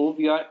can move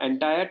your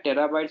entire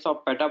terabytes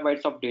or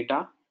petabytes of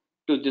data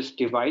to this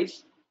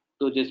device,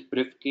 to this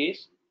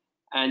briefcase,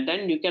 and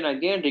then you can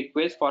again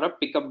request for a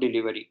pickup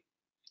delivery.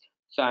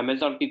 So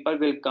Amazon people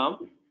will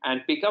come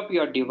and pick up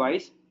your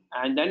device,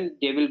 and then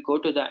they will go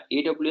to the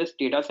AWS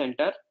data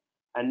center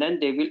and then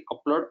they will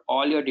upload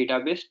all your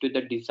database to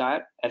the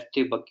desired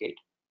S3 bucket.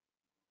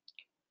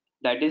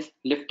 That is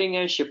lifting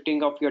and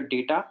shifting of your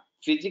data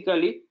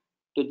physically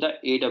to the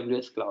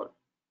AWS cloud.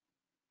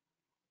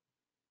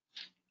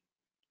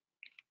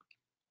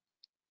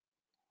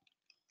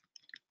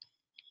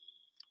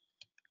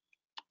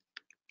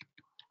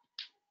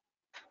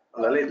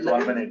 Lalit,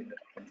 1 minute.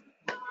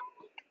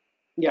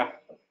 Yeah.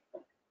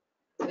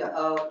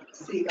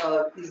 See,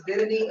 is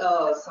there any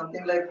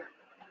something like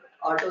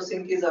auto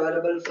sync is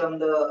available from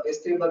the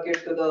S3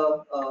 bucket to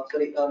the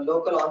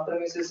local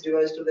on-premises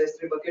device to the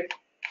S3 bucket?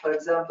 For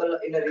example,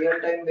 in a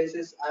real-time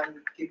basis,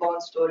 I'm keep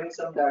on storing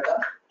some data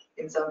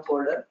in some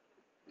folder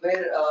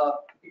where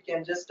you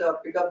can just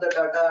pick up the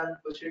data and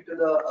push it to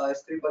the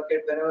S3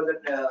 bucket whenever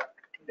the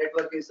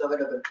network is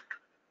available.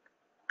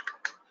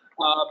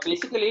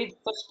 Basically,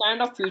 such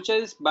kind of feature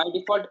is by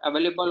default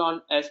available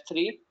on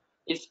S3.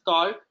 It's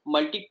called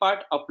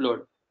multi-part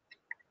upload.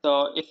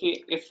 So if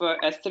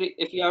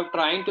you are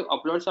trying to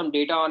upload some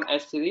data on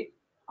S3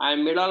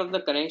 and middle of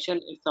the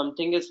connection, if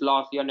something is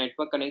lost, your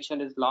network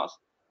connection is lost,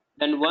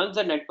 then once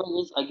the network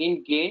is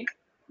again gained,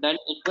 then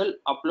it will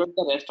upload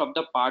the rest of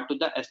the part to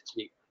the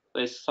S3.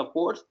 So it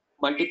supports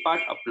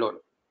multi-part upload,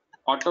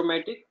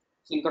 automatic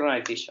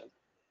synchronization.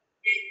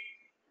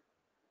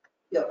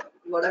 Yeah,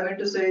 what I meant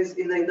to say is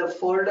in the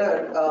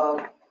folder,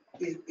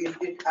 is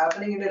it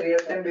happening in a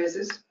real-time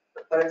basis?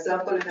 For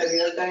example, in a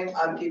real time,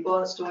 I'm keep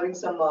on storing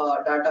some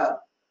data.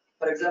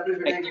 For example, if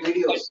you take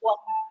videos. It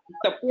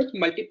supports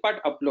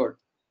multi-part upload.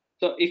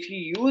 So if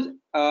you use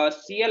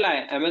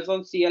CLI,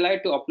 Amazon CLI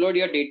to upload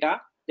your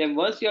data, then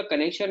once your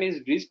connection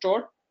is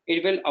restored,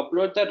 it will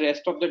upload the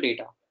rest of the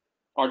data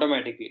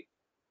automatically.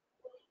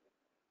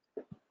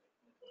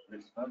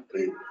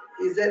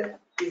 Is there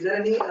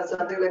any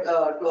something like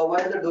to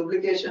avoid the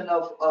duplication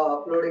of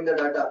uploading the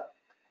data?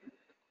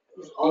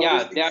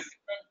 Yeah, there are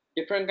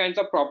different kinds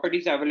of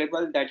properties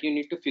available that you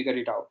need to figure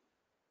it out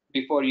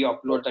before you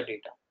upload the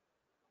data.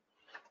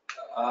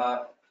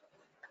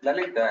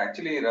 Lalit,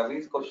 actually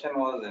Ravi's question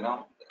was,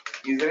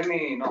 is there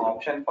any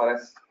option for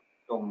us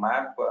to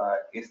map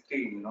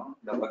S3,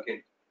 the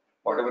bucket,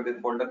 whatever the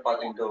folder path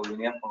into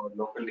any of our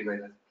local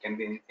devices? Can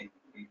be anything,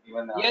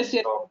 even yes,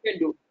 you can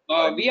do.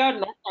 We are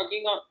not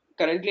talking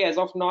currently as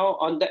of now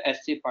on the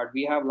S3 part.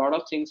 We have a lot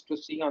of things to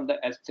see on the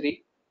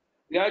S3.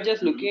 We are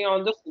just looking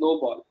on the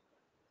snowball.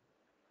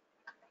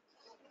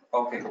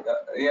 Okay,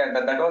 yeah,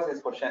 that was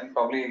his question.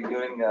 Probably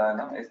during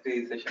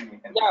S3 session we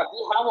can. Yeah,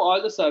 we have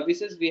all the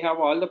services. We have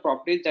all the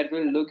properties that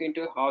will look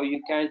into how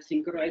you can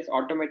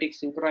automatic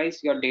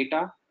synchronize your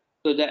data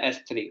to the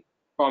S3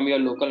 from your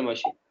local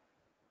machine.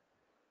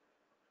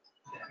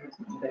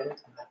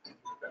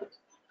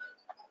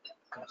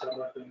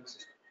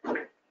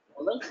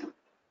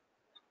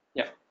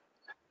 Yeah.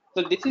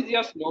 So this is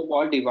your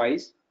snowball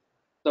device.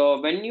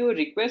 So when you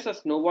request a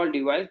snowball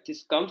device,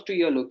 this comes to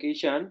your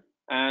location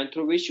and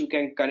through which you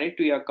can connect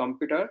to your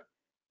computer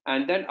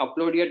and then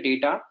upload your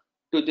data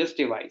to this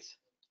device.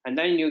 And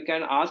then you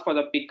can ask for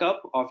the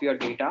pickup of your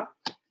data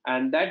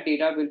and that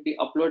data will be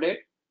uploaded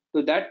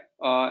to that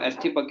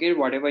S3 bucket,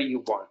 whatever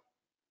you want.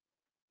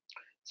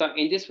 So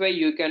in this way,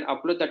 you can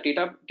upload the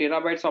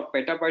terabytes of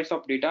petabytes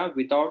of data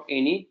without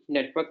any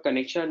network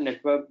connection,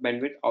 network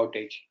bandwidth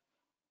outage.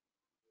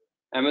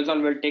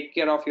 Amazon will take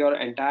care of your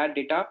entire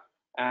data,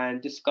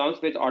 and this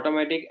comes with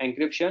automatic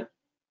encryption.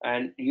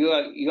 And you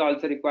are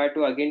also required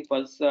to again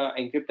first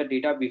encrypt the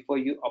data before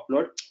you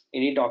upload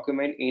any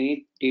document,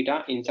 any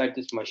data inside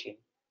this machine.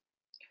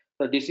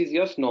 So this is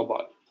your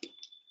snowball.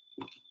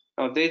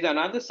 Now there is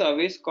another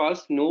service called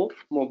Snow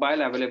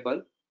Mobile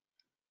available,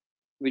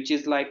 which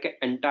is like an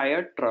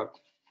entire truck.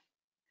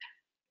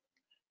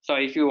 So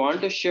if you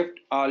want to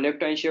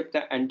lift and shift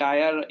the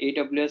entire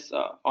AWS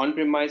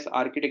on-premise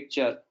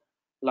architecture,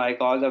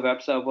 like all the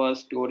web servers,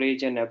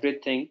 storage, and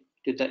everything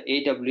to the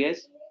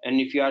AWS, and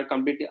if you are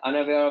completely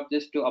unaware of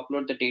this to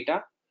upload the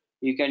data,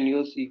 you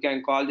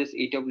can call this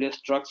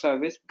AWS truck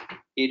service,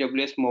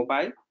 AWS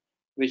mobile,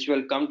 which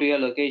will come to your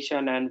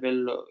location and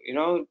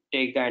will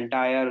take the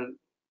entire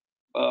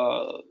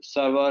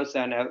servers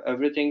and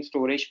everything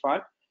storage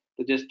part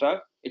to this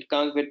truck. It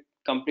comes with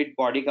complete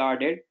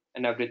bodyguarded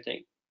and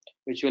everything,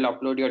 which will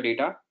upload your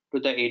data to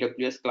the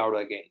AWS cloud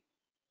again.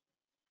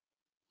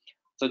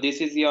 So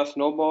this is your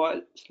Snow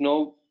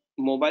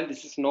Mobile.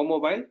 This is Snow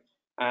Mobile,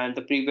 and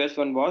the previous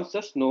one was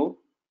the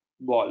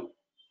Snowball.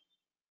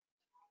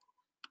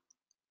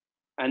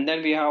 And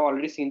then we have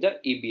already seen the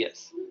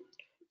EBS.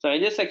 So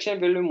in this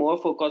section, we'll be more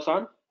focused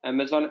on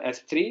Amazon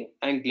S3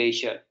 and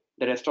Glacier.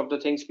 The rest of the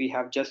things we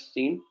have just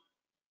seen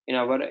in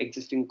our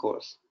existing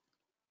course.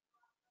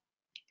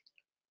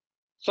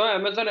 So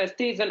Amazon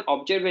S3 is an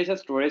object-based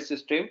storage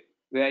system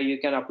where you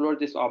can upload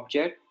this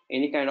object,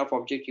 any kind of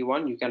object you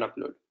want, you can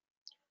upload.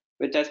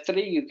 With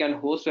S3, you can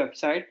host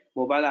website,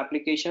 mobile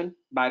application,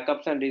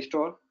 backups and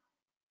restore,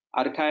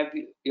 archive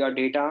your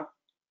data,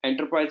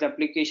 enterprise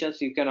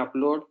applications you can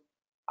upload,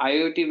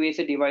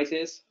 IoT-based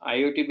devices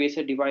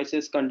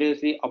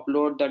continuously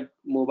upload the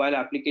mobile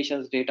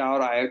applications data or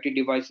IoT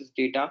devices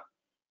data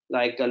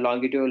like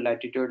longitude,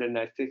 latitude, and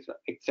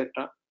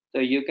etc.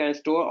 So you can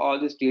store all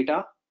this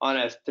data on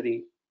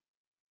S3.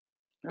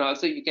 And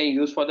also you can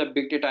use for the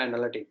big data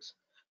analytics.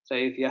 So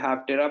if you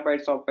have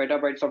terabytes or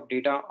petabytes of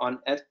data on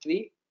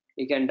S3,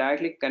 you can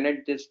directly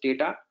connect this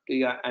data to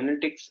your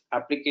analytics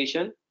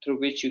application through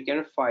which you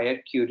can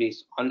fire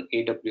queries on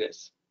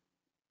AWS.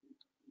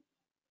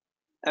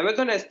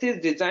 Amazon S3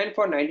 is designed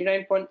for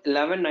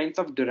 99.11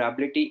 of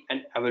durability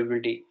and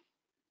availability.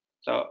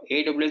 So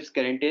AWS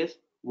guarantees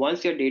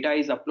once your data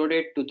is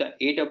uploaded to the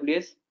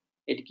AWS,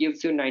 it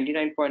gives you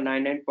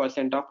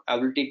 99.99% of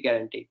availability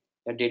guarantee.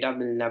 The data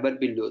will never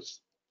be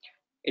lost.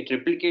 It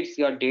replicates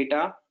your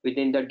data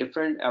within the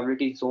different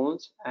availability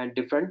zones and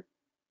different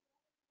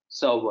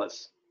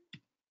servers.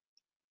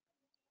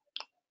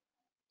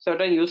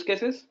 Certain use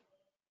cases.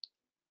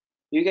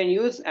 You can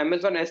use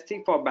Amazon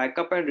S3 for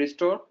backup and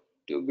restore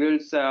to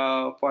build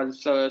for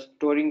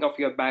storing of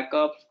your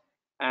backups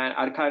and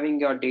archiving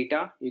your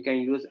data. You can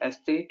use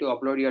S3 to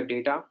upload your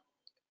data.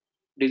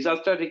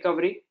 Disaster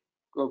recovery,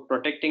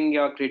 protecting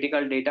your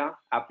critical data,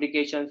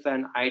 applications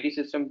and IT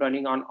system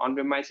running on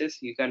on-premises.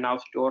 You can now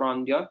store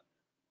on your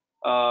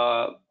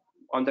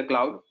on the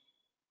cloud.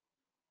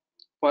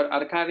 For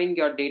archiving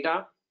your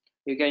data,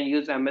 you can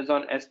use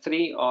Amazon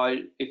S3, or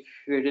if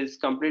it is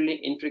completely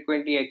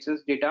infrequently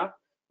accessed data,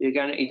 you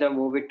can either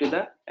move it to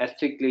the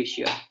S3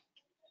 Glacier.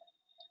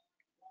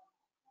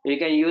 You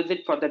can use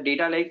it for the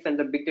data lakes and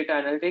the big data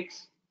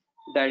analytics.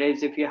 That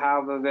is, if you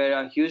have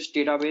a huge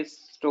database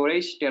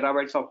storage,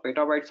 terabytes of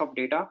petabytes of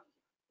data,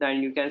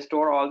 then you can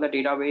store all the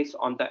database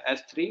on the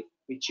S3,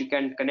 which you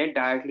can connect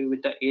directly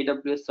with the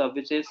AWS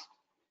services,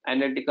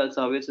 analytical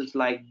services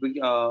like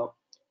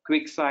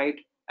QuickSight,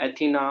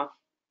 Athena,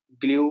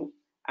 Glue,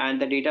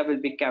 and the data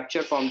will be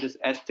captured from this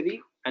S3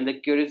 and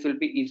the queries will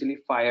be easily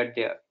fired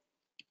there.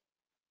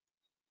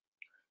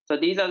 So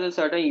these are the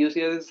certain use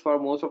cases for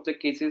most of the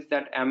cases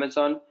that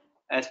Amazon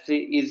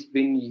S3 is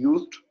being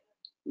used.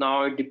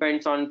 Now it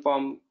depends on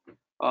from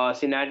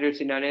scenario to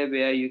scenario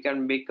where you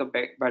can make a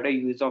better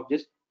use of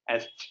this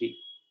S3.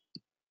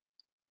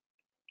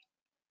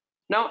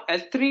 Now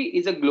S3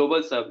 is a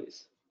global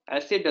service.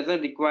 S3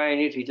 doesn't require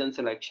any region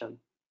selection.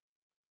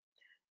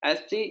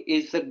 S3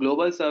 is a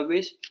global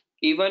service.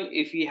 Even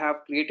if we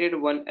have created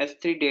one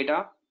S3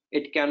 data,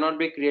 it cannot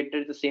be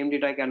created, the same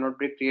data cannot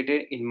be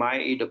created in my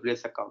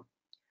AWS account.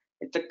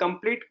 It's a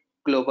complete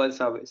global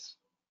service.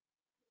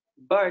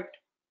 But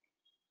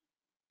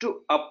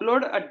to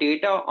upload a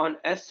data on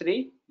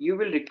S3, you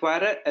will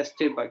require a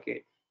S3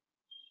 bucket.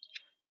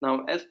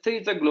 Now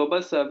S3 is a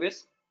global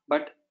service,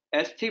 but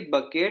S3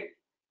 bucket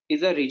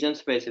is a region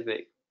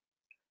specific.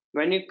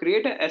 When you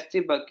create a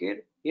S3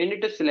 bucket, you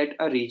need to select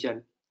a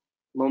region.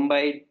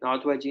 Mumbai,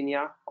 North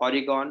Virginia,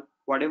 Oregon,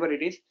 whatever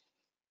it is,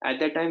 at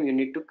that time you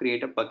need to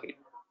create a bucket.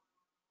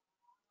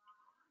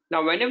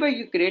 Now whenever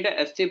you create a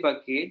S3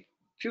 bucket,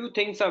 few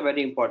things are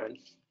very important.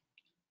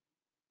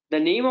 The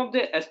name of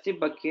the S3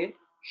 bucket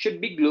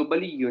should be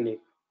globally unique.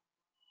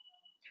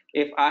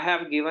 If I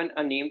have given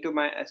a name to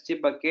my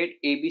S3 bucket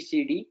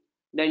ABCD,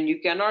 then you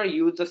cannot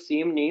use the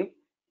same name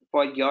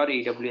for your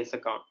AWS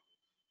account.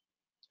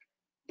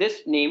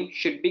 This name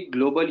should be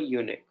globally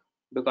unique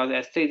because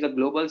S3 is a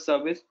global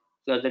service,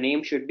 so the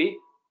name should be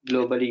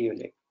globally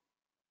unique.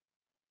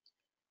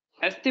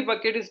 S3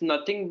 bucket is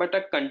nothing but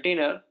a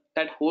container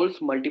that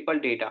holds multiple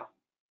data,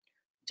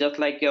 just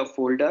like a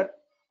folder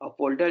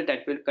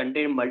that will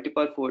contain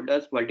multiple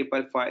folders,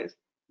 multiple files.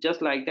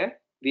 Just like that,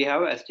 we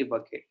have a S3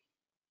 bucket.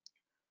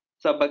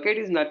 So bucket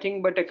is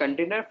nothing but a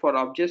container for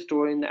objects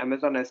stored in the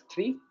Amazon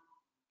S3.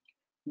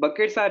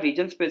 Buckets are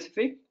region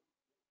specific,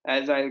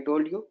 as I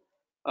told you.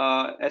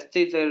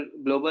 S3 is a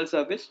global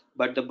service,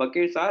 but the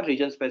buckets are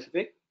region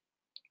specific.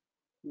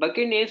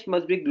 Bucket names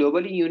must be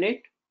globally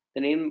unique.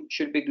 The name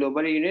should be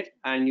globally unique,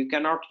 and you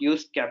cannot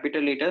use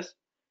capital letters.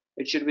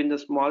 It should be in the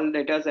small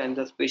letters and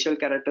the special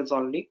characters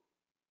only.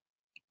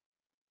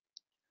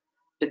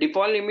 The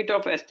default limit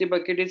of S3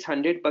 bucket is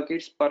 100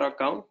 buckets per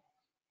account.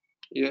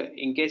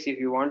 In case if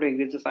you want to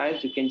increase the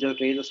size, you can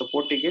just raise a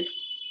support ticket.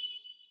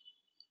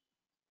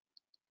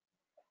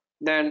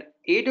 Then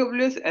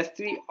AWS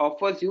S3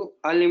 offers you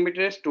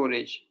unlimited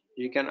storage.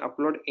 You can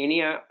upload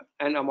any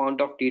an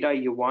amount of data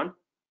you want,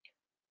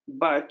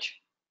 but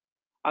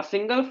a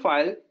single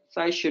file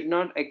size should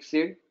not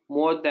exceed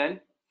more than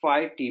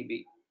 5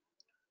 TB.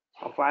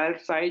 A file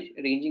size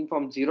ranging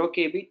from 0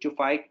 KB to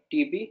 5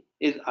 TB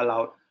is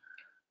allowed,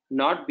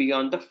 not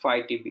beyond the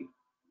 5 TB.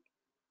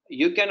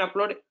 You can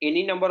upload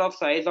any number of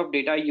size of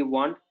data you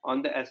want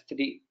on the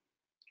S3,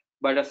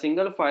 but a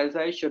single file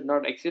size should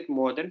not exceed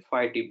more than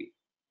 5 TB.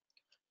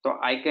 So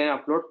I can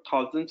upload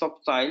thousands of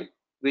files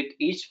with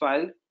each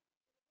file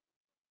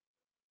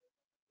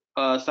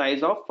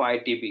size of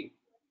 5 TB.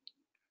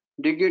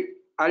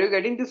 Are you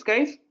getting this,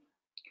 guys?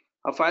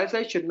 A file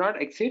size should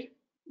not exceed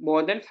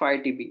more than 5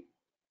 TB.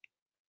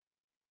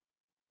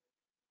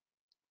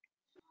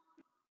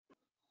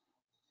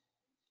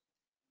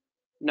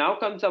 Now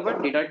comes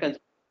our data consumption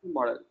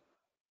model.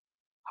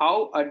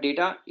 How a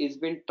data is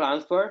being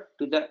transferred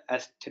to the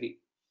S3.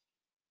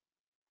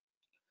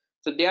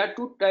 So there are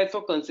two types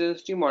of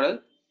consistency model: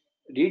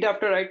 read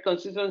after write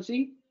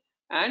consistency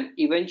and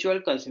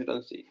eventual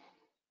consistency.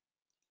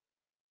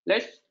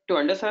 To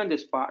understand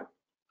this part,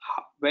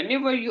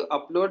 whenever you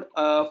upload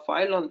a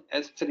file on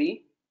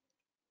S3,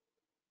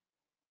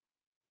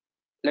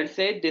 let's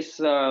say this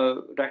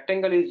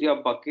rectangle is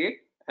your bucket,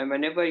 and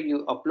whenever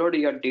you upload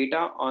your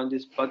data on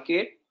this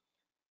bucket,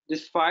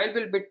 this file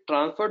will be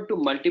transferred to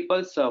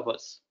multiple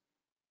servers.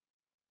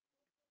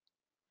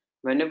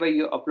 Whenever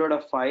you upload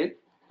a file,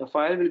 the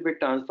file will be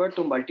transferred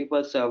to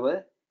multiple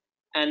servers,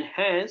 and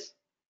hence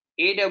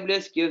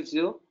AWS gives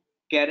you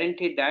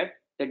guarantee that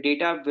the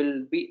data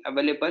will be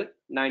available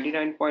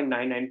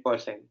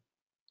 99.99%.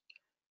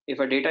 If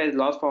a data is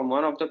lost from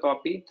one of the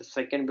copy, the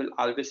second will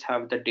always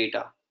have the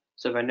data.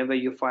 So whenever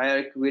you fire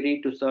a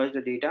query to search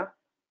the data,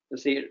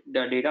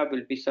 the data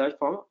will be searched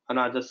from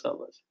another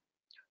servers.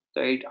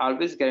 So it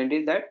always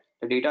guarantees that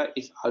the data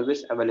is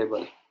always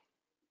available.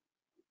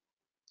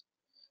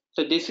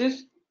 So this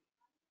is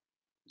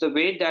the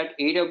way that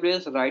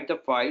AWS write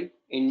the file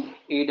in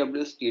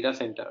AWS data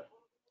center.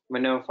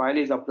 When a file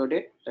is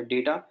uploaded,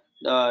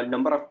 the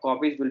number of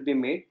copies will be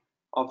made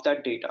of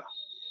that data.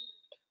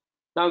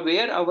 Now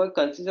where our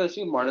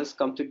consistency models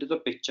comes into the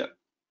picture.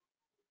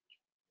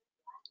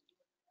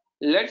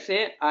 Let's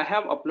say I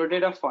have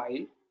uploaded a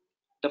file.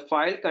 The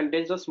file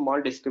contains a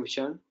small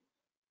description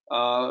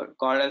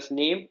called as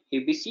name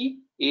ABC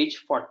age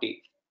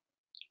 40.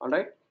 All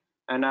right,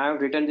 and I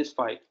have written this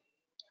file.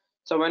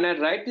 So when I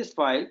write this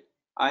file,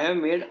 I have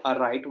made a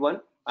write one.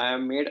 I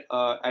have made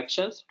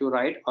actions to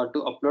write or to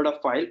upload a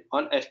file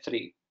on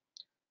S3.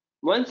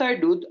 Once I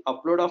do the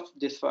upload of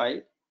this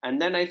file,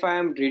 and then if I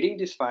am reading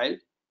this file,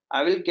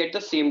 I will get the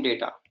same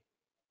data,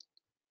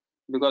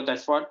 because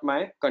that's what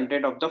my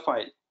content of the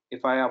file.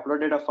 If I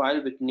uploaded a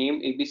file with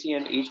name ABC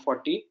and age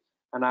 40,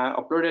 and I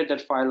uploaded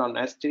that file on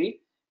S3,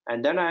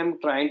 and then I am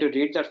trying to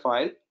read that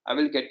file, I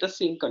will get the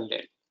same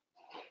content.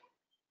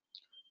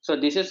 So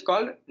this is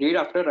called read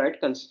after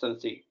write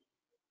consistency.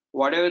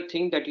 Whatever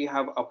thing that you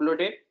have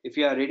uploaded, if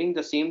you are reading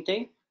the same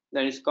thing,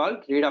 then it's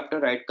called read after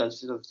write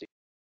consistency.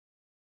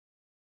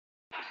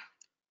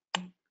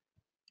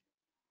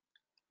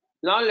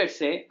 Now let's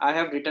say I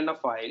have written a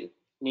file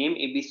name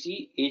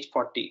ABC age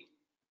 40.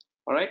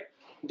 All right,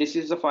 this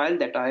is the file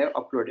that I have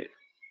uploaded.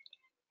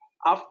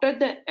 After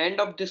the end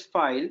of this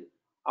file,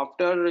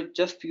 after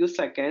just few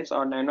seconds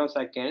or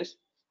nanoseconds,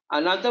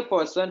 another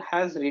person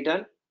has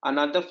written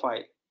another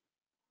file,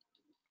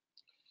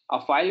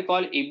 a file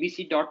called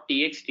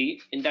abc.txt.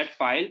 In that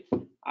file,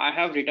 I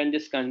have written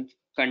this content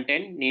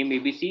name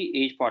ABC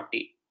age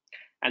 40,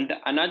 and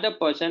another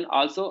person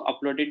also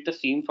uploaded the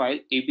same file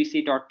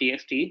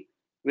abc.txt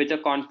with the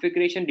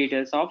configuration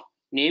details of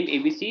name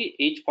ABC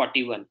age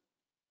 41.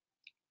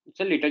 It's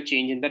a little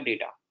change in the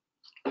data.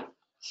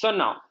 So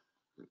now,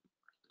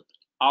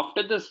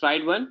 after this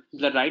write one,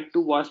 the write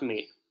two was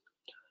made,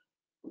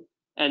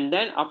 and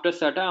then after a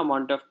certain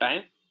amount of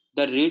time,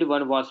 the read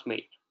one was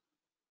made.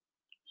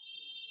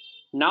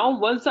 Now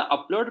once the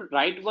upload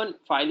write one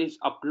file is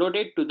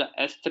uploaded to the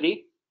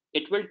S3,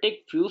 it will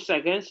take few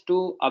seconds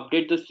to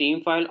update the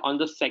same file on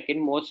the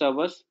second more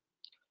servers,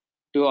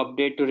 to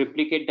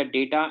replicate the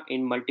data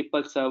in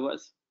multiple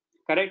servers,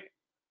 correct?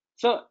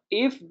 So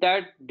if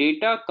that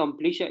data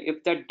completion,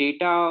 if that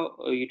data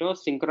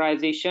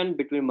synchronization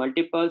between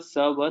multiple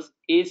servers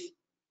is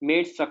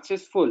made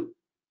successful,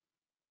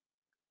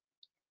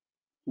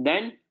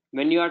 then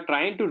when you are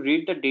trying to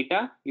read the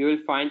data, you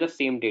will find the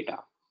same data.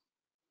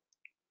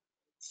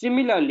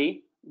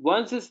 Similarly,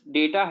 once this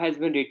data has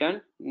been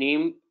written,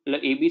 name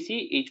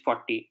ABC age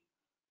 40.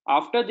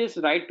 After this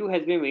write to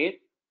has been made,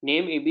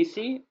 name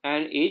ABC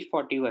and age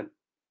 41.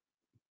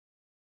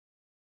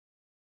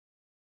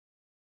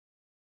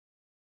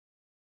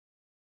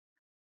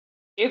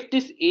 If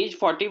this age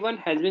 41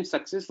 has been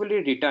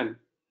successfully written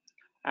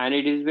and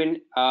it has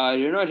been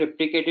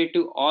replicated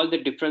to all the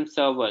different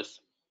servers,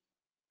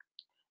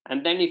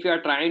 and then if you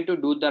are trying to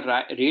do the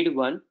read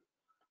one,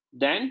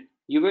 then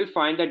you will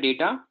find the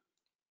data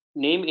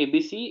name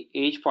ABC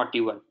age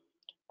 41.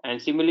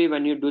 And similarly,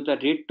 when you do the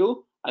read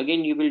to,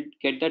 again you will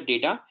get the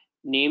data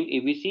name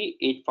ABC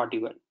age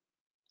 41.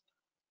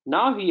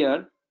 Now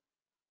here,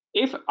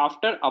 if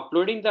after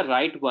uploading the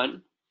write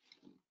one,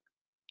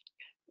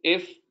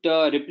 if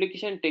the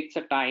replication takes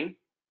a time,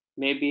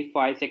 maybe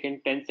 5 seconds,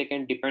 10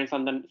 seconds, depends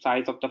on the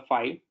size of the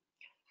file,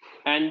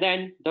 and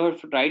then the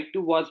write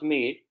to was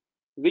made,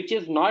 which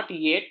is not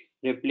yet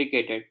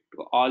replicated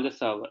to all the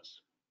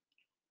servers,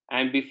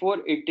 and before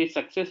it is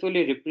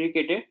successfully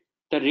replicated,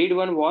 the read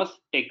one was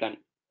taken.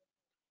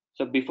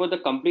 So before the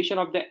completion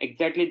of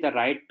exactly the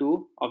write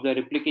to of the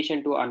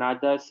replication to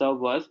another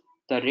servers,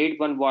 the read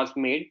one was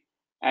made.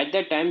 At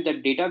that time, the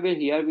data will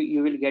here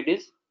you will get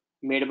is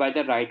made by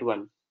the write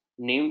one,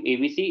 name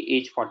ABC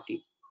age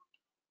 40.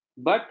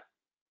 But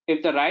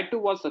if the write to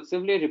was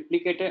successfully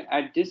replicated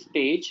at this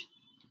stage,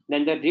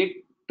 then the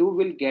read to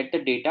will get the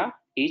data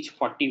age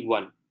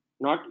 41,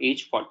 not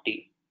age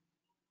 40.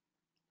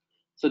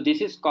 So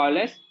this is called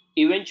as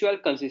eventual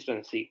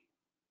consistency.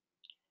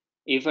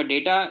 If a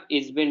data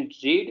is been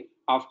read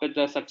after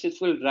the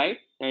successful write,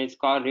 and it's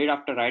called read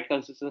after write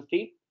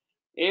consistency.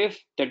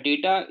 If the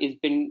data is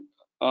been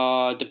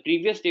the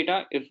previous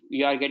data, if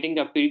you are getting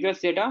the previous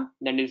data,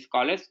 then it's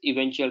called as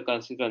eventual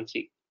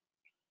consistency.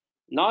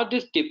 Now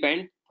this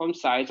depends from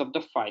size of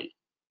the file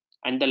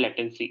and the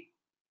latency.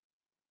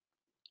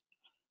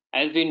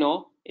 As we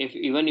know,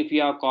 even if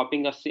you are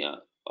copying a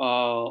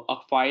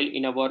file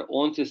in our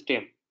own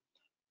system,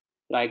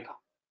 like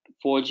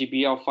 4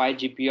 GB or 5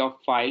 GB of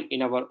file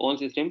in our own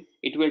system,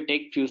 it will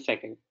take few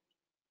seconds.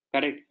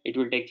 Correct? It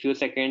will take few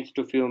seconds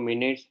to few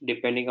minutes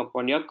depending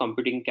upon your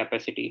computing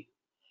capacity.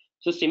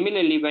 So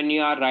similarly, when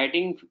you are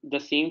writing the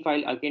same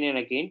file again and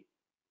again,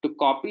 to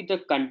copy the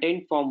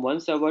content from one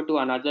server to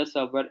another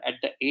server at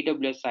the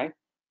AWS side,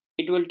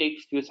 it will take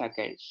few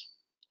seconds.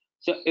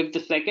 So if the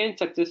second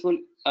successful,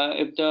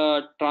 if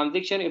the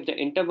transaction, if the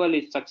interval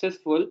is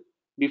successful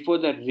before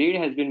the read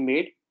has been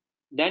made,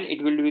 then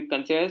it will be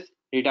considered as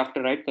read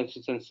after write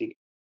consistency.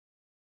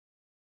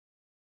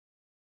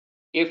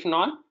 If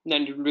not,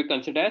 then it will be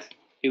considered as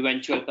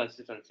eventual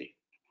consistency.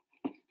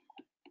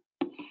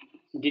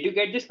 Did you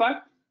get this part?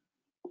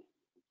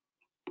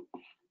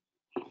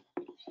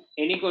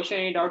 Any question,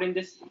 any doubt in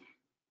this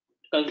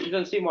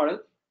consistency model?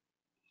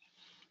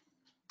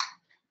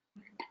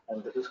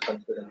 And this is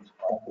confidence.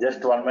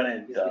 Just 1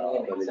 minute.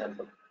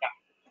 Example.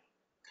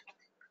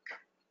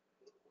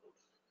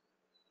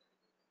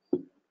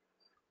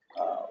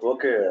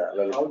 Okay, How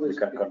Lalit, we this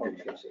can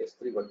continue.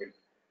 S3 bucket.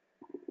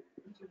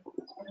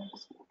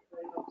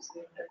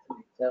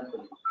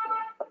 Example.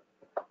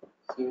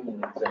 Seen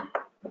an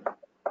example.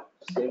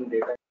 Same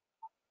data.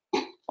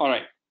 All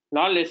right.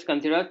 Now let's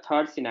consider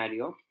third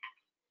scenario.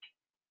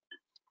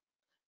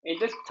 In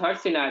this third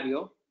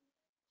scenario,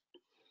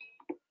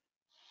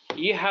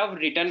 you have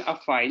written a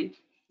file,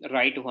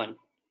 write one,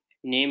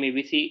 name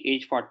ABC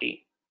age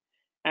 40,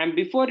 and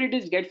before it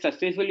is get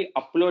successfully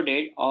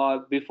uploaded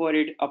or before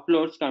it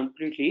uploads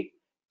completely,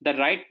 the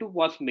write to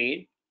was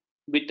made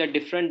with the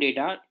different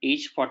data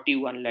age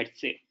 41, let's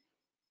say.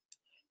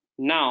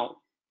 Now,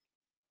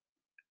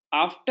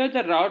 after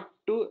the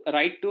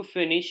write to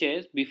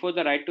finishes, before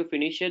the write to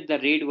finishes, the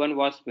read one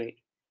was made.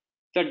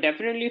 So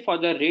definitely for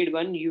the read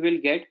one, you will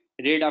get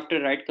read after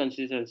write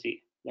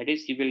consistency. That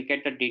is, you will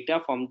get the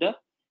data from the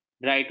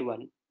write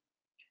one.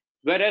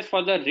 Whereas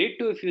for the read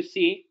to, if you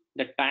see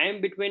the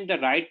time between the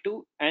write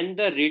to and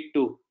the read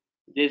to,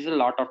 there's a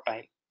lot of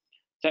time.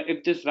 So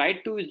if this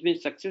write to has been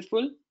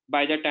successful,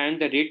 by the time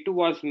the read to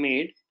was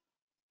made,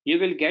 you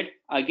will get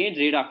again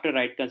read after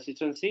write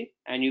consistency,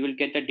 and you will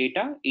get the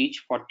data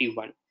each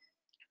 41.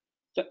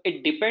 So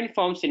it depends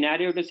from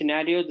scenario to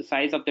scenario, the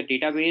size of the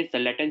database, the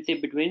latency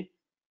between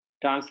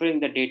transferring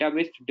the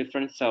database to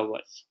different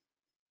servers.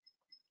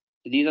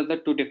 These are the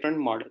two different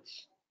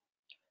models.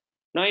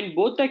 Now in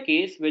both the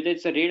case, whether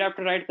it's a read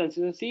after write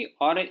consistency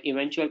or an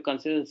eventual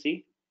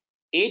consistency,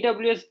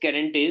 AWS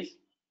guarantees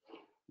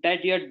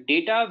that your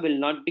data will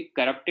not be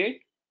corrupted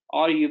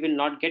or you will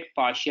not get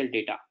partial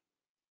data.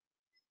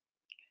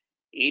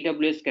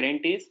 AWS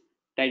guarantees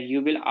that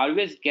you will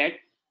always get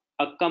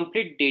a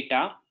complete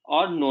data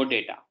or no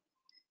data.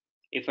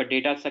 If a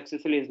data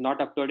successfully is not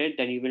uploaded,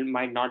 then you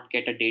might not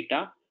get a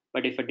data.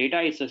 But if a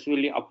data is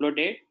successfully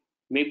uploaded,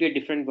 maybe a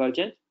different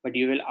version, but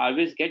you will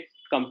always get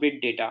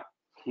complete data,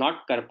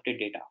 not corrupted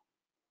data.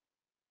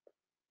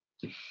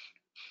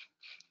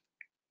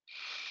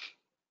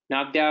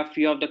 Now there are a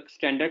few of the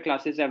standard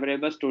classes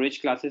available,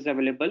 storage classes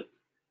available.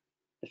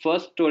 The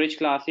first storage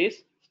class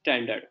is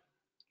standard.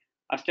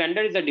 A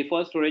standard is a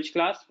default storage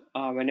class.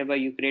 Whenever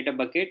you create a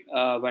bucket,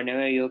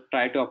 whenever you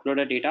try to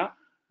upload a data,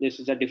 this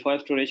is a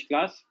default storage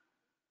class.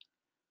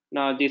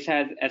 Now this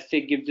has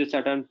S3 gives you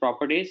certain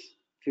properties,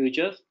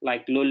 features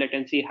like low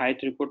latency, high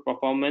throughput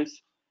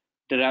performance,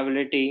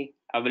 durability,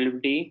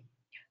 availability,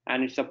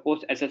 and it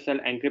supports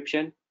SSL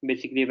encryption.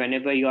 Basically,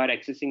 whenever you are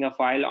accessing a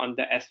file on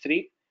the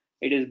S3,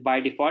 it is by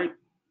default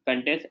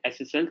contains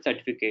SSL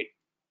certificate.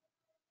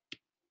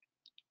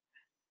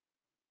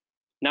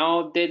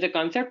 Now there's a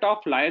concept of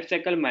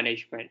lifecycle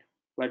management,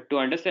 but to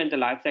understand the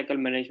lifecycle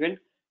management,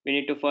 we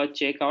need to first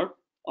check out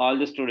all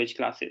the storage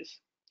classes.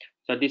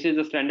 So this is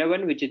the standard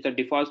one, which is the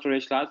default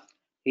storage class.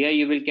 Here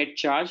you will get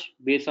charged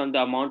based on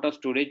the amount of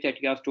storage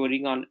that you are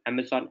storing on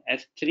Amazon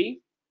S3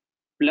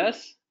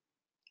 plus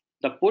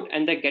the put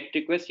and the get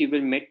request you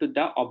will make to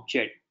the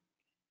object.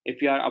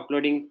 If you are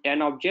uploading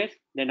 10 objects,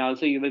 then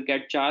also you will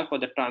get charged for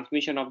the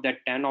transmission of that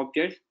 10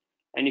 objects.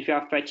 And if you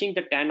are fetching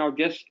the 10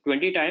 objects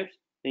 20 times,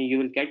 then you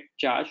will get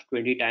charged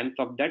 20 times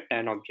of that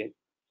 10 objects.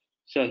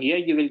 So here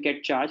you will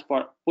get charged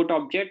for put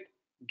object,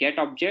 get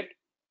object,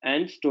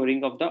 and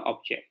storing of the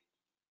object.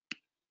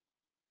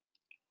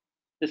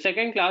 The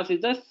second class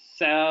is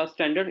the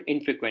standard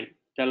infrequent.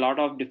 There are a lot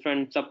of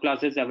different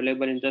subclasses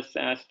available in the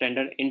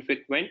standard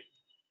infrequent,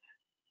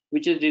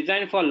 which is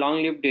designed for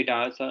long-lived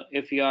data. So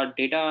if your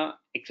data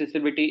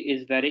accessibility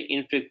is very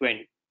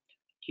infrequent,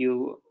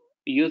 you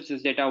use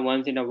this data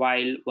once in a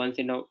while, once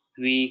in a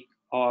week,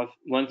 or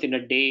once in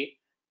a day,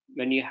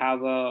 when you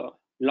have a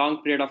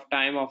long period of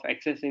time of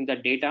accessing the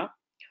data,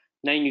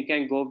 then you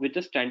can go with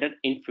the standard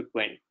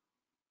infrequent.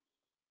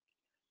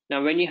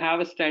 Now, when you have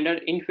a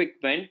standard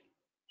infrequent,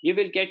 you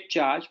will get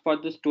charged for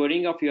the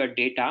storing of your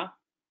data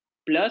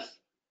plus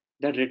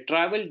the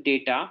retrieval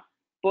data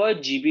per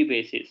GB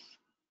basis.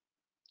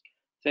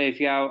 So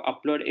if you have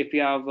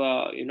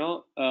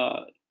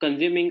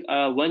consuming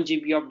 1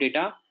 GB of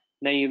data,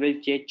 then you will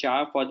get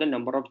charged for the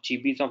number of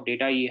GBs of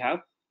data you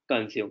have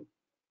consumed.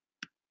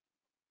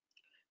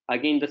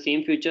 Again, the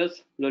same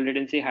features: low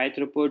latency, high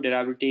throughput,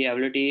 durability,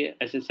 availability,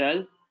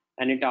 SSL,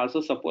 and it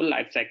also supports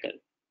lifecycle.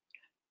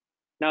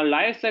 Now,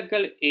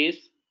 lifecycle is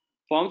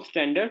from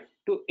standard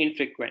to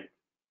infrequent.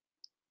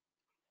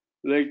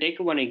 We'll take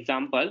one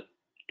example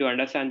to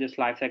understand this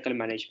lifecycle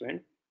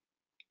management.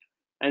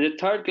 And the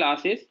third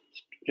class is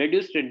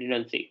reduced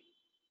redundancy.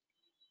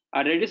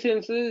 A reduced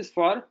redundancy is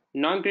for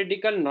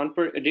non-critical,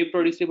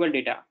 non-reproducible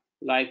data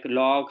like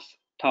logs,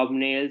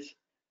 thumbnails,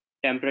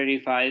 temporary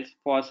files.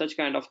 For such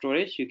kind of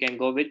storage, you can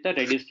go with the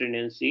reduced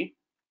redundancy.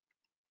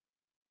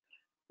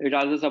 It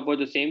also supports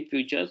the same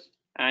features,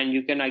 and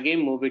you can again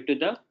move it to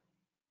the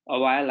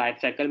via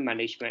lifecycle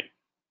management.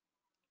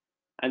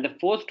 And the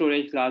fourth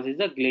storage class is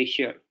the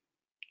Glacier,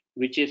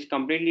 which is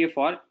completely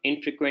for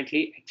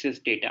infrequently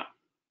accessed data.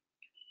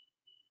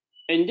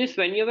 In this,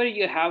 whenever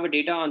you have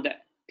data on the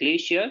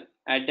Glacier,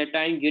 at that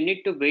time you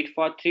need to wait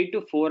for 3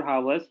 to 4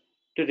 hours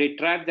to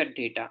retrieve that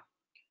data.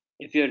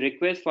 If you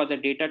request for the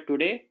data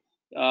today,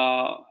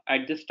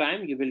 at this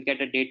time you will get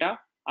a data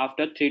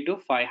after 3 to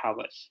 5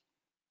 hours.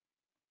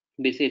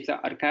 This is the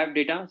archive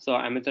data, so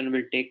Amazon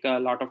will take a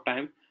lot of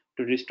time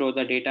to restore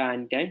the data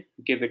and then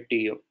give it to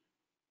you.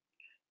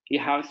 You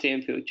have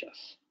same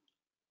features.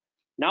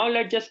 Now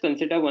let's just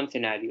consider one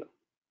scenario.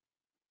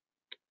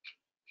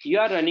 You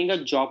are running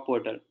a job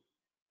portal.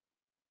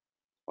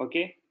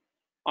 Okay,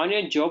 on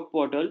your job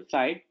portal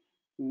side,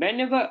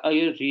 whenever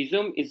a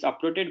resume is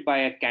uploaded by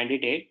a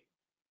candidate,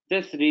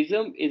 this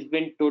resume is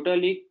been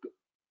totally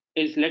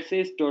let's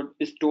say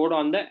stored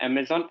on the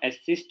Amazon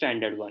S3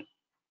 standard one.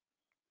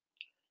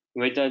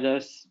 Whether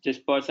this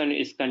person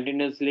is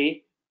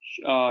continuously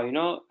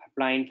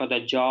applying for the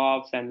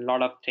jobs and a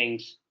lot of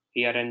things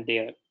here and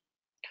there.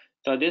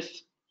 So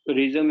this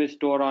resume is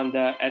stored on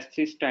the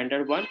S3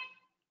 standard one,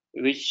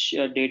 which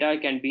data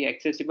can be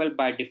accessible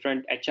by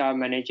different HR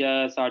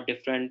managers or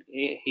different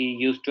he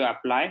used to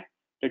apply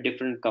to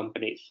different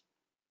companies.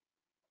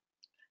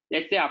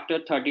 Let's say after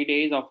 30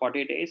 days or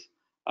 40 days,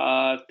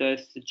 the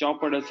job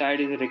portal site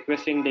is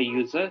requesting the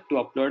user to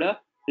upload a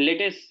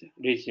latest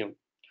resume,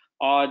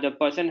 or the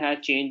person has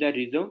changed the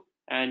resume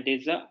and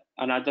there's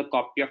another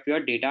copy of your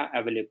data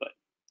available.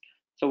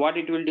 So what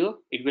it will do,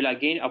 it will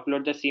again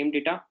upload the same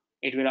data.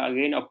 It will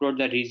again upload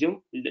the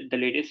resume, the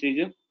latest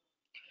resume.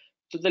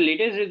 So the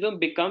latest resume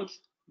becomes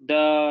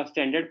the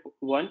standard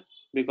one,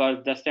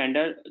 because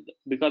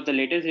the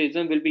latest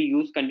resume will be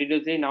used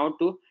continuously now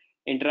to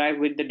interact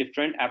with the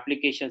different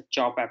applications,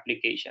 job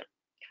application.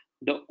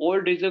 The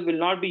old resume will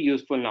not be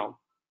useful now,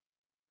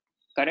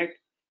 correct?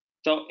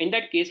 So in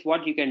that case,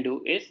 what you can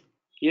do is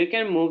you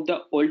can move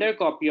the older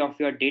copy of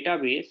your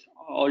database,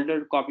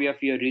 older copy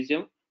of your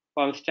resume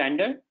from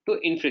standard to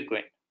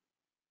infrequent.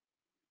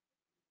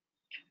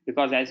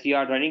 Because as you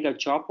are running a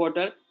job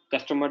portal,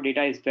 customer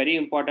data is very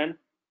important.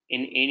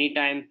 In any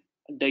time,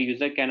 the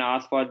user can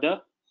ask for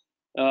the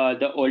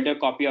older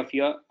copy of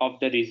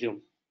the resume.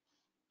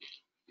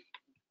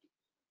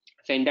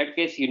 So in that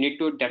case, you need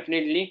to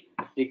definitely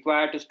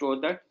require to store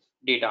the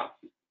data.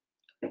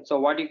 So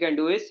what you can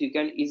do is you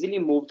can easily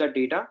move the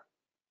data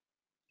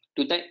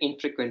to the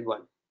infrequent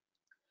one.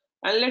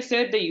 And let's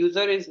say the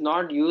user is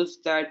not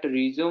used that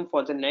resume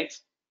for the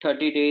next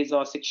 30 days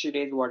or 60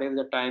 days, whatever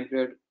the time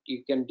period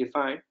you can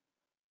define.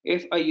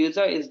 If a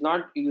user is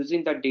not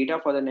using the data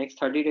for the next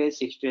 30 days,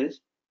 60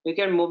 days, you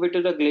can move it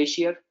to the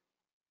Glacier.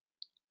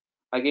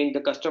 Again,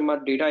 the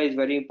customer data is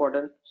very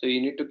important, so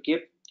you need to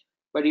keep,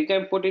 but you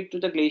can put it to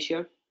the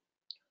Glacier.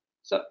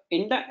 So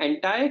in the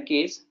entire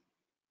case,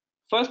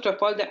 first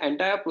of all, the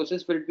entire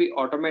process will be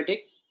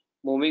automatic,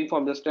 moving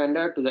from the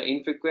standard to the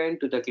infrequent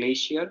to the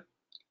Glacier.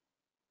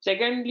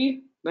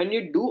 Secondly, when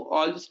you do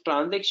all this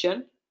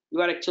transaction,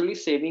 you are actually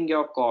saving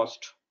your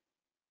cost.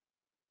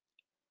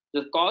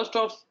 The cost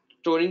of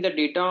storing the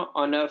data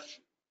on a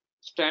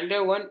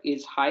standard one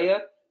is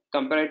higher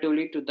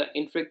comparatively to the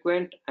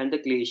infrequent and the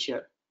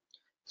Glacier.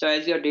 So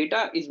as your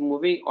data is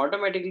moving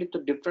automatically to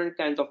different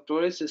kinds of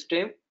storage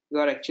system, you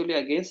are actually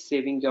again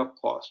saving your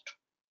cost.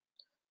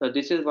 So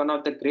this is one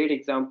of the great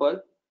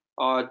example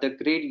or the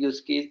great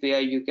use case where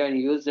you can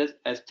use this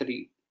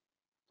S3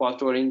 for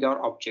storing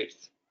your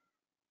objects.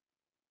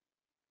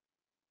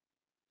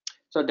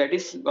 So that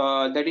is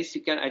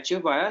you can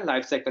achieve via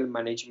lifecycle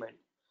management.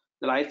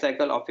 The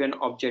lifecycle of an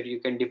object you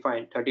can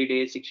define 30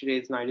 days, 60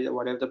 days, 90 days,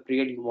 whatever the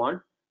period you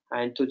want,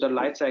 and through the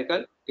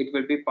lifecycle it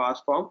will be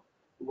passed from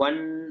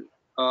one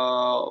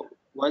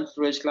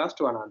storage class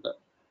to another.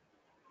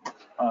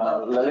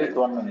 Lalit,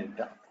 1 minute.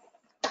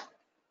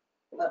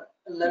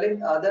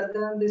 Lalit, other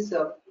than this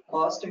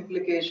cost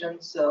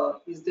implications,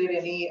 is there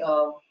any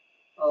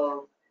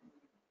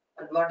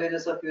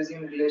advantages of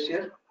using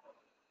Glacier?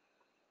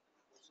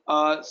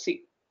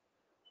 See,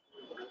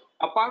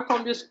 apart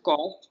from this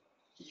cost,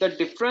 the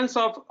difference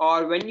of,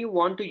 or when you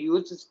want to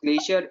use this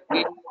Glacier,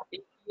 if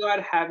you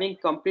are having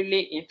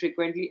completely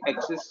infrequently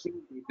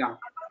accessing data,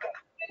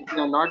 if you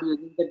are not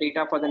using the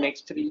data for the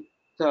next 3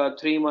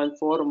 months,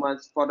 4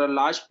 months, for a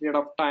large period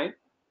of time,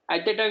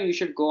 at that time you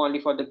should go only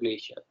for the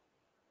Glacier.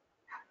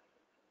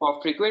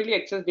 For frequently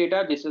accessed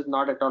data, this is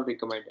not at all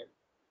recommended,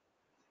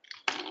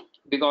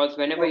 because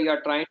whenever you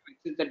are trying to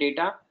access the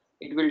data,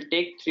 it will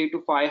take 3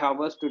 to 5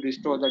 hours to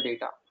restore the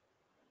data.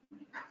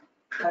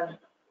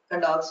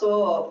 And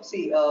also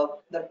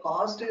the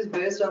cost is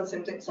based on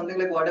something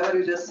like whatever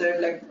you just said,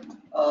 like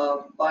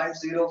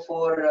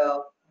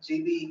 0.04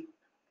 GB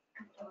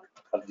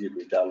per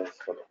GB dollars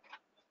for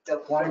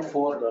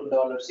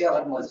 $0.4 yeah,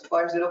 per month.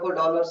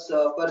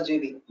 $0.04 per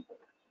GB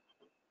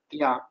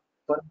Yeah,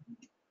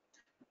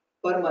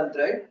 per month,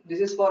 right?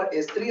 This is for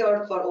S3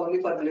 or for only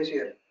for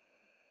Glacier?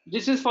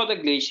 this is for the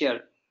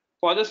Glacier.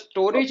 For the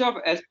storage of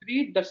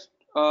S3,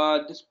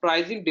 this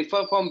pricing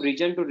differ from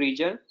region to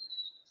region.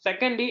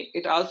 Secondly,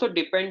 it also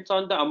depends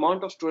on the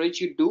amount of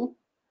storage you do,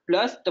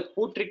 plus the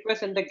put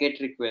request and the get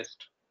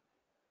request.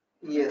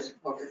 Yes,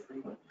 okay.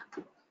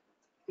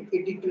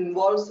 It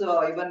involves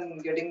even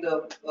getting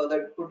the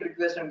put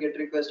request and get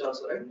request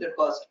also, right? That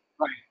cost.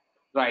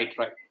 Right.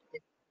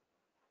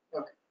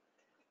 Okay.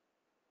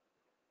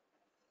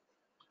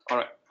 All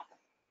right.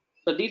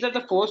 So these are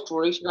the 4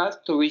 storage layers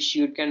through which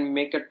you can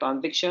make a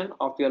transaction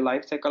of your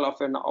life cycle of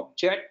an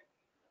object.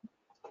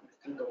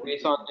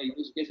 Based on the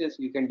use cases,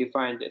 you can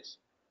define this.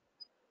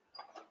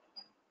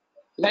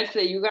 Let's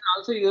say you can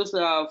also use,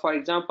 for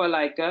example,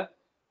 like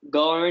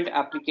government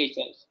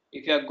applications.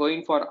 If you are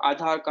going for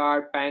Aadhaar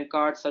card, PAN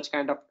card, such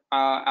kind of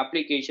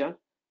application,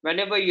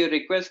 whenever you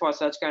request for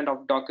such kind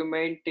of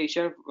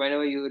documentation,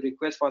 whenever you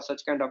request for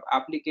such kind of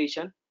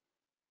application,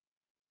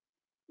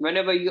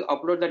 whenever you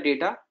upload the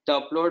data,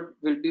 the upload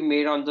will be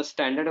made on the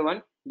standard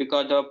one,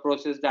 because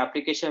the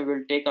application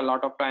will take a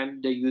lot of time.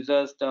 The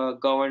users, the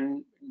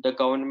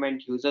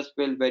government users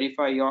will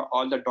verify your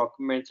all the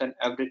documents and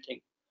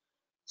everything.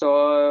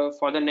 So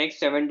for the next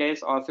 7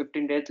 days or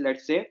 15 days,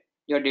 let's say,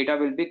 your data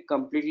will be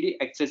completely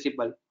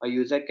accessible. A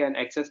user can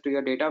access to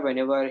your data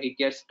whenever he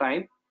gets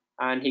time,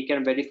 and he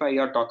can verify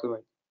your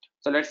document.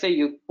 So let's say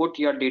you put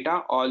your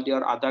data, all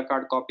your Aadhaar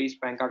card copies,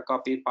 PAN card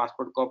copies,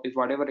 passport copies,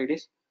 whatever it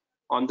is,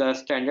 on the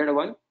standard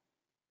one.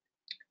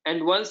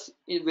 And once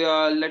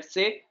let's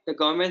say the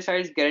government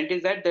side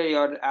guarantees that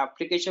your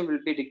application will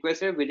be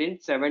requested within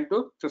 7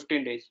 to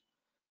 15 days.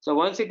 So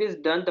once it is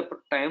done, the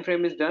time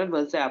frame is done,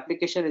 once the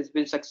application has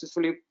been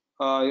successfully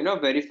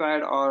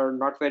verified or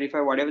not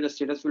verified, whatever the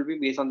status will be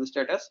based on the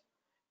status,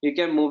 you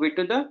can move it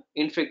to the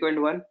infrequent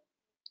one.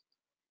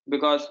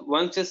 Because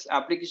once this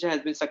application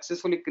has been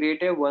successfully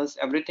created, once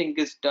everything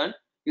is done,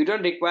 you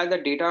don't require the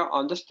data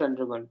on the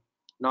standard one.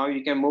 Now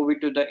you can move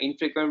it to the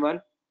infrequent one,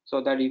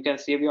 so that you can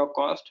save your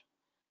cost.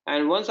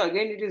 And once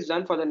again it is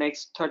done for the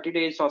next 30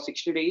 days or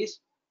 60 days,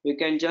 you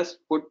can just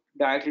put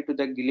directly to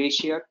the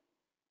Glacier,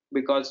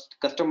 because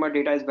customer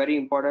data is very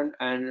important,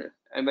 and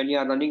when you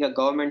are running a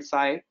government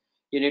site,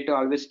 you need to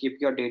always keep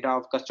your data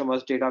of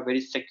customers data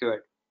very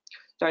secured.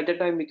 So at that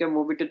time you can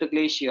move it to the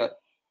Glacier.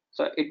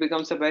 So it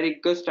becomes a very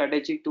good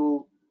strategy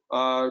to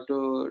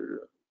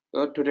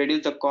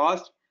reduce the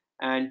cost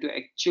and to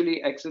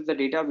actually access the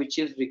data which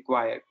is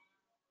required.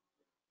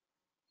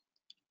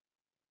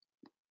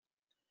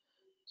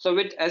 So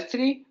with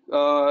S3,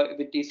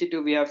 with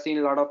EC2, we have seen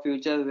a lot of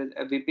features. With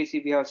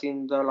VPC, we have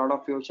seen a lot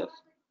of features.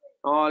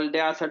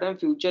 There are certain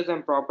features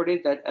and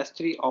properties that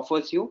S3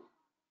 offers you,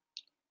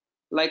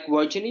 like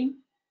versioning.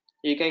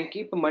 You can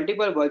keep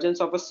multiple versions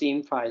of a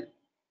same file.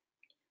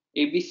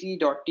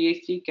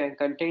 abc.txt can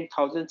contain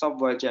thousands of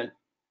versions.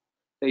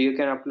 So you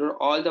can upload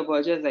all the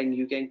versions, and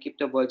you can keep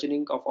the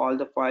versioning of all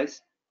the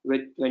files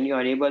when you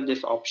enable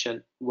this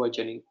option,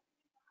 versioning.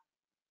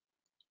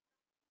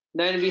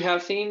 Then we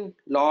have seen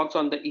logs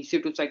on the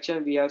EC2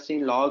 section. We have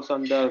seen logs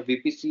on the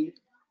VPC.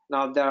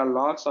 Now there are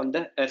logs on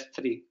the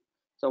S3.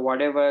 So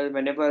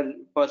whenever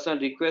person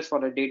requests for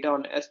the data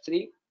on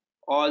S3,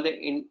 all the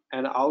in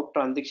and out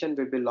transaction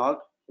will be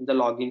logged in the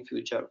login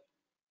feature.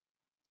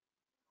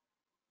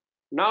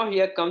 Now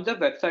here comes the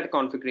website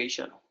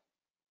configuration.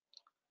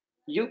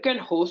 You can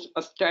host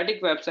a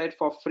static website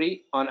for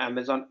free on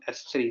Amazon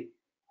S3.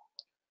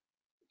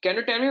 Can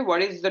you tell me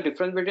what is the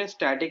difference between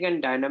static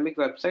and dynamic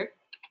website?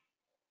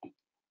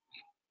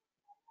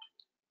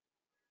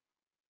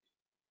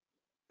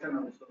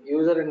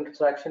 User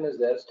interaction is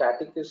there.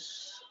 Static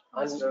is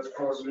a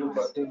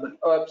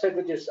website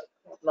which is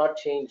not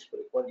changed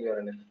frequently or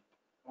anything.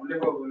 Only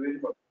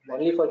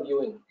for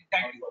viewing.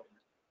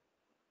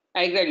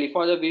 Exactly,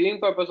 for the viewing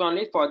purpose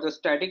only, for the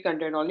static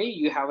content only,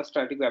 you have a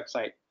static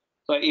website.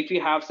 So if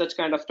you have such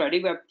kind of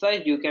static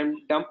website, you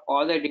can dump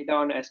all the data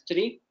on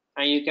S3,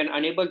 and you can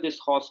enable this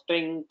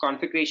hosting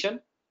configuration,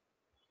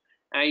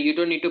 and you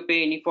don't need to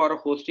pay any for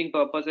hosting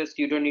purposes.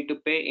 You don't need to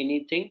pay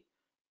anything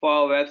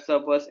for web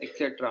servers,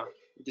 etc.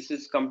 This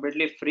is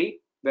completely free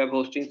web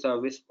hosting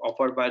service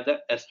offered by the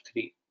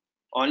S3,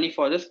 only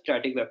for the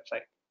static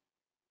website.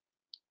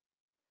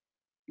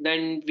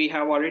 Then we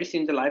have already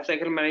seen the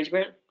lifecycle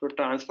management to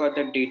transfer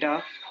the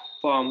data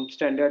from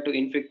standard to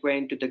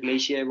infrequent to the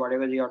glacier,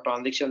 whatever your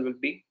transaction will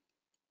be.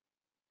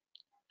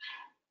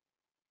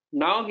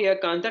 Now here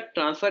comes the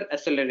transfer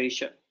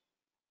acceleration.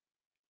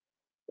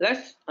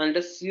 Let's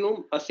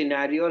assume a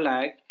scenario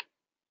like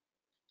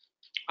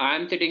I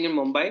am sitting in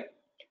Mumbai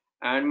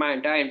and my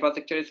entire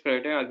infrastructure is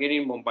created again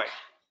in Mumbai.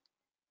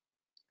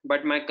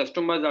 But my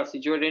customers are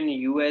situated in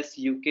US,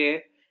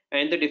 UK,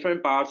 and the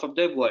different parts of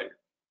the world.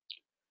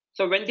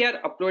 So when they are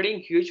uploading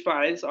huge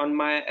files on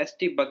my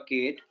SD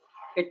bucket,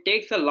 it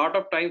takes a lot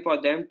of time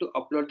for them to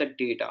upload the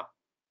data.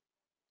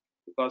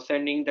 Because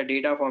sending the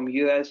data from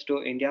US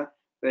to India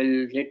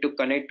will need to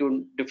connect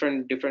to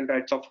different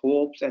types of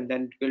hopes, and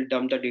then it will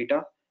dump the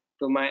data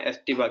to my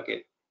SD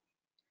bucket.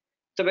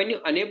 So when you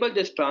enable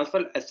this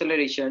transfer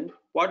acceleration,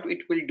 what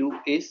it will do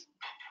is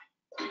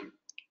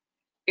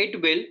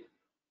it will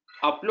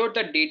upload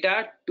the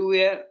data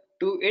to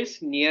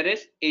its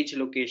nearest edge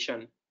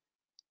location,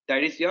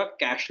 that is your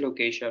cache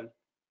location,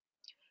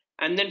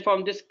 and then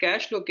from this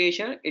cache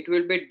location it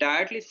will be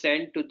directly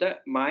sent to the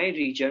my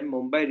region,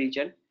 Mumbai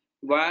region,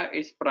 via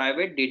its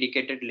private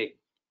dedicated link.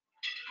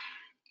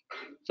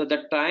 So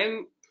the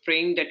time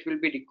frame that will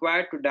be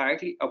required to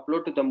directly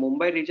upload to the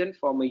Mumbai region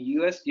from a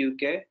US,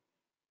 UK,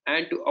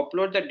 and to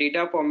upload the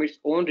data from its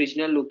own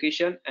regional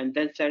location and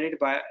then send it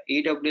via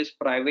AWS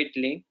private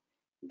link,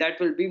 that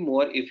will be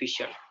more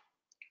efficient.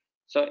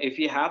 So if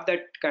you have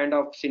that kind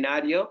of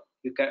scenario,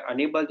 you can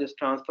enable this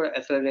transfer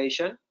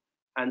acceleration,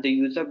 and the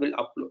user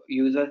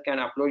can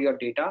upload your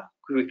data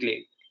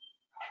quickly.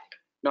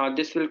 Now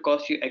this will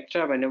cost you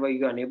extra. Whenever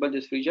you enable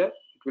this feature,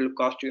 it will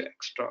cost you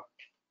extra.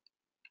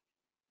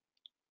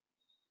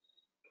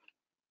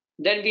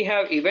 Then we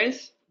have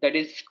events, that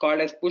is called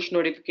as push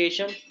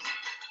notification.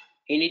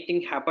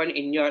 Anything happen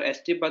in your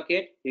SD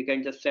bucket, you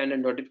can just send a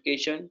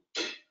notification.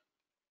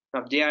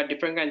 Now there are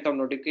different kinds of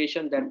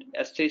notification that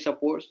S3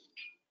 supports.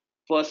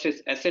 First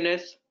is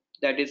SNS,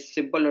 that is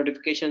simple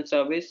notification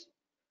service.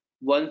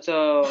 Once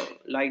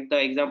like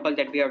the example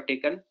that we have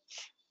taken,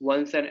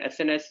 once a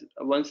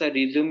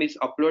resume is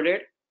uploaded,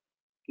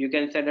 you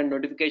can send a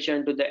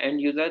notification to the end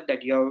user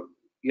that your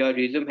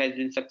resume has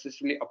been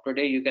successfully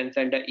uploaded. You can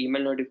send an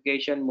email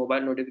notification,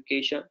 mobile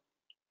notification,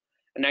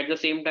 and at the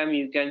same time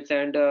you can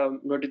send a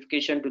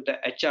notification to the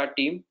HR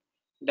team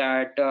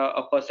that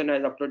a person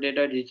has uploaded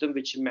a resume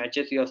which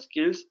matches your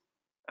skills,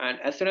 and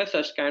as soon as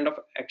such kind of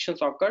actions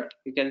occur,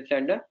 you can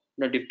send a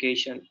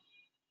notification.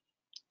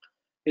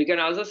 You can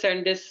also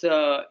send this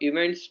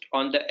events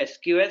on the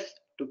SQS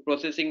to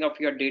processing of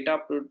your data,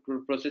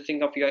 to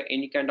processing of your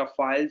any kind of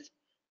files,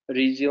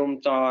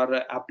 resumes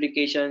or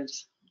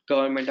applications,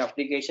 government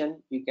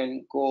application. You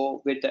can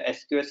go with the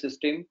SQS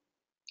system.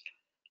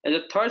 And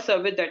the third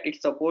service that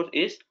it supports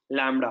is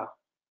Lambda.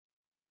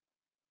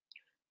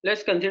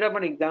 Let's consider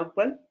one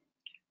example.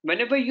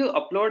 Whenever you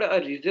upload a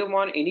resume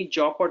on any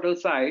job portal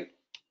site,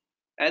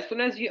 as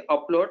soon as you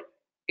upload,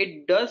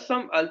 it does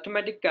some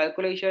arithmetic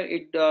calculation.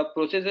 It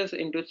processes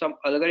into some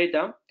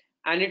algorithm,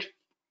 and it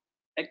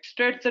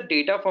extracts the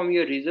data from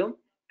your resume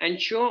and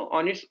show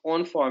on its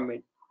own format.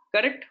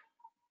 Correct?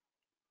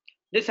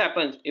 This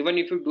happens even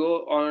if you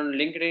go on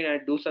LinkedIn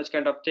and do such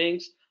kind of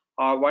things,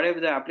 or whatever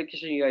the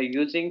application you are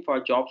using for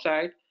job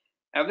site.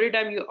 Every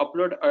time you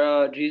upload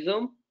a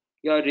resume,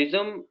 your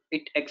resume,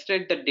 it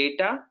extracts the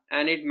data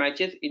and it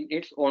matches in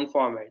its own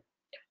format.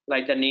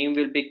 Like the name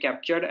will be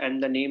captured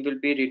and the name will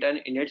be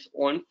written in its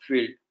own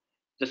field.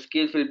 The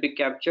skills will be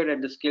captured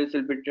and the skills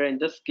will be written in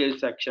the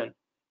skills section.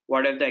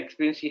 Whatever the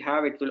experience you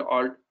have, it will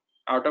all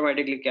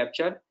automatically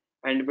capture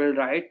and will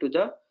write to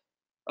the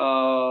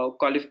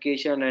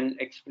qualification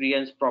and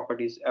experience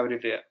properties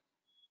everywhere.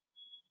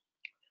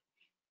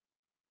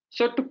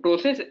 So to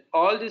process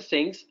all these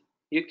things,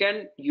 you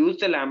can use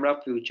the Lambda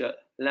feature.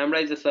 Lambda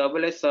is a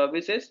serverless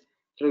services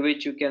through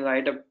which you can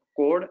write a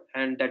code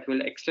and that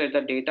will extract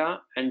the data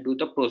and do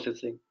the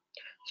processing.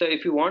 So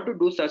if you want to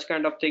do such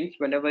kind of things,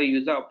 whenever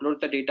user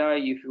uploads the data,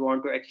 if you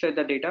want to extract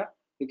the data,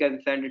 you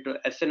can send it to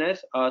SNS,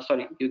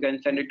 you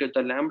can send it to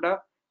the Lambda.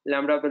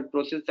 Lambda will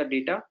process the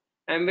data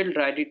and will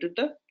write it to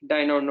the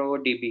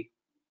DynamoDB.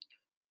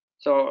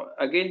 So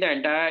again, the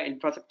entire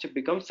infrastructure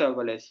becomes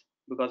serverless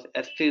because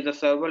S3 is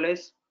a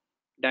serverless,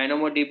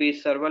 DynamoDB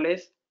is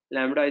serverless,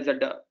 Lambda is a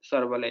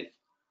serverless.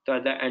 So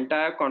the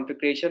entire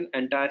configuration,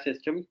 entire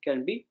system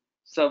can be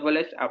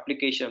serverless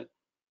application.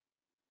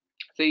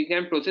 So you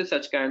can process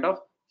such kind of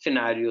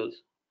scenarios.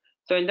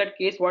 So in that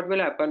case, what will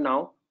happen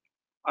now?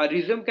 A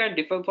resume can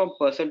differ from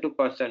person to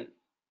person,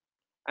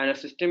 and a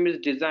system is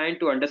designed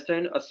to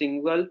understand a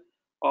single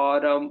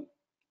or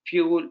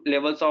few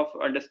levels of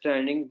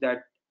understanding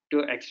that to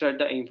extract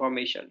the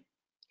information.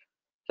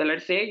 So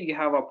let's say you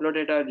have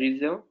uploaded a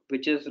resume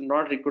which is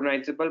not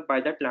recognizable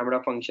by that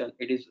Lambda function.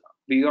 It is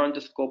beyond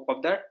the scope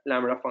of that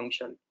Lambda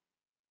function.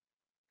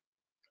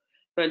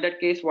 So in that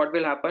case, what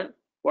will happen?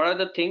 What are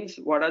the things,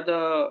 what are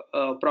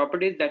the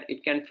properties that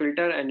it can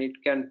filter and it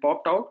can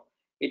pop out?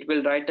 It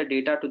will write the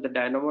data to the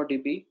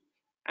DynamoDB,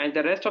 and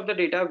the rest of the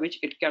data which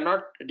it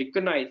cannot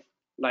recognize,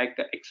 like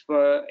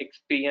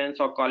experience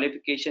or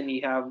qualification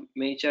you have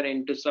mentioned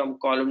into some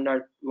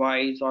columnar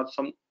wise or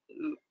some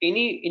in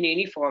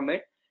any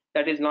format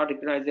that is not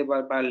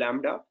recognizable by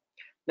lambda,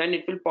 then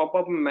it will pop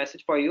up a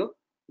message for you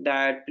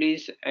that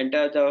please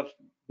enter the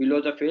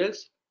below the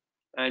fields,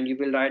 and you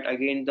will write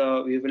again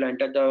we will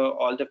enter the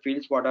all the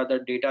fields what are the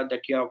data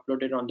that you have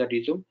uploaded on the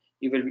resume.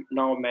 You will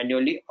now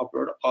manually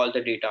upload all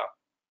the data.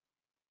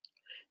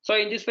 So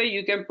in this way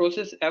you can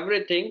process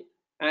everything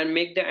and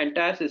make the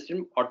entire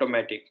system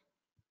automatic.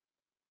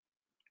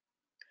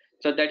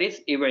 So that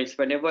is events.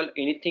 Whenever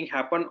anything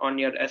happen on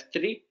your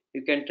S3,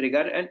 you can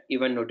trigger an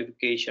event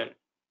notification.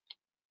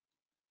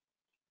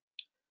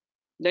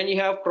 Then you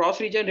have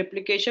cross-region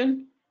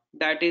replication.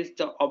 That is,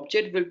 the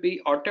object will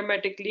be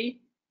automatically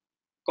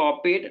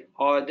copied,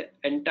 or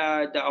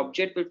the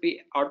object will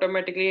be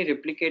automatically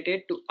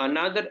replicated to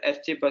another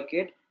S3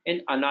 bucket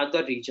in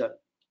another region.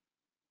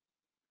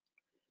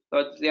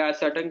 But there are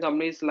certain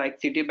companies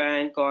like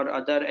Citibank or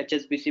other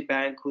HSBC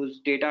bank whose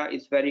data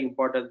is very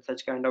important,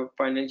 such kind of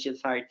financial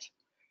sites.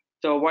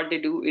 So what they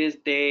do is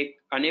they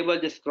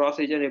enable this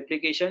cross-region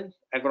replication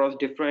across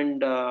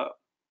different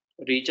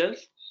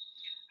regions,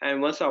 and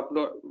once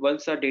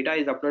the data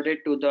is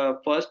uploaded to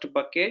the first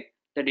bucket,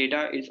 the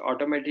data is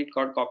automatically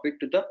got copied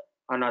to the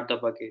another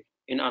bucket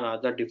in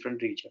another different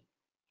region.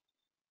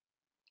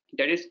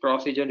 That is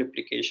cross-region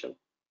replication.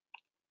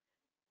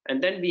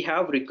 And then we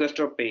have request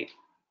or pay.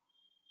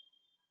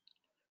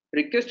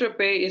 Request or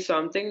pay is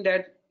something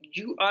that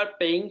you are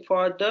paying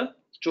for the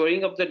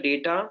storing of the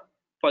data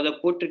for the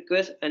put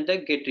request and the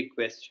get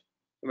request.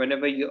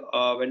 Whenever you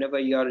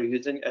are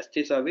using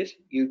S3 service,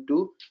 you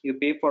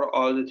pay for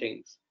all the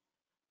things.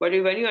 But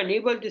when you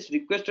enable this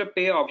request or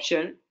pay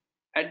option,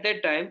 at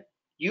that time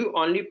you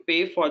only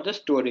pay for the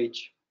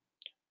storage,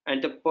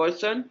 and the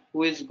person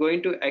who is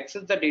going to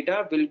access the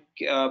data will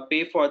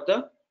pay for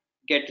the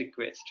get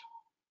request.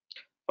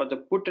 For the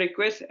put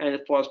request and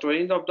for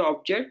storing of the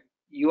object,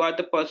 you are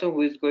the person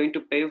who is going to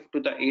pay to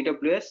the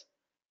AWS.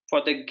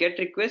 For the get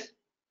request,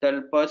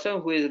 the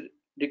person who is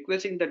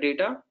requesting the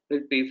data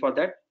will pay for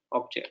that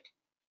object.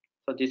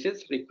 So this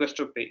is request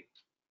to pay.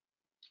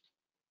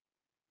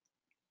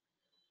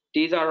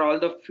 These are all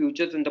the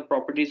features and the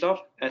properties of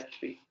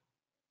S3.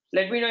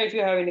 Let me know if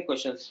you have any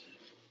questions.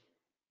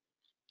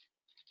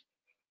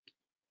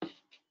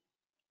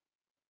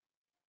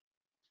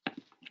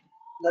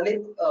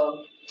 Lalit,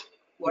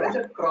 what is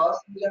it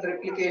cross-region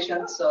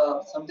replications?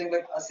 Something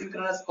like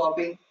asynchronous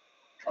copying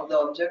of the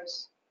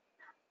objects?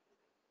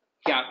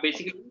 Yeah,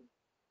 basically,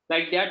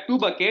 like there are two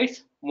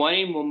buckets, one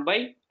in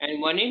Mumbai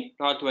and one in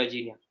North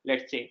Virginia,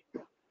 let's say.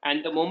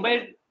 And the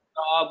Mumbai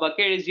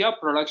bucket is your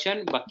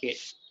production bucket.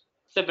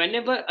 So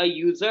whenever a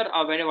user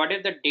or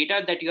whatever the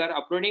data that you are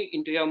uploading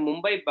into your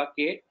Mumbai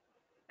bucket,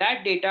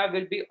 that data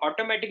will be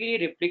automatically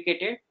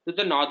replicated to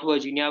the North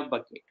Virginia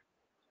bucket.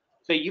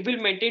 So you will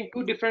maintain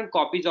two different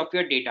copies of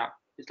your data.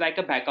 It's like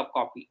a backup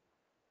copy.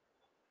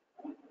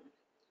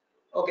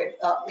 Okay.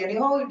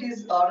 Anyhow, it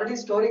is already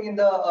storing in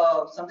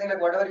the something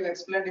like whatever you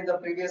explained in the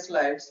previous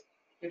slides.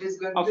 It is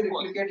going to be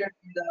replicated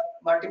in the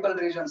multiple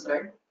regions,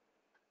 right?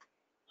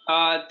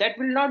 That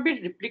will not be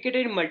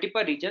replicated in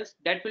multiple regions.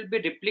 That will be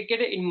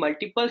replicated in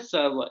multiple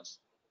servers,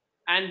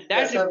 and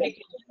that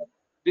replication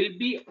will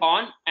be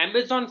on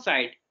Amazon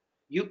side.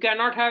 You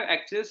cannot have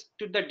access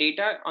to the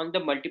data on the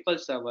multiple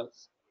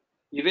servers.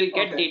 You will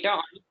get data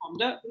only from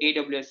the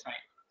AWS side.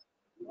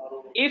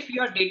 If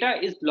your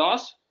data is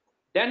lost,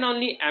 then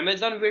only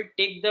Amazon will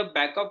take the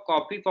backup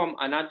copy from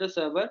another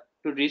server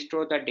to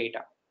restore the data.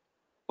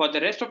 For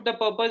the rest of the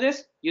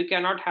purposes, you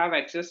cannot have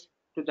access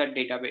to the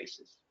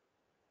databases.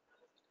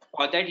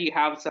 For that, you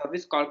have a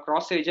service called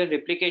cross-region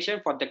replication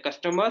for the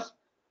customers.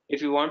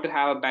 If you want to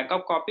have a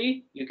backup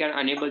copy, you can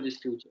enable this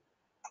feature.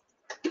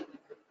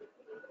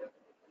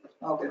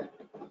 Okay.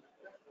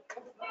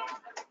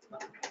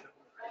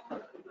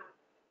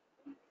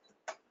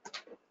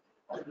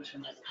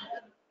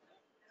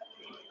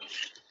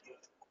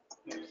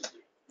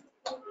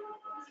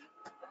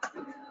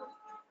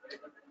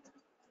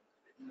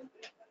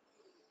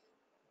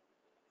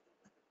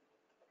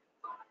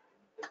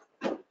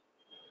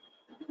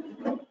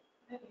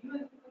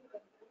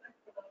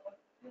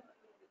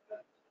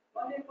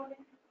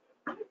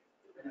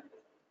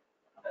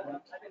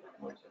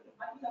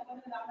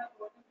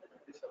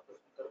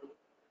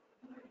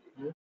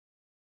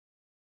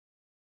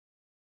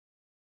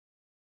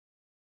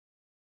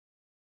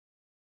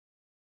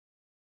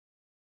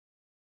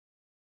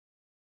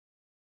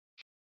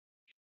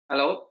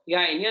 Hello?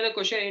 Yeah, any other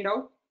question, any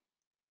doubt?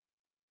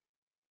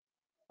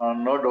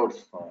 No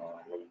doubts.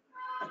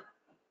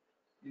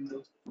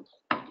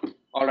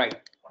 All right.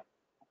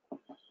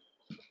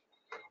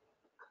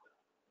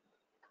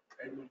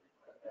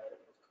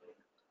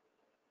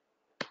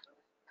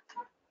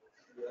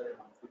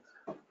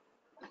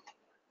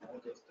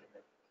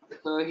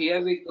 So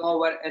here we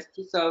go our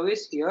S3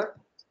 service here.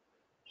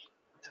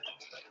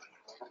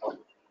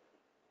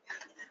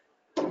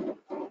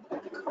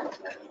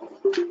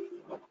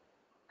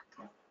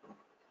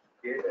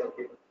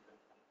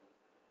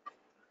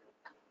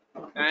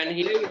 And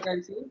here you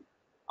can see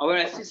our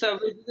S3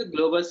 service is a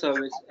global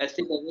service.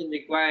 S3 doesn't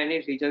require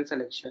any region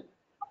selection.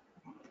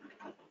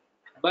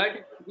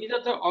 But these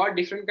are the all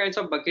different kinds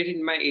of bucket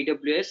in my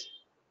AWS.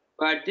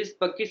 But these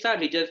buckets are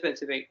region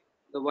specific.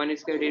 The one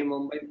is created in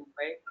Mumbai,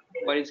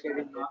 one is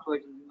created in North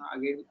Virginia.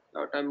 Again,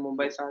 lot of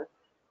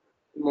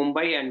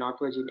Mumbai and North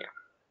Virginia.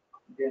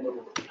 Now,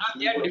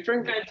 there are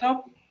different kinds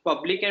of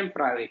public and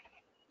private.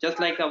 Just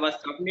like our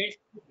subnets,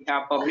 we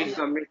have public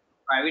subnet,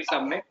 private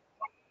subnet.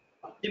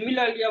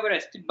 Similarly, our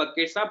S3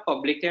 buckets are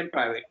public and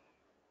private.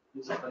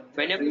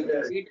 Whenever you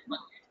create a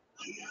bucket,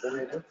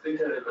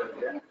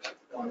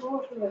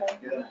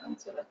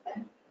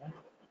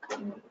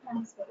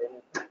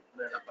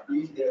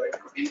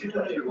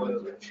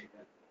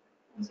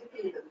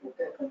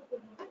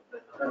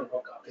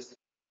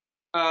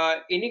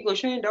 any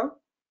question in doubt?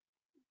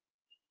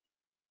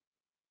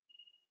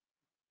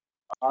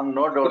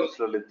 No doubts,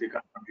 Lalit, you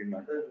can continue.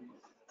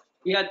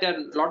 Yeah, there are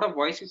a lot of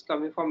voices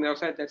coming from your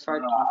side. That's why.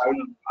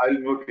 I'll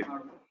mute it.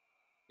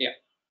 Yeah.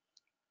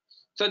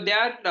 So they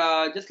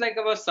are just like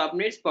our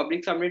subnets,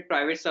 public subnet,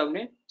 private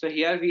subnet. So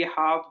here we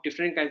have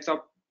different kinds of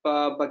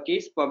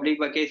buckets, public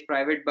buckets,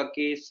 private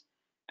buckets,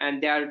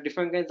 and there are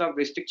different kinds of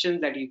restrictions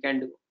that you can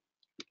do.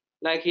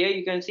 Like here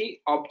you can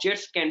see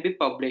objects can be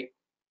public,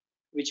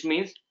 which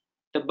means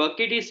the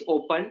bucket is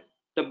open,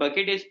 the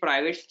bucket is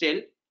private still,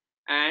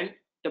 and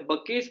the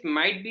buckets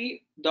might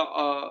be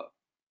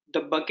the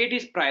bucket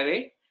is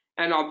private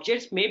and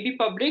objects may be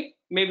public,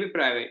 may be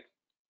private.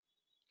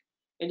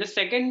 In the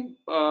second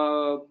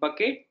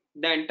bucket,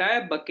 the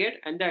entire bucket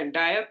and the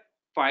entire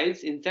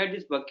files inside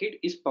this bucket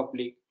is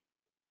public.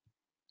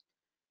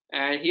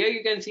 And here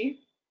you can see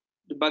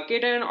the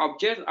bucket and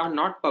objects are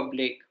not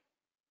public.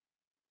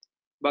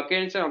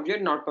 Buckets and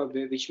object not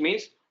public, which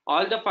means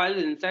all the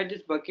files inside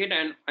this bucket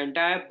and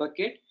entire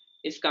bucket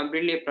is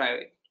completely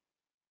private.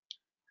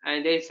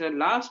 And there is a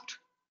last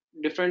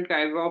different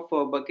type of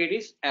bucket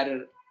is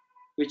error,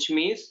 which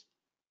means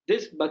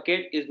this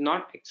bucket is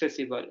not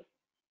accessible.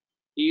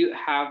 You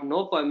have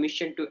no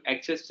permission to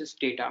access this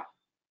data.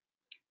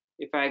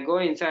 If I go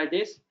inside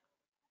this,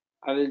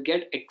 I will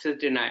get access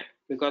denied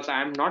because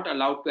I am not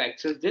allowed to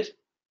access this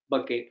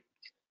bucket.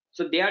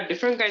 So there are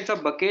different kinds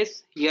of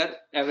buckets here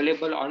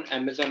available on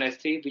Amazon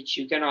S3, which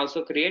you can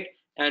also create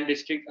and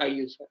restrict a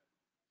user.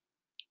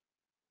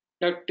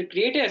 Now to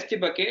create a S3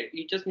 bucket,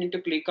 you just need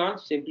to click on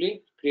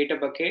simply create a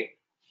bucket.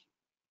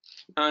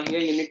 Now here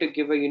you need to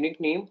give a unique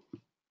name.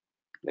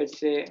 Let's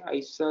say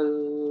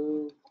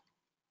ISL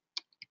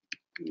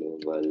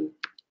global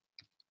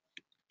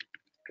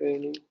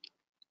training.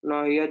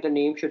 Now here the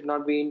name should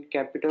not be in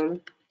capital.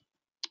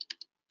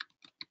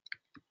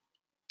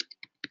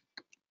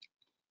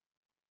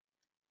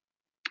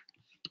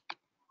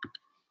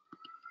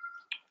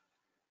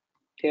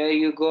 Here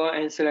you go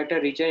and select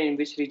a region, in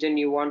which region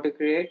you want to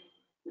create.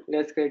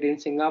 Let's create in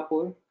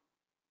Singapore.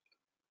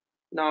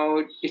 Now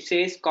it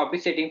says copy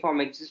setting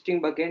from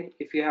existing bucket.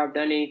 If you have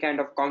done any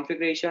kind of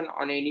configuration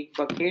on any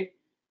bucket,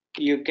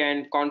 you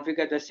can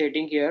configure the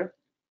setting here.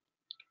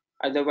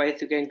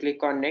 Otherwise, you can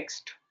click on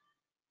next.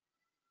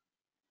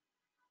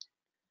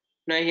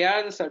 Now here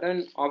are the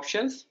certain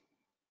options.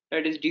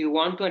 That is, do you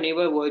want to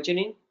enable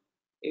versioning?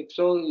 If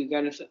so, you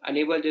can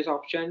enable this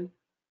option.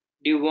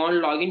 Do you want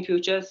login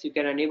features? You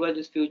can enable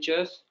these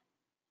features.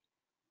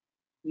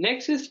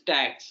 Next is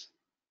tags.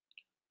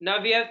 Now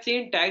we have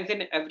seen tags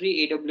in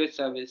every AWS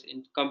service,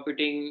 in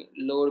computing,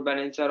 load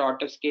balancer,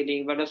 auto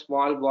scaling, but a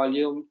small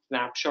volume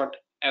snapshot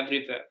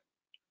everywhere.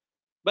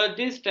 But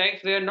these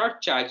tags were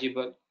not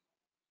chargeable.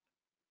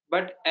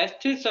 But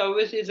S3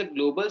 service is a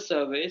global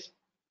service,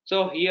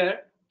 so here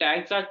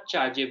tags are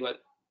chargeable.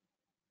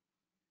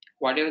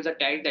 Whatever the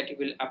tag that you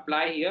will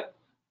apply here,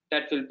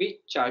 that will be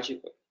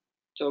chargeable.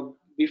 So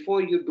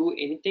before you do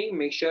anything,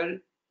 make sure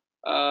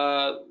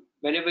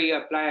whenever you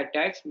apply a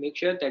tax, make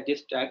sure that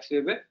this tax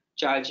will be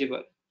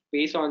chargeable.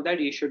 Based on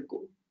that, you should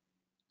go.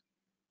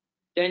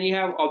 Then you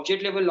have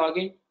object level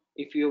login.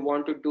 If you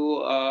want to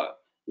do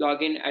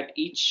login at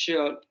each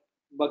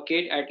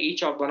bucket, at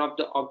each of one of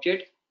the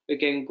object, you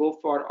can go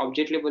for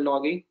object level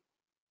login.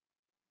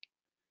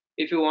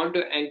 If you want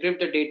to encrypt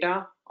the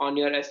data on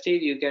your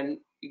S3, you can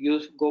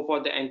go for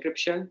the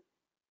encryption.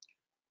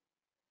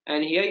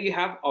 And here you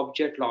have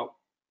object log.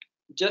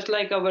 Just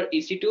like our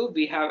EC2,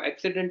 we have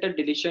accidental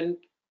deletion.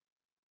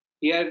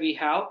 Here we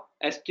have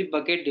S3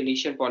 bucket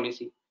deletion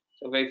policy.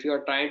 So if you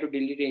are trying to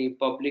delete any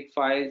public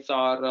files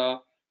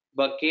or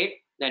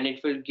bucket, then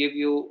it will give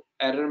you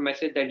error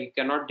message that you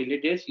cannot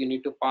delete this. You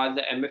need to pass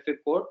the MFA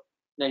code,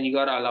 then you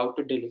are allowed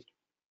to delete.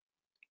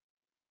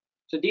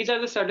 So these are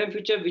the certain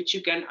features which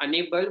you can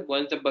enable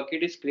once the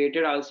bucket is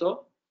created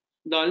also.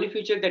 The only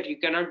feature that you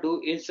cannot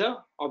do is the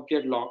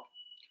object log.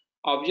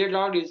 Object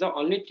log is the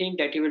only thing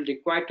that you will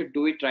require to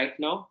do it right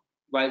now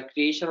while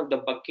creation of the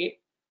bucket.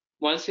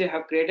 Once you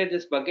have created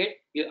this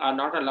bucket, you are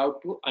not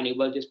allowed to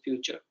enable this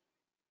feature.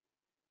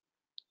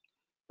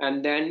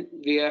 And then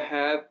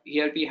here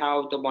we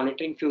have the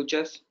monitoring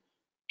features.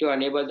 To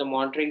enable the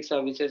monitoring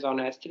services on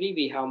S3,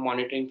 we have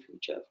monitoring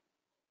feature.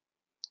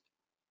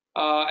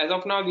 As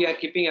of now, we are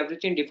keeping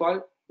everything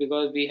default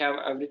because we have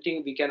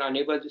everything. We can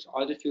enable this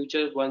all the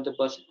features once the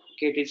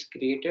bucket is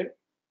created.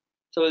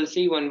 So we'll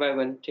see one by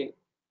one thing.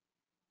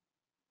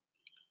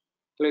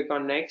 Click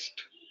on next.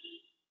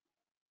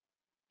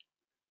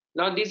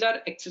 Now these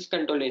are access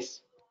control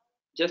lists.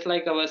 Just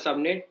like our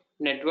subnet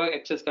network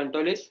access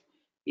control list,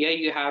 here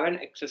you have an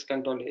access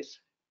control list.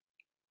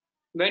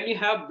 When you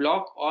have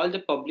blocked all the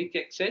public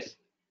access,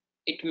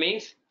 it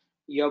means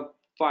your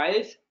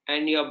files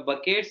and your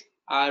buckets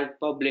are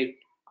public,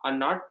 are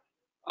not,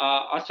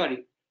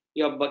 sorry,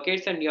 your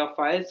buckets and your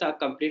files are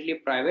completely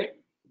private,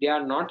 they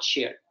are not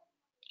shared.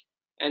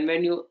 And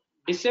when you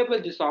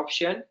disable this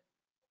option,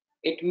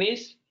 it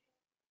means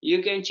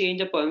you can change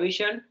the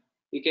permission,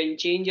 you can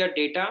change your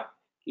data,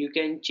 you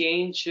can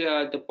change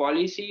the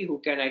policy, who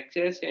can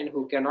access and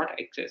who cannot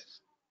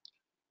access.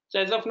 So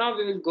as of now,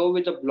 we will go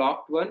with the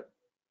blocked one,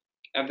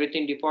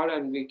 everything default,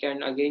 and we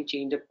can again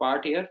change the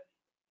part here.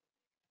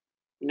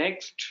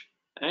 Next,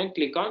 and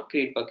click on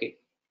create bucket.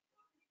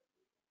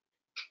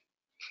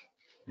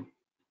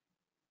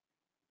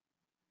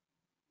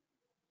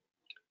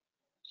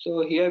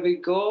 So here we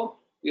go,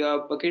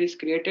 your bucket is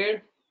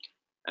created,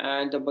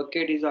 and the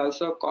bucket is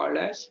also called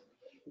as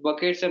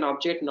buckets and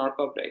object not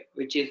public,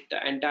 which is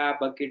the entire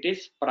bucket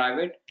is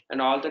private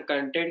and all the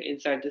content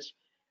inside this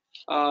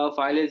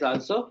file is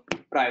also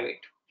private.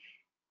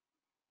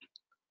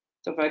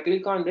 So if I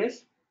click on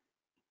this,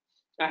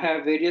 I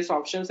have various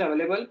options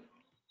available.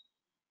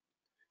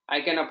 I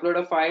can upload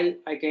a file,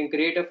 I can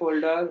create a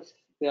folder.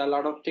 There are a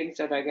lot of things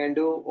that I can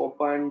do: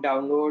 open,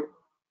 download,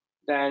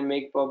 then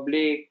make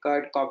public,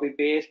 cut, copy,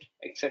 paste,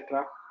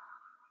 etc.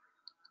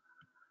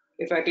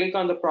 If I click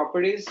on the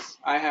properties,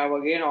 I have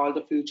again all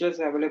the features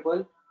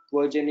available: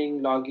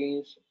 versioning,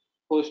 logins,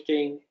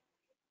 hosting,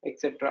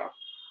 etc.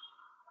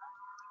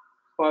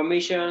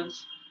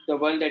 Permissions, the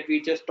one that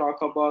we just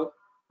talked about,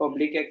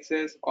 public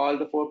access, all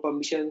the 4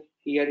 permissions,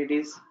 here it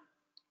is.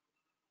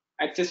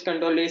 Access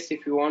control list,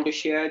 if you want to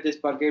share this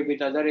bucket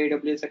with other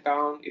AWS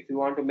account, if you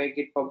want to make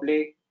it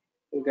public,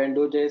 you can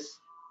do this.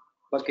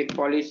 Bucket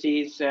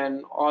policies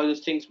and all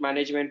these things,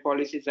 management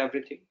policies,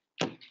 everything.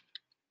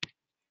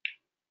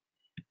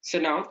 So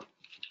now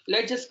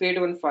let's just create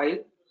one file.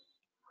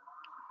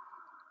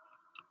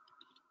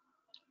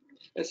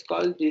 Let's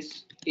call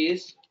this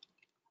is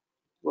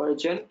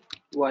version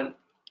 1,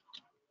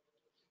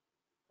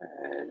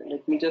 and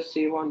let me just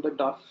save on the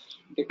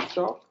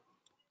desktop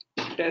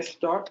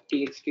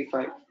test.txt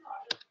file.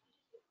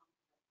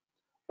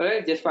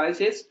 Alright, this file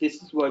says this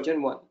is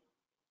version 1.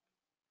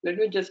 Let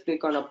me just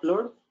click on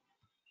upload,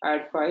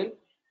 add file,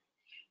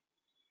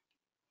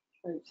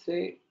 and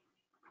say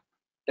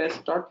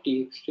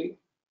test.txt.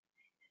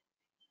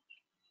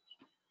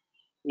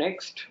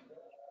 Next,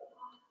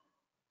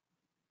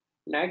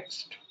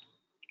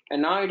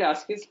 and now it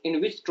asks is in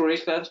which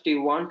storage class do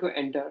you want to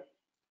enter.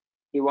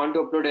 Do you want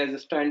to upload as a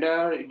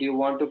standard? Do you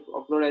want to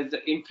upload as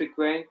the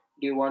infrequent?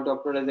 Do you want to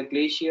upload as a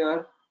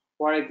glacier?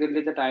 What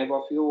exactly the type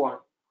of you want?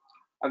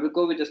 I will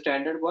go with the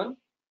standard one.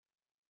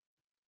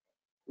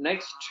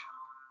 Next,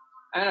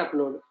 and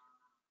upload.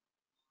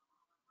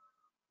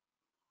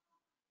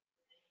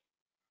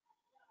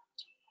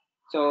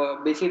 So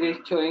basically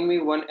it's showing me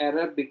one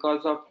error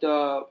because of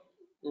the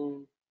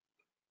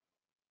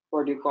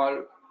what do you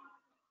call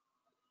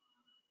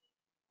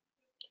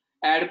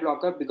ad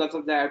blocker. Because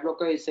of the ad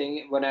blocker is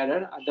saying one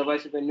error.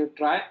 Otherwise when you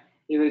try,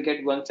 you will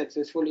get one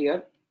successful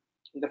here.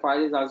 The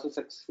file is also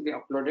successfully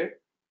uploaded.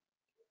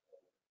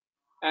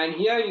 And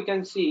here you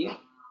can see,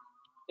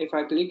 if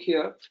I click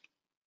here,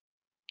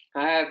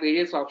 I have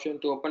various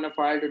options to open a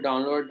file, to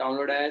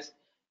download as,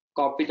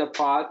 copy the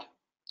path.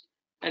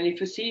 And if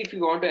you see, if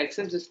you want to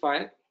access this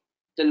file,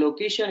 the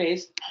location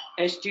is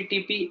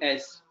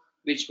HTTPS,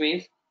 which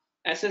means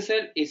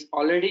SSL is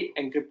already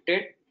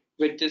encrypted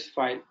with this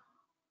file.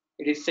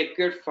 It is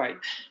secured file.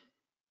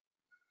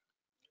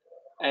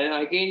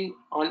 And again,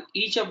 on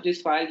each of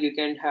these files, you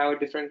can have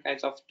different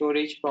kinds of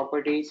storage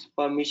properties,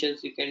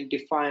 permissions you can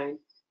define,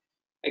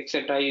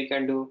 etc. you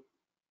can do.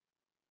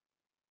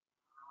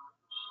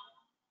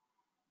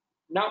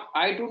 Now,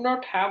 I do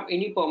not have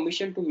any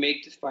permission to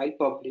make this file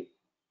public.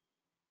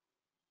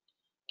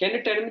 Can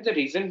you tell me the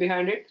reason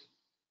behind it?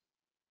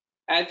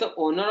 As the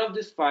owner of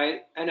this file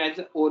and as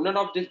the owner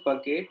of this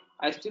bucket,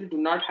 I still do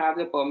not have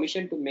the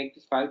permission to make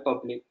this file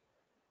public.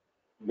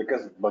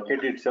 Because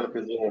bucket itself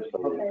is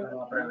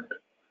a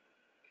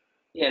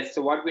Yes,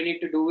 so what we need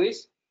to do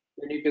is,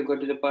 we need to go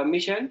to the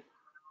permission,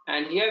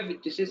 and here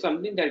this is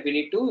something that we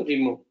need to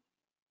remove.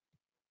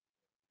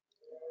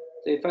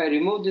 So if I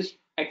remove this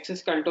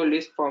access control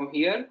list from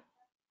here,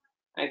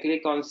 I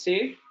click on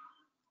save.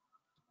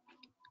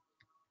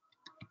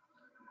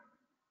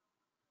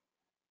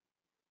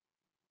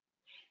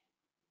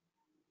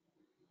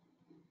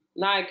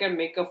 Now I can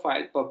make a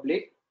file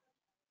public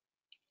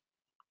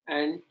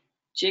and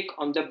check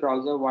on the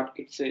browser what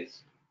it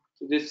says.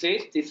 So this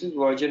says this is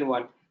version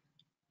 1.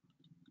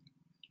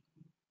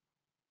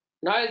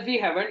 Now as we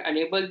haven't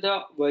enabled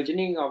the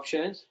versioning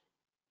options,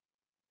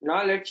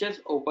 now let's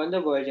just open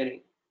the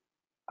versioning,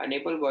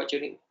 enable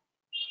versioning.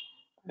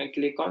 and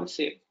click on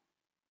save.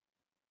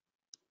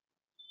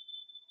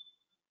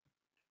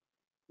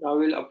 Now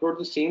we'll upload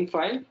the same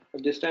file,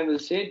 but this time we'll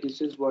say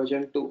this is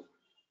version 2.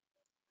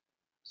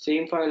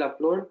 Same file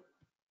upload,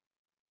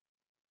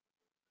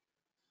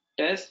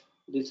 test,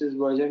 this is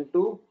version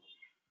 2,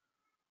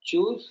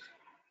 choose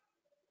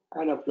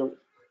and upload.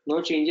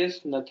 No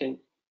changes, nothing.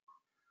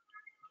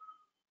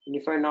 And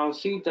if I now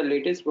see the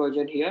latest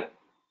version here,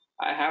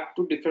 I have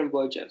two different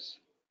versions.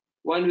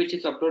 One which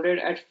is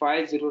uploaded at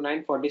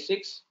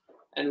 50946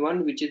 and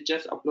one which is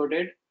just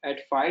uploaded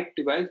at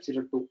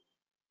 51202.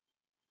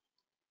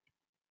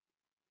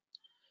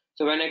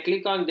 So when I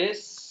click on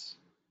this,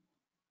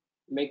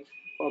 make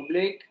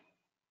public,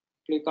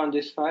 click on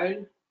this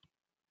file,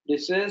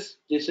 this is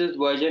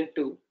version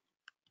 2.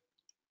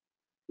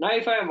 Now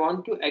if I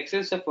want to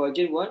access the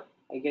version 1,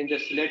 I can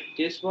just select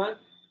this one,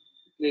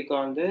 click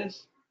on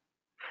this,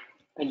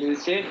 and you will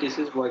say this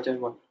is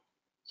version 1.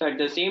 So at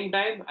the same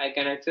time, I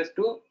can access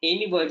to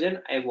any version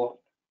I want.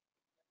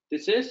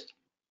 This is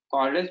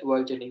called as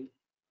versioning.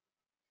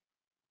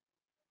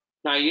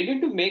 Now you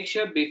need to make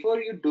sure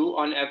before you do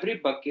on every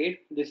bucket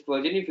this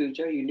versioning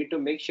feature, you need to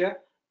make sure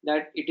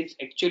that it is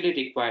actually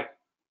required.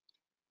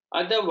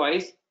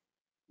 Otherwise,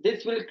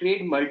 this will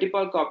create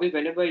multiple copies.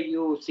 Whenever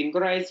you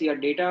synchronize your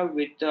data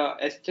with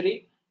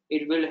S3,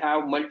 it will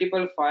have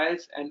multiple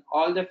files and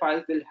all the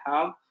files will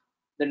have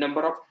the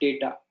number of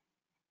data.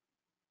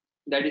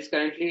 That is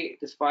currently,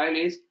 this file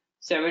is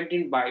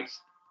 17 bytes.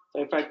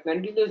 So if I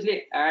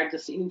continuously add the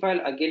same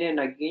file again and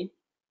again,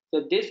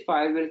 so this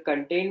file will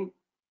contain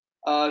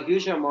a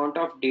huge amount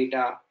of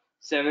data,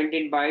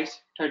 17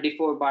 bytes,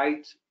 34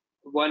 bytes,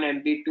 1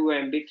 MB, 2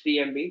 MB, 3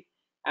 MB,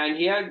 and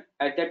here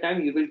at that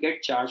time you will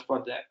get charged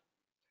for that.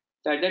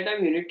 So at that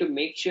time you need to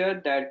make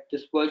sure that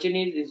this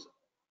versioning is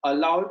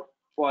allowed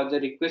for the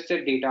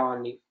requested data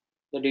only,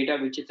 the data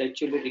which is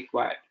actually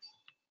required.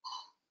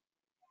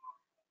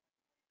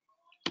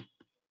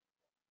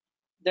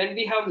 Then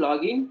we have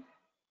login.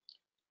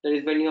 That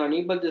is when you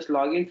enable this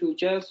login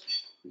features,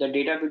 the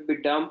data will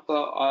be dumped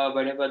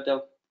whenever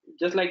the,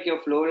 just like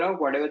your flow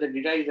log, whatever the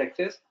data is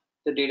accessed,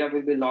 the data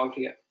will be logged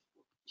here.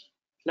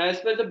 Now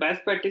as per the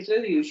best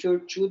practices, you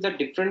should choose a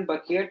different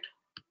bucket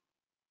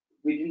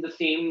within the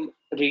same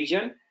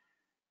region.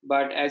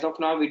 But as of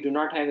now, we do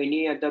not have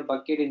any other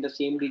bucket in the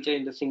same region,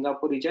 in the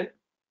Singapore region.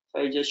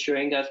 So I'm just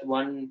showing us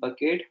one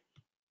bucket.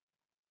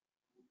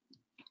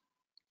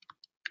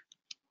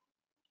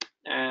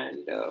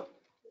 And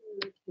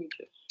let me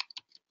just,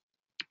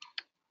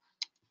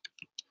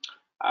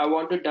 I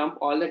want to dump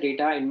all the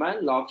data in my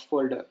logs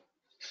folder.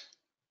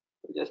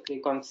 So just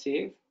click on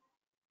save.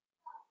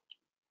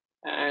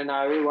 And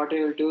what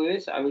I will do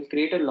is I will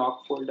create a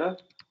log folder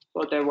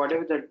so that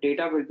whatever the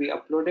data will be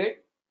uploaded,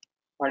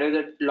 whatever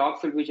the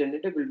logs will be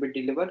generated will be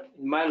delivered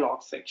in my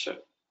log section.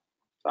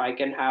 So I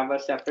can have a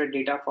separate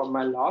data for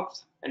my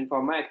logs and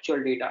for my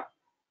actual data.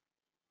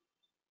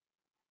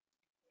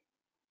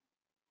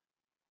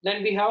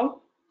 Then we have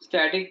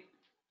static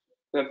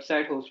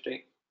website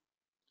hosting.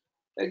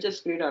 Let's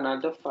just create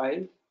another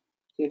file,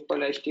 simple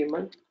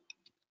HTML.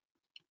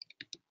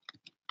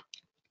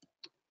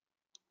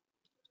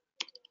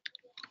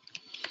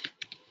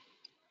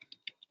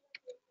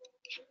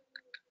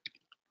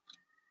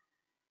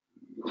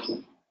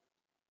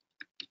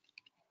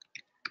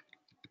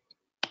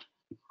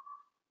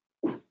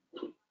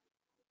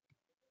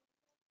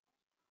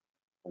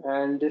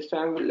 And this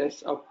time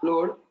let's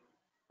upload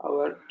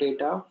our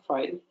data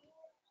file.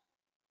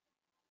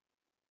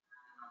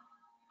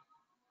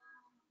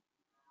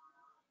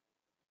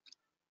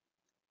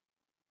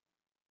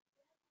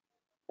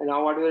 And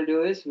now what we'll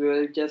do is we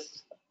will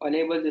just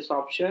enable this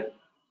option,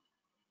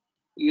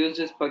 use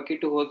this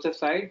bucket to host the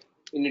site.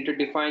 You need to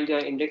define the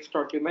index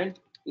document.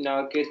 In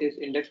our case is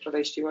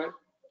index.html.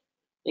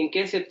 In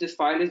case if this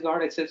file is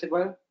not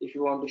accessible, if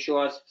you want to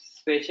show a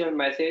special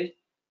message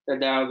that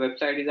the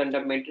website is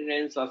under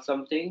maintenance or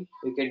something,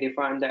 you can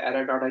define the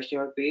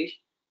error.html page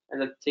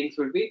and the things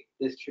will be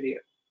listed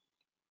here.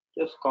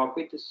 Just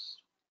copy this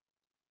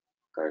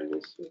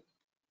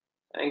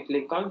and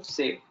click on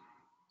save.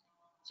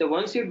 So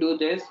once you do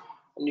this,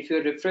 and if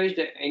you refresh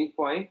the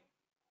endpoint,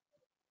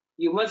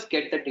 you must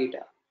get the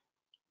data.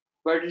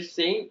 But it's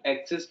saying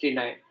access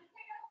denied.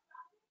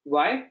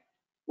 Why?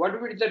 What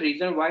would be the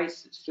reason why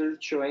it's still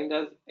showing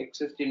us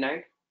access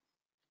denied?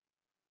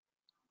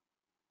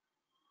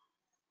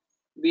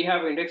 We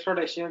have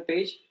index.html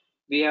page,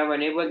 we have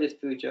enabled this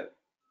feature.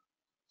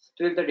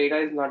 Still the data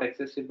is not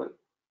accessible.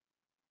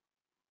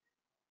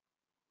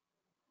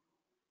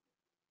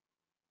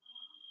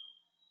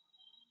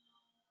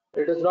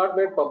 It is not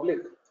made public.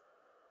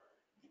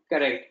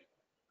 Correct.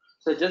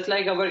 So just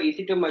like our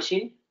EC2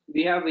 machine,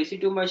 we have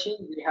EC2 machine,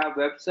 we have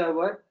web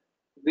server,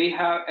 we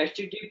have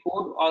HTTP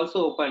port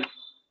also open,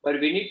 but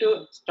we need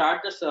to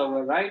start the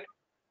server, right?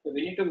 So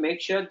we need to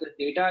make sure the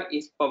data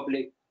is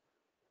public.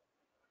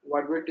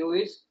 What we do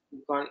is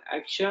click on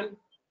action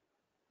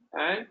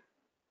and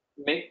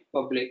make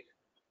public.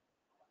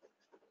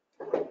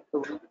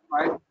 So we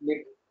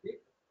make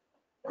public.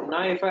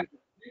 Now if I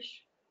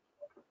refresh,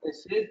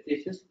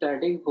 this is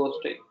static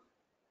hosting.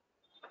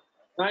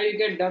 Now you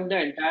can dump the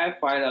entire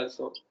file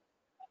also.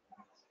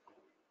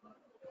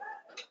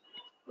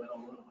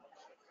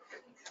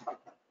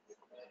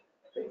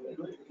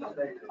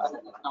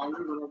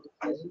 Download one of the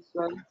pieces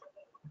one.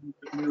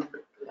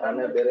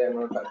 ನಾನೇ ಬೇರೆ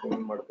ಏನೋ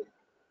document ಮಾಡ್ತೀನಿ.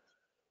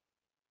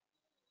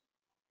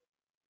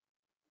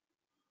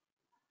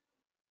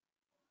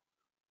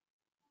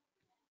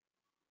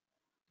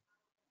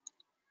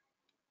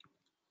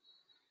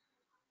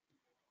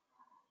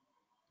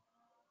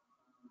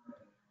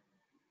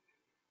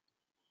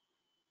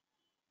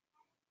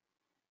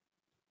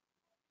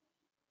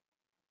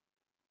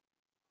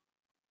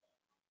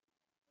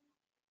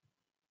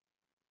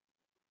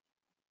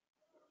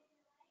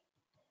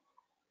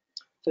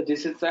 So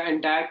this is the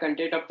entire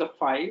content of the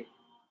file.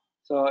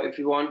 So if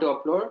you want to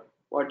upload,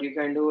 what you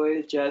can do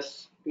is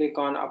just click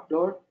on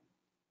upload,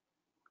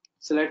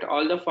 select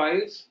all the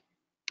files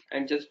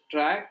and just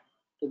drag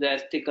to the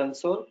SD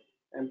console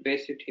and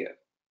paste it here.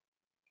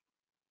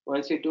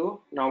 Once you do,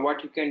 now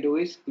what you can do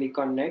is click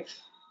on next,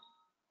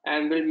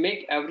 and we'll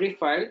make every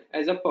file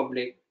as a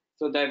public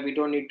so that we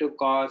don't need to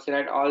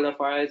select all the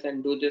files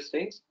and do these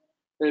things.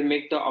 We'll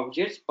make the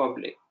objects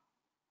public.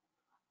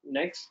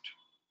 Next,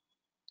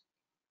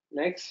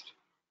 next,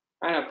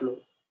 and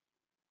upload.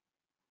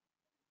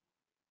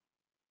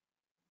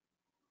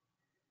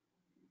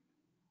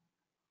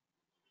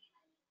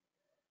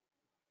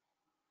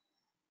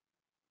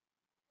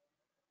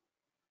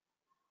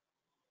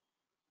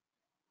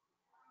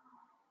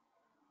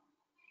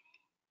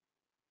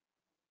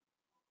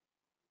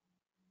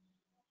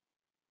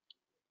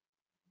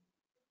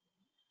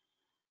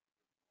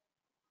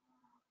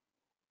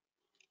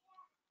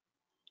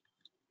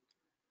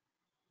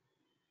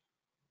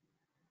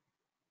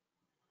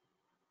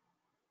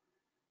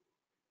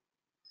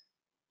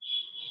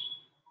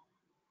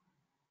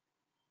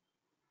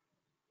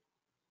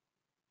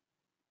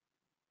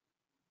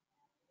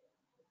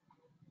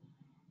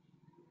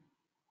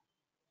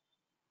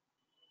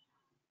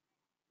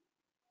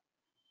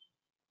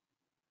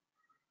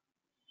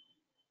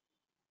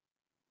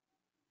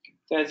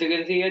 So as you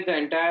can see here, the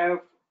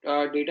entire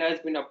data has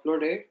been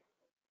uploaded.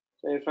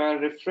 So if I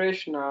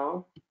refresh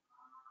now,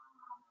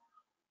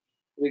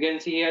 we can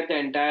see here the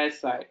entire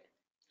site.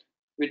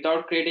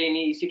 Without creating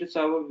any EC2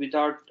 server,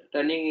 without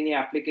running any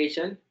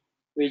application,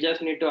 we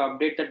just need to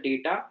update the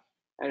data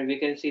and we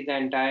can see the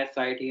entire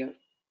site here.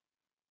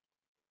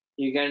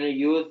 You can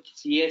use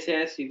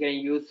CSS, you can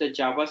use the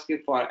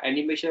JavaScript for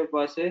animation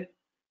process,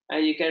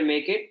 and you can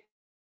make it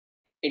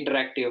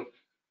interactive.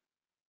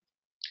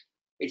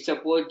 It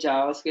supports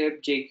JavaScript,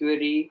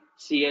 jQuery,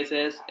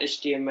 CSS,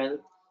 HTML,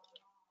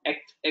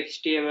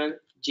 XHTML,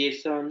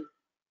 JSON,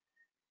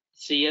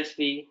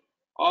 CSV,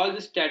 all the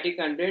static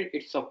content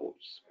it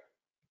supports.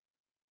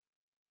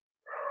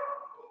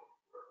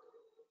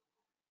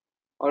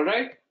 All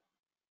right.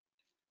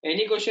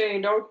 Any question,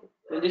 any doubt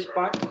in this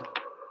part?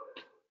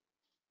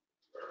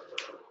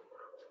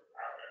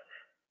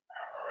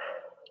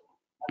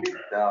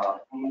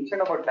 You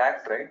mentioned about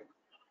tax, right?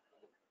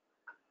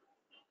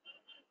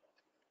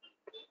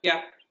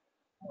 Yeah.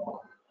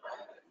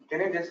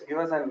 Can you just give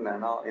us an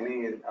any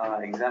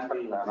example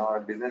or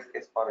a business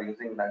case for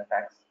using that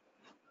tax?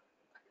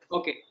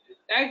 Okay.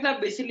 Tags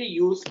are basically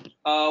used.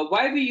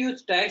 Why we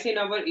use tags in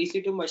our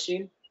EC2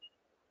 machine?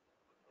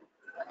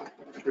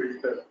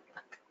 Filter.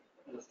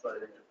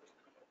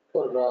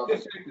 For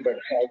better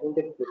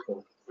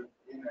identification.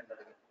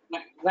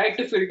 Right,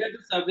 to filter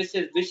the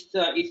services which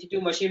the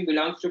EC2 machine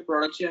belongs to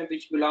production,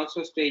 which belongs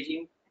to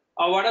staging,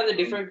 or what are the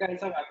different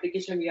kinds of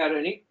application we are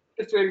running.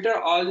 To filter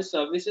all the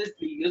services,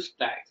 we use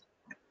tags.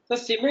 So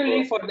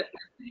similarly for the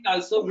S3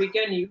 also we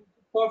can use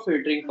it for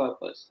filtering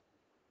purpose.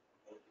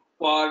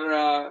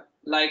 For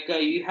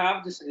you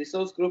have this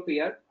resource group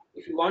here.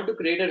 If you want to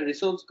create a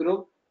resource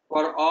group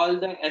for all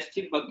the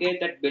S3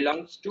 bucket that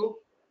belongs to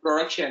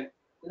production,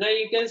 now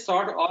you can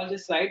sort all the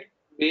site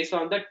based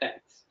on the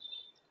tags.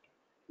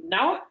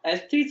 Now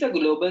S3 is a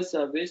global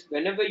service.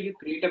 Whenever you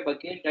create a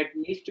bucket that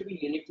needs to be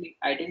uniquely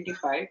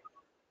identified,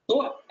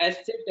 so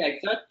S3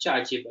 tags are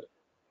chargeable.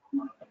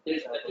 There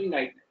is nothing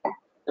like that.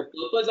 The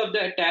purpose of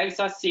the tags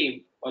are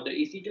same for the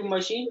EC2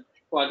 machine.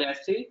 For the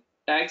S3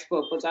 tags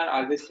purpose are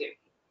always same.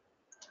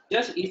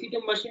 Just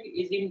EC2 machine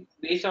is in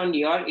based on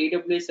your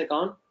AWS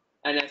account,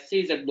 and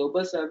S3 is a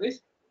global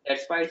service.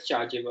 That's why it's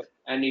chargeable,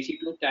 and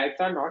EC2 tags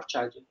are not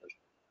chargeable.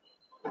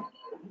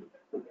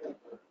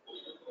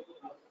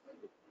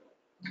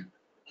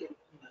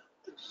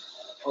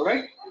 All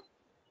right.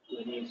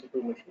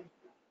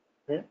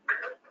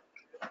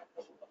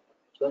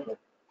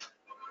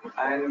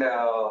 And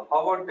how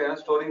about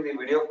storing the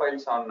video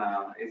files on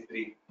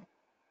S3?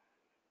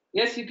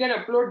 Yes, you can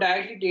upload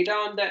directly data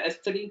on the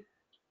S3,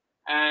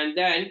 and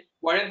then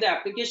whatever the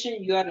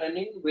application you are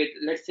running with,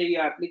 let's say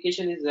your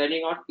application is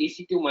running on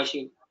EC2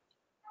 machine,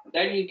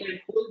 then you can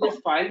pull this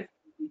file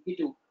from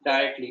EC2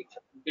 directly.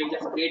 You can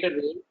just create a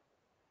role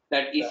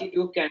that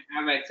EC2 can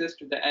have access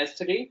to the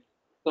S3,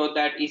 so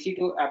that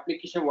EC2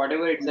 application,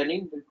 whatever it's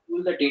running, will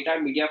pull the data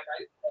media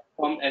file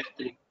from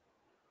S3.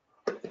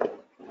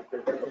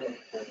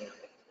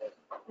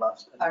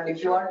 And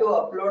if you want to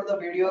upload the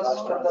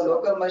videos from the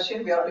local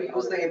machine, we have to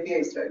use the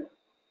APIs, right?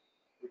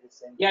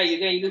 Yeah, you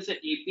can use the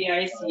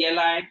API,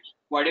 CLI,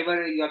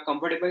 whatever you are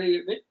comfortable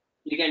with,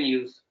 you can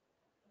use.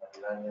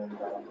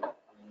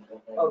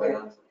 Okay.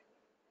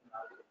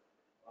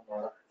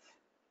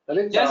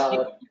 Just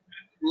use the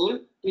rule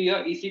to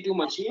your EC2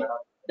 machine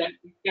that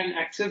you can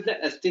access the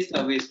ST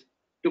service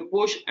to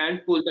push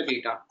and pull the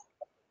data.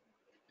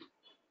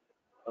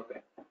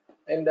 Okay.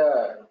 And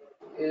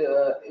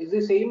is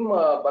the same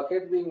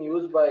bucket being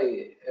used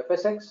by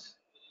FSX?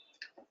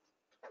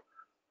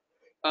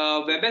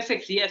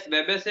 WebSX, yes,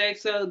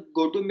 WebSX,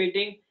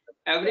 GoToMeeting,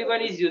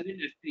 everyone is using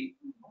S3.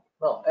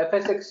 No,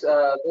 FSX,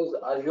 those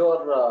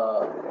Azure,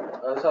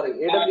 sorry,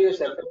 AWS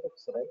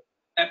FSX, right?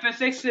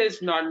 FSX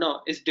is not,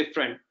 no, it's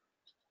different.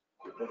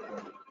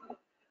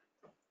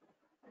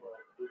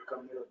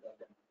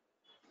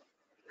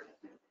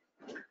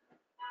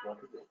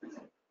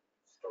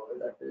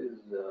 That is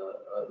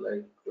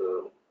like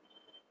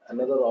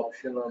another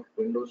option of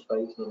Windows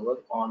 5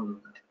 server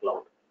on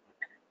cloud.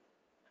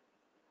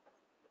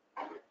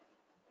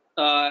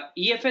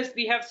 EFS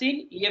we have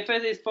seen,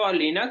 EFS is for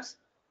Linux,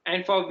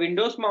 and for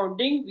Windows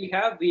mounting we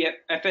have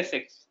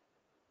FSX.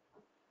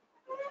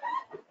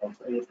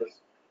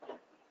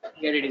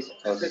 Here it is,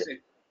 FSX.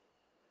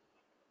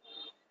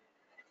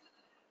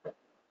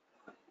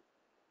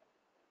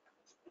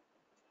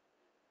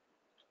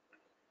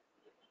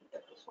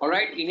 All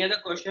right, any other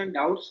question,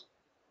 doubts?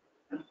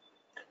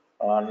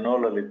 No,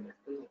 Lalit.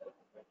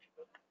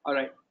 All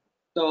right,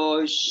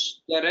 so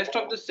the rest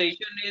of the session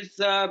is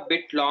a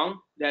bit long.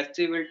 That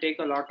will take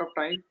a lot of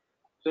time.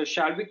 So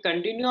shall we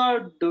continue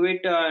or do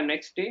it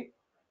next day?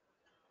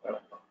 We'll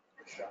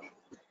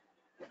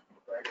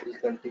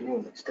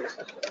continue next day.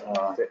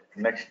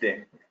 Next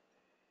day.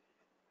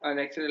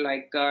 Next,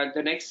 like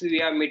the next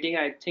we are meeting,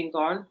 I think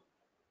on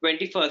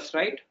 21st,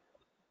 right?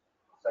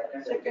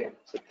 Second.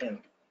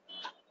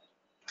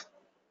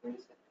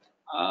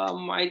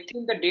 I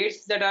think the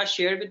dates that are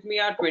shared with me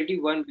are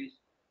 21 weeks.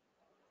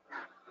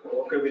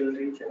 Okay, we'll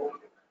reach.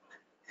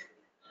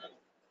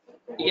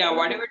 Yeah,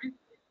 whatever it is,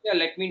 yeah,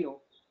 let me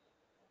know.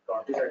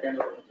 22nd.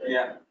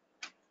 Yeah.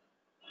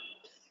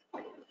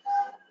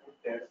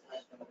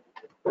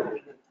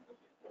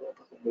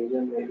 We'll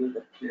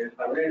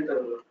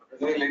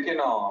let you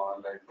know,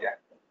 like, yeah.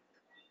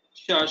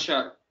 Sure.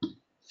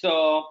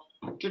 So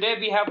today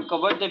we have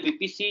covered the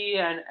VPC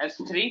and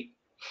S3.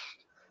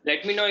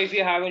 Let me know if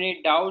you have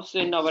any doubts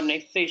in our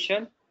next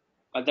session.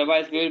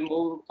 Otherwise, we'll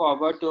move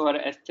forward to our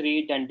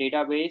S3, then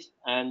database,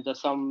 and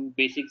some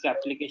basics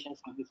application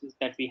services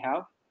that we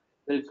have.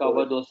 We'll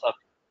cover those up.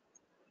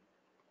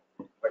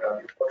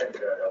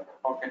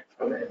 Okay.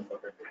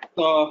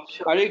 So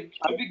are we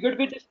good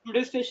with this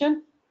today's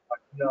session?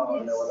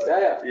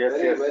 Yeah.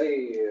 Yes.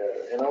 Very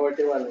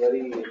innovative and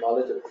very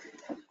knowledgeable.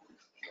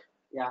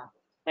 Yeah,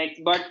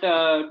 thanks. But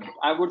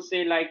I would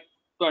say, like,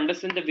 to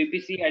understand the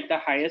VPC at the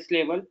highest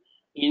level,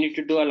 you need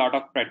to do a lot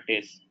of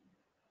practice.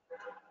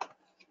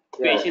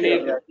 Especially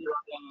with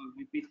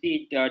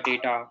VPC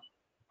data,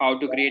 how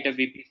to create a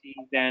VPC,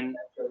 then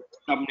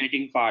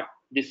subnetting part.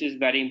 This is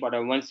very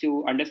important. Once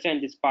you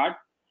understand this part,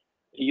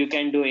 you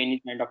can do any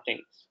kind of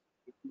things.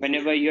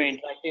 Whenever you're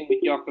interacting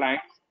with your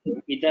clients,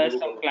 either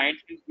some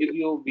clients will give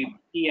you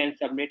VPC and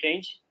subnet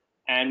range,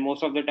 and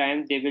most of the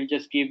time they will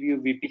just give you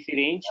VPC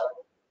range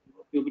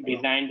to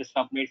design the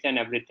subnets and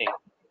everything.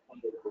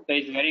 So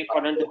it's very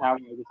important to have all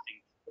these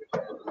things.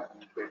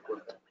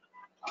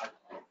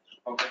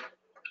 Okay.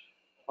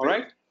 All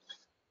right.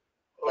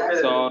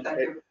 Okay, So thank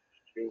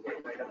you.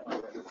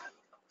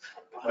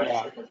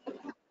 yeah.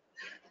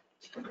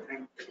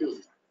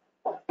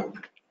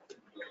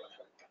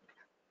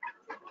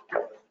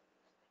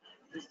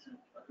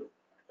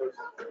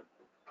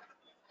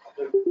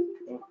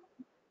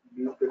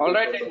 All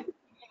right. Then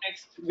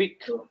next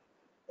week.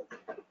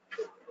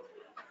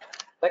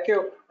 Thank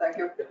you. Thank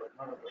you.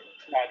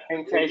 Yeah,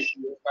 thanks, guys.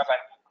 Bye bye.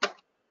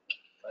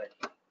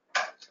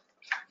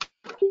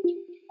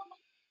 Bye.